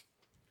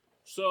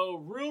 So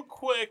real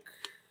quick,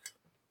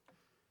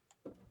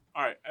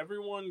 all right,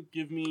 everyone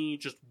give me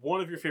just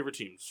one of your favorite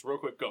teams. Real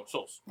quick, go.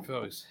 Souls.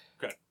 Phillies.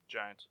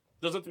 Giants.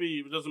 Doesn't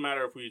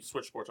matter if we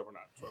switch sports up or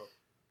not. So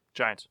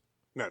Giants.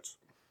 Nuts.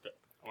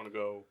 I want to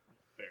go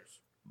Bears.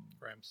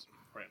 Rams.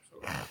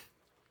 Okay.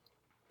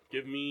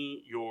 Give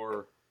me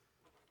your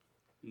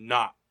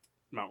not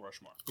Mount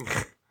Rushmore.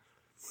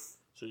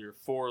 So your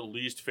 4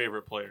 least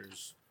favorite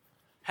players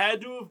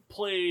had to have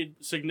played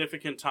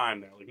significant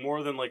time there, like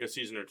more than like a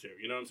season or 2.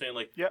 You know what I'm saying?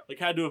 Like, Yep. like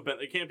had to have been.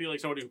 It can't be like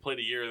somebody who played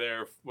a year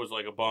there was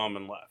like a bum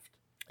and left.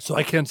 So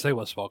I can't say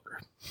Wes Welker.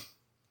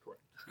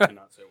 Correct. You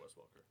cannot say Wes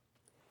Welker.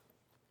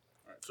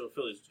 All right. So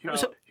Phillies. He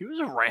was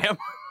a Ram.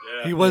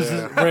 Yeah. He was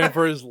Yeah. ran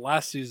for his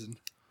last season.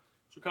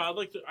 So Kyle, I'd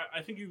like to.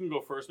 I think you can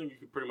go first. I think you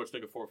can pretty much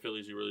think of 4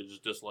 Phillies you really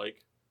just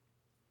dislike.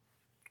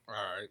 All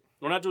right.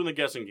 We're not doing the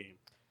guessing game.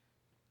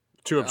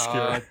 Too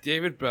obscure.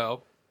 David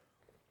Bell,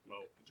 No,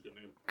 it's a good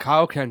name.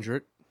 Kyle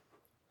Kendrick,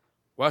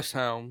 Wes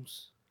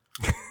Helms,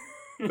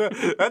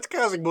 That's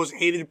Kyle's like most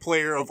hated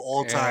player of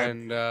all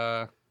time.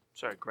 and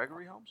Sorry,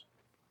 Gregory Holmes?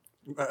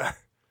 It's a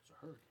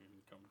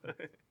hurricane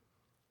coming.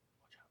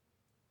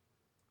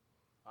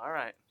 All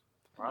right.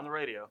 We're on the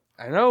radio.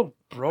 I know,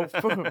 bro.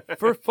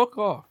 Fuck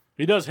off.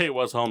 He does hate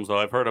Wes Helms, though.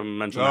 I've heard him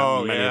mention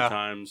Oh, that many yeah.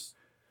 times.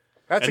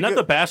 That's And a not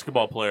good. the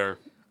basketball player.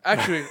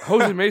 Actually,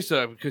 Jose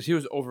Mesa, because he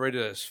was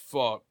overrated as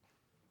fuck.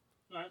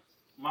 I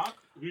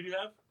Who do you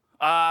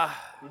have?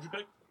 Who'd you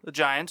pick? The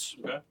Giants.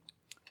 Okay.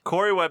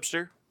 Corey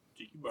Webster.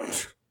 Tiki Barber.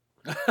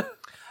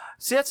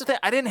 See, that's the thing.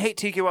 I didn't hate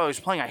Tiki while he was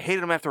playing. I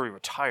hated him after he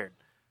retired.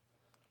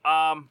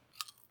 Corey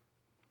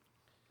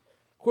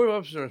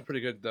Webster was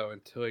pretty good though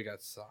until he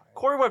got signed.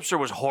 Corey Webster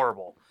was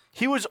horrible.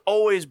 He was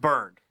always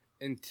burned.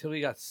 Until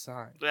he got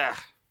signed. Ugh.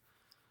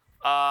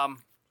 I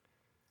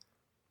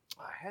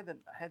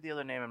had the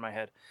other name in my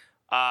head.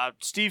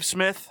 Steve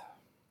Smith.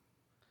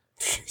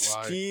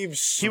 Steve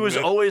Smith. He was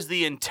always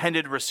the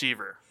intended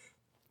receiver.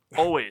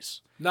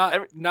 Always. Not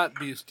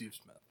the Steve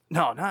Smith.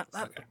 No, not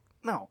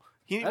no.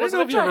 He I don't wasn't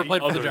know a if you ever Giant.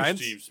 played for the Other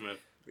Giants. Steve Smith.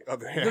 The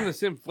other He's in the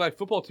same flag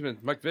football team as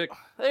Mike Vick.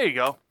 There you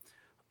go.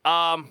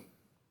 Oh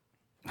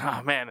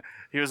man,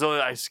 he was only.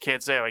 I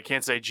can't say. I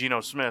can't say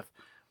Geno Smith.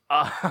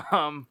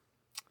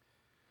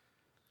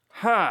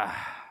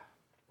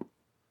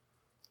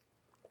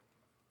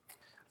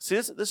 See,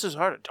 this is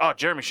hard. Oh,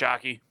 Jeremy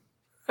Shockey.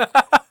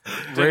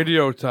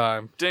 Radio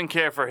time. Didn't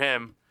care for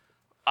him.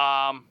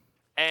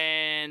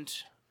 And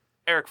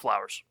Eric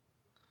Flowers.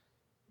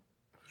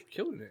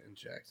 Killing it in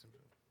Jacksonville.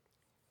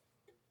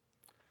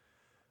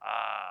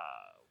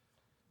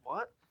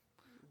 What?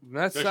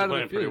 That They're side of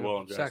playing the pretty field.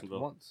 well in Sacked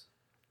Jacksonville. once.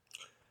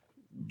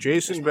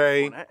 Jason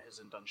Bay. Fournette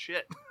hasn't done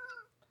shit.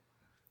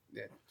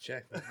 Yeah,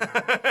 check.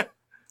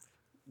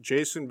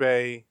 Jason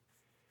Bay.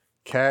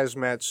 Kaz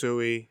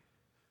Matsui.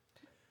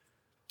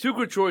 Two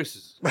good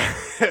choices.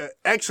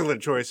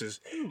 Excellent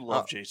choices. You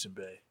love Jason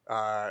Bay.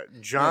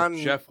 John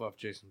Jeff left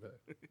Jason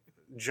Bay.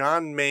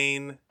 John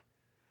Maine.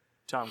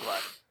 Tom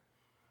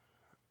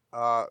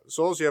Glad.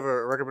 Souls, you have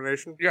a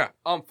recommendation? Yeah.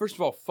 First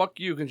of all, fuck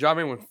you. Because John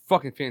Maine was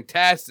fucking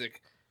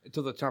fantastic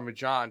until the Tommy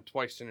John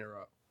twice in a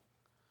row.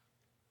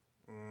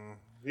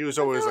 He was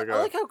always like I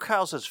a. like how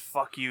Kyle says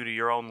 "fuck you" to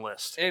your own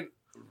list. And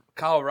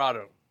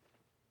Colorado,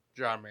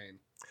 John Maine.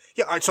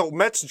 Yeah, all right, so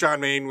Mets John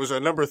Maine was a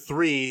number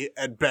 3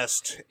 at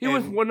best. He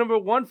was and- number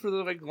 1 for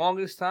the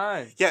longest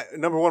time. Yeah,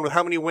 number 1 with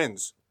how many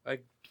wins?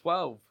 Like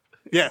 12.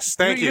 Yes,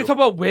 thank You you. talk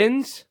about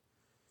wins?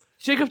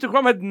 Jacob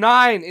DeGrom had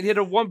 9 and he had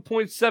a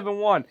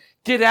 1.71.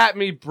 Get at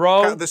me,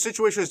 bro. The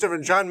situation is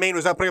different. John Maine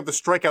was not putting up the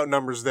strikeout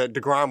numbers that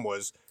DeGrom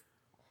was.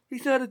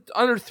 He's had an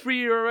under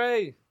 3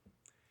 ERA.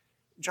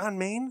 John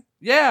Maine?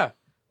 Yeah.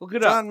 Look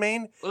it John up.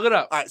 Maine? Look it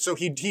up. All right, so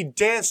he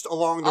danced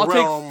along the I'll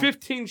realm. take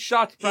 15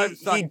 shots private He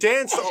stock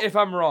danced. if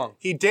I'm wrong.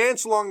 He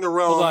danced along the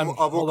realm Hold on, of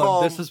hold we'll call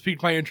on. him- This has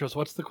piqued my interest.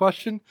 What's the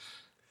question?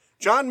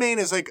 John Maine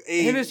is like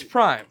a. In his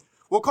prime.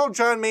 We'll call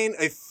John Maine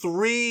a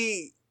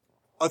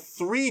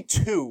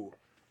 3.2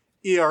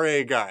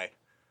 ERA guy.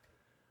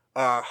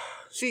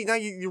 See, now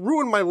you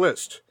ruined my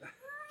list.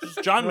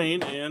 Just John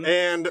Maine and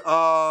And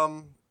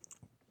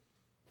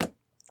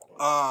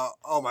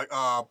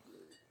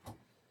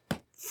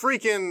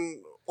freaking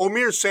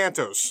Omir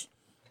Santos.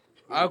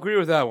 I agree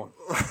with that one.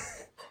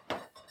 all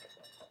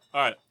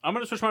right. I'm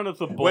gonna switch mine with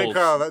the Bulls. Wait,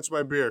 Kyle, that's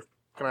my beer.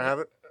 Can I have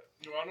it?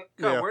 You want it?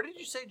 Kyle, Yeah. where did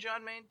you say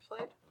John Maine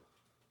played?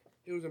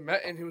 He was a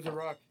Met and he was a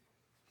Rock.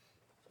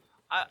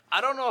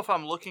 I don't know if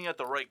I'm looking at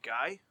the right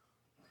guy,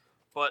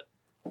 but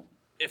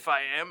if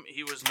I am,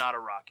 he was not a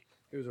Rocky.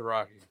 He was a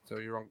Rocky. So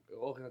you're wrong.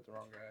 Looking at the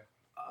wrong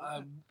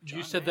guy.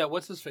 You said that.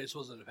 What's his face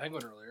was it a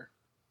Penguin earlier?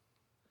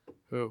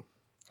 Who?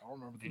 I don't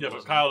remember the Yeah, name.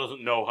 but Kyle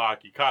doesn't know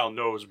hockey. Kyle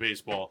knows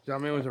baseball.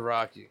 John Maine was a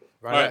Rocky.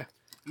 Right? All right.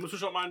 I'm gonna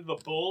switch up mine to the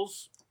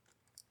Bulls.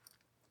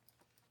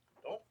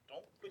 Don't.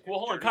 Well,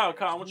 hold on, Kyle.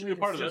 I want you to be a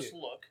part of this. Just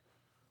look.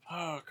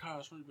 Oh, Kyle, I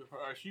just want you to be a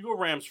part. All right, so you go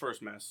Rams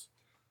first, mess.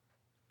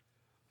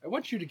 I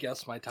want you to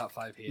guess my top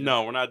 5 haters.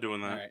 No, we're not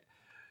doing All that. right.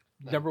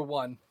 Number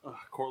 1.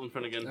 Cortland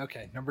Finnegan.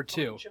 Okay. Number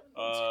 2.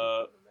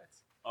 That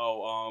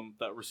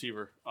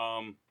receiver.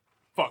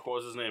 Fuck, what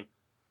was his name?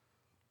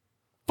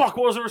 Fuck,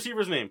 what was the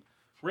receiver's name?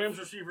 Rams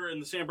receiver in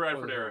the Sam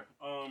Bradford era.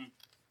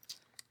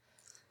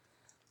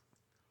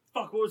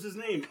 Fuck, what was his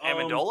name?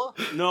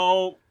 Amendola?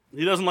 No,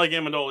 he doesn't like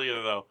Amendola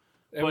either, though.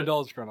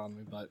 Amendola's grown on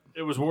me, but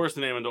It was worse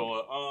than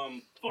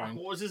Amendola. Fuck, Fine.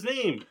 what was his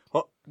name?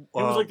 Oh,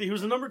 He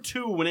was the number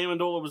 2 when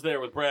Amendola was there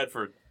with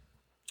Bradford.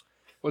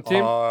 What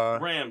team?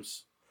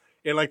 Rams.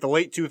 in like the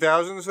late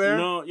 2000s there.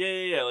 No,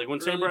 yeah. Like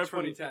when Sam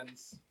Bradford.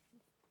 2010s.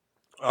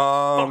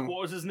 Fuck,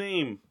 what was his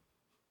name?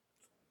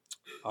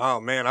 Oh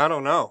man, I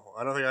don't know.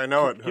 I don't think I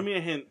know it. Give me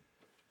a hint.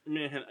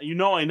 You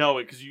know I know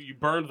it because you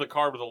burned the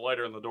card with a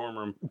lighter in the dorm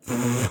room.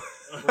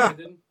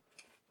 Brandon?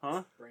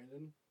 Huh?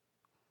 Brandon?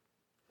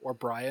 Or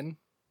Brian?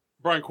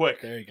 Brian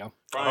Quick. There you go.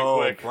 Brian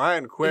Quick.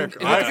 Brian Quick. Is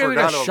I that guy that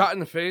forgot. got shot in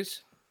the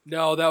face?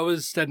 No, that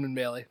was Stedman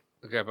Bailey.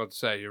 Okay, I'm about to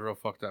say you're real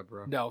fucked up,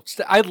 bro. No,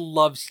 I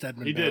love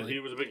Stedman He Bailey.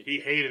 did. He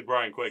hated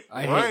Brian Quick.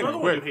 I Brian hate Another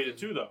him. one you Quick. hated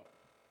too, though.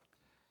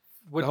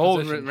 What The whole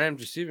position? Rams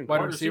receiving Wide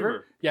core.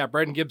 receiver? Yeah,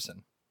 Braden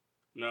Gibson.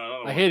 No, another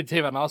I one. hated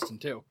Tavon Austin,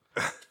 too.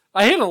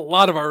 I hate a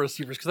lot of our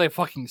receivers because they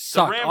fucking The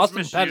suck. Rams Austin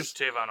misused Pettis.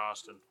 Tavon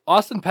Austin.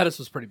 Austin Pettis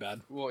was pretty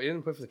bad. Well, he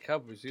didn't play for the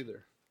Cowboys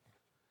either.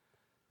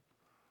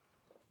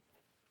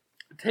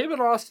 Taven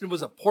Austin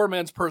was a poor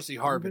man's Percy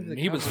Harvin, and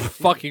he was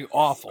fucking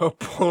awful. A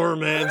poor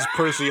man's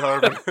Percy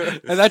Harvin.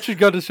 And that should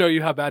go to show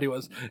you how bad he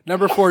was.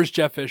 Number 4 is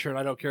Jeff Fisher, and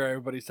I don't care what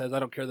everybody says. I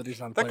don't care that he's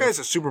not a That player. guy's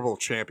a Super Bowl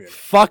champion.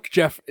 Fuck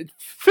Jeff.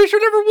 Fisher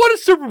never won a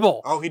Super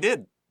Bowl. Oh, he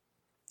did.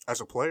 As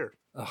a player.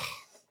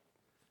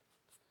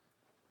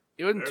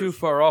 He wasn't too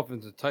far off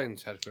as the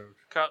Titans head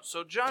coach.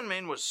 So John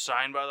Maine was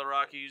signed by the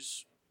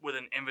Rockies with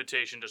an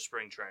invitation to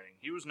spring training.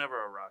 He was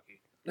never a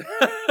Rocky.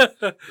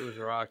 It was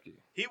Rocky.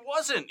 He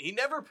wasn't. He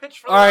never pitched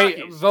for All the right,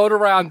 Rockies. vote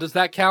around. Does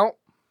that count?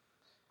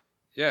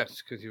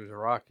 Yes, because he was a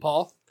Rocky.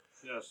 Paul?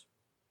 Yes.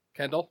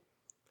 Kendall?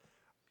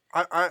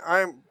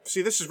 I'm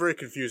see. This is very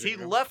confusing. He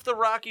left the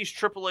Rockies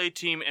AAA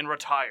team and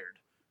retired.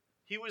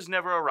 He was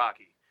never a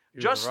Rocky. He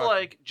was Just a Rocky.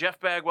 like Jeff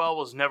Bagwell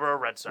was never a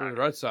Red He was Sox.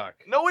 a Red Sox.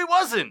 No, he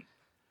wasn't.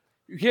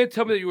 You can't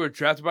tell me that you were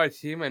drafted by a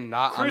team and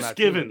not on Chris that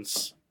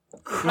Givens.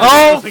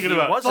 Oh, thinking he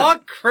about. wasn't.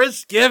 fuck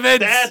Chris Givens.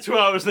 That's who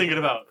I was thinking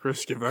about.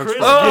 Chris Givens. Chris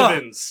Oh.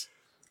 Givens.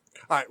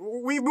 All right,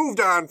 we moved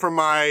on from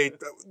my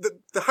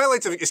the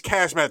highlights of it is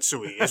Kaz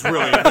Matsui is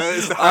really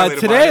is the highlight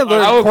Today I of my,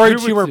 learned I'll Corey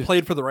agree with Tumer you.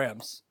 played for the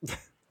Rams.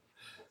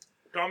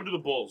 Coming to the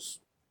Bulls.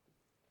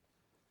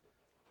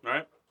 All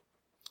right.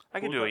 I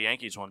can do a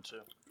Yankees one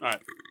too. All right.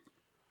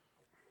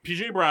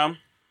 PJ Brown.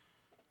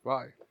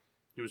 Why?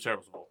 He was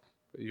terrible as a Bull.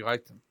 You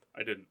liked him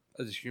I didn't.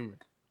 as a human.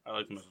 I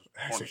liked him as a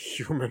as a Hornet.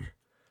 human.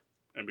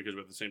 And because we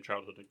have the same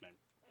childhood nickname.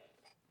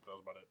 That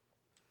was about it.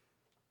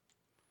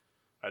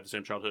 I had the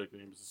same childhood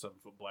nickname as a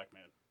 7-foot black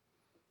man.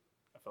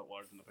 I felt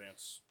large in the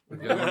pants.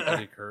 The other one,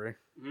 Eddie Curry.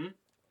 Hmm?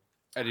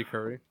 Eddie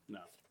Curry. No.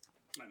 I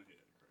didn't hate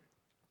Eddie Curry.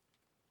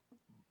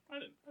 I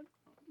didn't.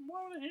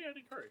 Why would I hate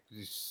Eddie Curry?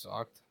 He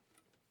sucked.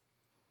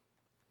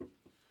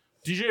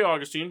 DJ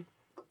Augustine.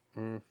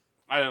 Hmm.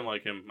 I didn't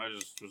like him. I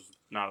just was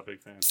not a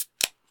big fan.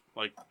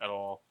 Like, at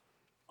all.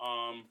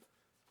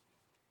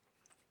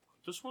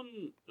 This one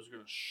is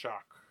going to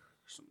shock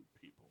some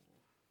people.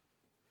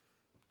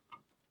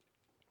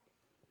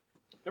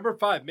 Number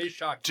 5, May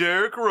Shock.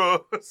 Derrick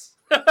Rose.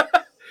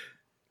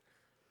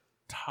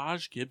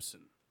 Taj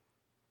Gibson.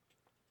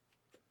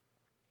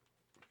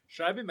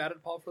 Should I be mad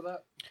at Paul for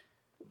that?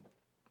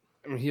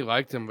 I mean, he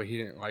liked him, but he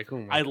didn't like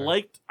him. I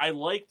liked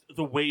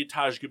the way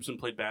Taj Gibson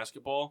played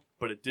basketball,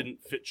 but it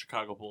didn't fit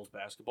Chicago Bulls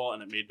basketball,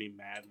 and it made me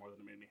mad more than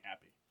it made me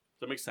happy.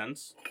 Does that make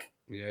sense?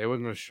 Yeah, it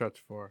wasn't a stretch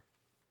 4.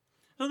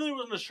 I think he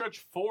wasn't a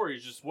stretch 4. He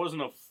just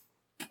wasn't a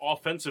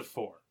offensive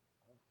 4.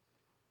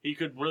 He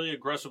could really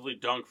aggressively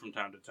dunk from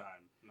time to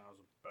time. And that was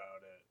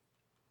about it.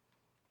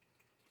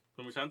 Does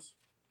that make sense?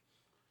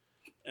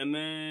 And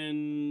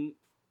then,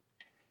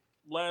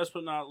 last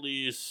but not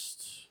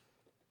least,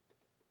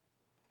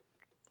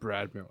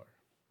 Brad Miller.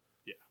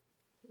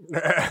 you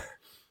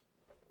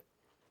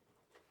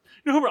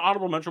know who our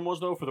honorable mention was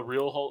though for the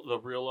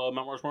real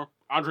Mount Rushmore?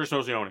 Andre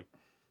Snowzione.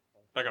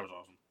 That guy was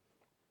awesome.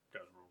 That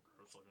guy was real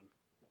gross looking.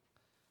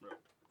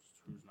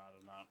 Who's not?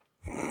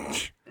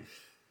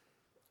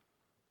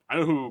 I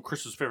know who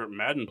Chris's favorite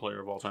Madden player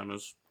of all time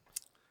is.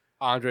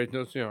 Andre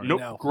Nocione. Nope.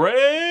 No.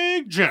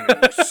 Greg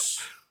Jennings.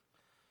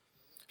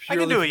 I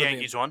can do a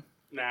Yankees one.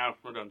 Nah,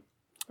 we're done.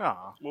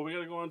 Aw. Well, we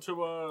gotta go on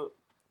to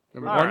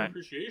Number All 1, right.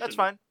 appreciation. That's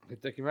fine.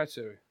 Hideki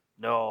Matsui.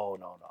 No.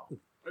 Do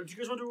you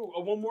guys want to do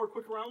one more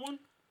quick round one?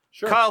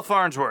 Sure. Kyle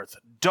Farnsworth.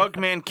 Doug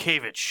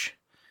Mankiewicz.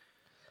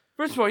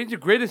 First of all, he's the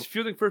greatest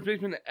fielding first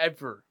baseman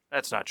ever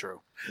That's not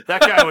true.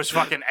 That guy was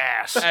fucking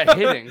ass. at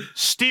hitting.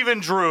 Stephen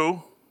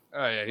Drew.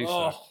 Oh, yeah, he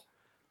Oh, sucked.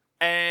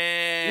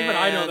 And even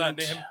I know that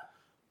name.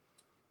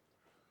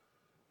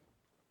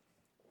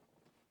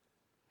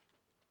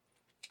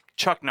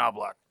 Chuck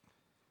Knobloch.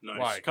 Nice.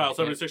 Why? Kyle,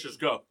 76ers,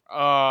 go.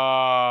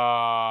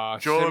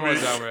 Joe Same ones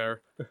Embiid. down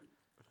there.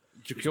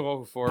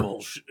 Shaquille O'Neal.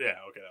 Bullshit. Yeah,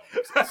 okay.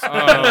 That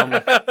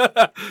makes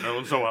sense. That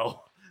went so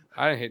well.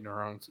 I didn't hate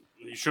neurons.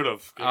 You should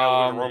have. You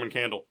got Um, a Roman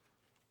candle.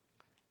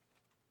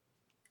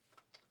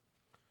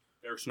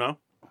 Eric Snow?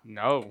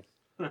 No.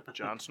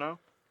 Jon Snow.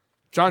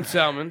 John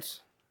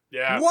Salmons.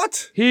 Yeah.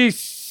 What? He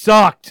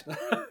sucked.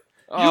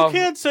 You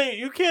can't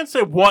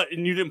say what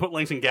and you didn't put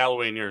Langston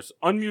Galloway in yours.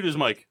 Unmute his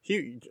mic.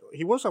 He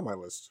was on my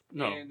list.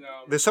 No. And,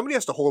 There's somebody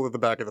has to hold at the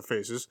back of the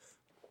faces.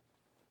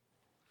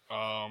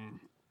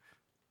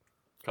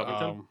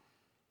 Covington?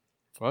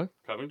 What?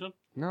 Covington?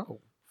 No.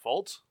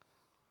 Fultz.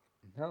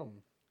 No.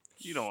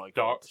 You don't like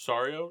Dar- Fultz.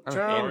 Sario? I don't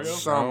John hate him.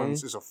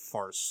 Salmons is a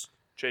farce.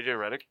 JJ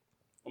Redick.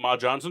 Ahmad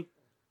Johnson?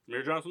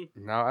 Amir Johnson?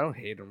 No, I don't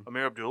hate him.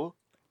 Amir Abdullah.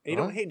 You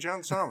Huh? don't hate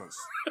John Salmons.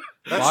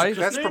 Why? That's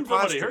Just name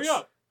somebody. preposterous. Hurry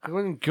up. He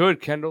wasn't good,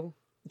 Kendall.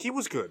 He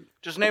was good.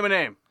 Just name a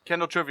name.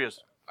 Kendall Trivias.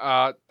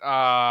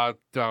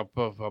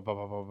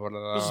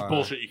 This is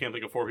bullshit. You can't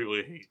think of 4 people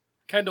you hate.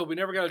 Kendall, we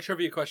never got a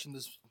trivia question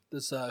this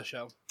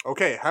show.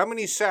 Okay, how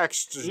many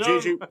sacks does No.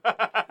 JJ?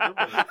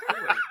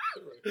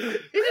 He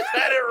just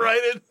had it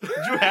right in.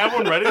 Did you have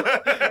one ready?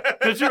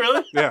 Did you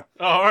really? Yeah.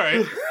 Oh, all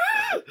right.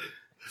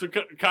 So,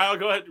 Kyle,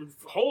 go ahead.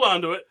 Hold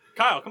on to it.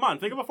 Kyle, come on.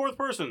 Think of a 4th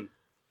person.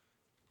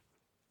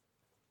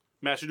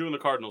 Matt, you're doing the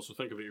Cardinals, so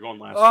think of it. You're going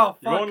last. Oh,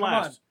 You're fuck, going come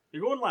last. on.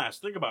 You're going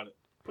last. Think about it.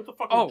 Put the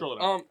fucking controller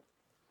down.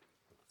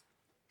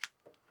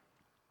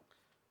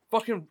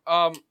 Fucking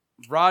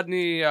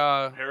Rodney.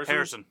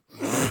 Harrison.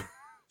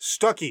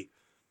 Stuckey.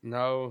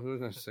 No,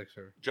 who's a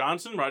Sixer?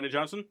 Johnson. Rodney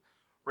Johnson.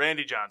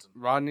 Randy Johnson.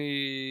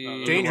 Rodney.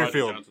 No,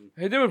 Dangerfield. Rodney Johnson.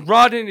 Hey, there was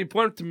Rodney, and he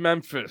put him to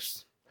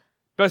Memphis.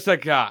 Best I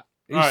got.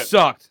 He All right.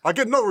 sucked. I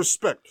get no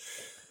respect.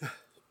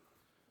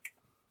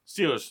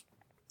 Steelers.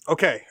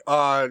 Okay.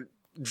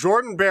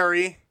 Jordan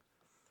Berry,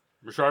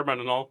 Rashard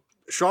Mendenhall.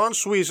 Sean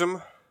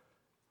Sweezum.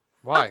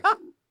 Why?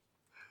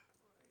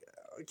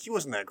 He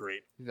wasn't that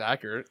great. He's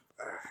accurate.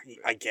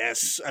 I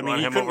guess. I You mean, want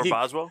he him couldn't. over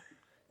Boswell?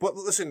 But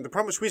listen, the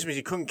problem with Sweezum is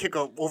he couldn't kick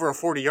over a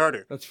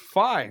 40-yarder. That's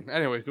fine.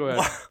 Anyway, go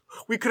ahead.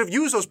 We could have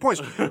used those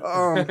points.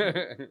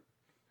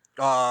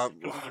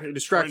 It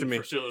distracted me.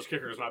 For Steelers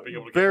kickers not being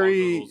able to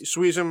Barry kick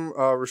Sweezum,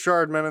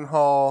 Rashard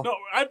Mendenhall. No,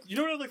 you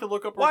know what I'd like to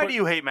look up? Real Why quick? do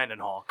you hate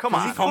Mendenhall? Come He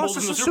on. cost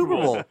us a Super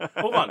Bowl.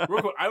 Hold on,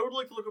 real quick. I would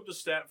like to look up the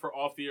stat for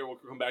off the air. We'll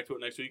come back to it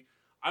next week.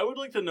 I would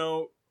like to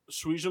know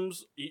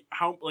Sweezum's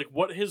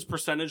what his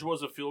percentage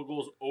was of field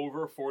goals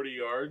over 40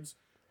 yards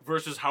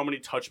versus how many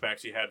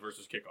touchbacks he had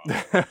versus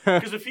kickoffs.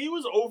 Because if he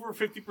was over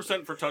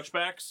 50% for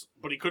touchbacks,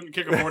 but he couldn't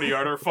kick a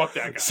 40-yarder, fuck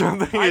that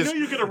guy. I know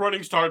you get a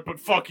running start, but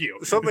fuck you.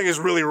 Something is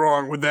really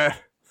wrong with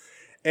that.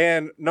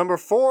 And number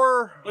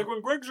 4. Like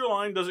when Greg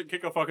Zuerlein doesn't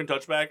kick a fucking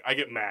touchback, I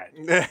get mad.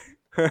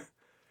 I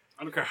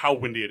don't care how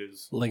windy it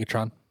is.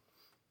 Legatron.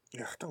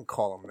 Don't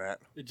call him that.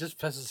 It just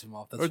pisses him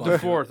off. That's What's why. the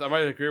fourth? I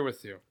might agree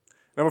with you.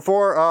 Number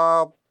 4.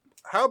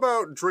 How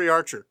about Dre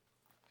Archer?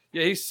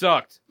 Yeah, he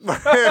sucked.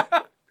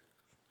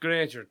 Good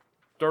answer.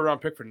 Third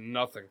round pick for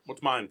nothing.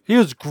 What's mine? He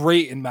was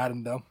great in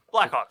Madden, though.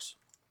 Blackhawks.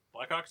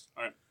 Blackhawks?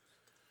 All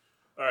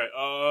right.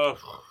 Not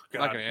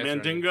God. gonna answer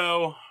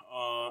Mandingo.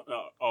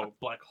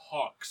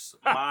 Blackhawks.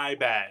 My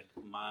bad.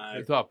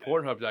 I thought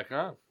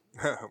Pornhub.com.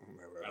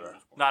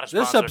 Not a sponsor.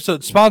 This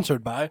episode's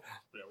sponsored by.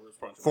 Yeah, we're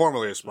sponsored.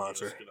 Formerly a Let's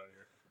sponsor. get out of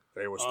here.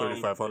 They was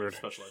 3,500.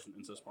 Specialize in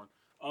incest porn.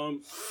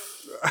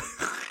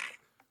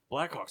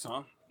 Blackhawks,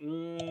 huh?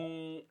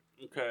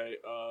 Okay.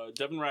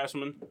 Devin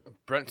Rasmussen.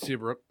 Brent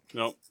Seabrook.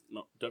 No.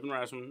 Devin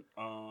Rasmussen.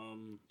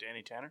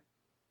 Danny Tanner.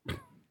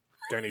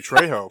 Danny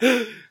Trejo.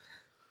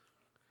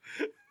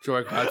 Joy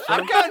I've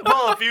Gladstone. gotten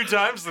Paul a few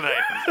times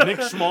tonight.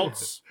 Nick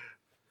Schmaltz.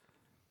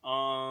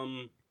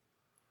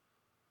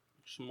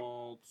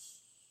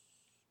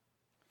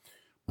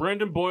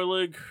 Brandon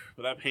Boylig,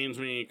 but that pains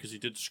me because he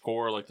did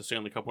score like the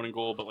Stanley Cup winning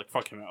goal, but like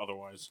fuck him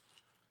otherwise.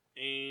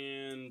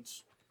 And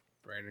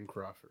Brandon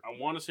Crawford. I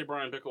want to say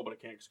Brian Bickle, but I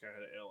can't because guy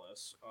had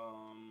ALS.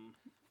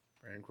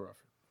 Brandon Crawford.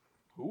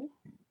 Who?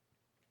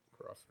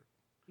 Crawford.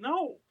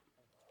 No.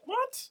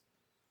 What?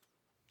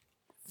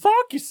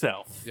 Fuck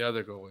yourself. The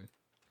other goalie.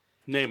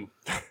 Name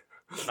him.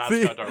 Not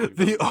Scott Darling.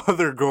 the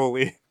other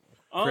goalie.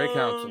 Craig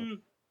Counsell.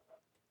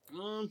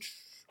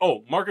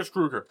 Marcus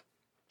Kruger.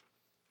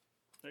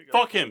 There you go.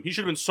 Fuck him. He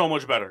should have been so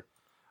much better.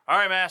 All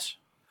right, Mass.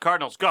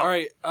 Cardinals, go. All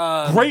right.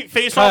 Great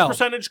face-off Kyle,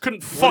 percentage.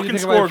 Couldn't What do you fucking think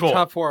score about a goal. your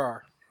top four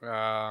are?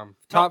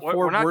 Top we're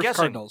 4 not worst guessing.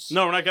 Cardinals.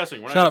 No, we're not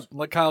guessing. We're Shut not up.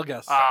 Let Kyle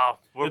guess.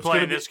 We're It's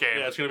playing gonna be- this game.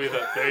 Yeah, it's going to be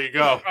the. There you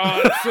go.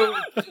 So,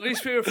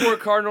 least favorite 4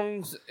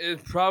 Cardinals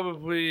is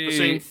probably... The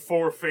same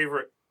 4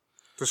 favorite.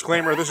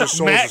 Disclaimer, this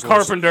is Matt Souls' list.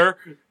 Carpenter.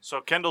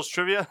 So Kendall's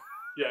trivia.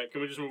 Yeah,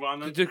 can we just move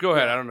on then? Just go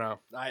ahead. I don't know.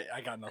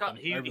 I got nothing.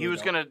 He, I really he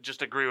was don't. gonna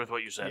just agree with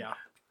what you said. Yeah.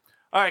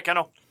 All right,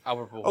 Kendall.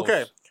 Albert Pujols.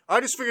 Okay,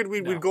 I just figured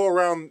we'd go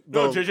around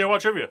the... No, JJ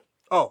Watt trivia.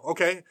 Oh,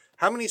 okay.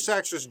 How many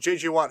sacks does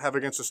J.J. Watt have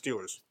against the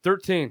Steelers?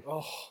 13.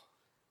 Oh,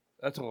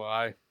 That's a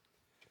lie.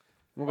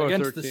 We'll go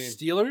against 13. the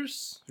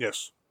Steelers?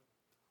 Yes.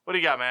 What do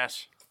you got,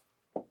 Mass?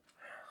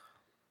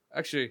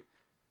 Actually,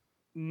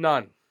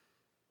 none.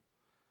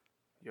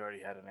 You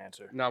already had an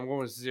answer. No, I'm going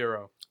with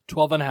 0.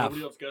 12 and a half.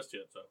 Nobody else guessed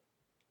yet, so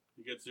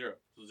you get 0.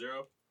 So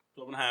 0,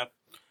 12.5,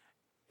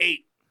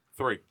 8,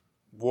 3.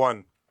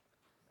 1.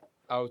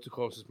 I was too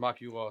close. It's Mock,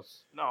 you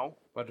lost. No.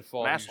 By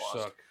default, Mass you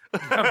lost.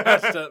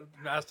 suck.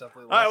 Mass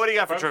definitely All right, what do you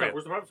got for Private trivia? side.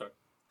 Where's the private side?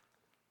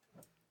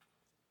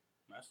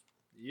 Mass?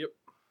 Yep.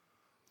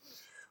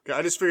 Okay,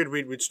 I just figured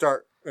we'd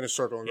start in a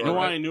circle. And You go know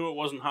why around. I knew it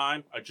wasn't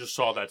high? I just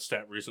saw that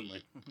stat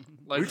recently.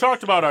 Like, We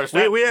talked about our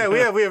stat. We have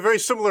very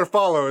similar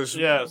follows.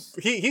 Yes.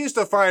 He's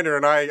the finder,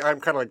 and I'm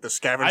kind of like the I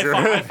scavenger.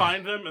 I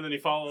find them, and then he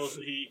follows.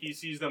 He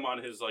sees them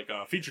on his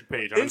featured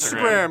page on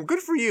Instagram. Instagram, good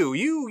for you.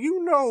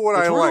 You know what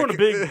Which I we're like.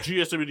 doing a big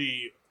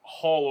GSWD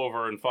haul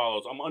over and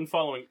follows. I'm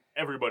unfollowing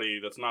everybody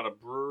that's not a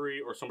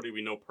brewery or somebody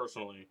we know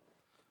personally.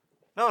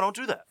 No, don't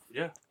do that.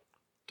 Yeah.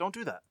 Don't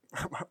do that.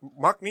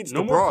 Mark needs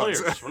No the more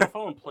bronze. players. We're not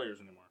following players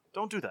anymore.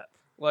 Don't do that.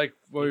 like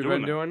what we've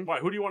been that. doing. Why?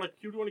 Who do you want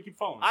to keep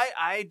following?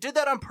 I did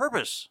that on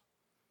purpose.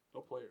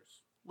 No players.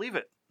 Leave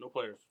it. No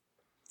players.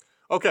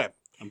 Okay.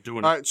 I'm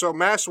doing All it. right. So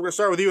Mass, we're gonna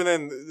start with you, and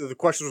then the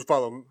questions will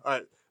follow. All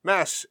right,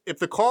 Mass. If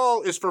the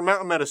call is for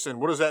mountain medicine,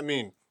 what does that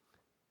mean?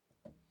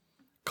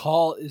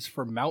 Call is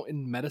for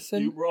mountain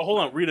medicine. Hold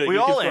on, Rita. We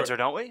you can all start. answer,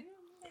 don't we?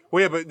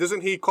 Well, yeah, but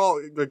doesn't he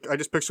call? Like, I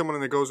just pick someone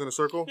and it goes in a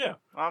circle. Yeah.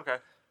 Okay.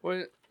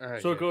 What? All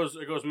right, So yeah.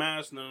 it goes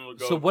mass, and then it'll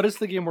go. So what is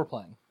the game we're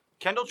playing?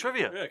 Kendall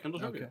trivia. Yeah, Kendall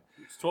Trivia. Okay.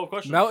 It's 12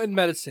 questions. Mountain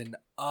medicine.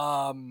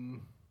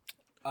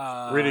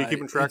 Rita, you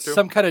keeping track it's too?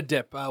 some kind of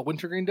dip.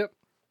 Wintergreen dip.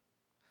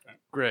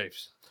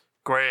 Graves.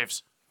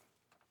 Graves.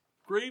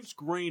 Graves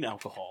grain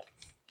alcohol.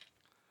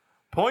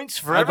 Points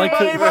for I'd like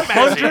everybody to- but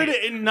Massey.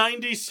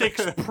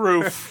 196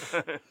 proof.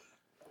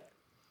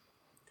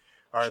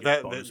 All right,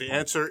 the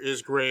answer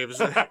is Graves.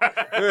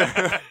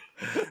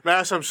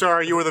 Mass, I'm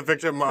sorry, you were the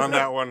victim on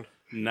that one.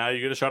 Now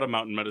you get a shot of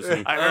mountain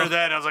medicine. I heard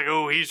that and I was like,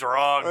 oh, he's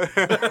wrong.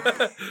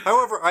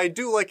 However, I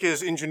do like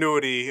his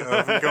ingenuity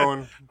of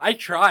going. I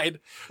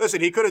tried.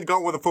 Listen, he could have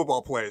gone with a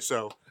football play.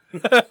 So,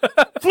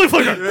 Flea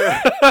flicker.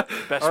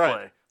 Best All right.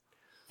 play.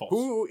 False.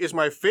 who is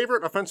my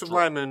favorite offensive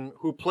lineman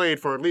who played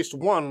for at least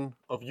one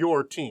of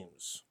your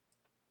teams?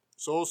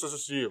 Souls, this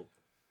is you.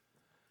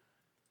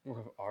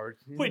 Art.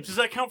 Wait, does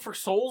that count for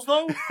souls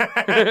though?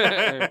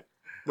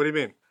 What do you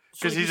mean?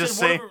 'Cause you he's said just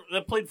one saying-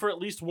 that played for at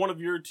least one of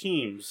your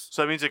teams.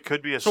 So that means it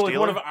could be a So like Steeler?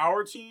 one of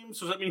our teams.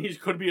 So does that mean he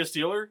could be a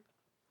Steeler?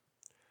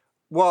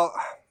 Well,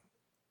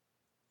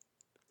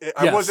 it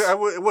Yes.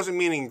 wasn't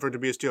meaning for it to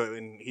be a Steeler,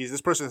 and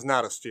this person is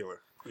not a Steeler.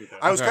 Okay.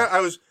 I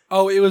was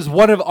Oh, it was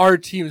one of our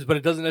teams, but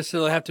it doesn't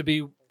necessarily have to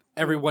be.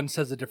 Everyone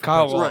says a different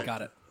Kyle person. Walker.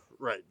 Got it.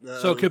 right.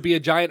 So it could be a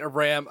giant, a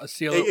ram, a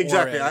Steeler,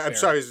 exactly. Or a I'm bear.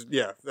 sorry.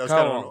 Yeah, that was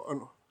Kyle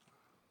kind of.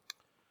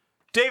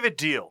 David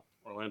Deal.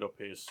 Orlando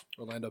Pace.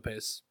 Orlando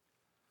Pace.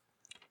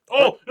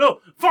 Oh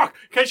no! Fuck!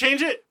 Can I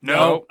change it?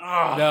 No.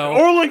 Ah, No.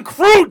 Orland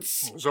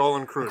Kreutz.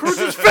 Zolan Cruz.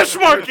 Cruz's Fish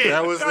Market.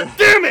 That was God the-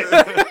 damn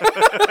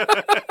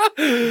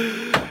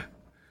it!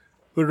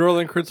 Who did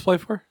Orland Kreutz play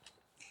for?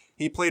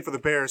 He played for the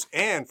Bears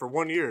and for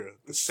 1 year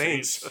the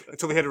Saints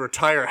until he had to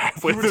retire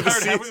halfway He through the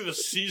retired halfway season. through the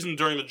season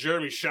during the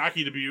Jeremy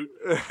Shockey debut.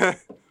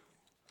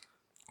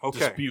 Okay.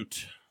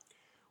 Dispute.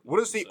 What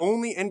is the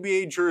only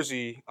NBA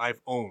jersey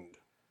I've owned?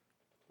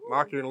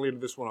 Mark, you're gonna lead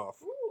this one off.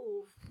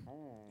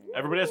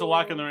 Everybody has to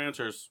lock in their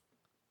answers.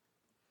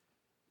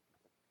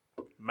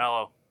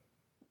 Mellow.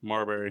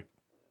 Marbury.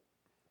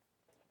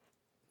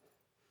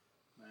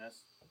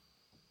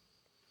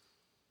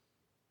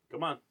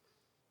 Come on.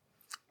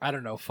 I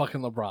don't know.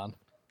 Fucking LeBron.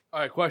 All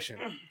right, question.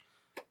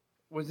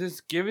 Was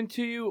this given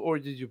to you, or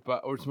did you buy,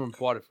 or someone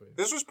bought it for you?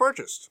 This was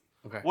purchased.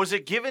 Was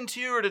it given to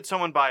you or did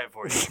someone buy it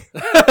for you?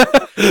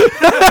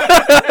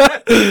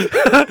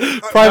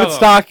 Private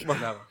stock.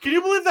 Never. Can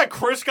you believe that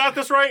Chris got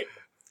this right?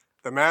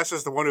 The Mass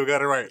is the one who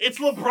got it right. It's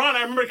LeBron.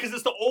 I remember because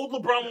it's the old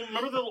LeBron one.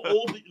 Remember the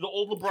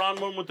old LeBron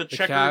one with the The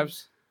checkered?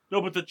 Cavs.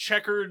 No, but the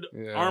checkered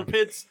Yeah.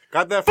 armpits.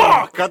 Got that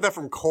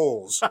from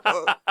Coles.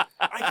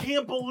 I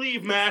can't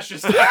believe Mash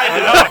just tied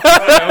it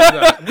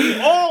up. We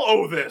all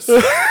owe this.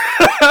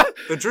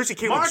 The jersey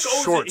came Mark with owes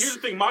it. shorts. Here's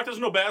the thing: Mark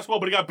doesn't know basketball,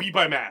 but he got beat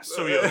by Mash.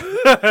 So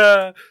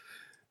yeah.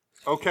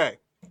 Okay.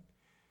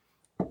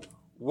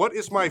 What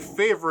is my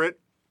favorite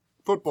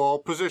football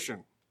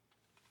position?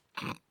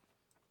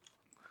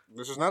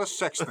 This is not a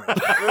sex thing.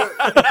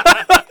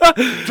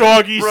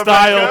 Doggy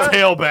style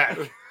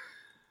tailback.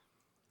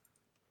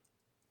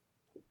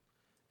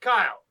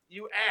 Kyle,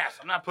 you ass.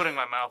 I'm not putting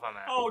my mouth on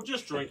that. Oh,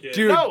 just drink it.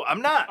 Dude. No,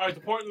 I'm not. All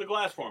right, pour it in the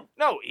glass for him.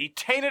 No, he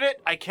tainted it.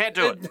 I can't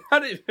do it. It's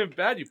not even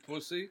bad, you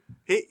pussy.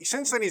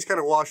 Since then, he's kind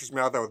of washed his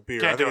mouth out with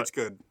beer. Can't I think do it's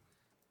good.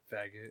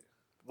 Faggot.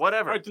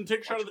 Whatever. All right, then take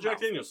a shot of the Jack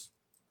Daniels.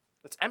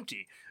 It's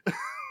empty.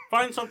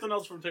 Find something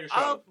else for him to take a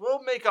shot of.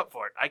 We'll make up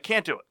for it. I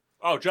can't do it.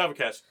 Oh,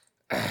 JavaCast.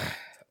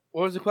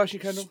 What was the question,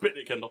 Kendall? Spit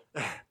it, Kendall.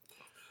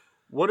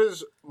 What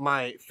is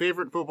my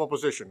favorite football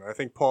position? I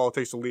think Paul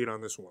takes the lead on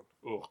this one.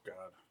 Oh,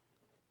 God.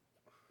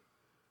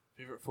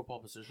 Favorite football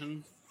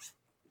position?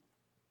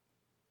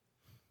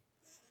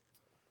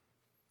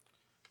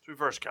 It's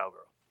reverse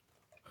cowgirl.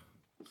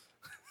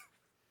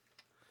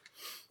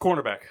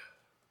 Cornerback.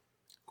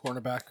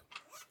 Cornerback.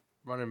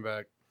 Running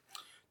back.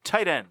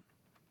 Tight end.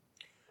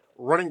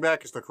 Running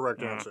back is the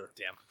correct answer.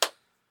 Damn.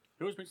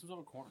 He always makes himself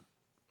a corner.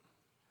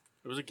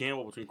 It was a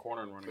gamble between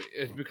corner and running.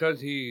 It's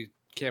because he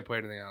can't play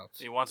anything else.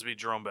 He wants to be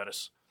Jerome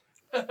Bettis.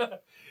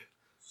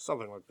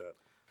 Something like that.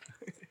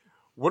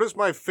 What is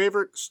my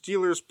favorite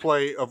Steelers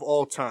play of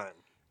all time?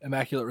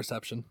 Immaculate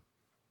reception.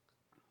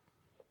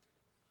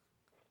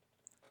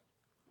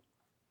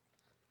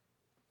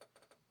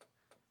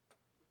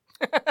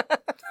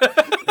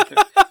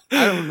 I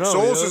don't know.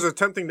 Souls yo. is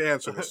attempting to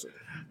answer this.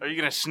 Are you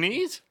gonna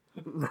sneeze?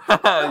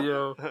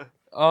 Yo.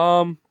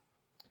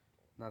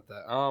 Not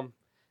that.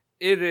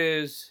 It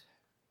is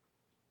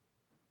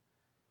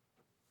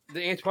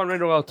the Antoine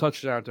Randall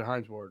touchdown to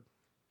Hines Ward.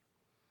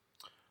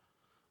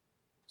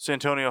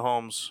 Santonio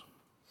Holmes,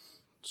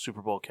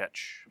 Super Bowl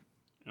catch.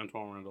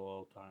 Antoine Randall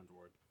all times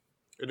word.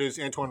 It is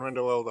Antoine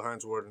Randall to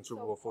Hines Ward in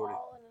Super Bowl 40.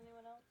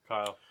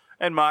 Kyle.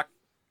 And Mock.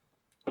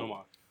 No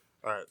more.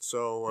 All right,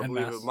 so I And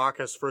believe Mass. Mock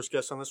has first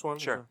guess on this one.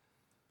 Sure.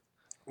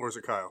 Or is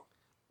it Kyle?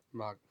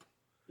 Mock.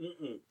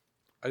 Mm-mm.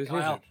 I just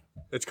Kyle. answered.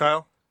 It's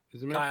Kyle?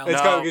 Is it me? Kyle. It's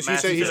No, Kyle because he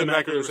Mass said is he's an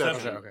immaculate immaculate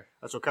reception. Okay, okay.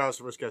 That's what Kyle's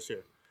first guess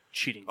here.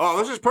 Cheating. Oh,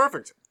 this is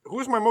perfect. Who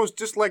is my most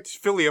disliked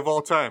Philly of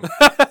all time?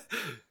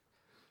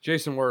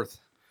 Jason Worth.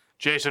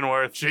 Jason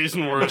Worth.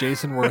 Jason Worth.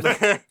 Jason Worth.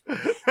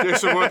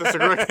 Jason Worth is the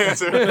correct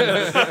answer.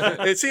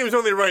 It seems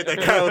only right that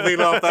Kyle would lead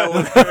off that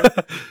one.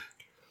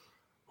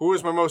 Who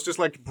is my most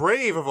disliked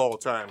Brave of all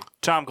time?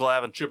 Tom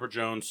Glavine. Chipper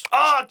Jones.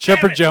 Oh, damn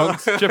Chipper it.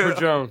 Jones. Chipper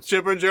Jones.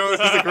 Chipper Jones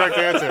is the correct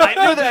answer. I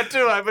knew that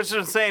too. I was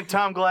just saying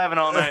Tom Glavine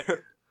all night.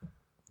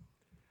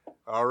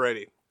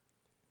 Alrighty.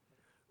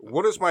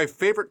 What is my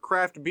favorite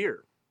craft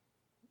beer?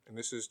 And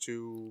this is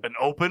to An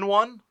open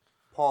one?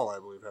 Paul, I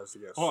believe, has to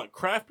guess. Hold on,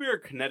 craft beer or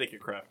Connecticut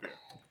craft beer?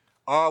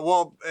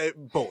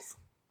 Both.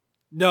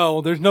 No,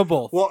 there's no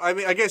both. Well, I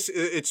mean, I guess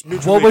it's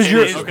mutually. What was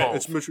your- exclusive. Okay.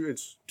 It's mutual.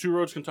 It's Two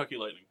Roads Kentucky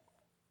Lightning.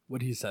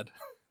 What he said.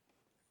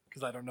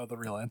 Because I don't know the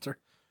real answer.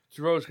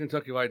 Rose,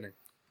 Kentucky Lightning.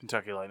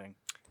 Kentucky Lightning.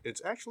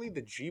 it's actually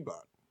the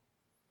G-Bot.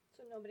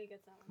 So nobody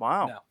gets that one.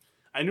 Wow. No.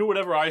 I knew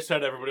whatever I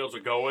said, everybody else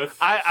would go with.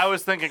 I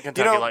was thinking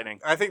Kentucky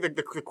Lightning. I think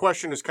the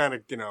question is kind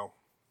of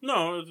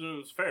No,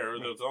 it's fair.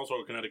 There's also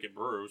a Connecticut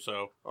brew,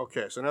 so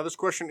okay. So now this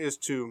question is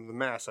to the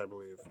mass, I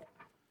believe.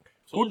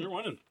 Soldier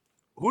winning.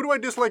 Who do I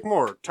dislike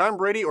more, Tom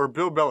Brady or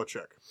Bill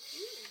Belichick?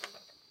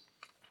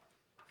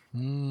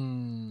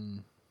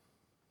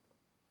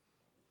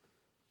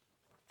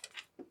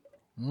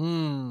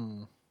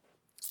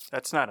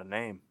 That's not a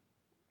name.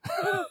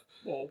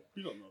 Well,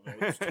 you don't know that.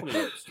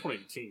 It's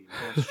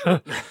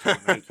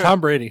 2018.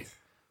 Tom Brady.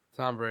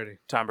 Tom Brady.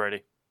 Tom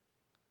Brady.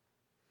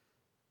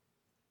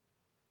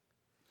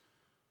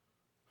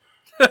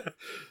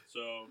 So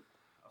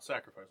I'll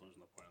sacrifice losing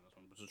the point on this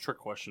one, which is a trick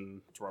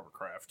question to Robert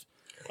Kraft.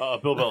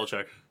 Bill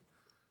Belichick.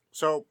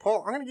 So,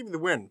 Paul, I'm going to give you the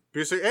win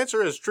because the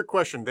answer is trick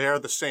question. They are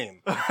the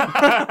same. Oh,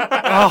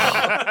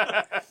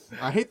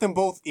 I hate them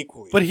both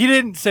equally. but he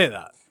didn't say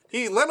that.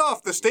 He let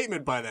off the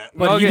statement by that.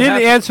 But I'll he get didn't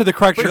half- answer the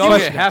correct But I'll get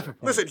question. half a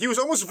point. Listen, he was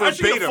almost I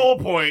should get a verbatim. full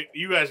point.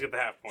 You guys get the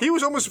half point. He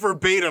was almost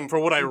verbatim for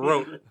what I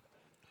wrote.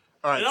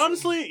 All right, And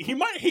honestly, he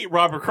might hate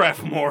Robert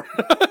Kraft more.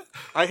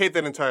 I hate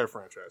that entire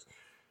franchise.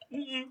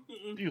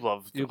 You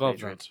love the You love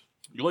Patriots.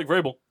 You like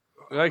Vrabel.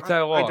 You like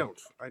Tyler I Law? don't.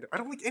 I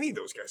don't like any of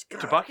those guys.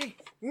 God. Tabucky?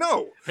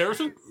 No.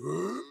 Harrison?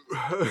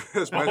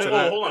 Let's Oh, mention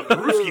that. hold on.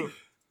 Brewski.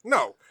 No.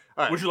 All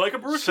right. Would you like a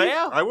Brewski?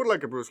 Sam? I would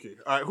like a brewski.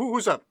 All right,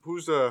 who's up?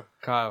 Who's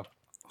Kyle.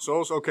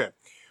 Souls? Okay.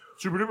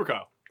 Super Duper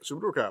Kyle.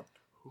 Super Duper Cup.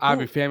 I'll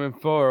be famine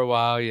for a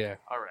while, yeah.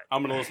 All right.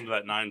 I'm going to listen to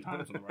that 9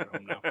 times on the ride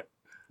home now.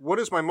 What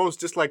is my most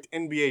disliked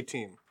NBA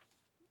team?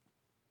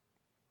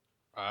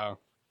 Wow.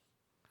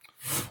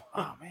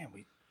 Oh, man.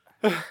 We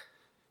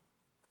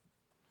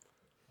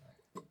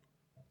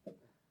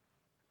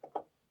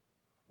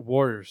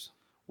Warriors.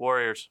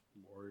 Warriors.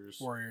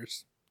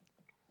 Warriors.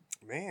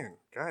 Man,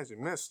 guys, you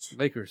missed.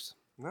 Lakers.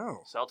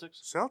 No.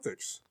 Celtics?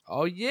 Celtics.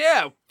 Oh,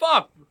 yeah.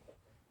 Fuck.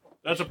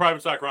 That's a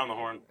private stock around the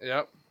horn.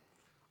 Yep.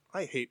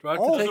 I hate Do I have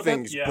to all take that?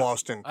 things Yeah.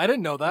 Boston. I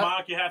didn't know that.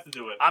 Mark, you have to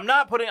do it. I'm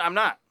not.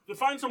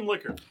 Find some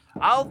liquor.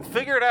 I'll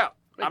figure it out.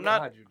 I'm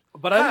not. God, dude.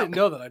 But I didn't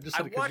know that. I just I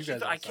said it because watched you it.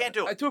 guys I asked can't that.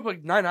 do I it. threw up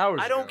like 9 hours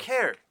I don't ago.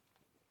 care.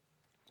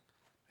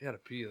 I gotta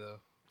pee, though.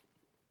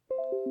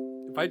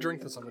 If I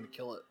drink this, I'm going to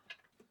kill it.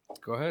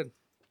 Go ahead.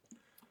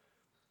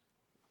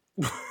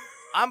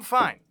 I'm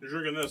fine. You're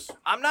drinking this.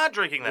 I'm not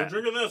drinking You're that.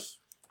 drinking this.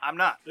 I'm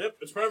not. Yep,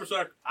 it's private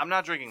stock. I'm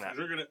not drinking that.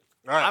 You're drinking it.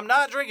 All right. I'm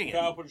not drinking it.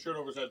 Kyle, put a shirt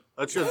over his head.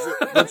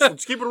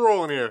 Let's keep it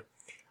rolling here.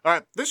 All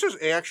right. This is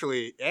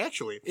actually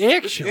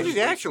this is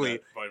actually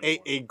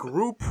a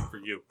group For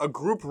you.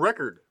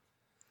 record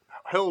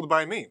held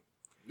by me.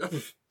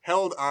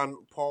 Held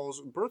on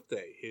Paul's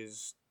birthday,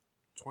 his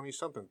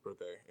 20-something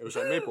birthday. It was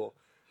at Maple.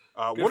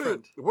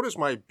 What is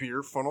my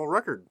beer funnel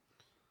record?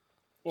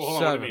 Well,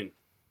 hold on, what do 7. you mean?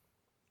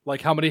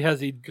 Like, how many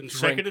has he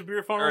Consecutive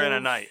beer funnel? Or in a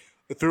night.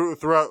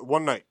 Throughout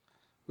one night.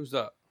 Who's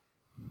that?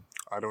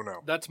 I don't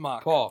know. That's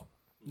mock. Paul.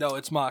 No,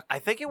 it's mock. I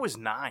think it was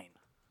 9.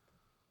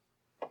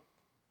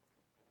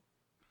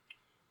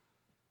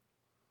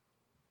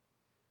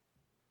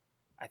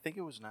 I think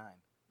it was 9.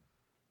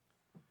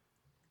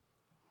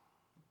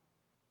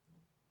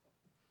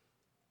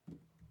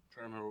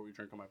 trying to remember what we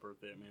drank on my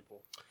birthday at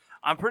Maple.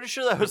 I'm pretty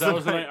sure that was That the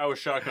was the night. night I was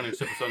shotgunning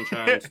Sip of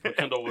Sunshine, but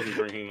Kendall wasn't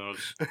drinking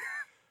those. I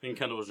think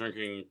Kendall was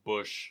drinking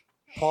Bush.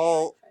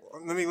 Paul,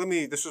 let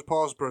me. This was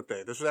Paul's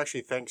birthday. This was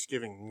actually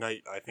Thanksgiving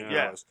night, I think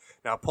Yeah. it was.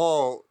 Now,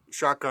 Paul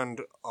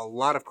shotgunned a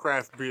lot of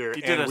craft beer.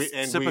 He did and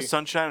a sip of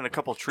sunshine and a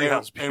couple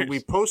treehouse beers. and we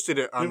posted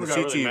it on People the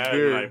got CT really mad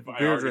beer, when I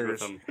beer argued with drinkers,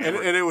 them.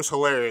 and it was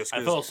hilarious I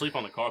 'cause fell asleep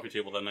on the coffee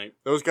table that night.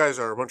 those guys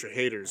are a bunch of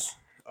haters.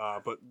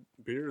 But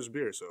beer is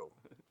beer, so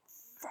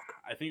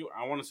I think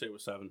I want to say it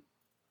was 7.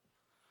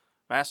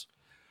 Mass?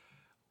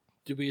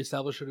 Did we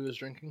establish what he was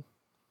drinking?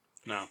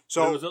 No,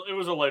 So- it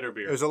was a lighter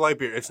beer. it was a light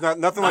beer. It's not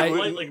nothing like,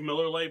 like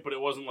Miller Lite, but it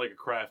wasn't like a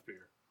craft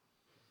beer,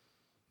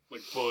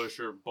 like Bush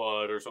or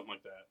Bud or something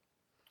like that.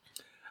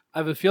 I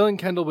have a feeling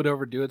Kendall would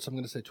overdo it, so I'm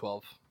going to say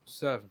 12.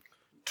 7.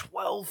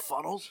 12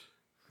 funnels?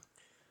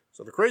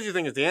 So the crazy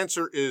thing is the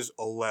answer is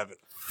 11.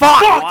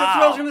 Fuck! Wow. That's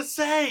what I was gonna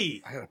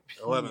say. I gotta pee.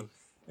 11.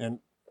 And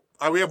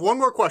we have one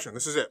more question.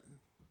 This is it.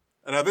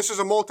 And now this is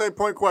a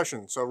multi-point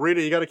question. So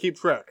Rita, you got to keep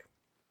track.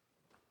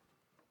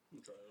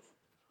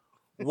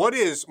 What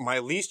is my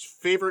least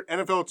favorite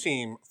NFL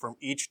team from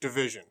each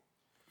division?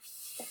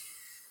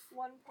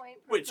 1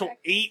 point. Per Wait, so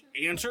correct 8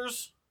 answer.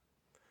 answers?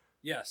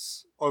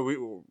 Yes.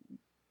 Oh,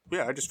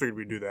 yeah, I just figured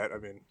we'd do that. I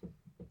mean,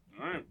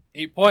 All right.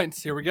 8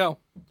 points. Here we go.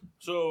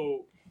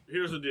 So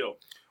here's the deal.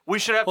 We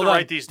should have Hold to on.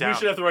 write these down. We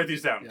should have to write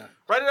these down. Yeah.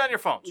 Write it on your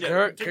phone. Yeah, Can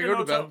I take go your to the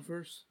notes out. bathroom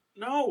first?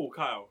 No,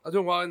 Kyle. I'll do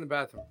it while in the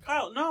bathroom.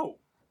 Kyle, no.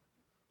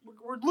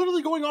 We're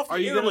literally going off the Are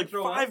you air gonna like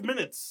throw 5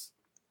 minutes.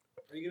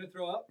 Are you gonna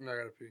throw up? I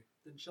gotta pee.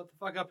 Then shut the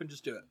fuck up and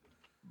just do it.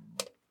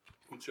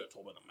 You should have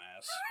told by the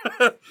mass.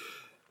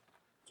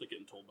 It's like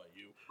getting told by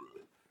you.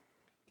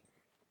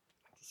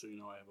 Just so you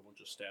know, I have a bunch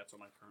of stats on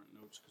my current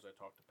notes because I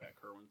talked to Pat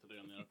Kerwin today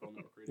on the NFL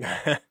Network Radio.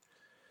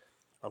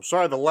 I'm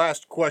sorry the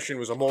last question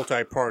was a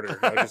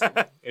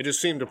multi-parter. It just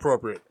seemed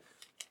appropriate.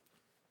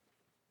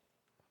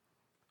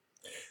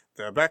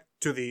 Back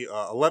to the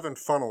 11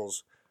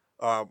 funnels.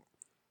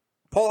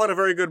 Paul had a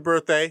very good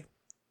birthday.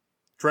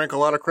 Drank a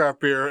lot of craft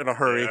beer in a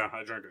hurry. Yeah,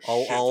 I drank a A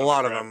shit ton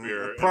lot of craft them.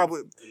 beer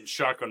Probably in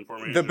shotgun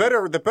formation.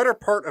 the better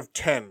part of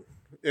 10.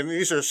 And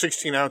these are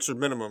 16-ounce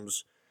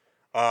minimums.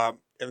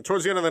 And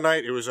towards the end of the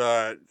night, it was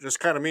just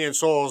kind of me and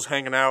Souls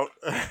hanging out.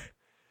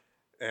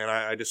 And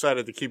I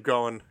decided to keep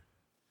going.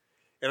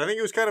 And I think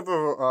it was kind of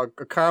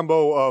a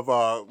combo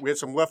of we had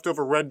some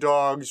leftover Red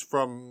Dogs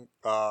from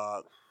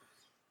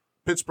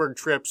Pittsburgh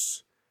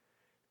trips,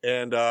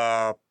 and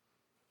I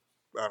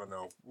don't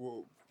know,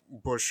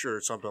 Bush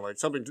or something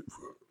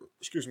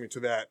excuse me, to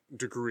that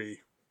degree.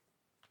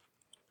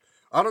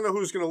 I don't know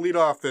who's going to lead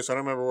off this. I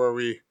don't remember where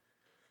we.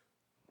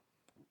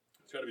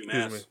 It's got to be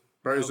Excuse Mass. me.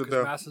 Where is No, it 'cause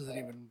though? Mass isn't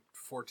even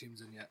 4 teams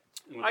in yet.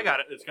 I got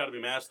it. It's got to be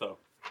Mass though.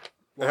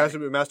 It has to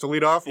be Mass to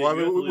lead off. Yeah, Well,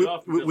 you have to lead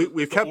off because we've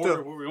it's the kept order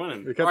the where we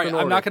winning. we kept All right, an I'm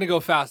order. not going to go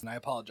fast, and I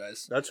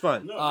apologize. That's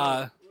fine. No,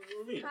 Uh, what do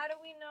you mean? How do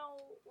we know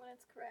when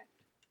it's correct?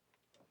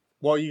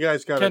 Well, you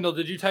guys got it. Kendall,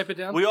 did you type it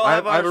down? We all I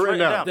have have ours it written written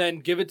down. down. Then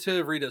give it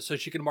to Rita so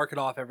she can mark it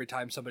off every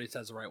time somebody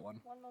says the right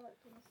one. 1 moment,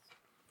 please.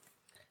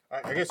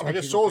 I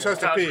guess Souls has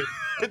to pee.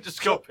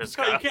 Just go piss,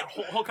 Kyle, you Kyle. can't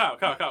hold Kyle,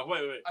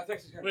 wait. I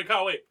texted him. Wait,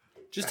 Kyle, wait.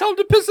 Just tell him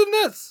to piss in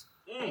this.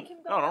 Make him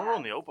go No, don't back.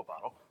 ruin the Opa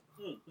bottle.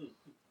 I'm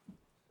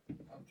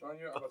telling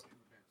you, I'm about to pee my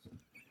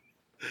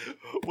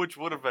pants. Which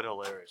would have been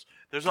hilarious.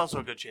 There's also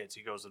a good chance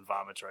he goes and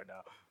vomits right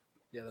now.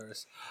 Yeah, there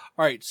is.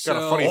 All right, so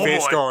Got a funny Oh,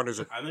 face boy. going. Is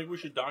it? I think we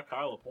should dock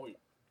Kyle a point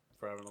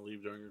for having to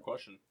leave during your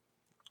question.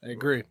 I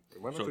agree.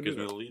 Why not So to it do gives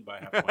me that? the lead by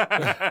half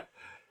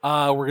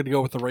point. We're going to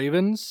go with the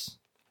Ravens,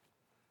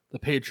 the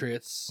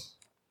Patriots,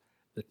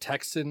 the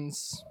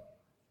Texans.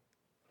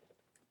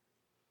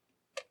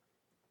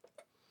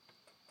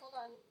 Hold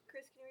on.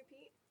 Chris, can you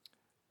repeat?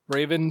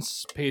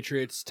 Ravens,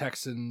 Patriots,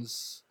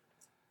 Texans.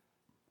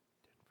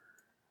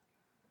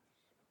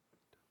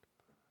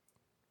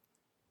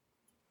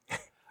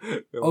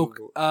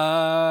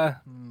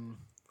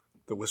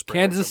 The whisper.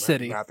 Kansas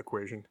City. Math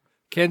equation.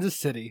 Kansas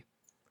City.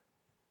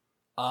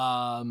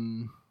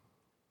 Seattle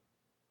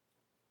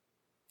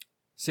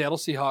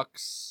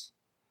Seahawks.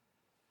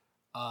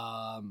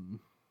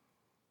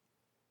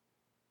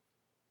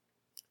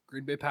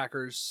 Green Bay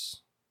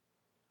Packers.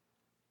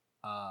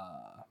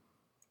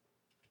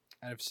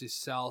 NFC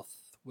South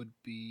would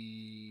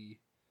be.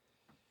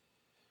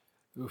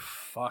 Oof,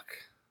 fuck.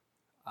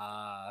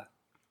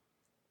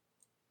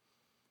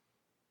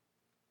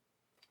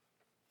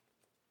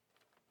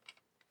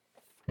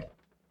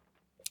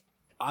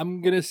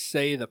 I'm gonna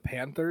say the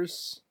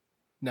Panthers.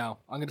 No,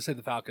 I'm gonna say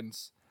the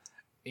Falcons.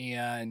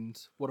 And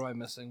what am I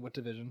missing? What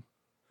division?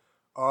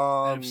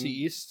 NFC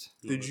East.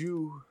 Did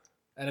you?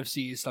 NFC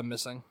East. I'm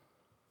missing.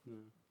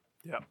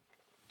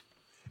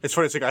 It's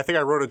funny. It's like I think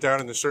I wrote it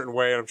down in a certain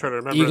way, and I'm trying to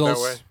remember it that way.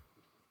 Eagles.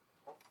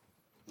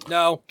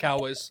 No,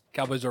 Cowboys.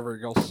 Cowboys over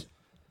Eagles.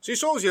 See,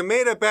 Souls, you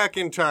made it back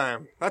in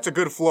time. That's a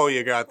good flow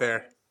you got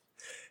there.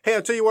 Hey,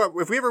 I'll tell you what.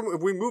 If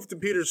we move to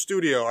Peter's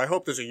studio, I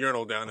hope there's a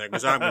urinal down there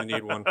because I'm gonna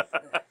need one.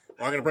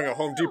 I'm gonna bring a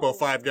Home Depot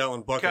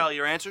 5-gallon bucket. Kyle,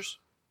 your answers?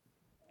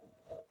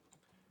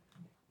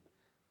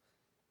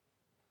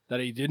 That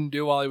he didn't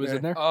do while he was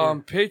in there.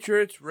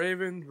 Patriots,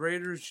 Ravens,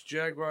 Raiders,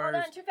 Jaguars.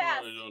 Hold on, too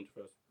fast.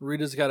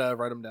 Rita's got to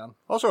write them down.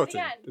 Also,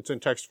 Again. it's in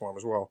text form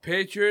as well.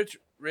 Patriots,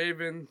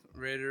 Ravens,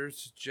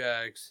 Raiders,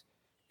 Jags,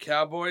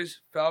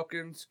 Cowboys,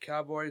 Falcons,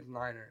 Cowboys,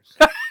 Niners.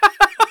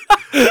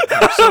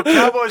 So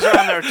Cowboys are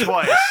on there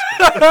twice.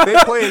 They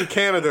play in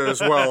Canada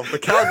as well. The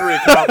Calgary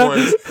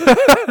Cowboys.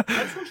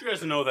 I just want you guys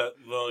to know that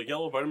the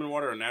yellow vitamin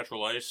water and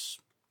natural ice,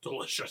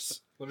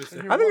 delicious. Let me see.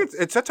 I think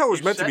that's how it was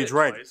You meant to said be it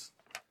drank. twice.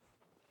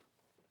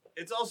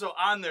 It's also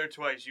on there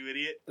twice, you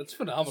idiot. That's It's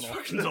phenomenal.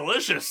 fucking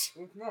delicious.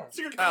 It's not. It's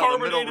like a Kyle,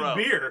 the middle carbonated row.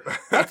 beer.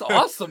 That's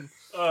awesome.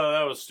 Oh,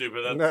 that was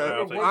stupid. That's No,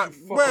 I'll take I- it.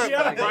 well,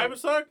 Yeah, the private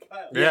stock?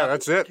 Yeah,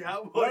 that's it.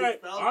 Cowboys, All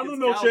right, Falcons, on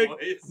the milkshake.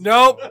 Cowboys.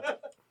 Nope.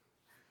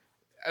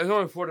 There's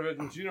only 4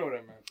 divisions. You know what I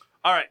meant.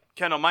 All right,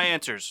 Kendall, my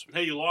answers.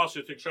 Hey, you lost.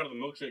 You take a shot of the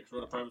milkshake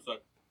for the private stock.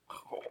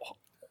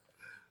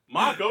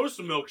 Ma goes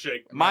to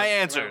milkshake. My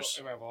answers.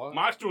 Am I wrong?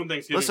 Mock's doing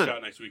Thanksgiving Listen,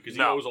 shot next week because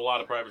he no. owes a lot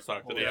of private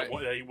stock that Oh,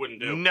 yeah. he wouldn't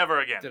do. Never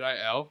again. Did I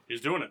L?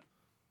 He's doing it.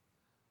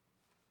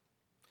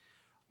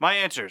 My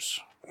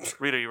answers.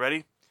 Rita, you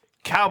ready?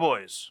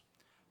 Cowboys,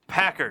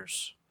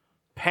 Packers,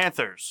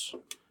 Panthers,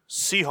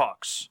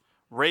 Seahawks,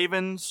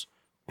 Ravens,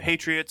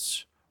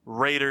 Patriots,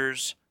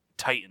 Raiders,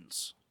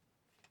 Titans.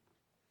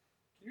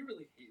 You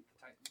really hate the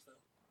Titans,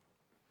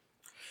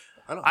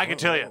 though. I can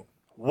tell you,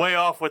 way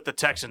off with the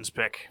Texans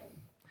pick.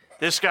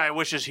 This guy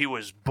wishes he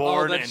was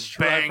born and that's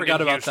true. I banged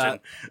forgot in about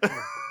Houston.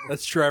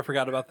 That's true. I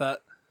forgot about that.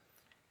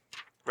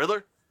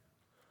 Riddler?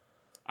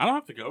 I don't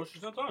have to go.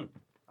 She's not done.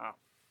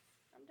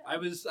 I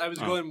was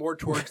going more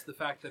towards the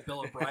fact that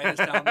Bill O'Brien is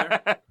down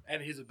there,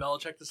 and he's a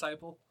Belichick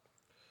disciple.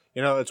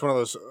 You know, it's one of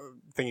those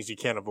things you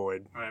can't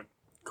avoid. All right.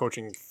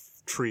 Coaching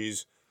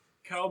trees.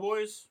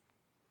 Cowboys,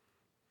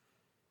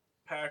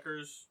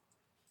 Packers,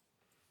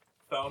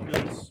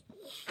 Falcons.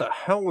 The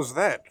hell was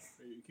that?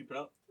 You keep it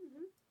up?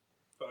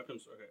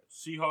 Falcons, okay.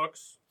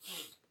 Seahawks,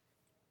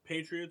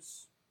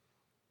 Patriots,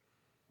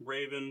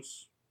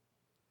 Ravens,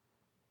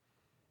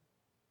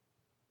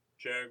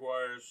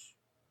 Jaguars,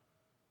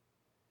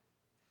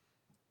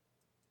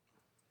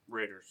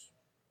 Raiders.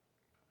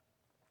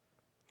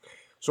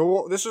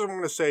 So this is what I'm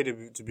going to say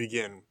to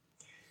begin.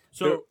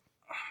 So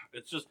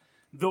it's just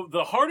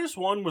the hardest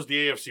one was the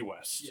AFC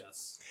West.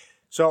 Yes.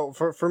 So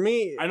for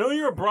me, I know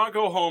you're a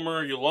Bronco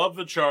homer. You love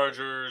the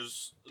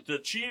Chargers. The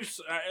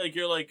Chiefs,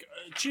 you're like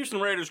Chiefs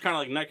and Raiders, kind of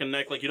like neck and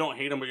neck. Like you don't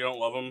hate them, but you don't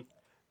love them.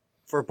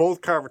 for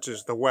both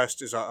conferences, the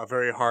West is a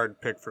very hard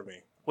pick for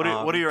me. What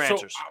are your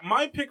answers? So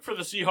my pick for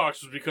the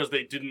Seahawks was because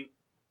they didn't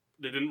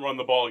run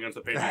the ball against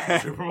the Patriots in the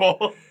Super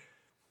Bowl.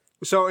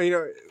 So, you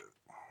know,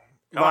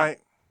 Come on. all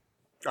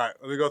right,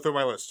 let me go through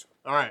my list.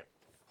 All right.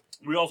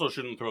 We also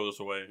shouldn't throw this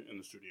away in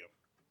the studio.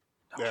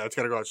 Yeah, it's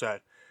got to go outside.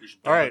 We should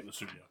All throw right. it in the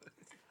studio.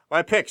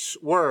 My picks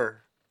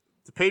were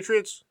the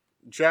Patriots,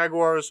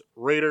 Jaguars,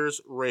 Raiders,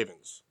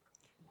 Ravens.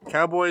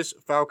 Cowboys,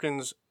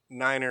 Falcons,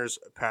 Niners,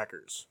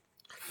 Packers.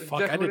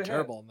 Fuck, I did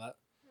terrible on that.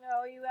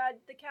 No, you had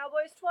the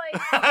Cowboys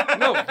twice.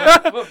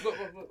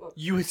 No.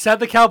 You said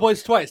the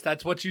Cowboys twice.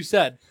 That's what you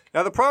said.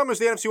 Now, the problem is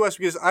the NFC West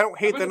because I don't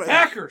hate the the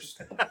Packers.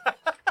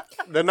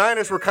 The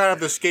Niners were kind of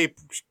the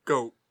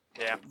scapegoat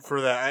Yeah.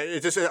 for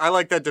that. I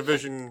like that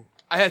division.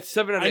 I had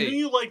 7 out I of knew 8.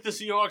 you liked the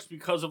Seahawks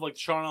because of like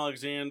Sean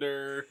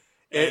Alexander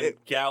It-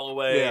 and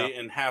Galloway yeah.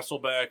 and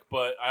Hasselbeck,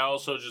 but I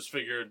also just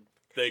figured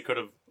they could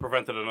have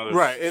prevented another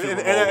Right, Super and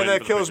Bowl that win for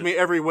the kills me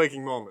Patriots. every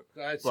waking moment.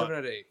 I had 7 out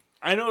of 8.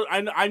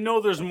 I know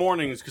there's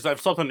mornings because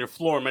I've slept on your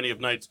floor many of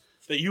nights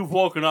that you've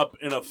woken up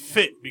in a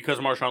fit because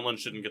Marshawn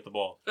Lynch didn't get the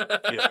ball.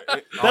 Yeah,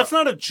 That's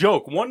not a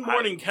joke. One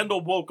morning,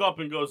 Kendall woke up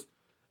and goes,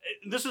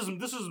 "This is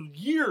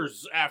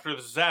years after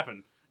this has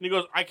happened." And he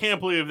goes, "I can't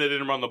believe they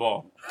didn't run the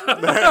ball."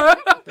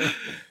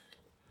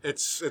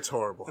 it's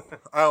horrible.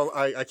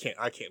 I can't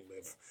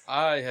live.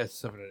 I had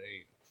 7 out of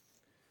 8.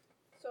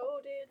 So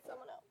did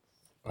someone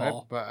else.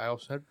 Paul. But I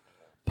also had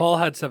Paul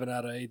had 7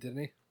 out of 8, didn't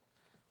he?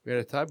 we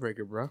had a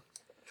tiebreaker, bro.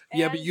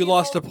 Yeah, And but you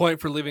lost a both-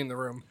 point for leaving the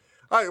room.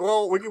 All right,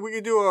 well, we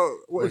could do a.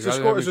 What, is the Wait,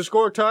 score? Is the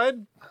score tied? It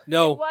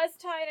No. was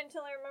tied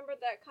until I remembered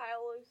that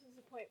Kyle loses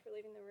a point for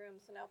leaving the room,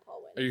 so now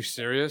Paul wins. Are you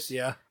serious?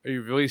 Yeah. Are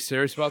you really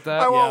serious about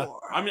that?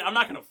 Well, I mean, I'm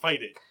not going to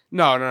fight it.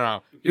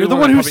 No. You're the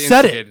one who probably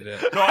said it.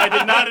 instigated No, I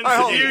did not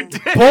I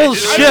instigate. hope- I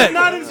Bullshit. did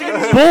not instigate a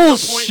point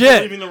Bullshit.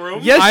 for leaving the room.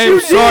 Yes, I you am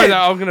sorry did.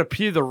 that I'm gonna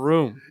pee the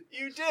room.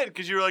 You did,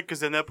 because you were like,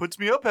 because then that puts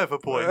me up half a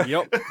point.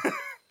 Yep.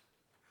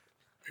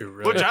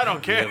 Which I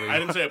don't care. I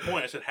didn't say a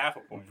point. I said half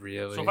a point.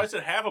 Really? So if I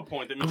said half a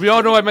point, that means We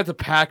all know I meant the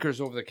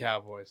Packers over the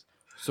Cowboys.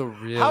 So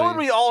really, How would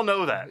we all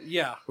know that?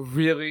 Yeah.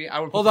 Really? I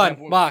would Hold put on, the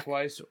Cowboys Mock.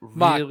 twice.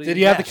 Mock, Really? did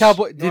he have the Yes.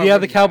 Cowboy? Did No, he I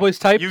have the wouldn't. Cowboys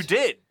typed? You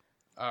did.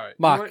 All right.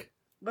 Mock. You know what?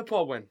 Let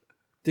Paul win.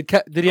 Did he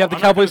have the I'm not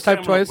gonna Cowboys say typed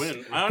I'm gonna twice?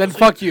 win. I Then honestly-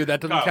 fuck you.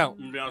 That doesn't Kyle, count.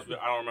 I'm gonna be honest with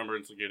you, I don't remember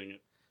instigating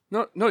it.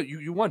 No,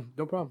 you won.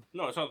 No problem.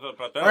 No, it's not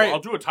about that. All right. I'll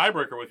do a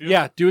tiebreaker with you.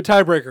 Yeah, do a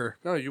tiebreaker.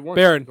 No, you won.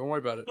 Baron. Don't worry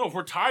about it. No, if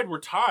we're tied, we're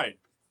tied.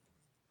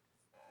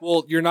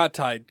 Well, you're not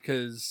tied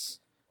because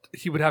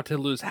he would have to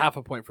lose half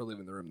a point for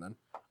leaving the room then.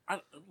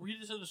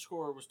 Rita said the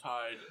score was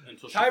tied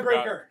until she Tiebreaker.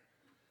 forgot.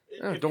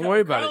 Yeah, If don't Kyle-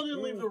 worry about Kyle it.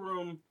 didn't leave the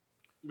room.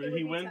 It Did would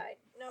he be win? tied.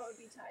 No, it would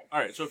be tied. All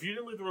right, so if you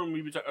didn't leave the room,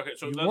 we'd be tied. Okay,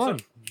 so You that's won.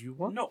 You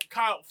won. No,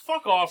 Kyle,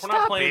 fuck off. We're not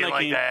Stop playing being that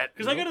like game that.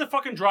 because I got to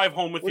fucking drive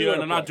home with What do you, you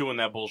and I'm wanna not play? doing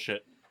that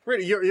bullshit.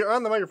 Brady, you're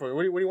on the microphone.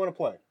 What do you want to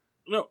play?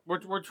 No,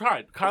 we're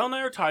tied. Kyle and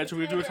I are tied, so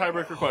we do a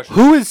tiebreaker question.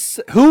 Who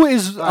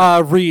is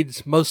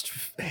Reed's most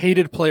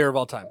hated player of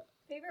all time?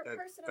 Favorite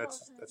person of all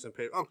time. That's in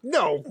paper. Oh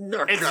no,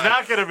 It's God.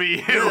 not going to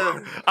be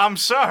you. I'm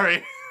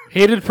sorry.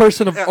 Hated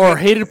person of or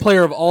hated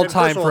player of all And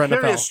time first of for all,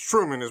 NFL. Harriet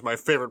Truman is my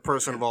favorite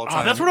person of all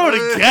time. That's what I would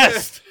have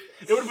guessed.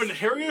 It would have been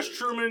Harry S.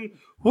 Truman,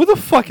 Who the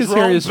fuck is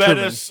Jerome Harriet Truman?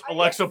 Bettis,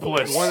 Alexa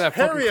Bliss. The one that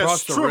fucking Harriet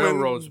crossed the Truman.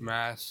 railroads,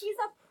 mass. He's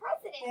a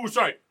president. Oh,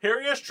 sorry.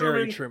 Harry S. Truman.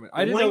 Harry Truman.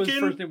 I didn't know his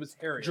Lincoln, first name was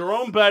Harry.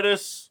 Jerome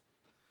Bettis,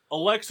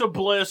 Alexa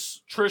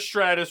Bliss, Trish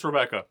Stratus,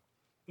 Rebecca.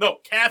 No,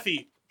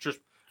 Kathy,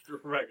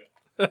 Rebecca.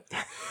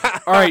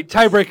 All right,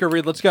 tiebreaker,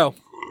 Reed. Let's go.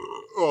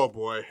 Oh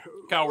boy.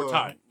 Kyle, we're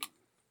tied.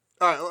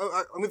 All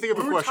right, let me think of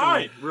a We were question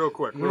tied. real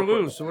quick. We're Real gonna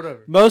quick. lose, so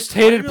whatever. Most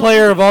hated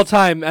player of all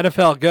time,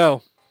 NFL.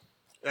 Go.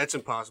 That's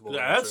impossible. to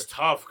Yeah, that's answer.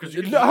 tough because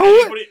you can No,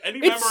 any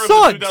it member of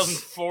sucks. the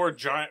 2004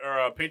 Giant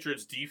or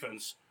Patriots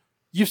defense.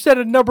 You've said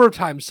a number of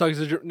times Suggs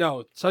is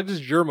Suggs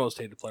is your most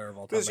hated player of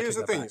all time. Because I here's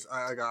take the that thing: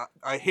 back. is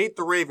I hate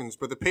the Ravens,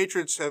 but the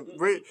Patriots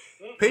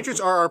Patriots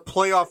are our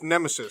playoff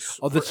nemesis.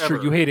 Oh, that's true.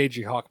 forever. You hate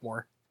AJ Hawk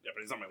more. Yeah,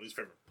 but he's not my least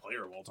favorite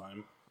player of all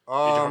time.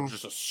 Um, was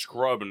just a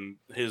scrub, and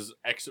his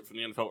exit from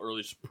the NFL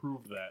early just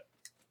proved that.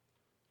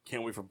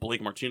 Can't wait for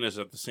Blake Martinez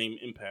at the same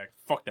impact.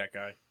 Fuck that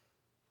guy.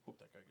 Hope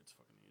that guy gets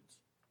fucking AIDS.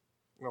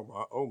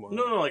 oh my.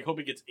 No, like hope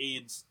he gets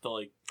AIDS to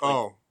like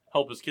Oh,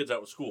 help his kids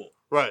out with school.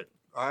 right.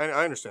 I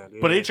understand.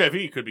 But Yeah.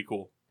 HIV could be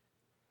cool.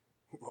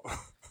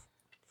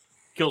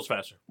 Kills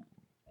faster.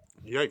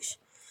 Yikes.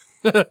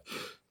 God,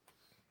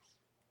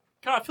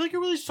 I feel like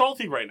you're really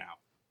salty right now.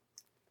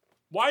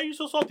 Why are you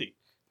so salty?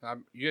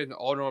 You guys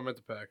all know I'm at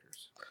the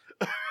Packers.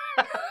 All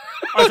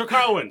right, so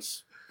Kyle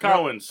wins. Kyle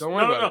No, wins. don't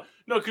worry about it.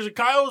 No, because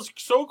Kyle's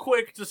so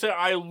quick to say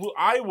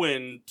I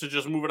win to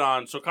just move it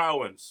on. So Kyle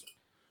wins.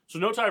 So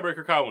no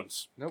tiebreaker. Kyle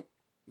wins. Go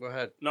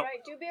ahead. No. All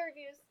right, do beer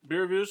reviews.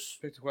 Beer reviews.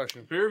 Pick the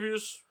question. Beer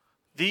reviews.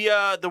 The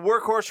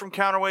workhorse from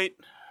Counterweight,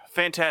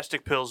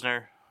 fantastic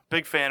Pilsner.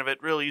 Big fan of it.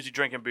 Real easy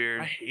drinking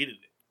beer. I hated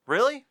it.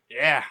 Really?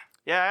 Yeah.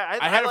 Yeah,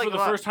 I had it like for the a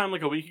lot. first time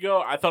like a week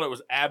ago. I thought it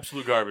was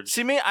absolute garbage.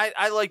 See, me,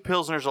 I like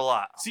Pilsners a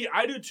lot. See,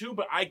 I do too,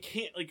 but I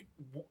can't like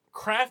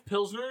craft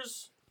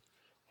pilsners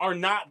are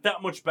not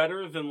that much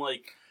better than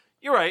like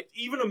You're right.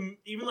 even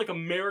like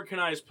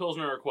Americanized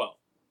pilsner or Quell.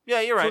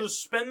 Yeah, you're right. So to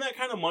spend that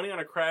kind of money on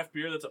a craft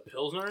beer that's a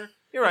pilsner,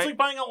 You're it's right. like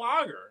buying a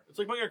lager. It's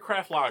like buying a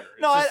craft lager.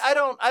 It's No, just-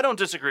 I don't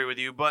disagree with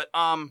you, but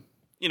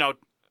you know,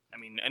 I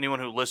mean, anyone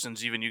who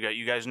listens, even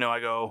you guys know I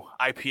go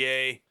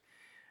IPA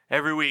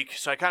every week,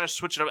 so I kind of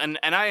switch it up, and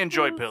I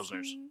enjoy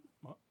Pilsners.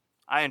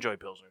 I enjoy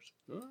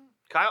Pilsners.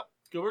 Kyle?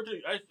 Gilbert,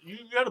 you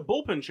got a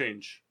bullpen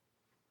change.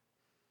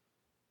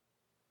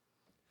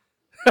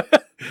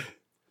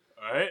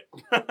 All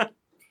right.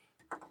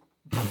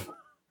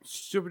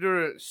 Super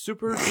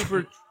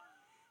duper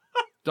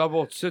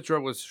double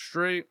Citra was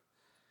straight,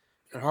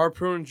 and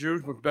Harpoon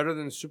Juice was better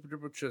than Super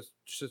duper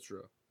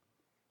Citra.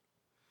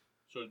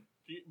 So,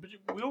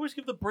 we always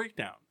give the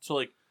breakdown. So,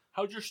 like,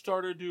 how'd your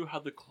starter do?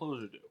 How'd the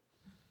closer do?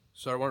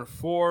 So I went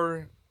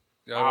 4,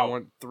 the other Wow. one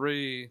went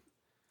 3,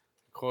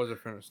 closer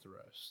finished the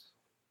rest.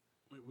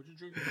 Wait, what'd you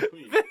drink in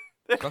between?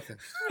 Nothing.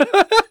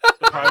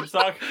 The private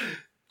stock?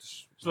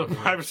 So the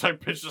private stock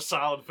pitched a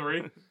solid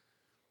 3?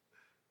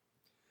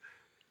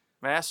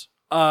 Mass?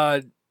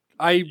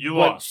 You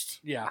lost.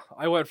 Yeah,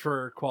 I went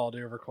for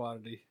quality over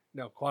quantity.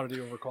 No, quantity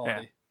over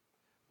quality. Yeah.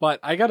 But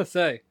I gotta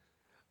say,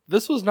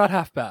 this was not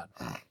half bad.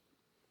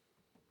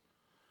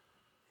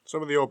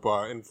 Some of the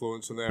Opa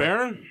influence in there.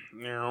 Baron?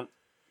 No.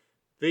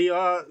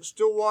 The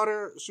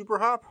Stillwater Super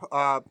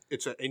Hop,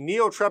 it's a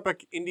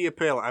Neotropic India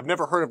Pale. I've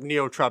never heard of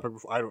Neotropic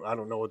before. I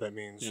don't know what that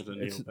means. It's a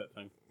Neopet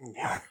thing.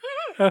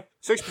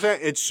 6%.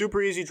 It's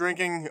super easy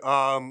drinking.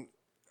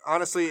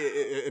 Honestly,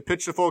 it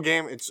pitched a full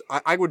game.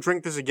 I would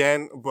drink this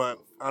again, but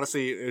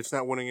honestly, it's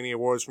not winning any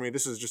awards for me.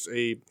 This is just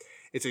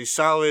it's a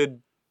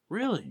solid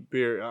Really?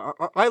 beer.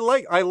 I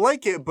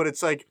like it, but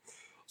it's like,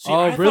 See,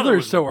 Oh, I thought it Riddler's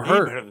was so way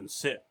hurt. better than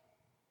Sip.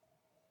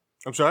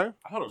 I'm sorry?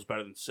 I thought it was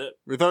better than Sip.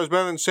 You thought it was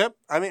better than Sip?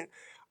 I mean,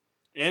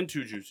 And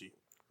Too Juicy.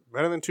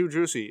 better than Too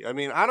Juicy. I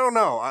mean, I don't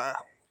know.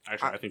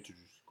 Actually, I think Too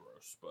Juicy is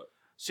gross, but...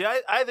 See,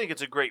 I think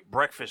it's a great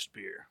breakfast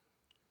beer.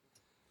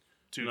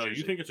 Too No, juicy.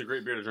 you think it's a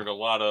great beer to drink a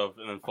lot of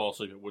and then fall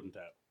asleep at Wooden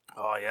Tap.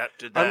 Oh, yeah,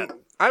 did I, that. mean,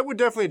 I would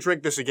definitely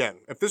drink this again.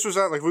 If this was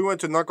out, like we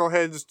went to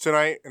Knuckleheads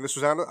tonight and this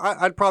was out,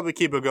 I'd probably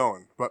keep it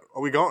going. But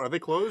are we going? Are they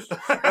closed?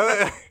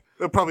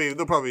 They'll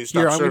probably stop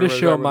Here, I'm serving going to it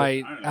show over my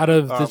I don't know. out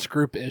of Um, this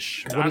group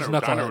ish. What is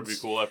Donner would be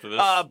Knuckleheads? cool after this.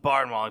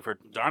 Bar in Wallingford.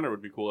 Donner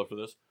would be cool after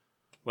this.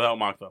 Without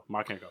Mock, though.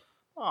 Mock can't go.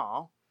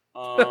 Oh.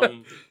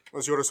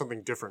 Let's go to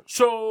something different.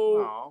 So,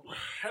 Oh.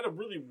 had a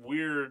really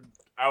weird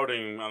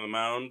outing on the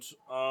mound.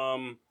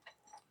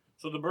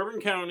 So the Bourbon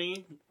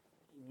County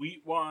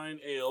Wheat Wine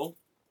Ale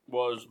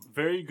was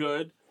very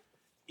good.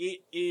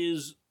 It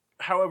is,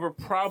 however,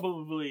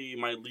 probably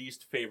my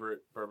least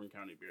favorite Bourbon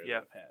County beer that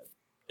Yep. I've had.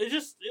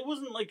 It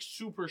wasn't like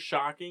super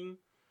shocking.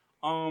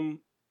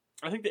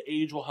 I think the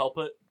age will help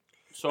it.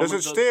 So Does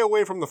it stay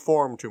away from the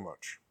form too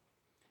much?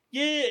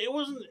 Yeah, it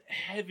wasn't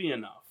heavy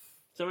enough.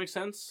 Does that make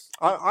sense?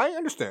 I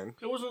understand.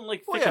 It wasn't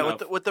like Well, thick yeah,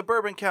 enough. with the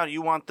Bourbon County,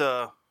 you want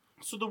the...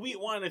 So the wheat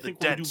wine, I think,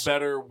 The will do dense.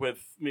 better with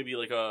maybe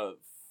like a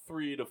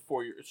 3 to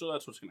 4 year. So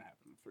that's what's going to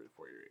happen, 3 to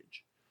 4 year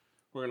age.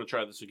 We're going to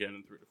try this again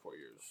in 3 to 4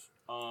 years.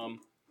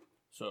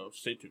 So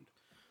stay tuned.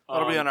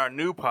 That'll be on our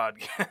new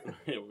podcast.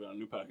 Yeah, we'll be on a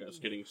new podcast,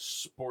 Getting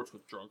Sports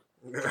with Drunk.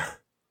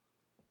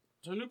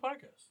 It's a new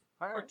podcast,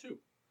 part 2.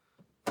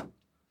 Anyway,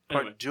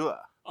 Part 2.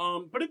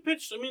 but it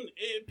pitched.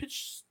 It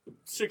pitched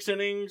 6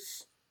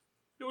 innings.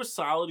 It was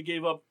solid. It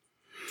gave up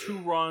 2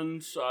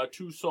 runs,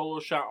 2 solo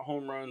shot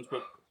home runs,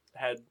 but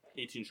had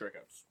 18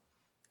 strikeouts.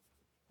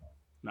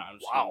 No, I'm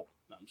just Wow. kidding.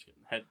 No, I'm just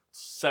kidding. Had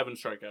 7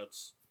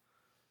 strikeouts.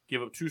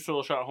 Gave up 2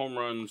 solo shot home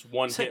runs,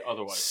 1 hit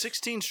otherwise.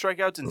 16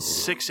 strikeouts in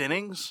 6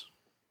 innings?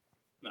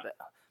 No.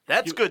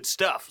 That's You- good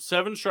stuff.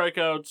 7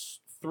 strikeouts,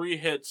 3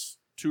 hits,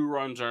 2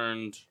 runs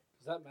earned.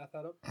 Does that math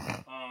that up?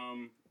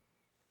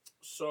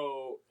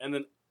 So, and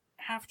then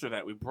after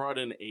that, we brought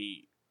in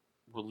a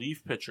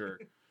relief pitcher,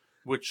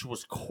 which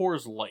was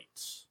Coors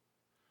Light.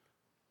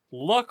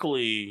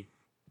 Luckily,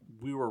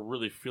 we were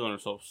really feeling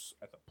ourselves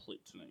at the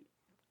plate tonight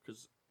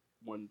because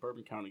when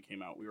Bourbon County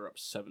came out, we were up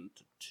 7-2.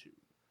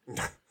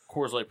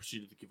 Coors Light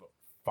proceeded to give up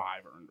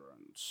 5 earned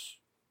runs.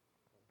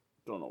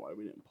 Don't know why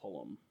we didn't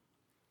pull them.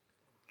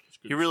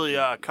 He really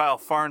Kyle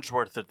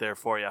Farnsworth it there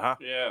for you, huh?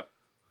 Yeah.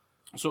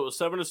 So it was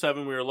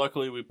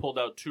 7-7. We pulled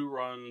out 2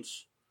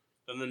 runs.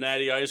 Then the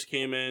Natty Ice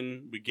came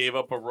in. We gave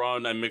up a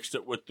run. I mixed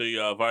it with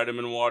the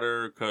vitamin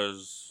water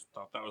because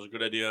thought that was a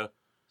good idea.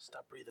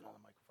 Stop breathing on the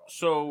microphone.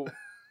 So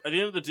at the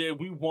end of the day,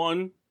 we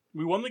won.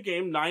 We won the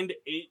game 9-8.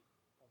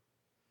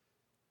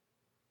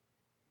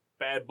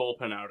 Bad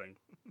bullpen outing,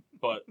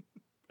 but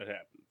it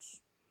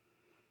happens.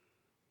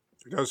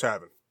 It does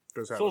happen.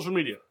 Social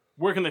media.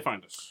 Where can they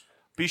find us?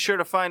 Be sure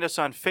to find us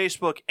on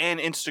Facebook and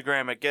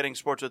Instagram at Getting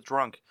Sports with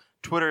Drunk.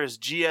 Twitter is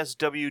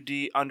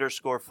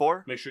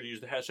GSWD_4. Make sure to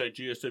use the hashtag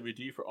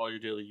GSWD for all your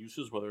daily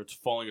uses, whether it's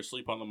falling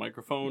asleep on the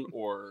microphone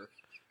or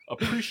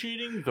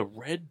appreciating the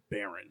Red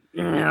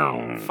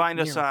Baron. Find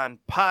us on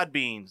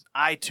Podbean,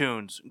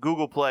 iTunes,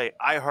 Google Play,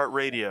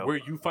 iHeartRadio. Where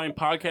you find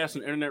podcasts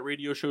and internet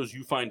radio shows,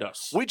 you find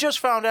us. We just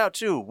found out,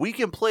 too, we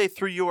can play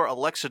through your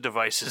Alexa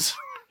devices.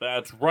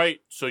 That's right.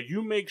 So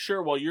you make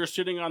sure while you're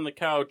sitting on the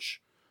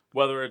couch,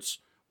 whether it's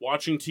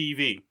watching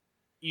TV,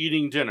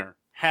 eating dinner,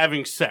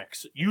 having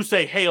sex, you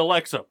say, "Hey,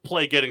 Alexa,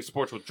 play Getting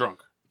Sports with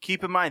Drunk."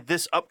 Keep in mind,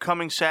 this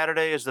upcoming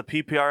Saturday is the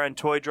PPRN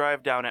Toy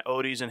Drive down at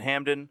Odie's in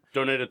Hamden.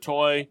 Donate a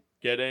toy,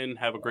 get in,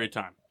 have a great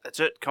time. That's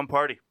it. Come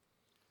party.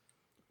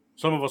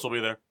 Some of us will be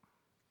there.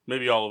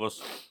 Maybe all of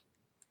us.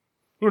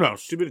 Who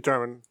knows? To be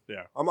determined.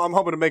 Yeah. I'm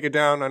hoping to make it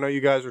down. I know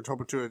you guys are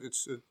hoping to.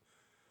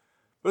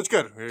 But it's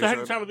good. It's a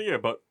hectic time of the year,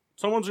 but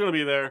someone's going to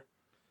be there.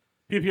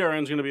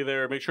 PPRN's going to be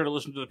there. Make sure to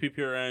listen to the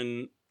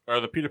PPRN or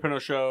the Peter Pino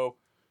Show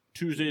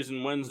Tuesdays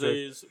and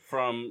Wednesdays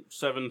from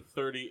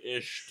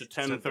 7:30-ish to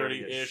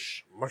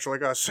 10:30-ish. Much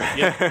like us.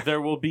 Yeah,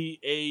 there will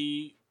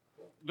be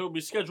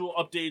schedule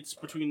updates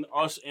between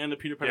us and the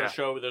Peter Pino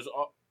Show.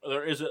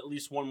 There is at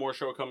least one more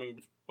show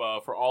coming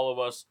for all of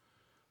us,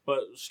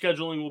 but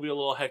scheduling will be a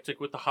little hectic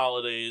with the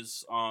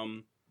holidays.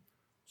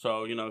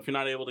 So, if you're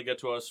not able to get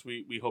to us,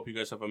 we hope you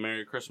guys have a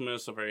Merry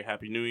Christmas, a very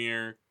Happy New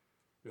Year.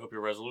 We hope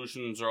your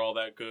resolutions are all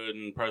that good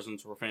and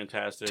presents were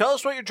fantastic. Tell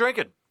us what you're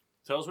drinking.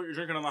 Tell us what you're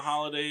drinking on the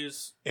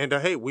holidays. And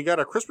hey, we got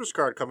a Christmas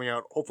card coming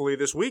out hopefully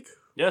this week.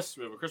 Yes,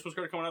 we have a Christmas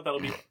card coming out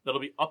that'll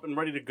be up and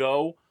ready to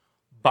go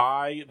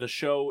by the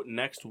show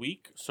next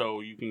week. So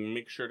you can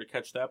make sure to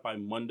catch that by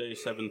Monday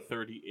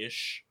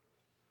 7:30-ish.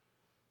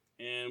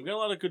 And we got a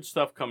lot of good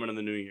stuff coming in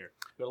the new year.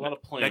 We got a lot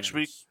of plans. Next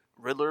week,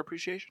 Riddler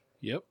Appreciation?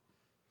 Yep.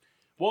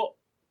 Well,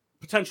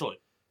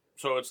 potentially.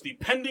 So it's the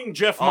pending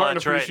Jeff Martin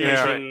that's right.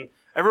 Appreciation. Yeah. Right.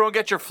 Everyone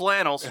get your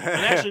flannels. And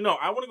actually, no,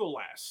 I want to go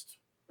last.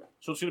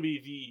 So it's going to be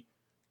the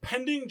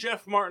pending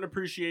Jeff Martin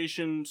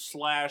Appreciation /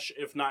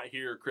 if not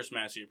here, Chris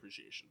Massey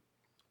Appreciation.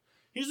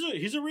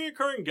 He's a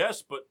reoccurring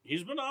guest, but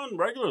he's been on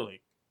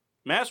regularly.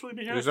 Mass, will you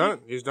be here?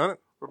 He's done it.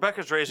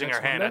 Rebecca's raising Next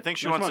her hand. Monday? I think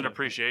she Next wants Monday. an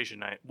appreciation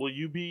night. Will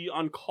you be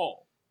on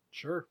call?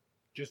 Sure.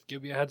 Just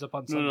give me a heads up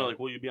on Sunday. No, like,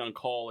 will you be on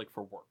call, like,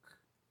 for work?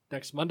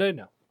 Next Monday?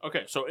 No.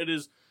 Okay, so it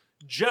is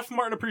Jeff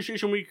Martin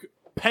Appreciation Week,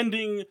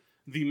 pending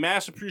the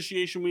Mass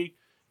Appreciation Week.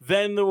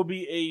 Then there will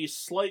be a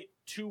slight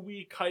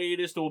 2-week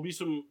hiatus. There will be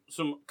some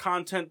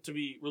content to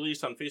be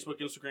released on Facebook,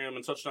 Instagram,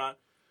 and such not.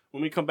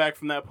 When we come back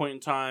from that point in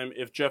time,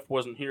 if Jeff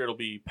wasn't here, it'll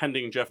be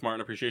pending Jeff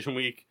Martin Appreciation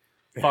Week,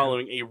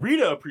 following a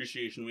Rita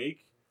Appreciation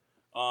Week.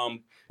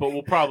 But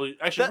we'll probably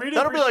actually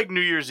That'll be like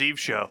New Year's Eve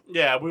show.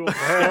 Yeah, we will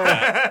skip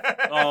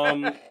that.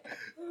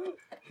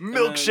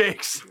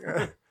 Milkshakes.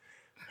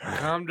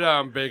 Calm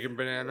down, Bacon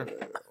Banana.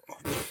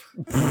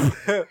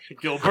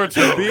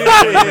 Gilberto.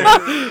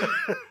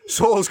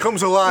 Souls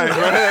comes alive,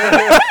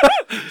 right?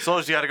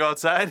 Souls, you got to go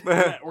outside.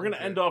 We're gonna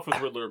end off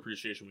with Riddler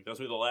Appreciation Week. That's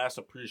gonna be the last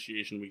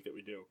Appreciation Week that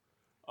we do.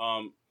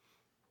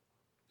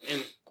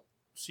 And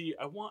see,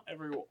 I want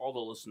all the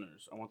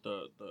listeners. I want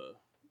the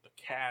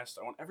cast.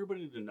 I want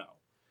everybody to know.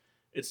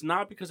 It's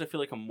not because I feel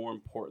like I'm more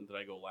important that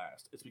I go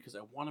last. It's because I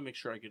want to make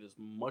sure I get as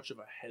much of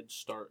a head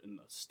start in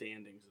the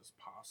standings as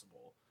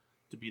possible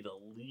to be the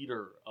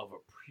leader of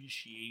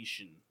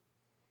appreciation,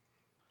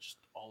 just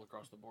all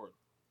across the board.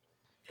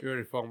 You're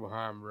already falling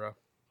behind, bro.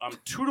 I'm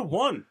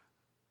 2-1.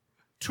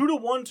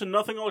 2-1 to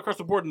nothing all across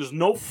the board, and there's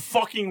no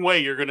fucking way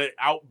you're gonna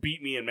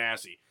outbeat me in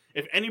Massey.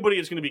 If anybody,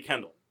 it's gonna be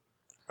Kendall.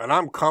 And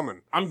I'm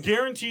coming. I'm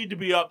guaranteed to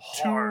be up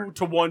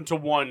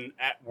 2-1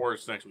 at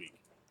worst next week.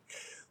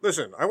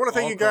 Listen, I want to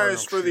thank you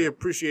guys for the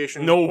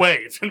appreciation. No way.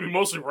 It's gonna be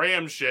mostly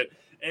Ram shit.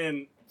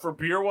 And for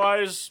beer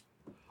wise,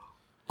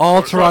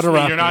 All trust Toronto me,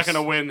 Raptors. you're not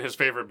gonna win his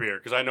favorite beer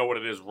because I know what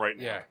it is right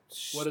now. Yeah.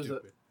 What is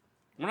it?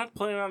 We're not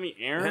playing on the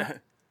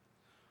air.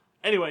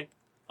 Anyway,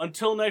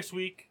 until next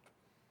week,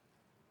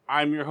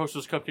 I'm your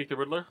hostess, Cupcake the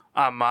Riddler.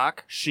 I'm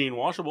Mock. Sheen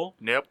Washable.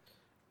 Yep.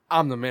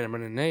 I'm the man of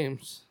many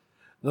names.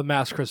 The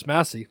Mass Chris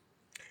Massey.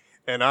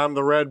 And I'm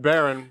the Red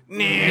Baron.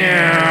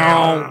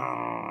 Yeah.